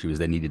causing issue is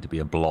there needed to be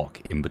a block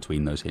in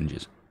between those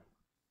hinges.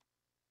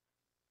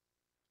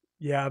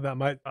 Yeah, that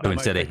might. So that might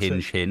instead of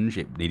fix it. hinge,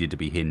 it needed to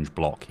be hinge,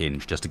 block,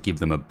 hinge, just to give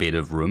them a bit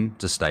of room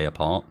to stay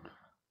apart.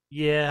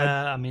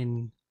 Yeah, I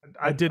mean,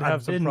 I did I've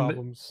have some been-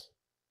 problems.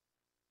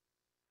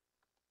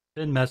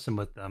 Been messing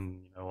with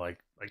them, like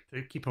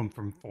to keep them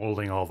from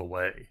folding all the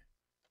way.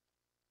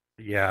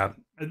 Yeah,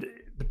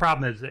 the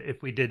problem is that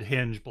if we did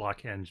hinge, block,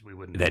 hinge, we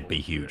wouldn't. That'd able be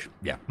to fit huge. it.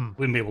 Yeah.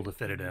 Wouldn't be able to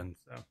fit it in.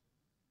 So,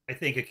 I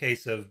think a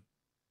case of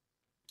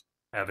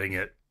having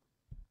it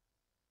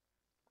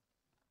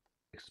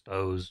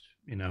exposed,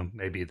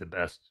 may be the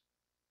best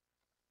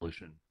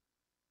solution.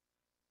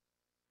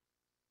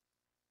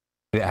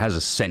 It has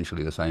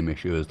essentially the same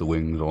issue as the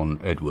wings on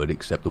Edward,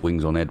 except the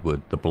wings on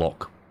Edward, the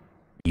block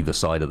either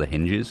side of the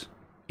hinges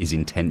is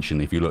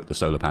intentionally, if you look, the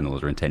solar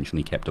panels are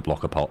intentionally kept a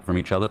block apart from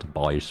each other to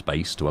buy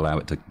space to allow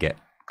it to get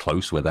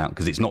close without,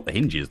 because it's not the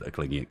hinges that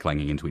are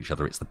clanging into each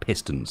other, it's the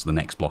pistons, the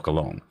next block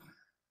along.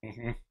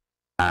 Mm-hmm.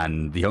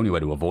 And the only way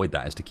to avoid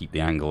that is to keep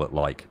the angle at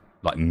like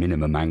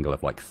minimum angle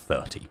of like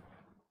 30,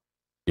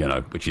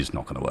 which is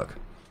not going to work.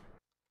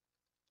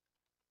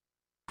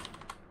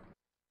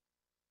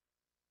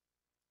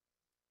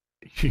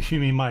 You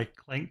mean my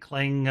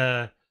clang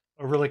a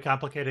really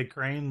complicated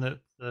crane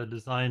that's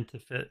designed to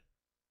fit?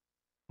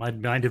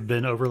 Might have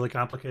been overly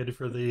complicated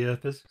for the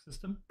physics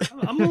system.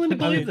 I'm willing to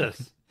believe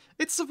this.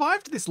 It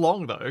survived this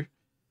long though.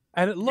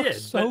 And it looks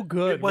did, so but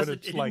good It when wasn't.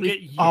 it's It like.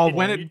 didn't get, Oh, it-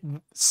 when it-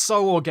 it's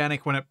so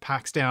organic when it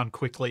packs down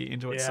quickly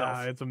into itself.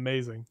 Yeah, it's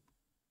amazing.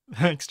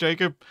 Thanks,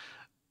 Jacob.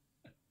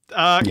 Yeah,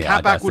 I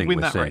Catback would think win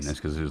we're that saying race. this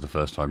because it was the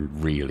first time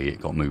really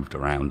it got moved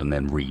around and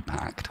then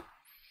repacked.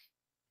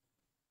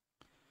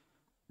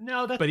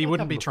 No, that's But he that's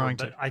wouldn't happened be before, trying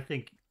but to. I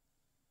think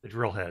the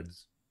drill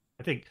heads.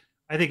 I think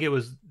it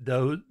was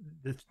the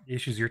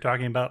issues you're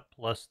talking about,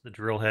 plus the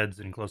drill heads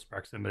in close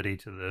proximity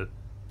to the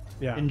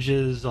Yeah.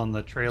 hinges on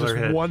the trailer Just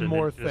hitch, one and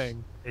more it just-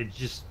 thing. It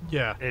just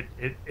Yeah.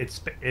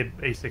 it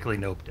basically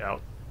noped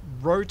out.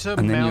 Rotor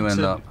And then you mounted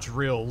end up-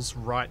 drills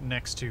right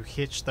next to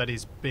hitch that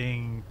is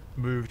being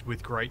moved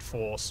with great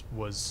force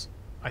was,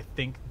 I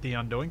think, the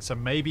undoing. So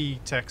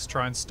maybe Tex,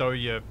 try and stow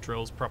your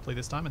drills properly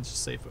this time and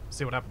just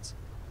see what happens.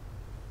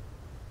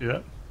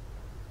 Yeah.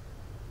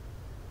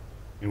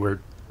 I mean,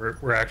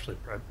 we're actually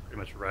pretty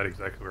much right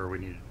exactly where we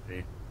needed to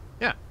be.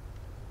 Yeah.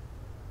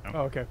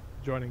 Oh, okay.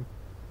 Joining.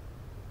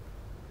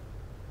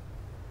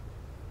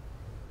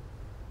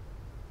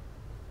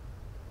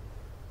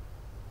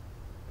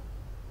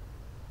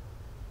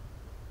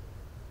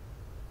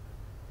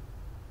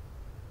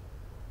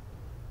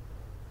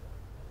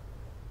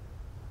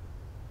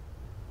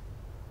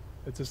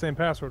 It's the same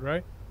password,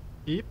 right?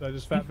 Yep. Did I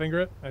just fat finger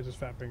it? I just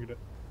fat fingered it.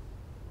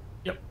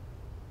 Yep.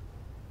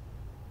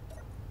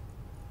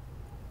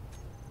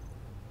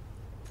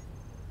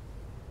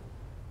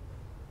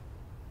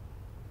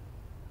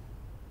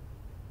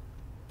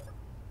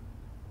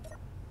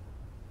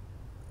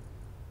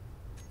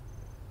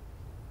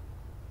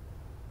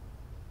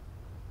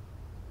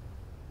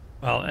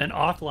 Well, and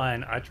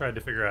offline, I tried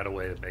to figure out a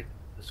way to make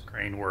this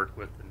crane work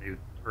with the new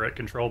turret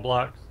control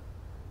blocks,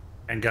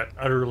 and got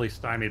utterly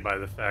stymied by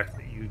the fact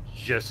that you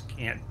just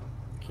can't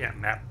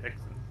map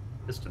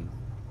pistons.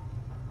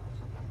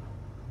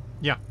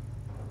 Yeah.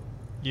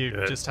 You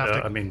just have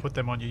to I mean, put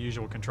them on your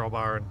usual control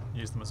bar and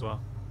use them as well.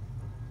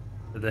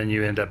 but then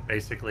you end up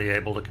basically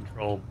able to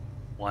control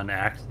one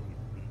axis.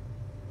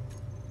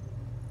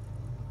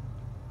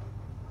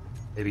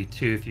 Maybe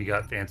two if you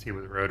got fancy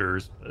with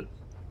rotors, but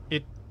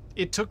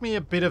It took me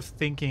a bit of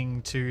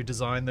thinking to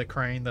design the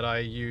crane that I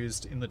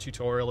used in the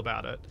tutorial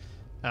about it,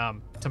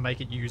 to make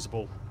it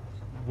usable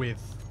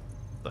with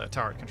the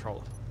turret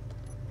controller.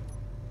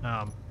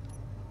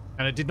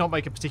 And it did not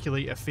make a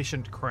particularly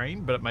efficient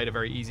crane, but it made a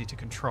very easy to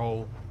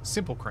control,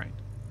 simple crane.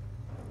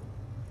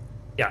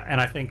 yeah, and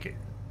I think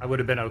I would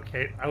have been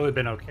okay. I would have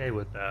been okay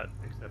with that,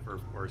 except for,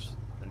 of course,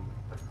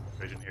 the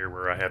situation here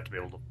where I have to be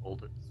able to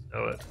fold it,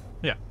 stow it.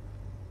 Yeah.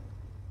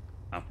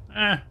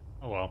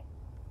 Oh well.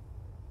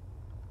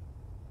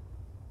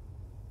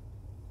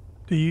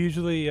 Do you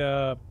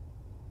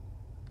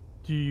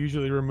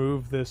usually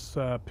remove this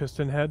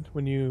piston head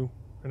when you,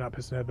 or not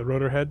piston head, the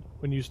rotor head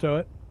when you stow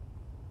it?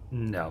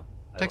 No.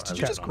 Tex, did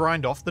you just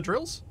grind off the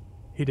drills?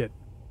 He did.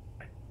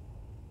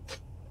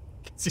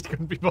 Because he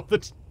couldn't be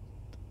bothered.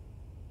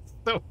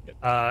 So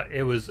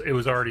it was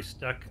already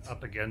stuck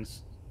up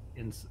against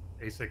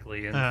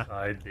basically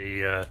inside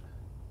the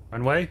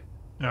runway.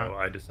 So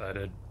I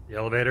decided the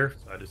elevator.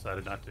 So I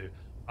decided not to.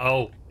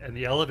 Oh, and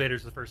the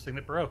elevator's the first thing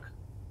that broke.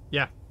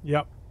 yeah,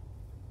 Yep.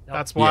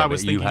 that's why I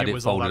was but thinking you had it it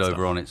was all folded that over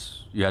stuff. on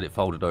its. You had it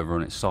folded over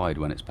on its side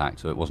when it's packed,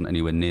 so it wasn't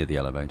anywhere near the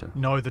elevator.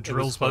 No, the It was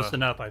drills close were.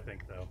 enough, I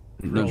think, though.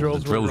 No,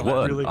 drills the drills were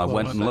weren't. really I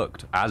went close. and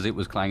looked as it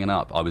was clanging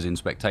up. I was in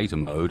spectator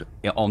mode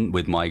on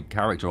with my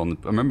character on.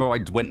 I remember I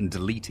went and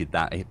deleted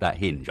that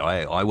hinge.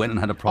 I went and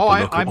had a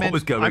proper look at what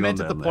was going on. I meant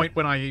at the down point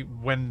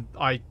when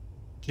I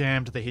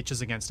jammed the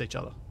hitches against each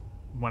other,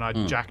 when I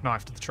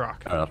jackknifed the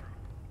truck, there.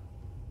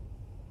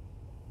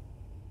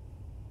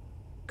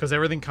 because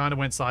everything kind of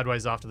went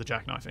sideways after the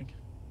jackknifing.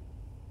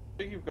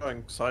 Speaking of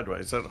going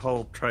sideways, that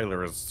whole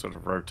trailer is sort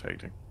of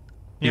rotating.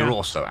 Yeah. You're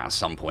also at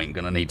some point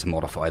going to need to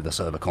modify the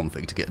server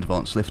config to get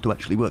advanced lift to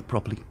actually work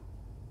properly.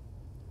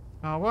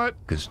 Oh, what?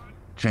 Because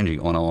changing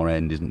it on our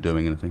end isn't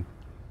doing anything.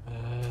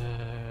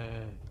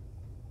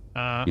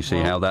 You see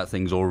well, how that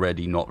thing's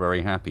already not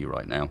very happy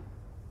right now.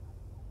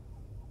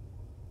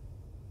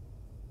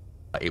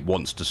 It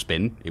wants to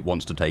spin. It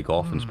wants to take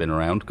off and spin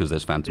around because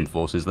there's phantom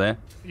forces there.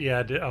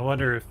 Yeah, I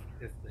wonder if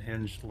the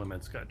hinge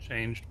limits got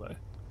changed by.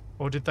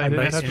 Or did they I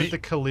didn't mess have with to- the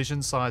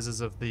collision sizes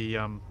of the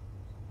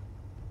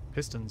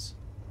pistons?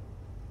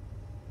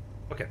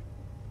 Okay.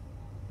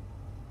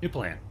 New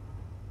plan.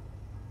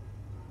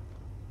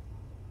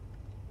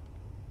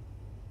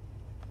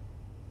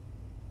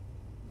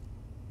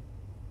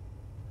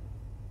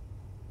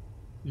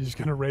 You're just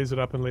gonna raise it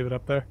up and leave it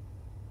up there?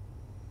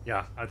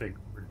 Yeah, I think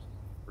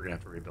we're gonna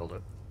have to rebuild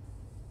it.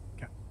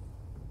 Okay.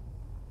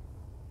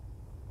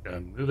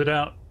 Gonna move it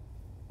out.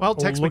 Well,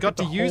 Tex, we look got at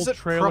to the use whole it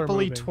trailer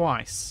properly moving.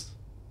 twice.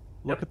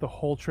 Look at the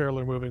whole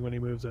trailer moving when he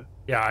moves it.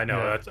 Yeah, I know.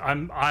 Yeah. That's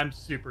I'm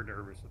super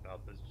nervous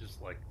about this, just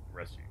like the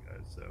rest of you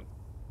guys. So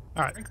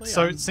All right. Frankly,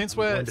 So I'm since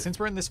going to-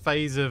 we're in this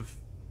phase of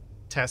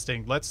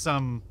testing, let's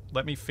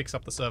let me fix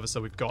up the server so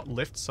we've got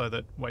lift so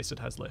that Wasted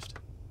has lift.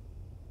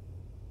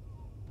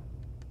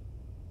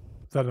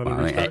 Is that another I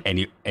mean,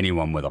 restart?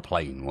 anyone with a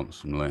plane wants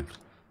some lift.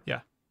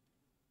 Yeah.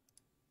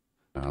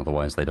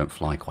 Otherwise, they don't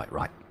fly quite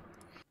right.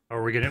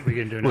 are we gonna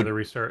do another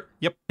restart?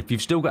 If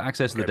you've still got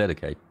access to the Okay.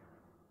 dedicate,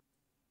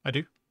 I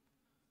do.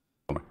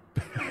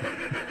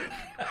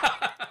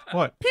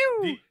 What?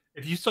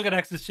 If you still got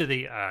access to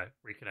the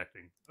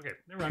reconnecting, okay,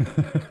 never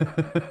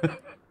mind.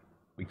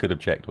 we could have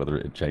checked whether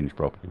it had changed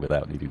properly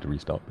without needing to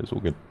restart. It's all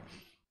good.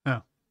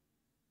 Oh.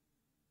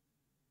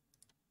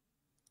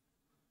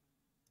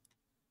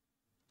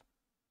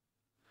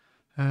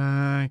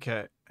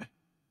 Okay.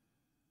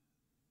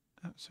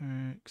 So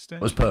extension.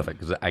 It was perfect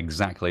because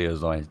exactly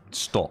as I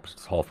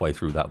stopped halfway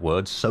through that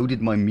word, so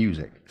did my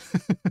music.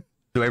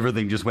 So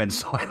everything just went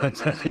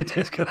silent as it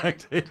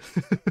disconnected.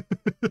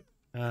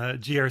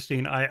 GR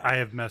Steen, I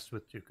have messed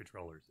with two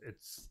controllers.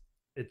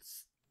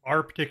 It's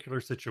our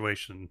particular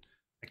situation.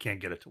 I can't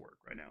get it to work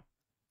right now.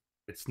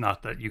 It's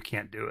not that you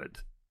can't do it.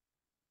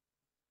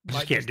 You Might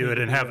just can't just do need it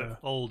to and be have a- it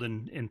fold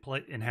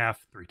in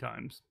half 3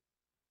 times.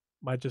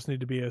 Might just need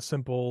to be a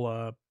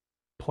simple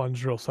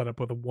plunge drill setup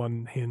with a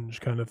one hinge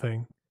kind of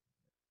thing,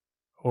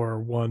 or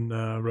one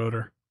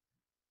rotor.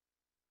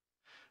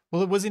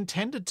 Well, it was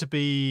intended to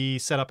be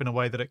set up in a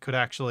way that it could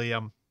actually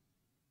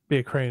Be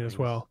a crane as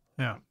well,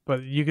 yeah.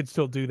 but you could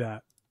still do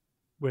that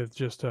with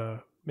just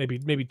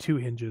maybe 2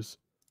 hinges.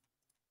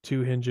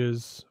 2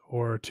 hinges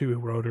or 2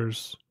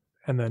 rotors,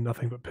 and then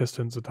nothing but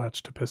pistons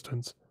attached to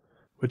pistons,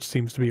 which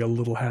seems to be a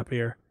little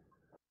happier.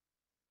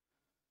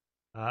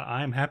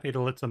 I'm happy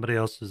to let somebody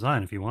else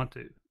design if you want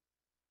to.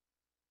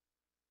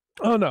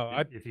 Oh no,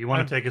 If you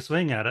want to take a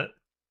swing at it.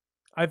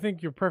 I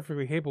think you're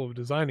perfectly capable of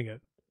designing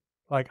it.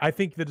 Like, I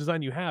think the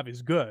design you have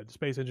is good.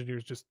 Space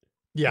engineers just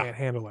can't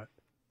handle it.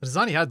 The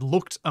design he had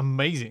looked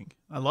amazing.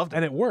 I loved it.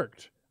 And it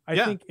worked. I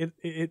think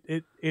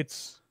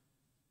it's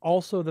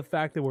also the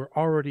fact that we're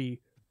already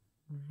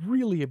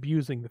really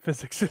abusing the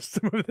physics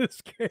system of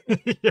this game.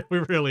 Yeah, we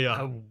really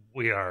are.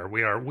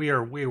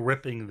 We're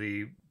ripping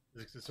the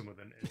physics system with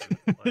an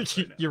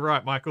engine. You're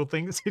right, Michael.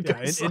 Things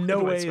in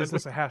no way is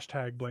this a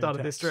hashtag blame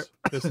started text. this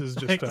trip. This is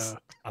just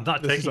I'm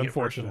not this is taking it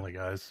unfortunate. personally,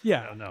 guys.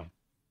 Yeah. No.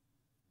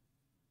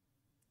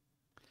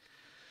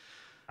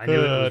 I knew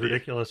it was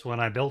ridiculous when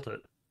I built it.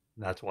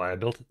 That's why I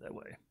built it that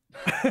way.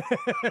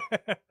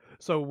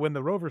 So when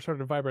the rover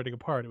started vibrating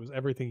apart, it was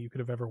everything you could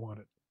have ever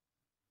wanted.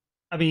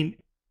 I mean,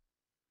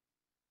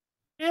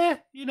 yeah,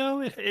 you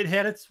know, it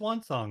had its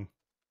swan song.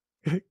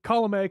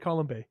 Column A,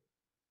 column B.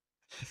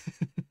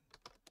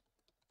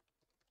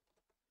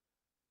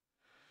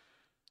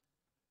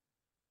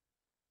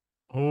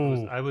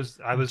 Oh, I was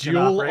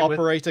dual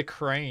operator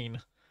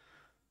crane.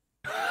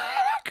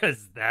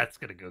 Because that's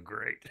gonna go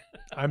great.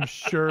 I'm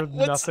sure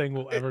nothing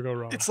will ever go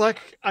wrong. It's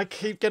like I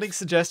keep getting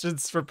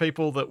suggestions from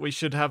people that we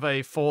should have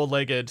a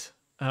 4-legged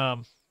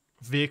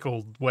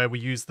vehicle where we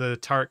use the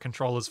turret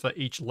controllers for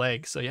each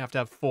leg, so you have to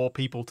have 4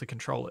 people to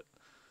control it.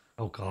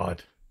 Oh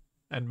God!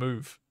 And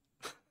move.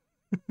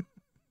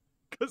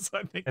 Because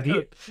I think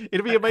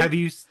it'd be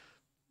amazing.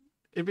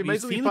 It'd be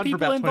amazingly fun for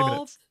about 20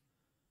 minutes.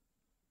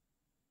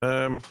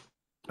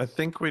 I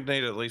think we'd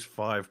need at least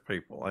 5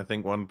 people. I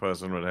think one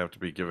person would have to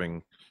be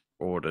giving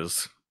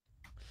orders.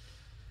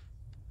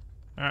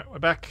 All right, we're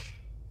back.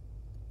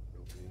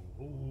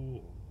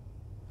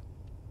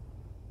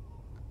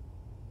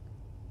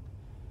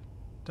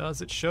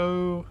 Does it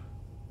show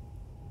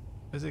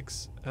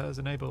physics as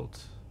enabled?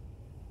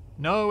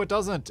 No, it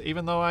doesn't,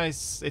 even though it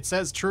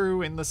says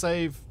true in the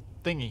save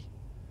thingy.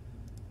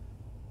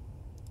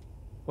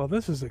 Well,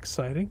 this is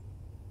exciting.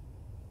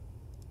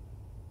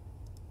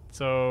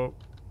 So,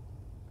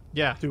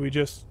 yeah. Do we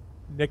just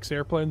nix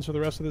airplanes for the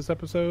rest of this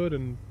episode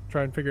and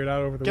try and figure it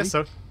out over the week? Guess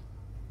so.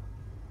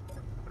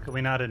 Can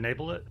we not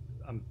enable it?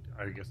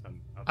 I guess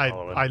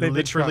I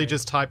literally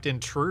just typed in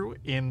true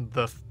in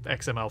the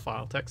XML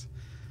file text.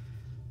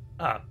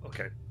 Ah,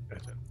 okay.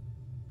 Gotcha.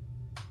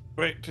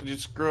 Wait, did you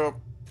screw up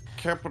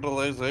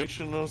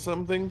capitalization or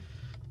something?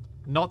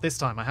 Not this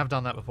time. I have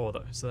done that before,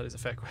 though, so that is a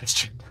fair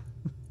question.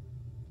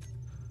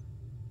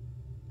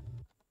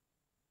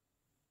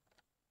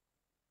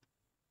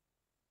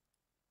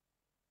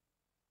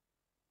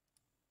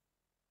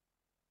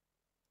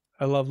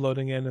 I love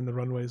loading in and the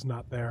runway's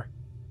not there.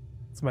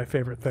 It's my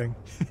favorite thing.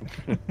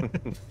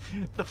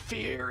 The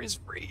fear is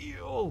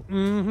real.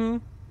 Mm-hmm.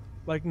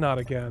 Like, not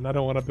again. I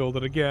don't want to build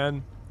it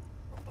again.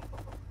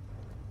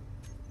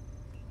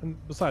 And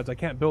besides, I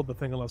can't build the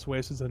thing unless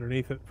Waste is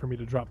underneath it for me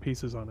to drop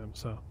pieces on him,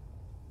 so...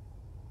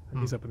 And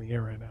he's up in the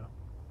air right now.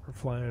 We're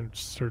flying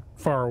just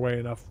far away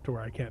enough to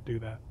where I can't do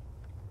that.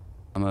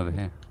 I'm over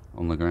here,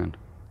 on the ground.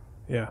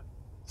 Yeah.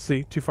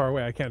 See? Too far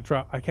away. I can't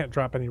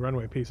drop any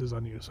runway pieces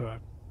on you, so I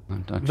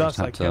just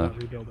I had cannot to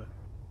rebuild it.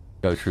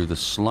 go through the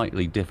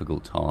slightly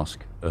difficult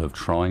task of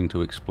trying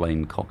to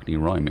explain Cockney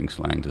rhyming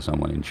slang to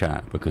someone in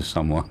chat because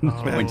someone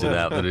pointed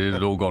out that it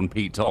had all gone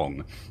Pete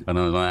Tong. And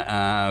I was like,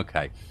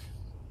 okay.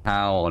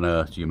 How on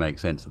earth do you make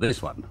sense of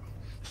this one?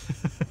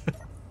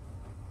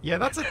 Yeah,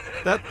 that's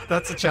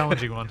a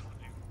challenging one.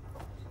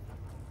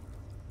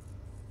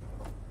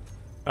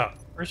 Oh,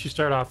 first you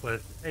start off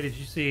with, hey, did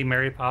you see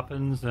Mary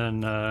Poppins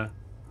and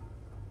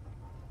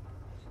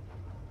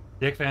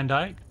Dick Van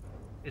Dyke?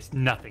 It's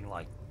nothing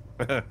like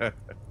it.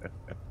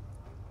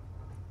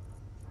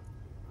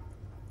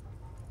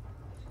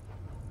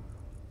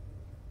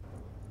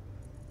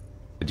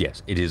 But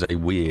yes, it is a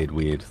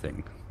weird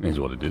thing, is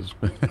what it is.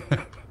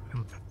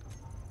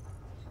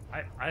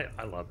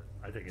 I love it.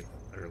 I think it's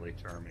utterly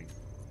charming.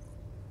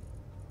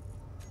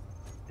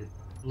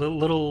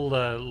 Little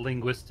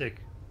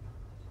linguistic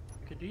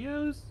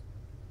cadillos? Is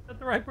that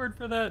the right word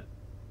for that?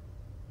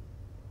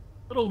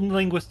 Little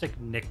linguistic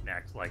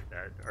knickknacks like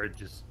that are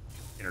just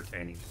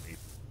entertaining to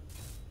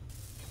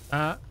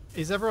me.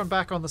 Is everyone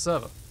back on the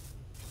server?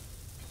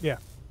 Yeah.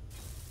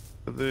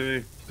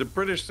 The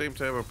British seem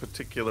to have a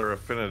particular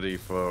affinity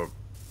for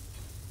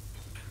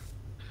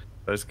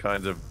those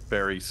kinds of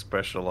very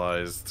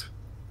specialized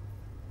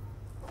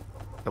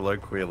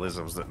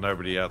colloquialisms that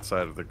nobody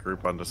outside of the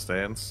group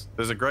understands.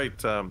 There's a great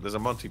there's a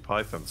Monty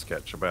Python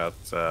sketch about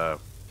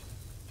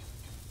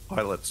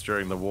pilots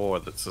during the war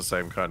that's the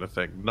same kind of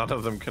thing. None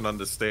of them can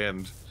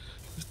understand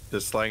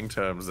the slang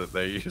terms that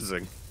they're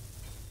using,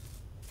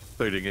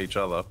 including each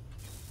other.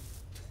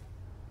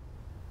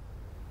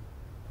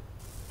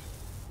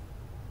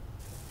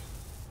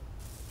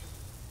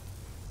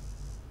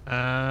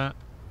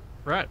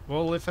 Right.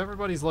 Well, if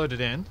everybody's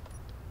loaded in,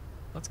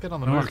 Let's get on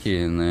the We're move.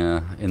 lucky in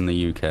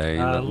the UK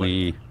that we.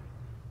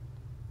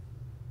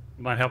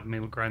 You mind helping me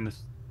grind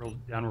this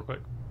down real quick?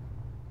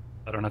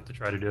 I don't have to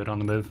try to do it on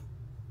the move.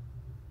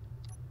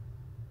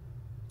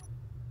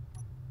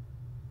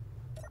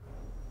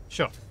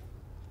 Sure.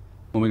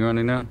 What are we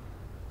grinding now?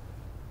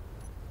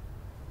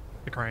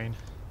 The crane.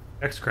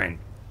 X crane.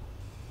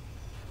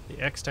 The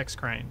X-Tex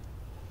crane.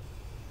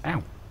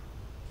 Ow.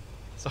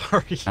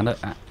 Sorry.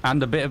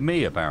 And a bit of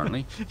me,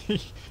 apparently.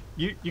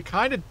 you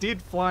kind of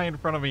did fly in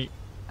front of me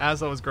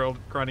as I was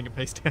grinding a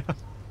piece down.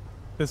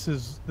 This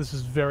is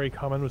very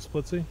common with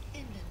Splitsy.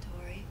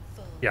 Inventory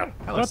full. Yeah.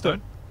 Hello, What the-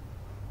 Stone.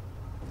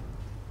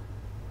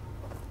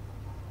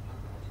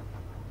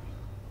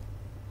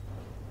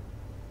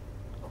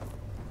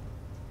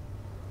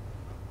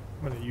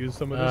 I'm gonna use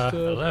some of this to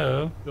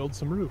Hello. build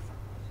some roof.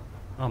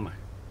 Oh my.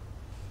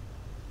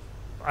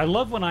 I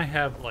love when I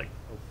have like.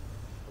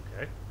 Oh,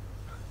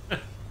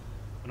 okay.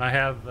 When I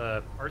have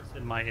parts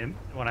in my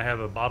when I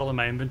have a bottle in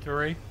my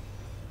inventory,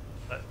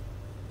 but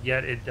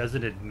yet it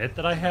doesn't admit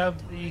that I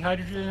have the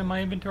hydrogen in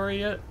my inventory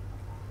yet.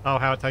 Oh,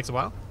 how it takes a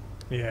while?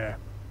 Yeah.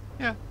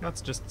 Yeah,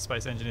 that's just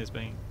Space Engineers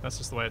being... That's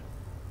just the way it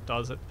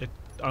does it. It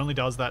only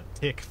does that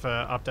tick for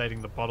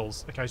updating the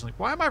bottles occasionally.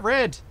 Why am I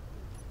red?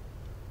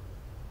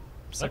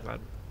 I'm so What? glad.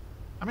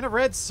 I'm in a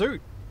red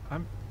suit.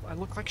 I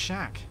look like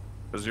Shaq.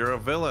 Because you're a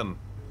villain.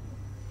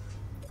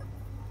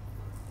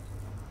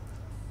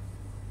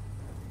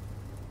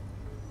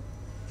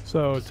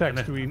 So Just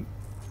Tex, gonna-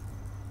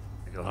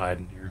 Go hide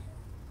in here.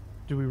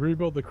 do we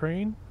rebuild the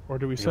crane or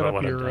do we Think set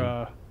about up what I've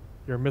done.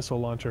 your missile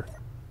launcher?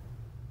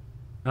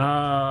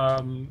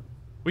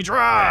 We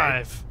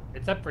drive!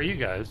 It's up for you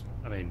guys.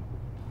 I mean,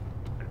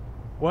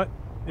 What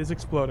is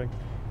exploding?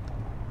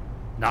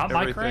 not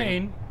my Everything.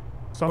 crane.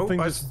 Something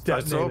I just saw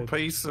a detonated.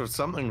 piece of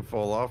something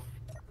fall off.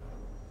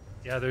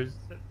 Yeah, there's.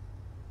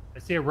 I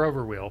see a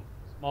rover wheel.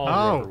 Small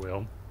Oh. rover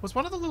wheel. Was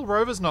one of the little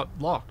rovers not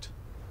locked?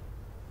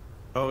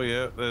 Oh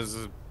yeah, there's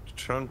a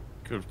chunk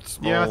of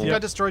small. Yeah, I think I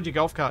destroyed your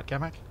golf cart,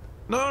 Kamak.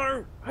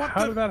 No! What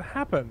How the? did that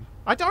happen?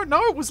 I don't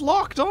know, it was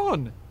locked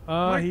on!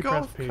 My He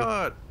golf pressed P.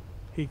 cart.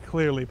 He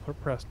clearly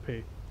pressed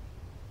P.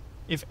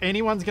 If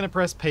anyone's gonna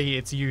press P,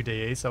 it's you,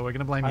 DE, so we're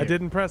gonna blame you. I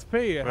didn't press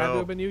P. It had to Well-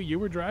 have been you. You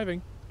were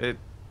driving. It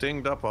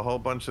dinged up a whole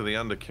bunch of the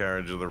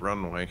undercarriage of the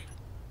runway.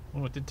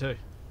 Oh, it did too.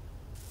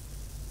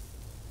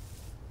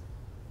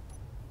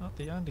 Not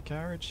the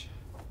undercarriage.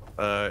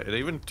 It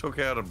even took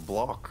out a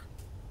block.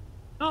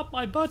 Not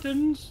my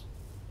buttons.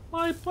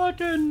 My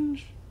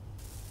buttons.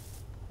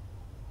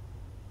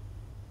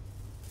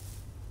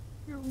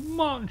 You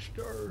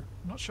monster.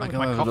 I'm not sure I with go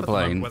my over cough the at the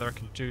moment plane. whether I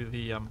can do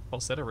the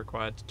falsetto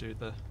required to do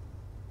the...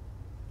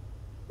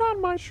 Not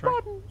my Shrek.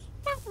 buttons.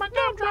 Not my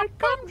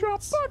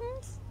gumdrop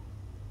buttons.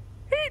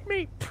 Eat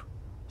me.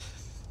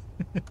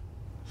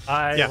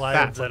 I Yeah, lied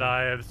that's that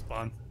I have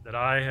sponsored. That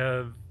I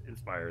have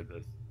inspired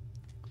this.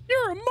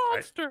 You're a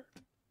monster.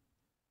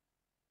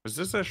 Is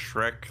this a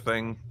Shrek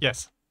thing?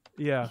 Yes.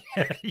 Yeah.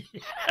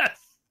 Yes.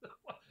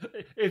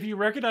 If you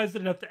recognized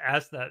it enough to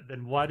ask that,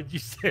 then why did you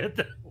say it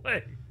that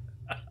way?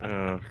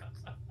 Uh,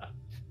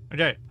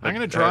 Okay, I'm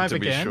gonna had drive to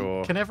be again.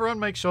 sure. Can everyone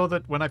make sure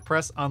that when I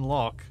press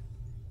unlock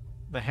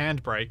the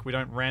handbrake, we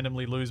don't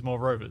randomly lose more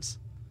rovers?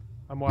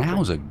 I'm watching.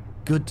 Now's a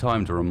good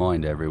time to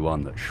remind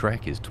everyone that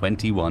Shrek is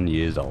 21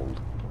 years old.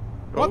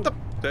 What the...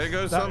 There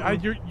goes That-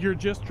 something. you're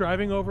just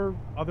driving over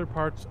other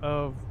parts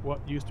of what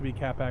used to be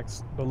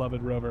Capac's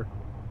beloved rover.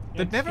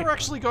 That never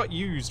actually got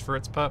used for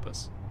its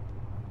purpose.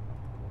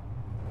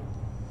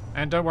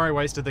 And don't worry,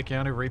 Wasted, the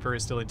Keanu Reaper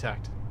is still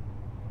intact.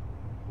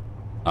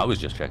 I was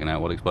just checking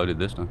out what exploded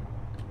this time.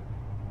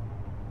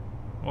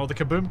 Well, the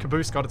Kaboom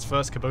Caboose got its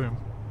first Kaboom.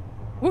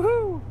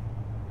 Woohoo!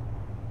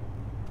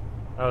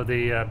 Oh,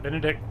 the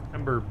Benedict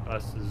Timber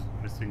bus is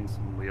missing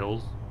some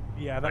wheels.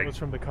 Yeah, that Like- was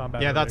from the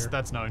combat. Yeah, earlier.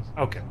 that's known.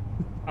 Okay.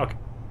 Okay.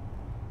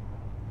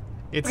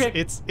 It's Okay.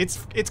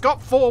 it's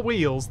got 4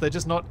 wheels. They're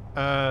just not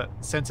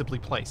sensibly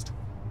placed.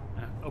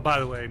 Oh, by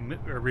the way,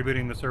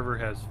 rebooting the server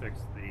has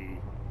fixed the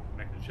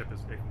connected ship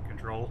escape from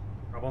control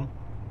problem.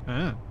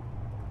 Ah,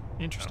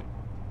 interesting.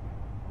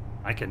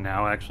 I can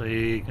now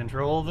actually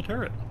control the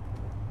turret.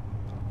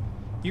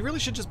 You really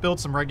should just build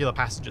some regular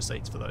passenger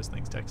seats for those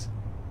things, Tex.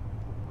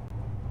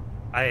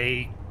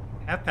 I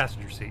have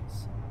passenger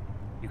seats.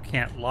 You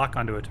can't lock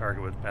onto a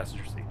target with a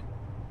passenger seat.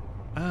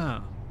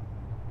 Ah.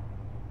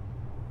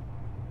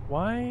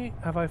 Why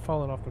have I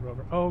fallen off the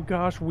rover? Oh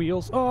gosh,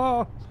 wheels.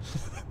 Oh!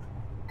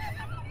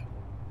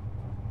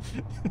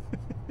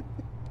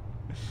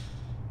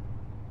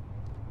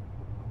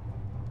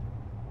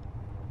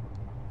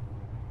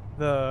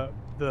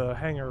 The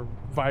hangar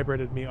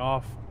vibrated me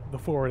off the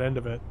forward end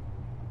of it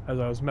as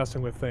I was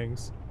messing with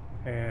things,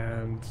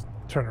 and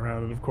turn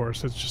around, and of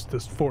course it's just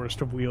this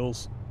forest of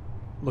wheels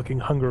looking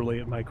hungrily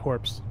at my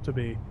corpse to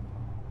be.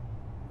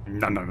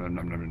 No.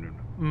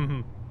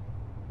 Mm-hmm.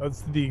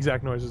 That's the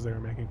exact noises they were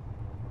making.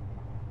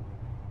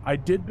 I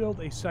did build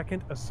a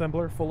second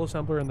assembler, full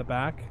assembler in the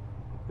back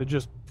that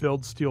just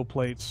builds steel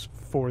plates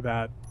for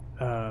that,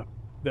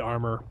 the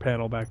armor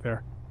panel back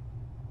there.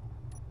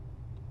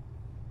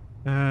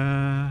 What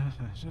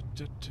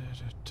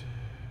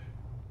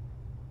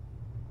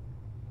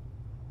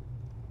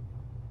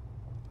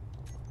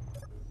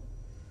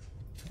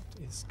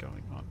is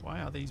going on? Why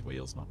are these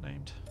wheels not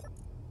named?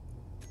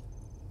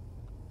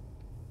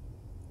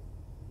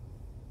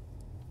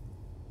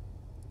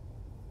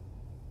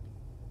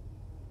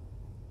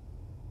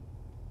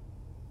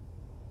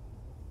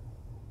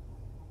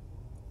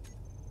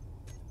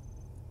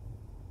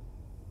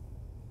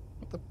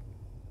 What the?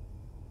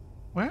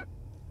 Where?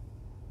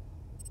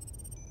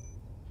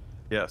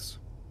 Yes.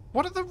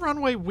 What are the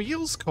runway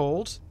wheels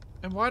called?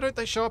 And why don't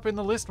they show up in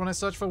the list when I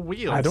search for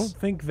wheels? I don't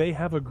think they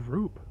have a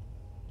group.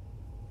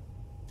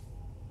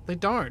 They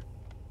don't. And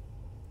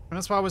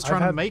that's why I was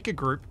trying to make a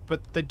group,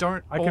 but they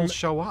don't all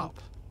show up.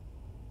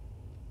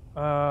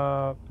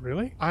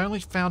 Really? I only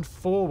found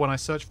 4 when I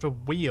searched for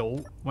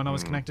wheel when I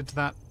was connected to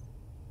that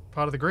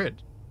part of the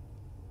grid.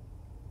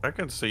 I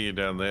can see you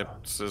down there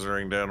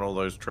scissoring down all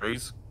those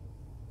trees.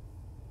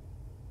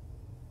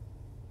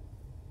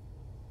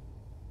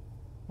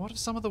 What have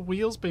some of the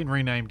wheels been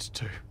renamed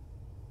to?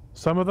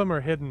 Some of them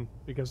are hidden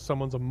because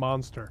someone's a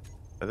monster.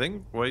 I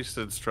think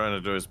Wasted's trying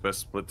to do his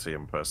best Splitsy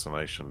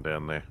impersonation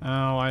down there.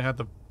 Oh, I had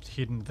the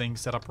hidden thing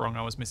set up wrong.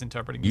 I was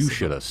misinterpreting. You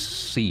should have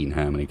seen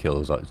how many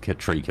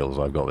tree kills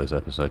I've got this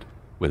episode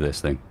with this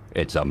thing.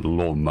 It's a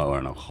lawnmower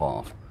and a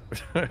half.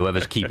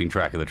 Whoever's keeping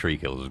track of the tree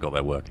kills has got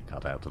their work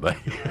cut out today.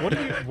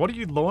 What are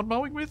you lawn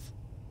mowing with?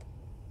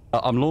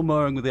 I'm lawn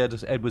mowing with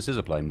the Edward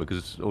Scissor Plane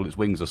because all its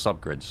wings are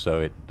subgrids,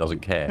 so it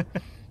doesn't care.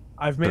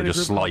 I've made it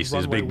just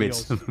slices big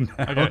bits of them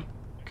down. Okay,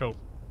 cool.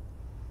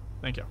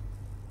 Thank you.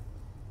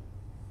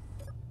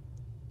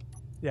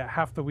 Yeah,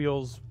 half the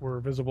wheels were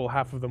visible,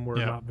 half of them were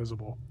not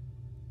visible.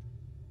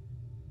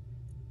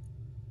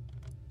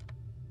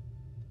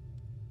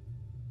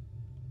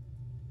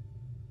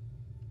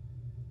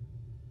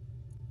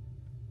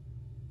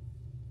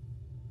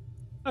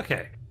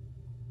 Okay.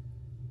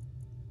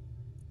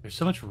 There's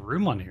so much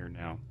room on here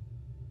now.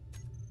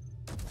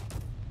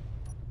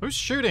 Who's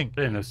shooting?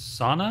 In a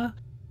sauna?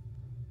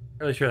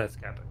 Really sure that's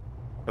Captain.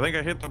 I think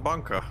I hit the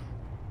bunker.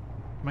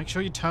 Make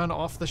sure you turn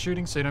off the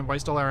shooting so you don't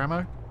waste all our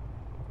ammo.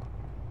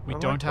 We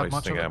don't have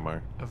much of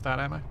that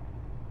ammo.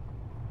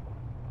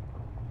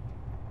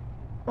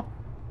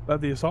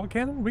 The assault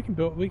cannon? We can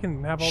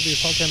have all the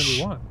assault cannon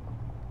we want.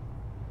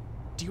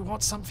 Do you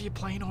want some for your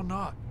plane or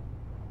not?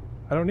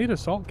 I don't need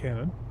assault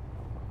cannon.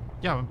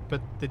 Yeah,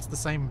 but it's the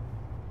same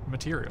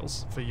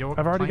materials for your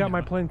I've already got plane my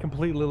ammo. plane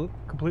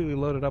completely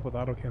loaded up with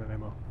autocannon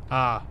ammo.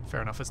 Ah,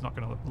 fair enough. It's not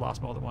going to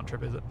last more than one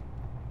trip, is it?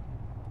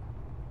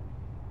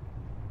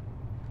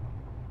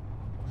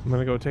 I'm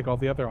gonna go take all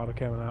the other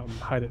autocannon out and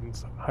hide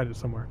it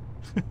somewhere.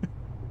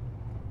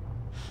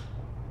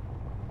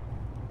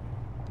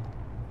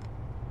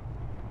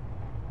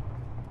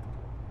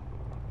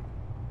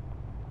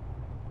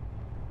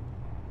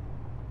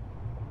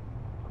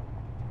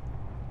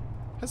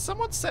 Has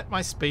someone set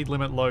my speed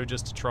limit low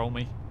just to troll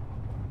me?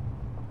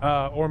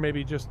 Or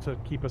maybe just to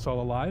keep us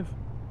all alive.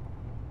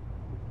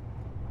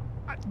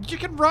 You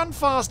can run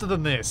faster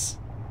than this.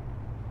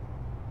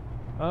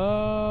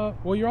 Well,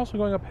 you're also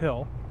going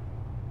uphill.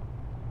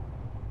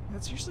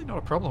 That's usually not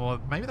a problem.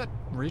 Or maybe that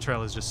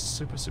retrail is just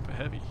super, super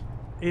heavy.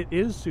 It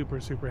is super,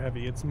 super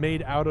heavy. It's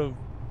made out of,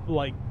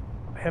 like,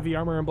 heavy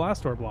armor and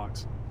blast door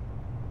blocks.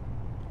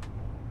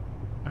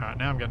 Alright,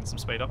 now I'm getting some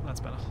speed up. That's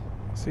better.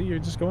 See, you're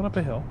just going up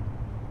a hill.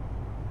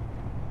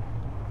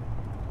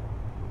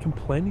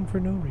 Complaining for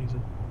no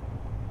reason.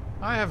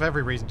 I have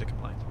every reason to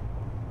complain.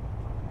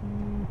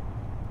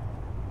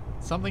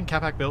 Something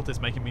Capac built is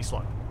making me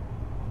slow.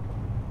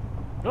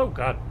 Oh,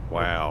 God.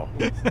 Wow.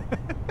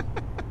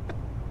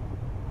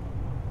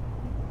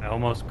 I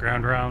almost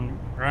ground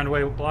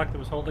away a block that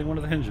was holding one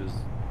of the hinges.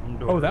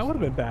 Oh, that would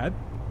have been bad.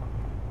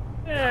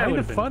 Yeah, kind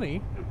of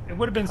funny. It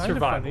would have been kind survivable.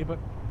 of funny, but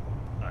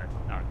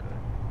not good.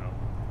 No.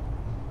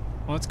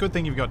 Well, it's a good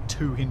thing you've got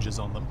 2 hinges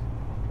on them.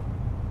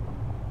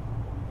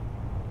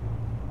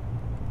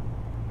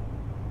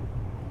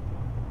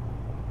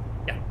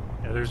 Yeah,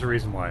 there's a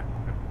reason why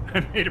I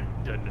made it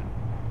redundant.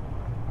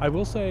 I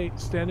will say,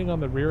 standing on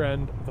the rear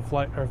end of the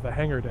flight or the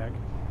hangar deck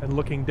and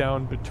looking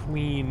down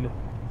between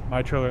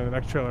my trailer and the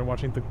next trailer and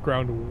watching the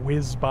ground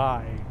whiz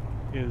by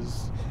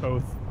is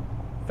both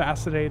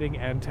fascinating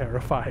and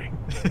terrifying.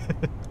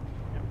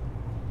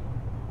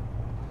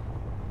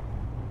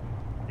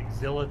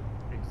 Exhilarating?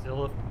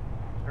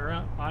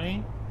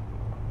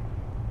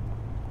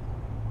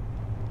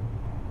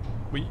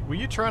 Were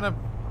you trying to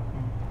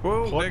Whoa,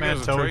 there goes a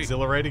portmanteau tree.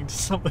 exhilarating to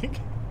something?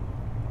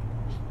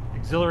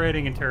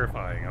 Exhilarating and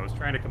terrifying. I was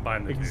trying to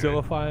combine the two.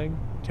 Exilifying,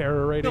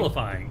 terror rating.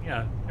 Exilifying,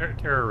 yeah.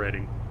 Terror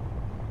rating.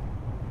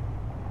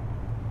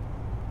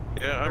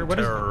 Yeah, I'm What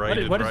is- terror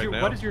rated what is right your,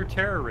 now. What is your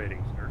terror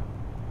rating, sir?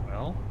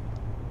 Well,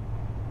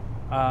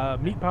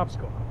 Meat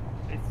popsicle.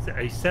 it's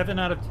a 7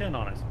 out of 10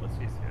 on a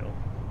Splitsy scale.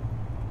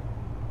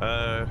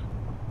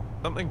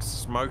 Something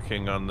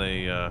smoking on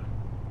the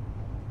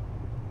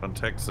on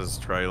Texas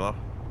trailer.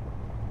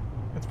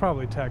 It's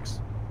probably Tex.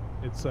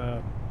 It's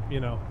I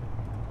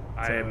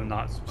am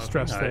not smoking.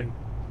 stress thing.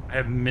 I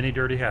have many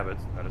dirty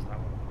habits. That is not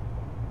one.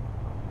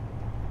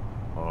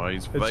 Oh,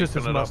 he's It's just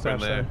his vaping it up in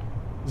mustache. there.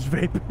 He's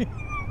vaping.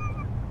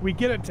 We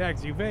get it,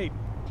 Tex. You vape.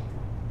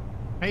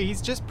 Hey,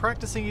 he's just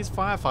practicing his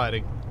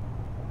firefighting.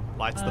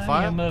 Lights the I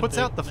fire, am a puts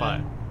out the fire.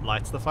 victim.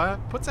 Lights the fire,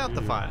 puts out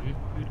the fire.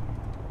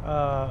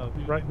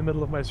 Right in the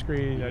middle of my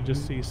screen, I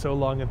just see so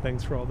long and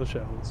thanks for all the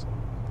shells.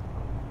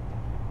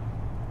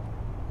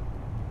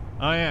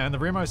 Oh yeah, and the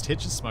rearmost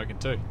hitch is smoking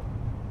too.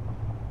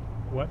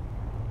 What?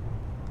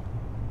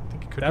 I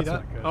think it could That's be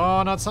that. not good.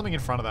 Oh no, it's something in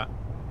front of that.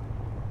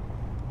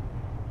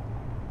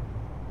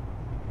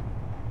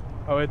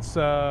 Oh, it's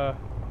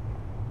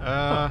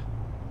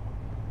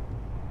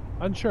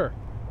unsure.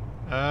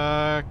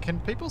 Can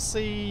people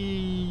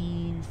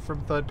see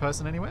from third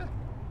person anywhere?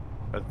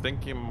 I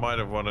think you might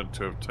have wanted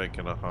to have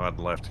taken a hard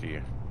left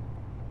here.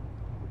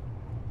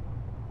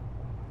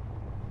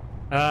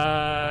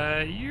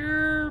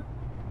 You're.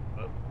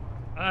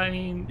 I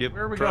mean, Yep,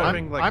 where are we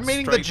driving, going? like, I'm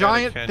meaning the straight down a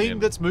giant thing canyon.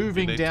 that's You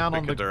moving need to down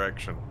on pick a the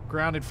direction.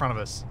 ground in front of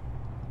us.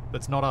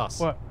 That's not us.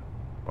 What?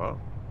 Well,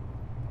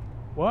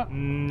 What?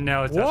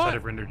 No, it's What? outside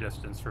of render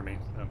distance for me.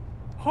 So.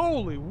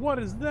 Holy, what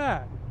is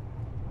that?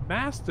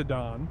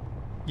 Mastodon?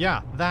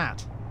 Yeah,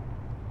 that.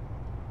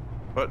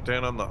 but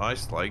down on the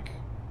ice lake.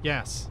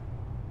 Yes.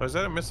 Oh, is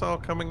that a missile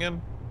coming in?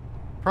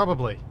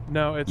 Probably.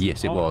 No, it's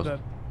Yes, it all was.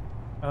 that-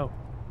 Oh,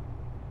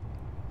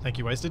 Thank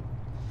you, Wasted.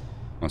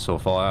 I saw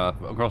fire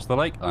across the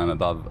lake. I'm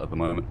above at the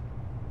moment.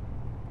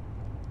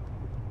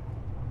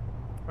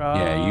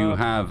 Yeah, you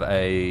have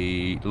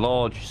a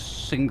large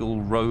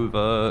single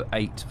rover,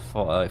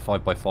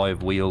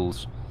 5x5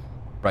 wheels,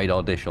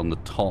 radar dish on the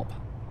top.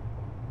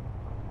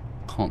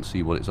 Can't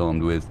see what it's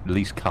armed with. At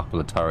least a couple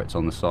of turrets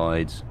on the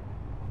sides.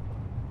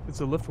 Is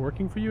the lift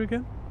working for you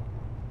again?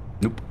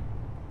 Nope.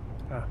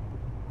 Ah.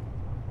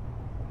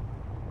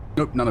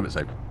 Nope, none of it's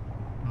safe.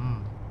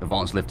 Hmm.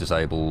 Advanced lift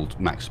disabled.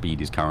 Max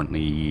speed is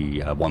currently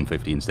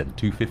 150 instead of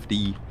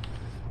 250.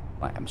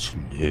 I am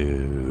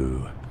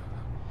slow.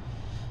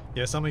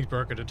 Yeah, something's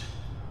brokered.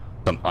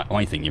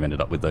 I think you ended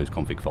up with those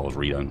config files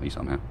read-only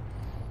somehow.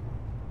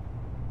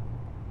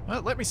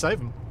 Well, let me save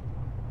them.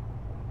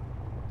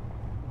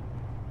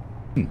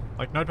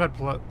 Like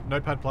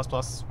Notepad Plus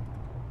Plus.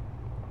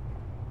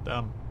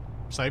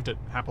 Saved it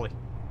happily.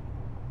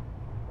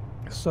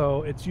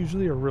 So it's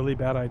usually a really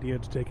bad idea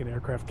to take an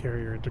aircraft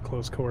carrier into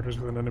close quarters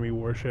with an enemy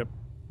warship.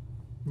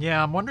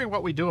 Yeah, I'm wondering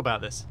what we do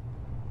about this.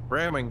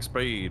 Ramming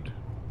speed.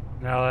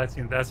 No,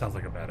 that sounds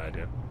like a bad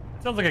idea.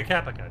 It sounds like a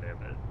Capic idea,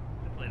 but it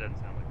definitely doesn't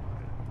sound like a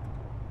good idea.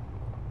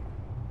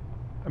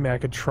 I mean, I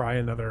could try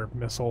another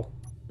missile,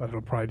 but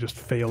it'll probably just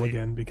fail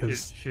again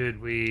because Should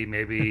we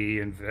maybe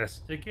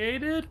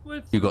investigate it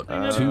with? You've got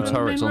something two of a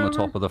turrets on the main top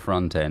rover? of the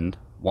front end.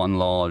 One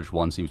large,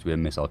 one seems to be a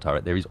missile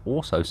turret. There is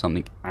also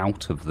something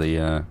out of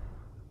the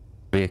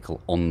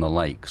vehicle on the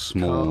lake.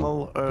 Small,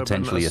 Carmel Urban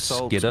potentially a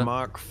Assault skidder.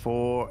 Mark IV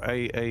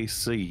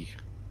AAC.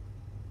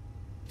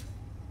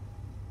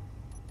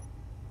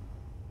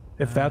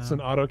 if that's an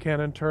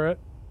autocannon turret,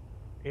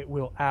 it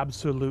will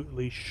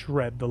absolutely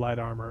shred the light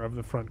armor of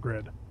the front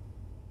grid.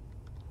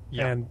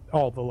 Yeah. And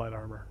all the light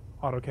armor.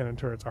 Autocannon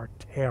turrets are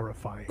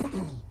terrifying.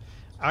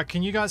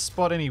 Can you guys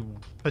spot any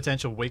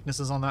potential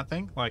weaknesses on that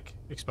thing? Like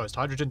exposed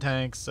hydrogen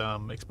tanks,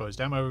 exposed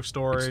ammo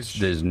storage?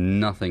 There's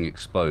nothing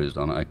exposed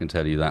on it, I can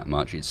tell you that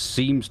much. It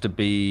seems to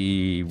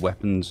be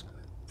weapons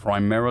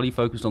primarily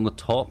focused on the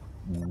top.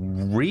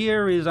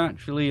 Rear is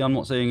actually, I'm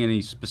not seeing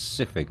any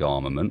specific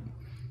armament.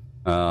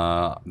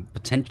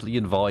 Potentially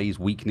advised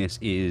weakness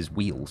is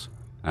wheels,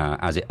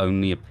 as it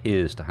only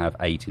appears to have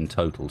 8 in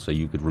total, so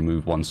you could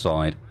remove one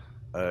side.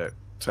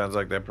 Sounds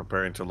like they're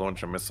preparing to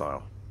launch a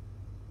missile.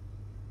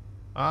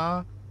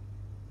 I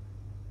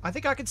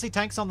think I can see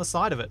tanks on the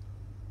side of it.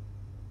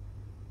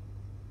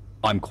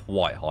 I'm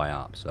quite high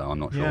up, so I'm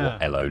not sure Yeah.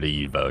 what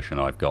LOD version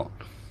I've got.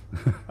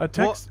 A Well,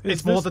 text,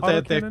 it's more that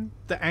they're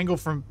the angle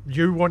from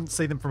you won't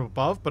see them from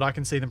above, but I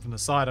can see them from the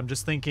side. I'm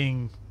just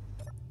thinking,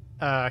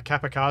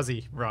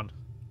 Kamikaze run.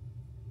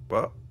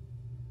 What?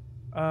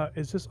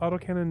 Is this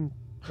autocannon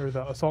or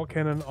the assault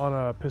cannon on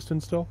a piston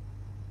still?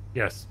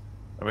 Yes.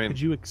 I mean,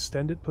 Could you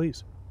extend it,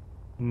 please?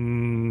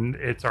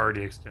 It's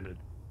already extended.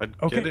 I'd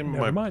Okay, get in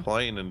never my mind.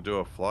 plane and do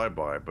a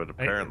flyby, but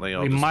apparently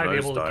I'll we just might be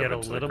able to nosedive get a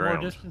into the little more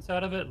ground. distance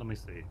out of it. Let me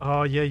see.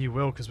 Oh yeah, you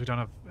will because we don't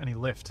have any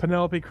lift.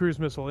 Penelope cruise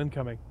missile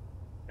incoming.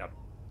 Yep.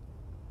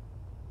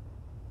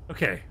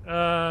 Okay.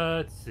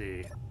 Let's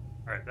see.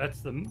 All right,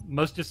 that's the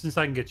most distance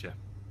I can get you.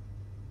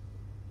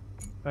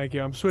 Thank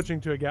you. I'm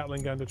switching to a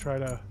Gatling gun to try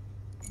to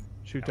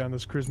shoot down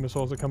this cruise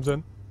missile as it comes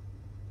in.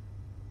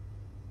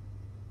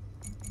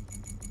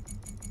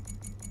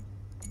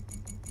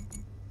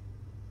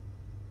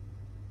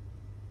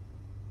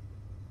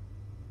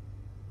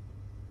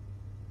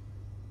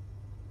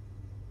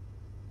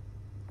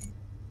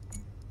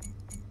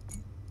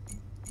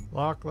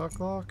 Lock, lock,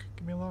 lock.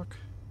 Give me a lock.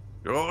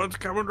 Oh, it's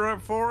coming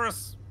right for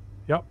us.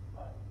 Yep.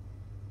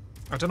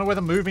 I don't know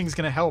whether moving's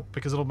going to help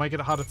because it'll make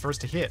it harder for us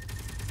to hit.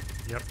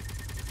 Yep.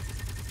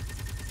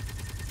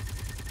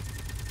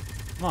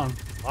 Come on,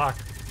 lock.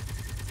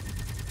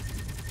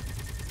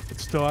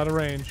 It's still out of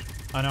range.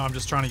 I know, I'm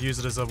just trying to use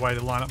it as a way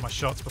to line up my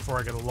shots before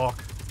I get a lock.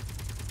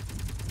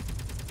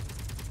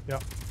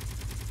 Yep.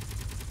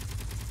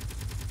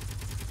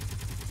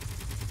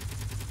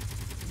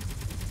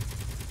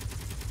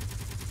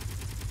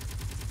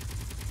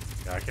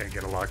 Yeah, I can't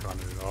get a lock on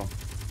it at all.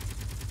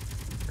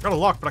 I got a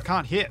lock, but I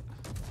can't hit.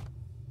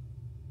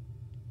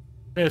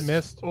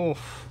 Missed. Oh.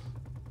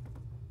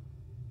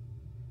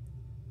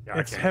 Yeah, I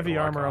It's can't heavy get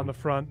a lock armor on the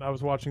front. I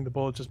was watching the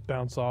bullet just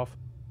bounce off.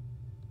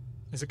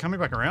 Is it coming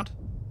back around?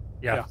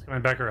 Yeah, Yeah. it's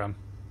coming back around.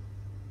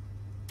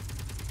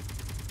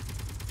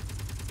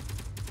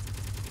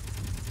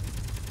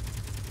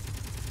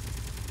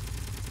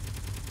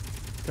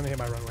 It's gonna hit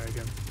my runway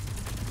again.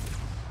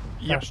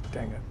 Yep. Gosh,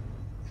 dang it.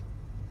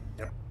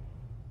 Yep.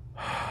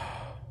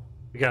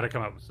 We got to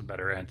come up with some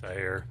better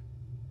anti-air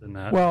than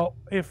that. Well,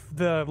 if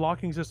the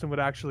locking system would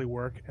actually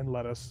work and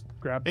let us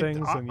grab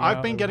things, then yeah,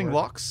 I've been it would getting work.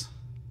 locks.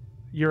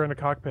 You're in a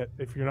cockpit.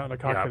 If you're not in a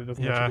cockpit, Yeah. it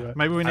doesn't let you do Yeah, it.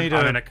 maybe we need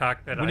I'm in a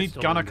cockpit. we I need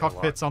still gunner didn't get a lock.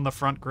 cockpits on the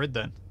front grid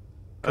then.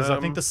 Because I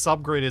think the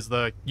subgrid is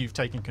the you've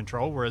taken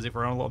control, whereas if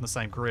we're all on the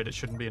same grid, it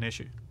shouldn't be an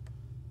issue.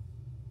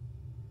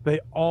 They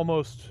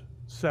almost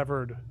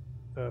severed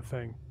the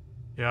thing,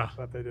 Yeah.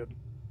 but they didn't.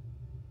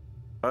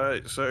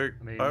 So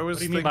I mean, I was what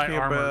do you mean by thinking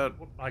armor?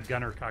 about. By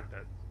gunner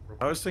cockpit.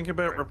 I was thinking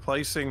about Right.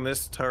 replacing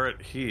this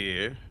turret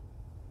here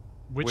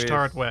Which With-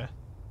 turret where?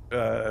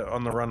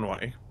 on the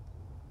runway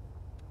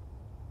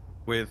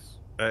with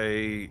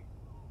a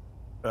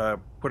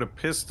put a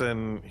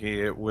piston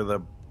here with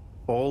a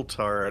ball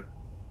turret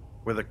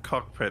with a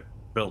cockpit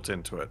built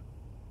into it.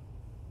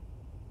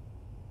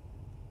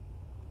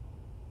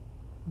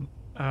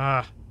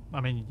 I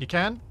mean, you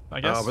can,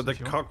 I guess. Oh, but the if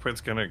you want.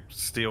 cockpit's gonna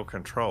steal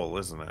control,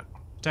 isn't it?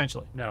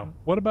 Potentially. No.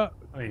 What about?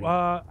 I mean-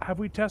 Have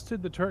we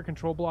tested the turret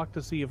control block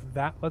to see if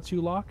that lets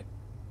you lock?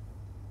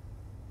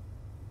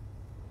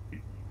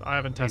 I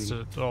haven't tested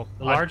it at all.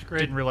 The large I grid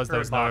didn't realize there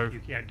was turret no... lock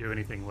you can't do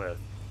anything with.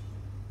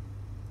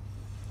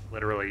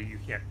 Literally,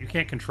 you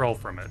can't control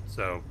from it.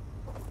 So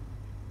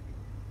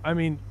I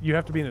mean, you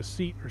have to be in a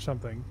seat or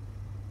something.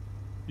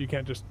 You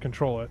can't just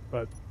control it,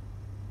 but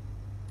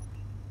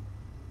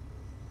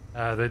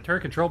the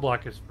turret control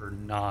block is for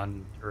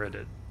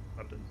non-turreted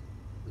weapons,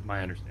 is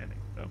my understanding.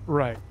 So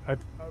right.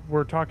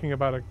 We're talking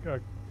about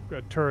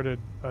a turreted,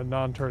 a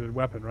non-turreted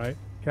weapon, right?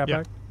 Capac?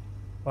 Yeah.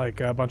 Like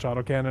a bunch of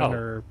autocannon Oh.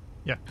 or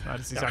Yeah,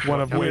 that's exactly one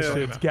what of Kelly's which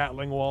talking it's about.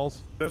 Gatling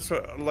walls. That's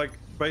what, like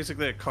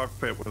basically a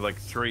cockpit with like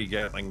 3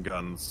 Gatling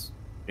guns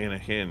in a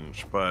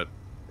hinge, but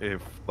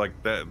if like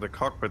that, the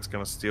cockpit's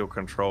gonna steal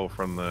control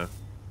from the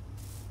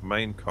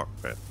main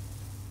cockpit,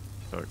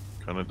 so it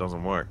kind of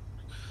doesn't work.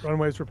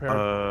 Runways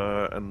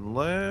repaired.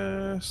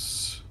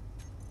 Unless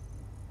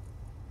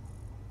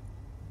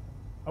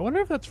I wonder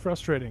if that's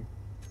frustrating.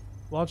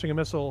 Launching a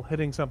missile,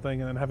 hitting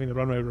something, and then having the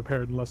runway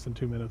repaired in less than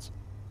 2 minutes.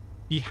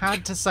 You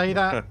had to say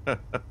that.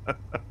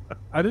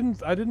 I didn't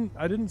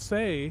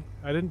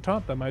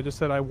taunt them. I just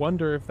said I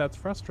wonder if that's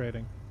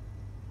frustrating.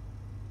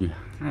 You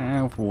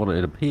have what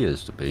it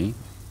appears to be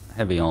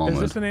heavy Is armored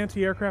this an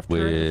anti-aircraft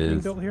turret that's being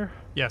with- built here?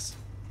 Yes.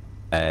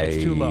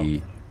 It's too low.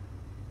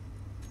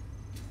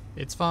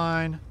 It's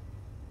fine.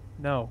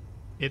 No.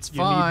 It's You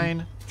need-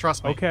 fine.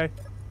 Trust me. Okay.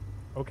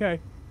 Okay.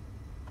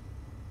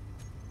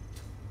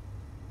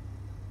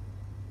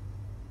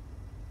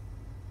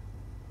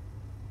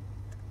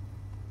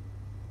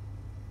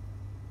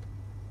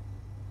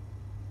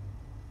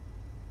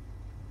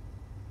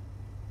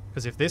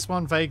 Because if this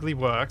one vaguely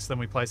works, then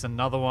we place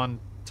another one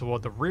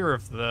toward the rear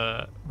of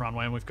the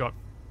runway, and we've got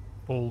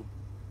full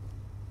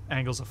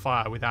angles of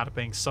fire without it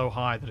being so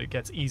high that it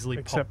gets easily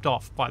Except- popped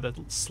off by the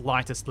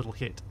slightest little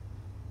hit.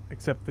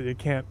 Except that you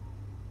can't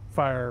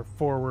fire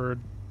forward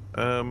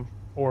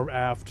or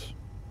aft.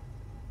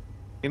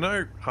 you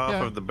know, half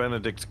Yeah. of the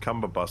Benedict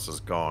Cumberbus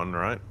is gone,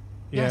 right?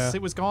 Yes, Yeah.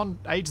 it was gone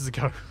ages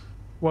ago.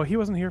 Well, he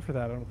wasn't here for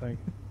that, I don't think.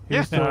 He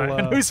Yeah, was still,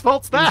 and whose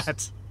fault's he was-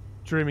 that?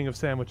 dreaming of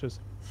sandwiches.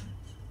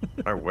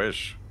 I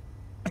wish.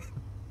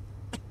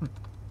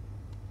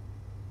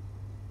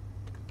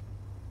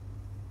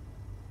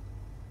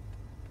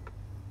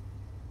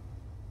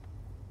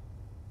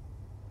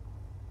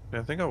 Yeah,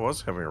 I think I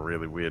was having a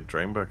really weird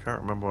dream, but I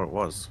can't remember what it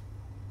was.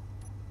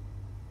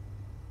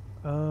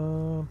 Hmm.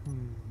 Oh,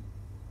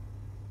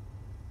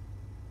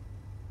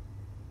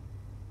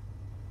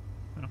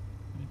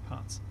 any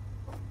parts.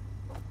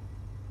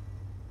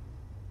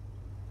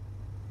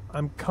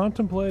 I'm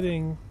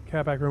contemplating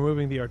Capac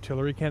removing the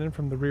artillery cannon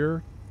from the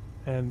rear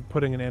and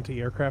putting an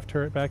anti-aircraft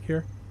turret back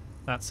here.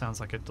 That sounds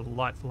like a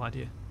delightful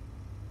idea.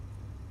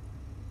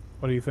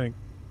 What do you think?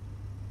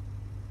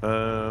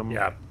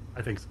 Yeah,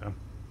 I think so.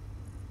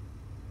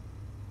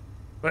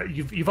 But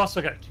you've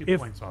also got 2 If-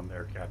 points on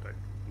there, Capic.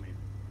 I mean,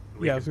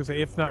 we Yeah, I can was gonna say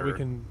do if not, we one or-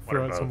 can one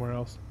throw or it both. somewhere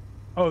else.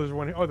 Oh, there's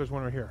one. Oh, there's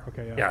one right here.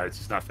 Okay, yeah. Yeah, it's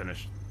just not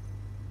finished.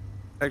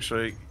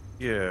 Actually,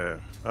 yeah.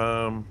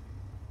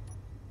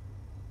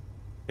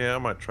 Yeah, I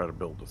might try to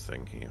build a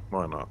thing here.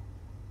 Why not?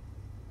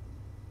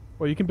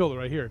 Well, you can build it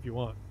right here if you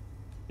want.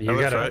 You Oh,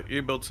 that's gotta, right.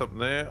 You build something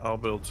there, I'll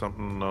build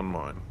something on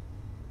mine.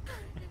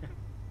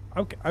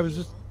 Okay, I was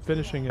just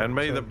finishing it. And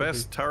may so the it'll be-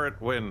 best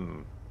turret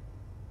win.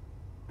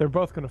 They're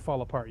both going to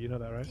fall apart. You know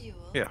that, right? Fuel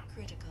Yeah.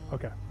 critical.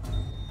 Okay.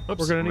 Oops.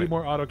 We're going to Wait. need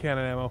more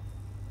autocannon ammo.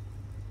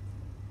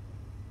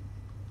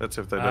 That's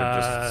if they don't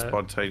just Feel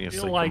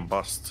spontaneously like-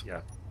 combust.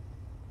 Yeah.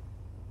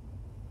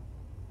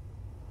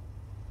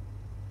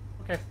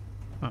 Okay.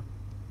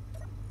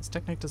 This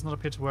technique does not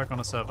appear to work on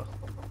a server.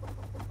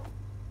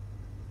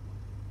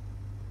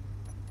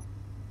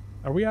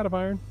 Are we out of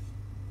iron?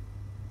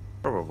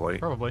 Probably.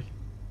 Probably.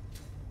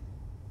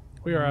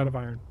 We are out of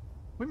iron.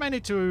 We may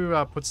need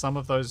to put some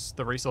of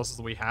the resources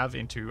that we have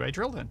into a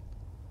drill then.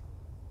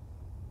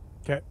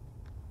 Okay.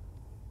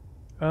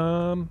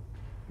 You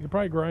can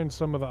probably grind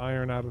some of the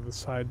iron out of the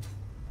side.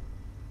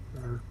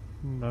 Or,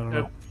 I don't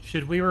know.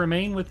 Should we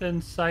remain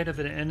within sight of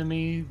an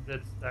enemy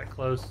that's that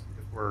close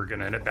if we're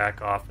gonna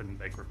back off and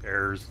make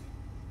repairs?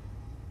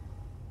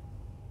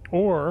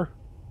 Or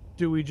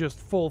do we just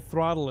full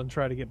throttle and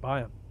try to get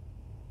by him?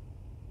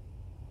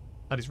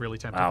 That is really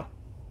tempting. Wow,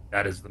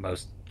 that is the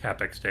most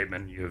capex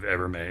statement you have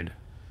ever made.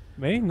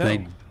 Me? No.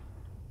 They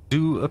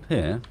do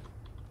appear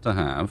to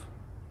have.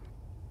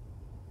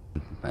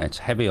 It's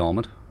heavy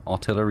armored,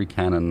 artillery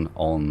cannon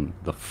on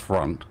the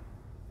front,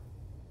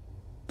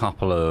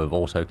 couple of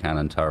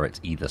autocannon turrets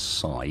either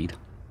side.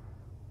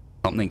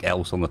 Something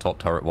else on the top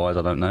turret wise,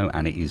 I don't know,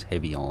 and it is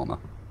heavy armor.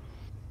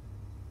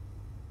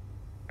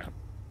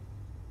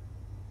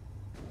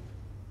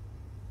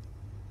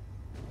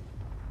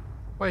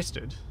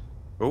 Wasted.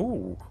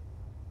 Ooh,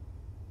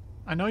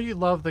 I know you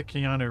love the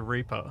Keanu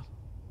Reaper.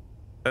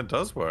 that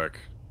does work.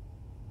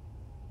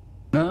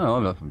 No,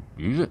 I don't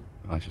use it.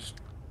 I just,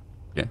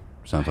 yeah,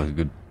 sounds like a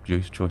good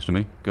choice to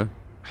me. Go.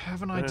 I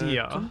have an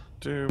idea.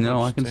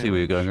 No, I can see where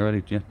you're going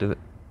already. Yeah, do it.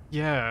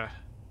 Yeah.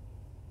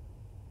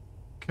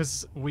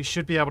 Because we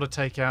should be able to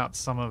take out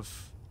some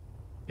of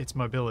its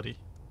mobility.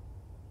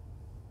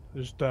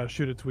 Just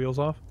shoot its wheels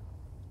off?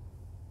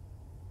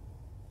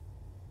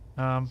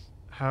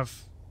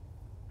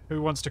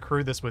 Who wants to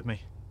crew this with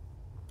me?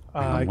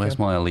 Hang on, I where's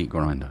can. my elite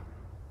grinder?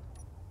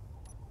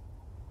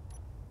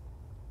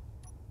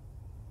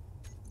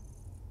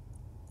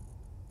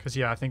 Because,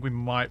 yeah, I think we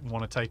might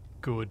want to take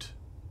good...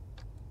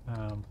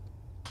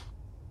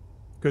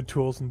 Good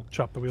tools and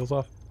chop the wheels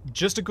off.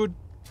 just a good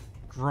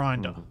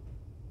grinder.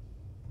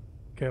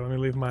 Okay, let me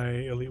leave my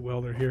elite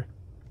welder here.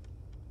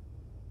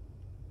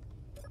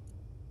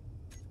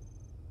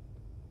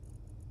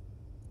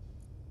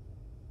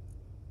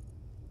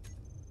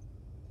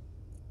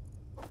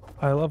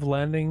 I love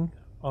landing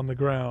on the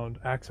ground,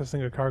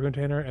 accessing a cargo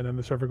container, and then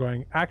the server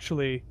going,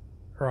 actually,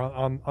 or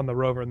on the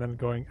rover, and then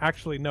going,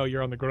 actually, no,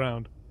 you're on the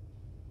ground.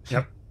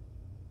 Yep.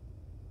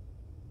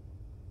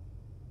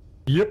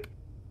 Yep.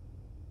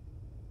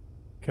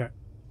 Okay.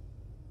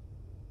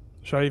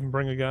 Should I even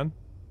bring a gun?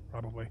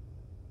 Probably.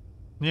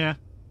 Yeah,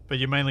 but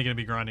you're mainly going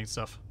to be grinding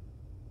stuff.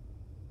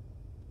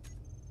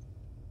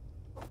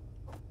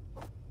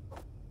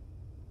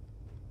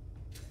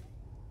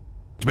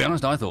 To be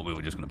honest, I thought we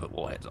were just going to put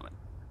warheads on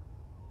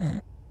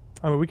it.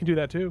 I mean, we can do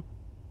that too.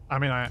 I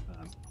mean, I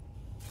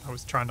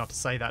was trying not to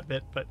say that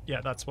bit, but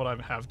yeah, that's what I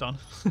have done.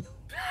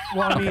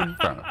 Well, I mean,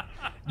 Fair enough.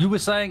 You were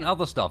saying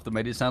other stuff that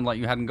made it sound like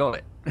you hadn't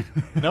got it.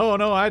 No,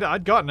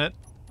 I'd gotten it.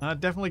 I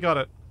definitely got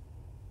it.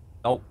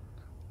 Oh,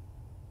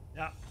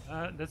 Yeah,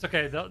 that's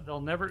okay.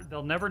 They'll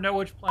never know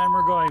which plan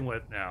we're going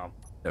with now.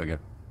 there we go.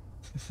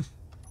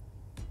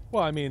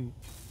 well, I mean,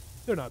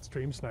 they're not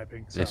stream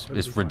sniping. So It's it'll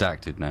be fine.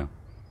 redacted now.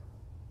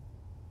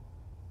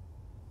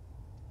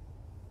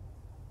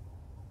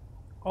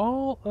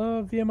 All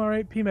of the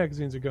MR8P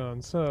magazines are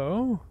gone,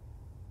 so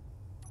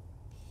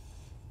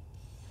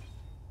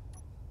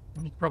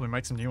You could probably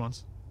make some new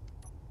ones.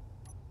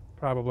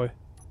 probably.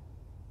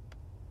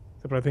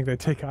 Except I think they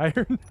take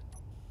iron.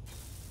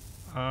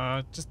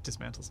 Just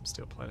dismantle some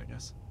steel plate, I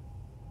guess.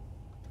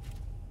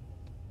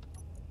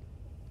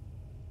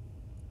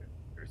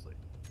 Seriously.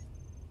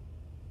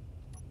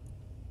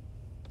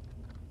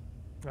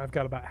 I've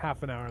got about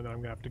half an hour, and then I'm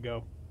gonna have to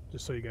go.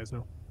 Just so you guys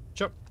know.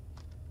 Sure.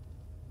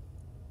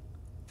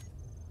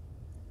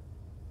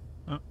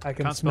 I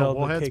can Can't smell spell the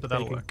warheads, cake but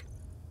that'll baking. work.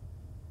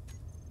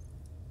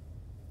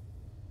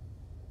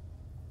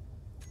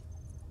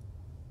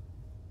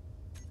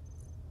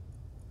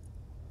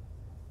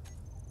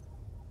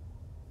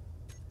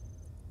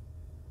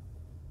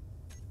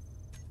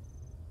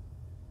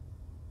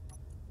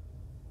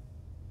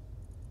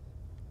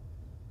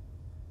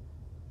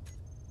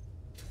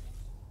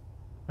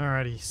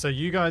 Alrighty, so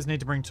you guys need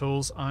to bring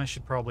tools. I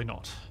should probably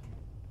not.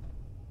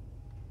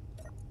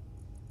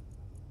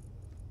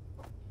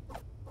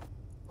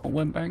 What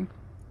went bang?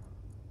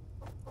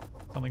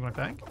 Something went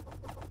bang?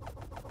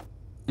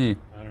 Yeah.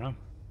 I don't know.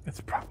 It's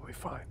probably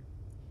fine.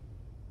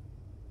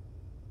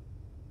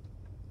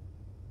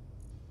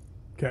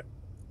 Okay.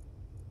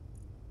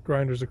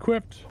 Grinder's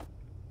equipped.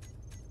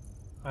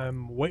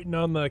 I'm waiting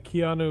on the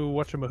Keanu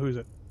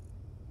whatchamahoosit.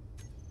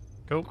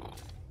 Cool.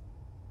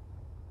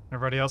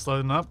 Everybody else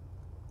loading up?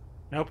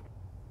 Nope.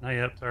 Not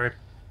yet. Sorry.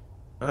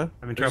 Huh?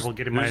 Having trouble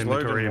getting my who's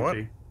inventory loading what?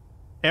 empty.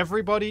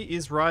 Everybody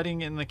is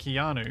riding in the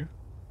Keanu.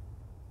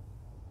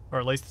 or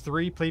at least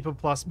 3 people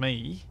plus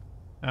me,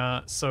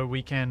 so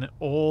we can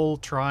all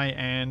try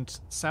and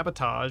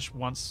sabotage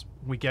once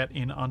we get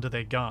in under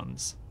their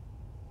guns.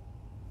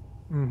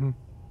 Mm-hmm.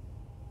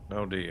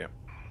 Oh dear.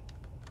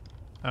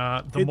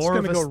 The It's more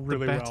of gonna us, go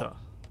really the better.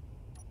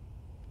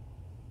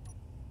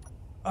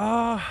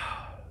 well.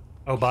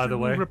 Oh, by Should the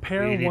we way,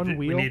 repair one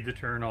wheel? We need to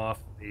turn off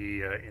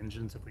the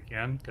engines if we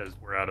can, because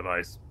we're out of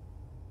ice.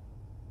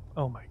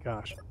 Oh my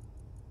gosh.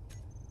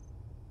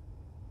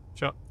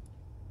 Sure.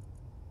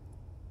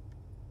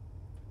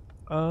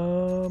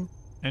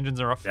 Engines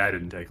are off. That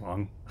didn't take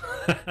long.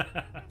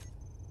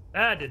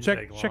 That didn't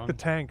take long. Check the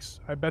tanks.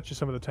 I bet you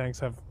some of the tanks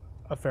have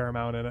a fair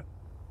amount in it.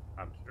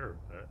 I'm sure.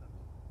 But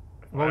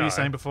What were you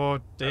saying before,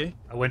 D?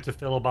 I went to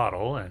fill a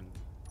bottle and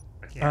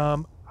I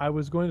can't. I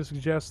was going to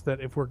suggest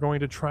that if we're going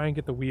to try and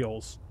get the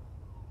wheels,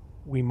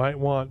 we might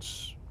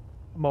want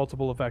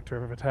multiple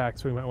vector of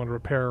attacks. We might want to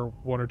repair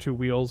 1 or 2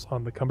 wheels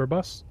on the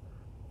cumberbus.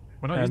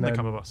 We're not And using the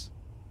then- cumberbus.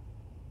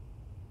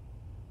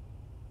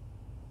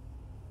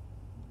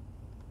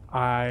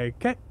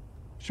 Okay,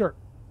 sure.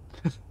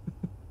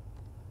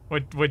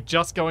 We're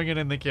just going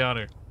in the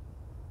Keanu.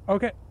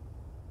 Okay.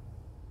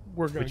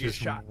 We're going Which to get is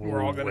shot.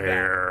 We're all going to die.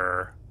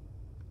 where?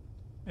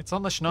 It's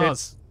on the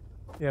schnoz.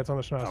 Yeah, it's on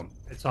the schnoz.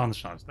 It's on the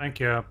schnoz. Thank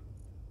you.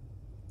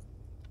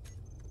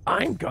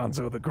 I'm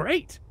Gonzo the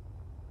Great.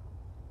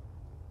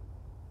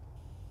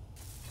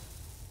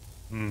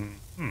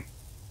 Mm-hmm.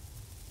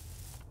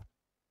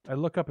 I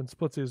look up and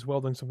Splitsy is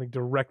welding something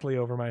directly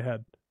over my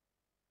head.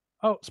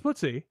 Oh,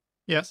 Splitsy,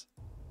 Yes.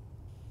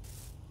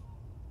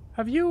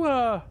 have you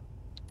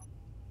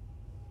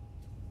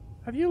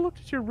looked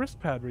at your wrist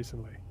pad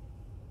recently?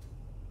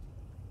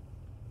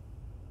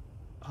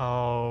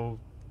 Oh,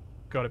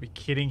 gotta be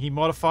kidding. He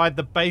modified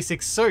the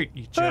basic suit,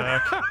 you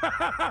jerk.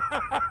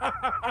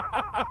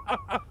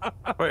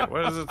 Wait,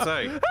 what does it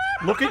say?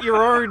 Look at your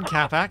own,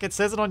 Capac. It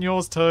says it on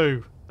yours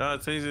too. No,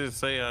 it's easy to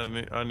see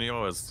on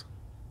yours.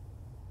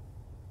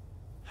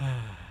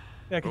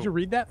 Yeah, could you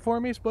read that for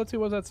me, Splitsy?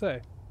 What does that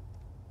say?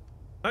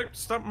 Nope,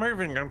 stop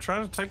moving. I'm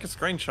trying to take a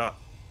screenshot.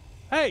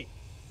 Hey!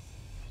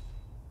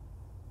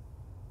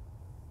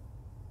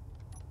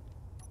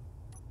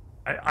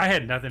 I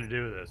had nothing to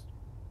do with this.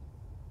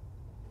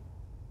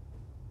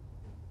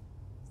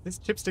 This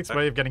Chipstick's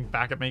way of getting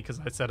back at me because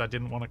I said I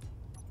didn't want a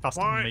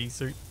custom Why? me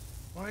suit.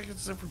 Why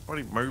is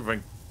everybody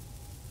moving?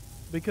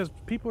 Because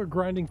people are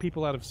grinding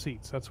people out of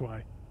seats, that's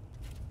why.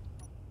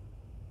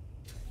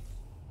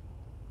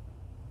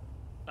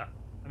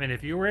 I mean,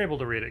 if you were able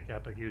to read it,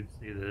 Kappa, you'd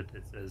see that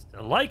it says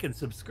to like and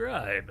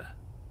subscribe.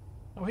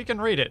 Oh, he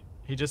can read it.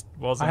 He just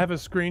wasn't. I have a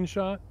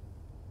screenshot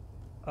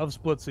of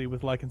Splitsy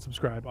with like and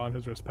subscribe on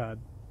his wrist pad.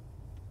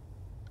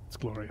 It's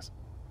glorious.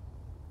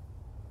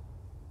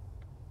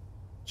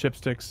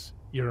 Chipsticks,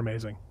 you're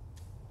amazing.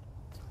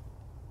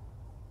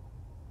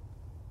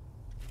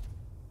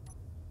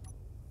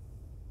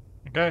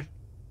 Okay.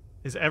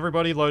 Is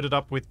everybody loaded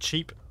up with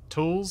cheap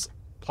tools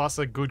plus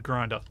a good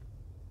grinder?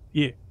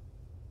 Yeah.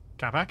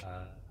 Capac?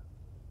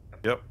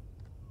 Yep.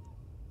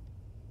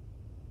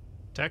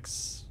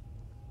 Tex?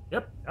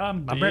 Yep,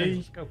 I'm ready.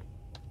 Let's go.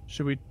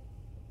 Should we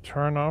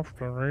turn off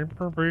the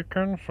Reaper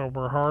beacon so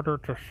we're harder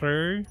to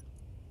see?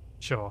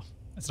 Sure.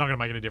 It's not going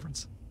to make any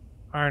difference.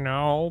 I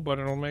know, but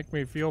it'll make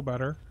me feel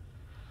better.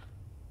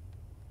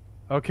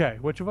 Okay,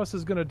 which of us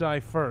is going to die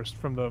first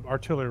from the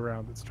artillery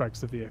round that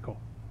strikes the vehicle?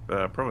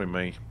 Probably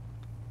me.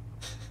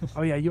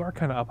 Oh yeah, you are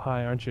kind of up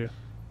high, aren't you?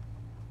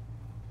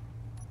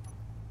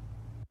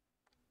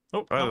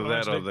 Oh, Either no,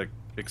 that or actually. the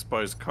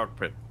exposed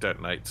cockpit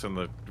detonates and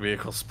the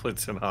vehicle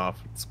splits in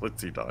half and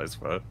Splitsy dies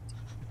first.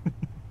 I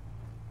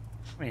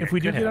mean, If it we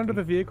do could get under happen.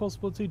 the vehicle,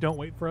 Splitsy, don't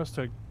wait for us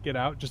to get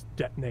out. Just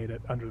detonate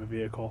it under the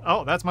vehicle.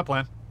 Oh, that's my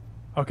plan.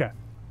 Okay.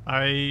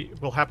 I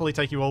will happily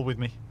take you all with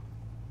me.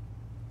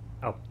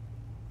 Oh,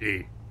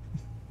 D.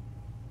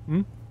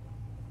 Hmm?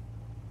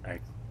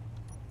 Thanks.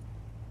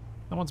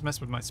 No one's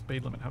messed with my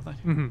speed limit, have they?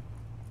 Mm-hmm.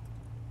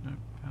 No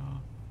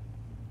power.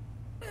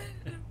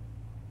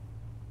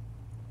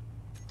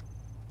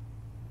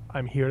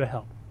 I'm here to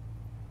help.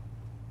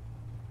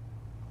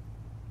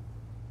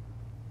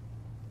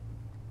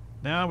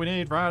 Now we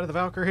need Ride of the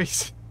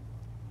Valkyries.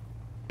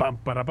 Bum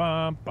ba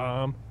bum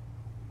bum.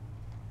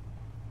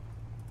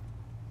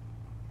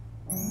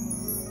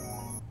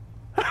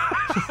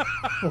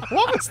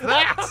 What was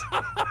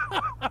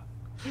that?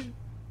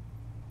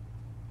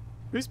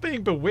 Who's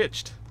being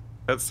bewitched?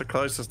 That's the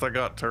closest I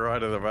got to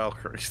Ride of the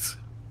Valkyries.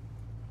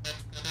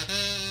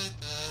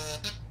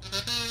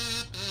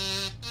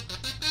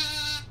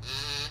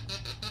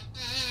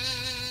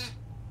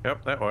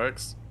 Yep, that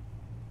works.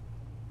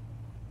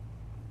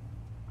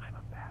 I'm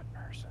a bad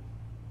person.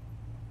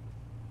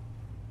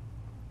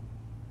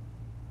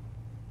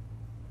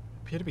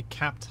 Appear to be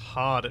capped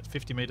hard at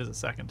 50 meters a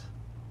second.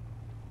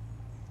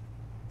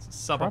 It's a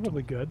suboptimal.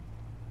 Probably good.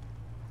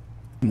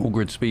 More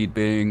grid speed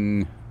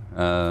being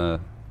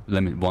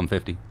limit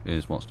 150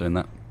 is what's doing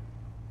that.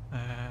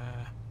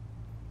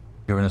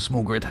 You're in a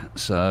small grid,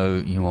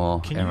 so you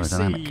are Can you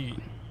aerodynamic. see?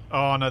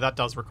 Oh no, that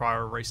does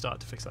require a restart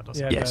to fix that, doesn't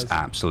Yeah, it? it Yes, does.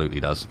 absolutely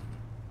does.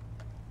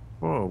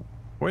 Whoa.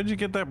 Where'd you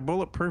get that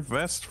bulletproof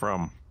vest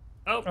from?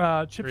 Oh,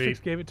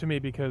 Chipsticks gave it to me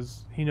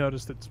because he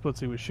noticed that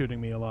Splitsy was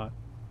shooting me a lot.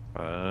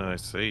 I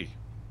see.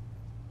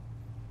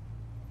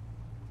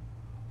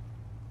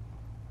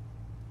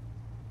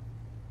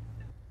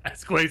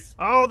 Squeeze.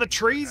 Oh, the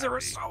trees are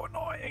so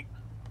annoying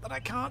that I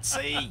can't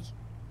see.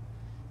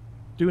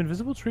 Do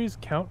invisible trees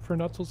count for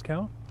Nutzel's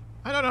count?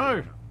 I don't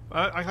know.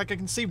 I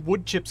can see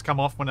wood chips come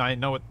off when I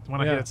know it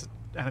when I Yeah. hear it's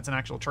and it's an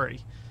actual tree.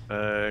 If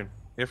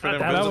That it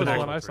That was the invisible...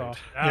 one I saw.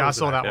 Yeah, I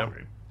saw that Yep.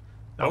 one.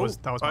 That was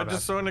my I bad.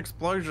 just saw an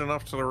explosion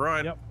off to the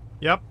right. Yep.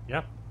 Yep.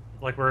 Yep.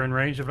 Like we're in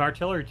range of an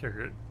artillery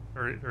turret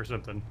or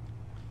something.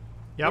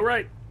 Yep. All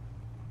right.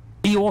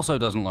 He also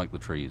doesn't like the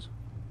trees.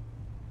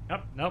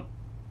 Yep. Nope.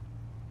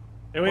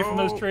 Stay away from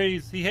those Whoa.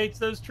 trees. He hates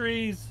those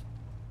trees.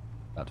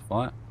 About to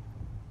fire.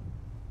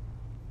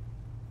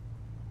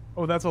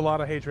 Oh, that's a lot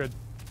of hatred.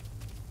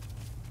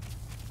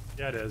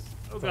 Yeah, it is.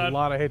 Oh That's a god.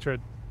 lot of hatred.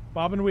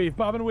 Bob and weave,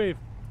 bob and weave.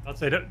 I'll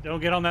say don't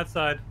get on that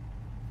side.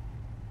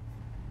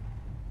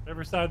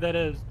 Whatever side that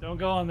is, don't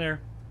go on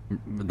there.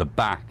 The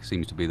back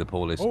seems to be the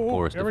poorest here we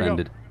go.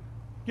 defended.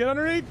 Get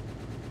underneath.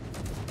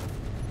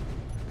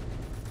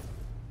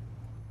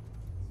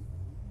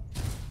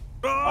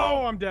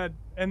 Oh, I'm dead.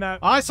 And that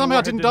I somehow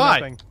warhead didn't did die.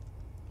 nothing.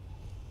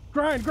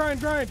 Grind, grind,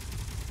 grind.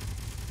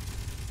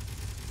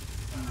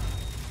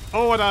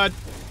 Oh, I died.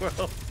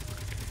 Well,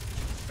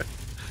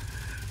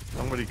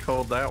 somebody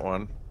called that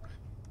one.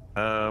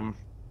 All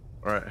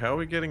right, how are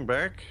we getting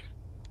back?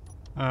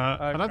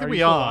 I don't think you we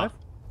still are. alive?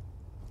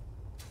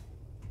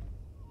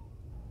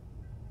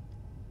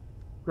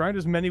 Grind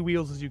as many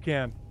wheels as you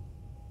can.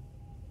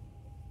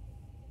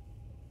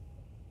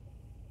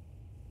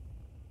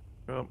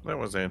 Well, that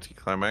was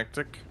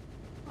anticlimactic.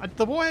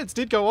 The warheads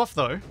did go off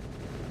though.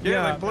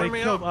 Yeah, they blew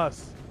me killed up.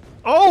 us.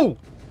 Oh,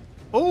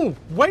 oh,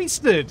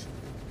 wasted,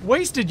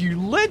 wasted, you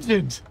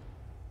legend.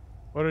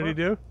 What did he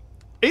do?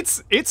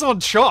 It's on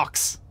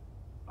shocks.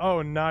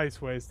 Oh,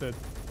 nice, wasted.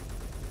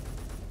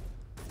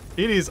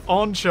 It is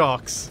on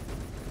shocks.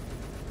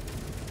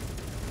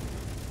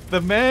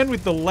 The man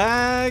with the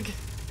lag.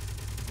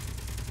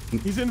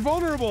 He's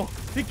invulnerable.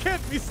 He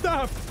can't be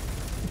stopped.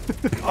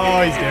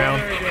 Oh, he's down.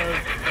 There he goes.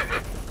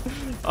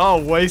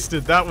 Oh,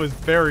 wasted. That was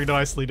very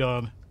nicely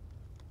done.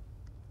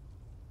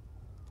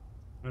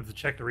 I have to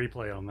check the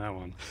replay on that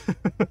one.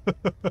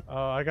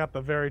 Oh, I got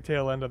the very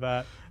tail end of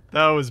that.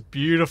 That was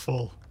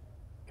beautiful.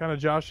 Kind of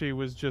Joshy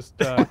was just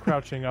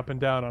crouching up and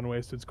down on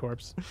Wasted's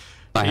corpse.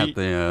 I had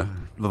the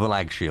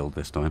lag shield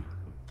this time.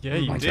 Yeah,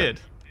 you Nice. did.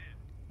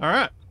 All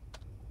right.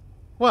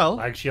 Well,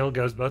 Flag shield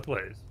goes both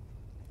ways.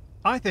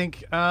 I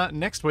think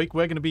next week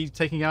we're going to be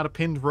taking out a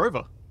pinned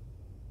rover.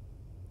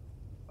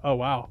 Oh,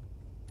 wow.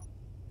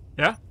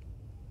 Yeah?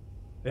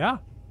 Yeah.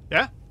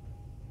 Yeah?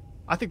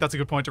 I think that's a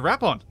good point to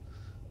wrap on.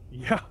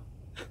 Yeah.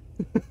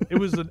 It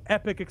was an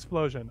epic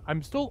explosion.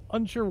 I'm still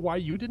unsure why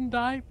you didn't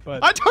die,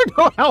 but I don't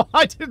know how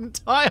I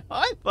didn't die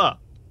either.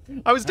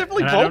 I was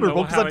definitely And I don't know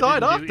vulnerable because how I died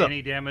didn't do after.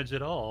 any damage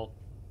at all.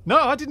 No,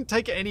 I didn't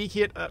take any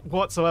hit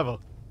whatsoever.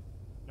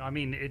 No, I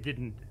mean, it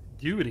didn't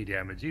do any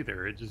damage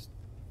either. It just...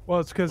 well,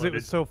 it's because it What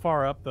was did- so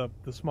far up. The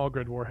small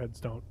grid warheads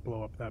don't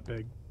blow up that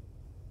big.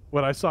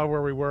 When I saw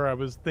where we were, I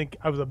was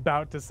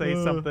about to say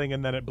something,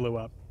 and then it blew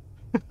up.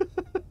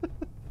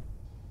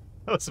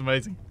 That was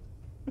amazing.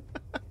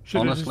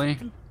 Should've Honestly,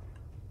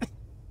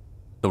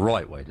 the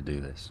right way to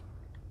do this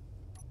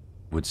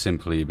would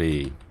simply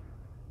be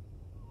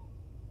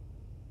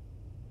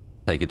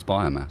take its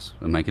biomass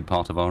and make it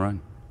part of our own.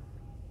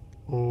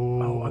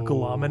 Oh,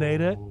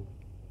 agglomerate it.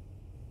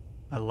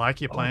 I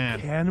like your plan.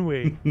 Oh, can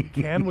we?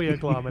 Can we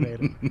agglomerate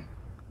it?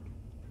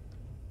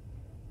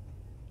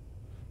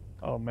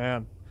 Oh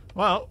man.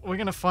 Well, we're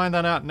going to find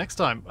that out next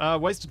time.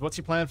 Wasted, what's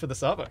your plan for the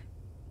Savo?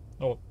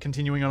 Or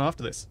continuing on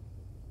after this?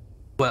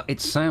 Well, it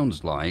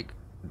sounds like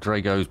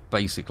Drago's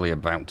basically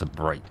about to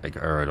break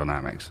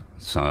aerodynamics.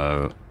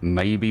 So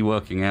maybe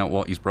working out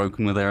what he's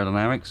broken with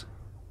aerodynamics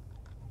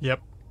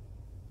Yep.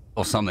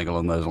 or something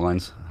along those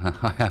lines.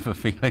 I have a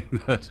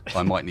feeling that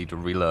I might need to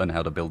relearn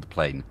how to build a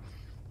plane.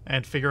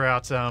 And figure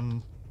out,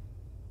 I'm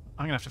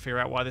going to have to figure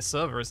out why this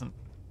server isn't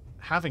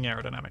having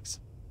aerodynamics.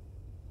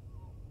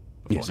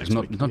 before Yes, it's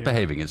next week. not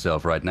behaving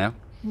itself right now.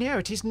 No,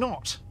 it is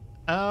not.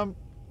 D, are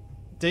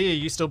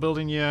you still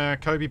building your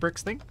Kobe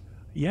bricks thing?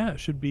 Yeah,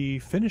 should be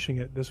finishing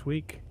it this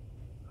week.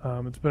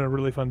 It's been a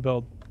really fun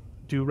build.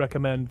 Do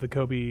recommend the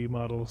Kobe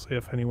models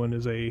if anyone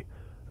is a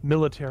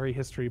military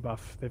history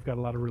buff. They've got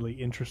a lot of really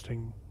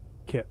interesting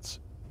kits.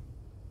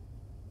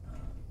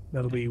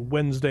 That'll be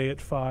Wednesday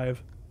at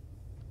 5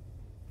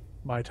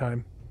 my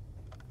time.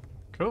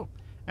 Cool.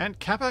 And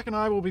Capac and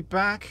I will be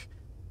back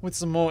with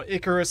some more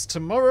Icarus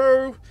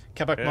tomorrow.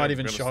 Capac Yeah, might we're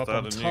even gonna show up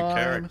start on a new time.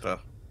 character.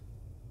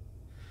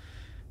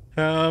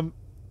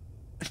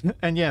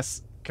 And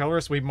yes,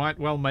 Colorus, we might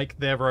well make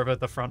their rover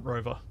the front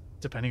rover,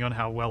 depending on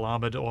how well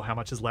armored or how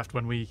much is left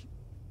when we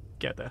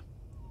get there.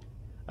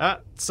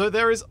 So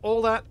there is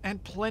all that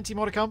and plenty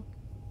more to come,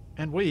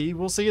 and we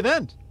will see you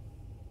then.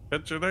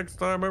 Catch you next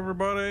time,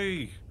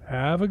 everybody.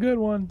 Have a good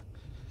one.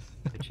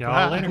 Catch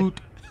y'all later. Bye.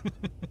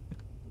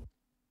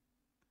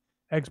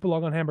 Eggs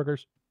belong on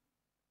hamburgers.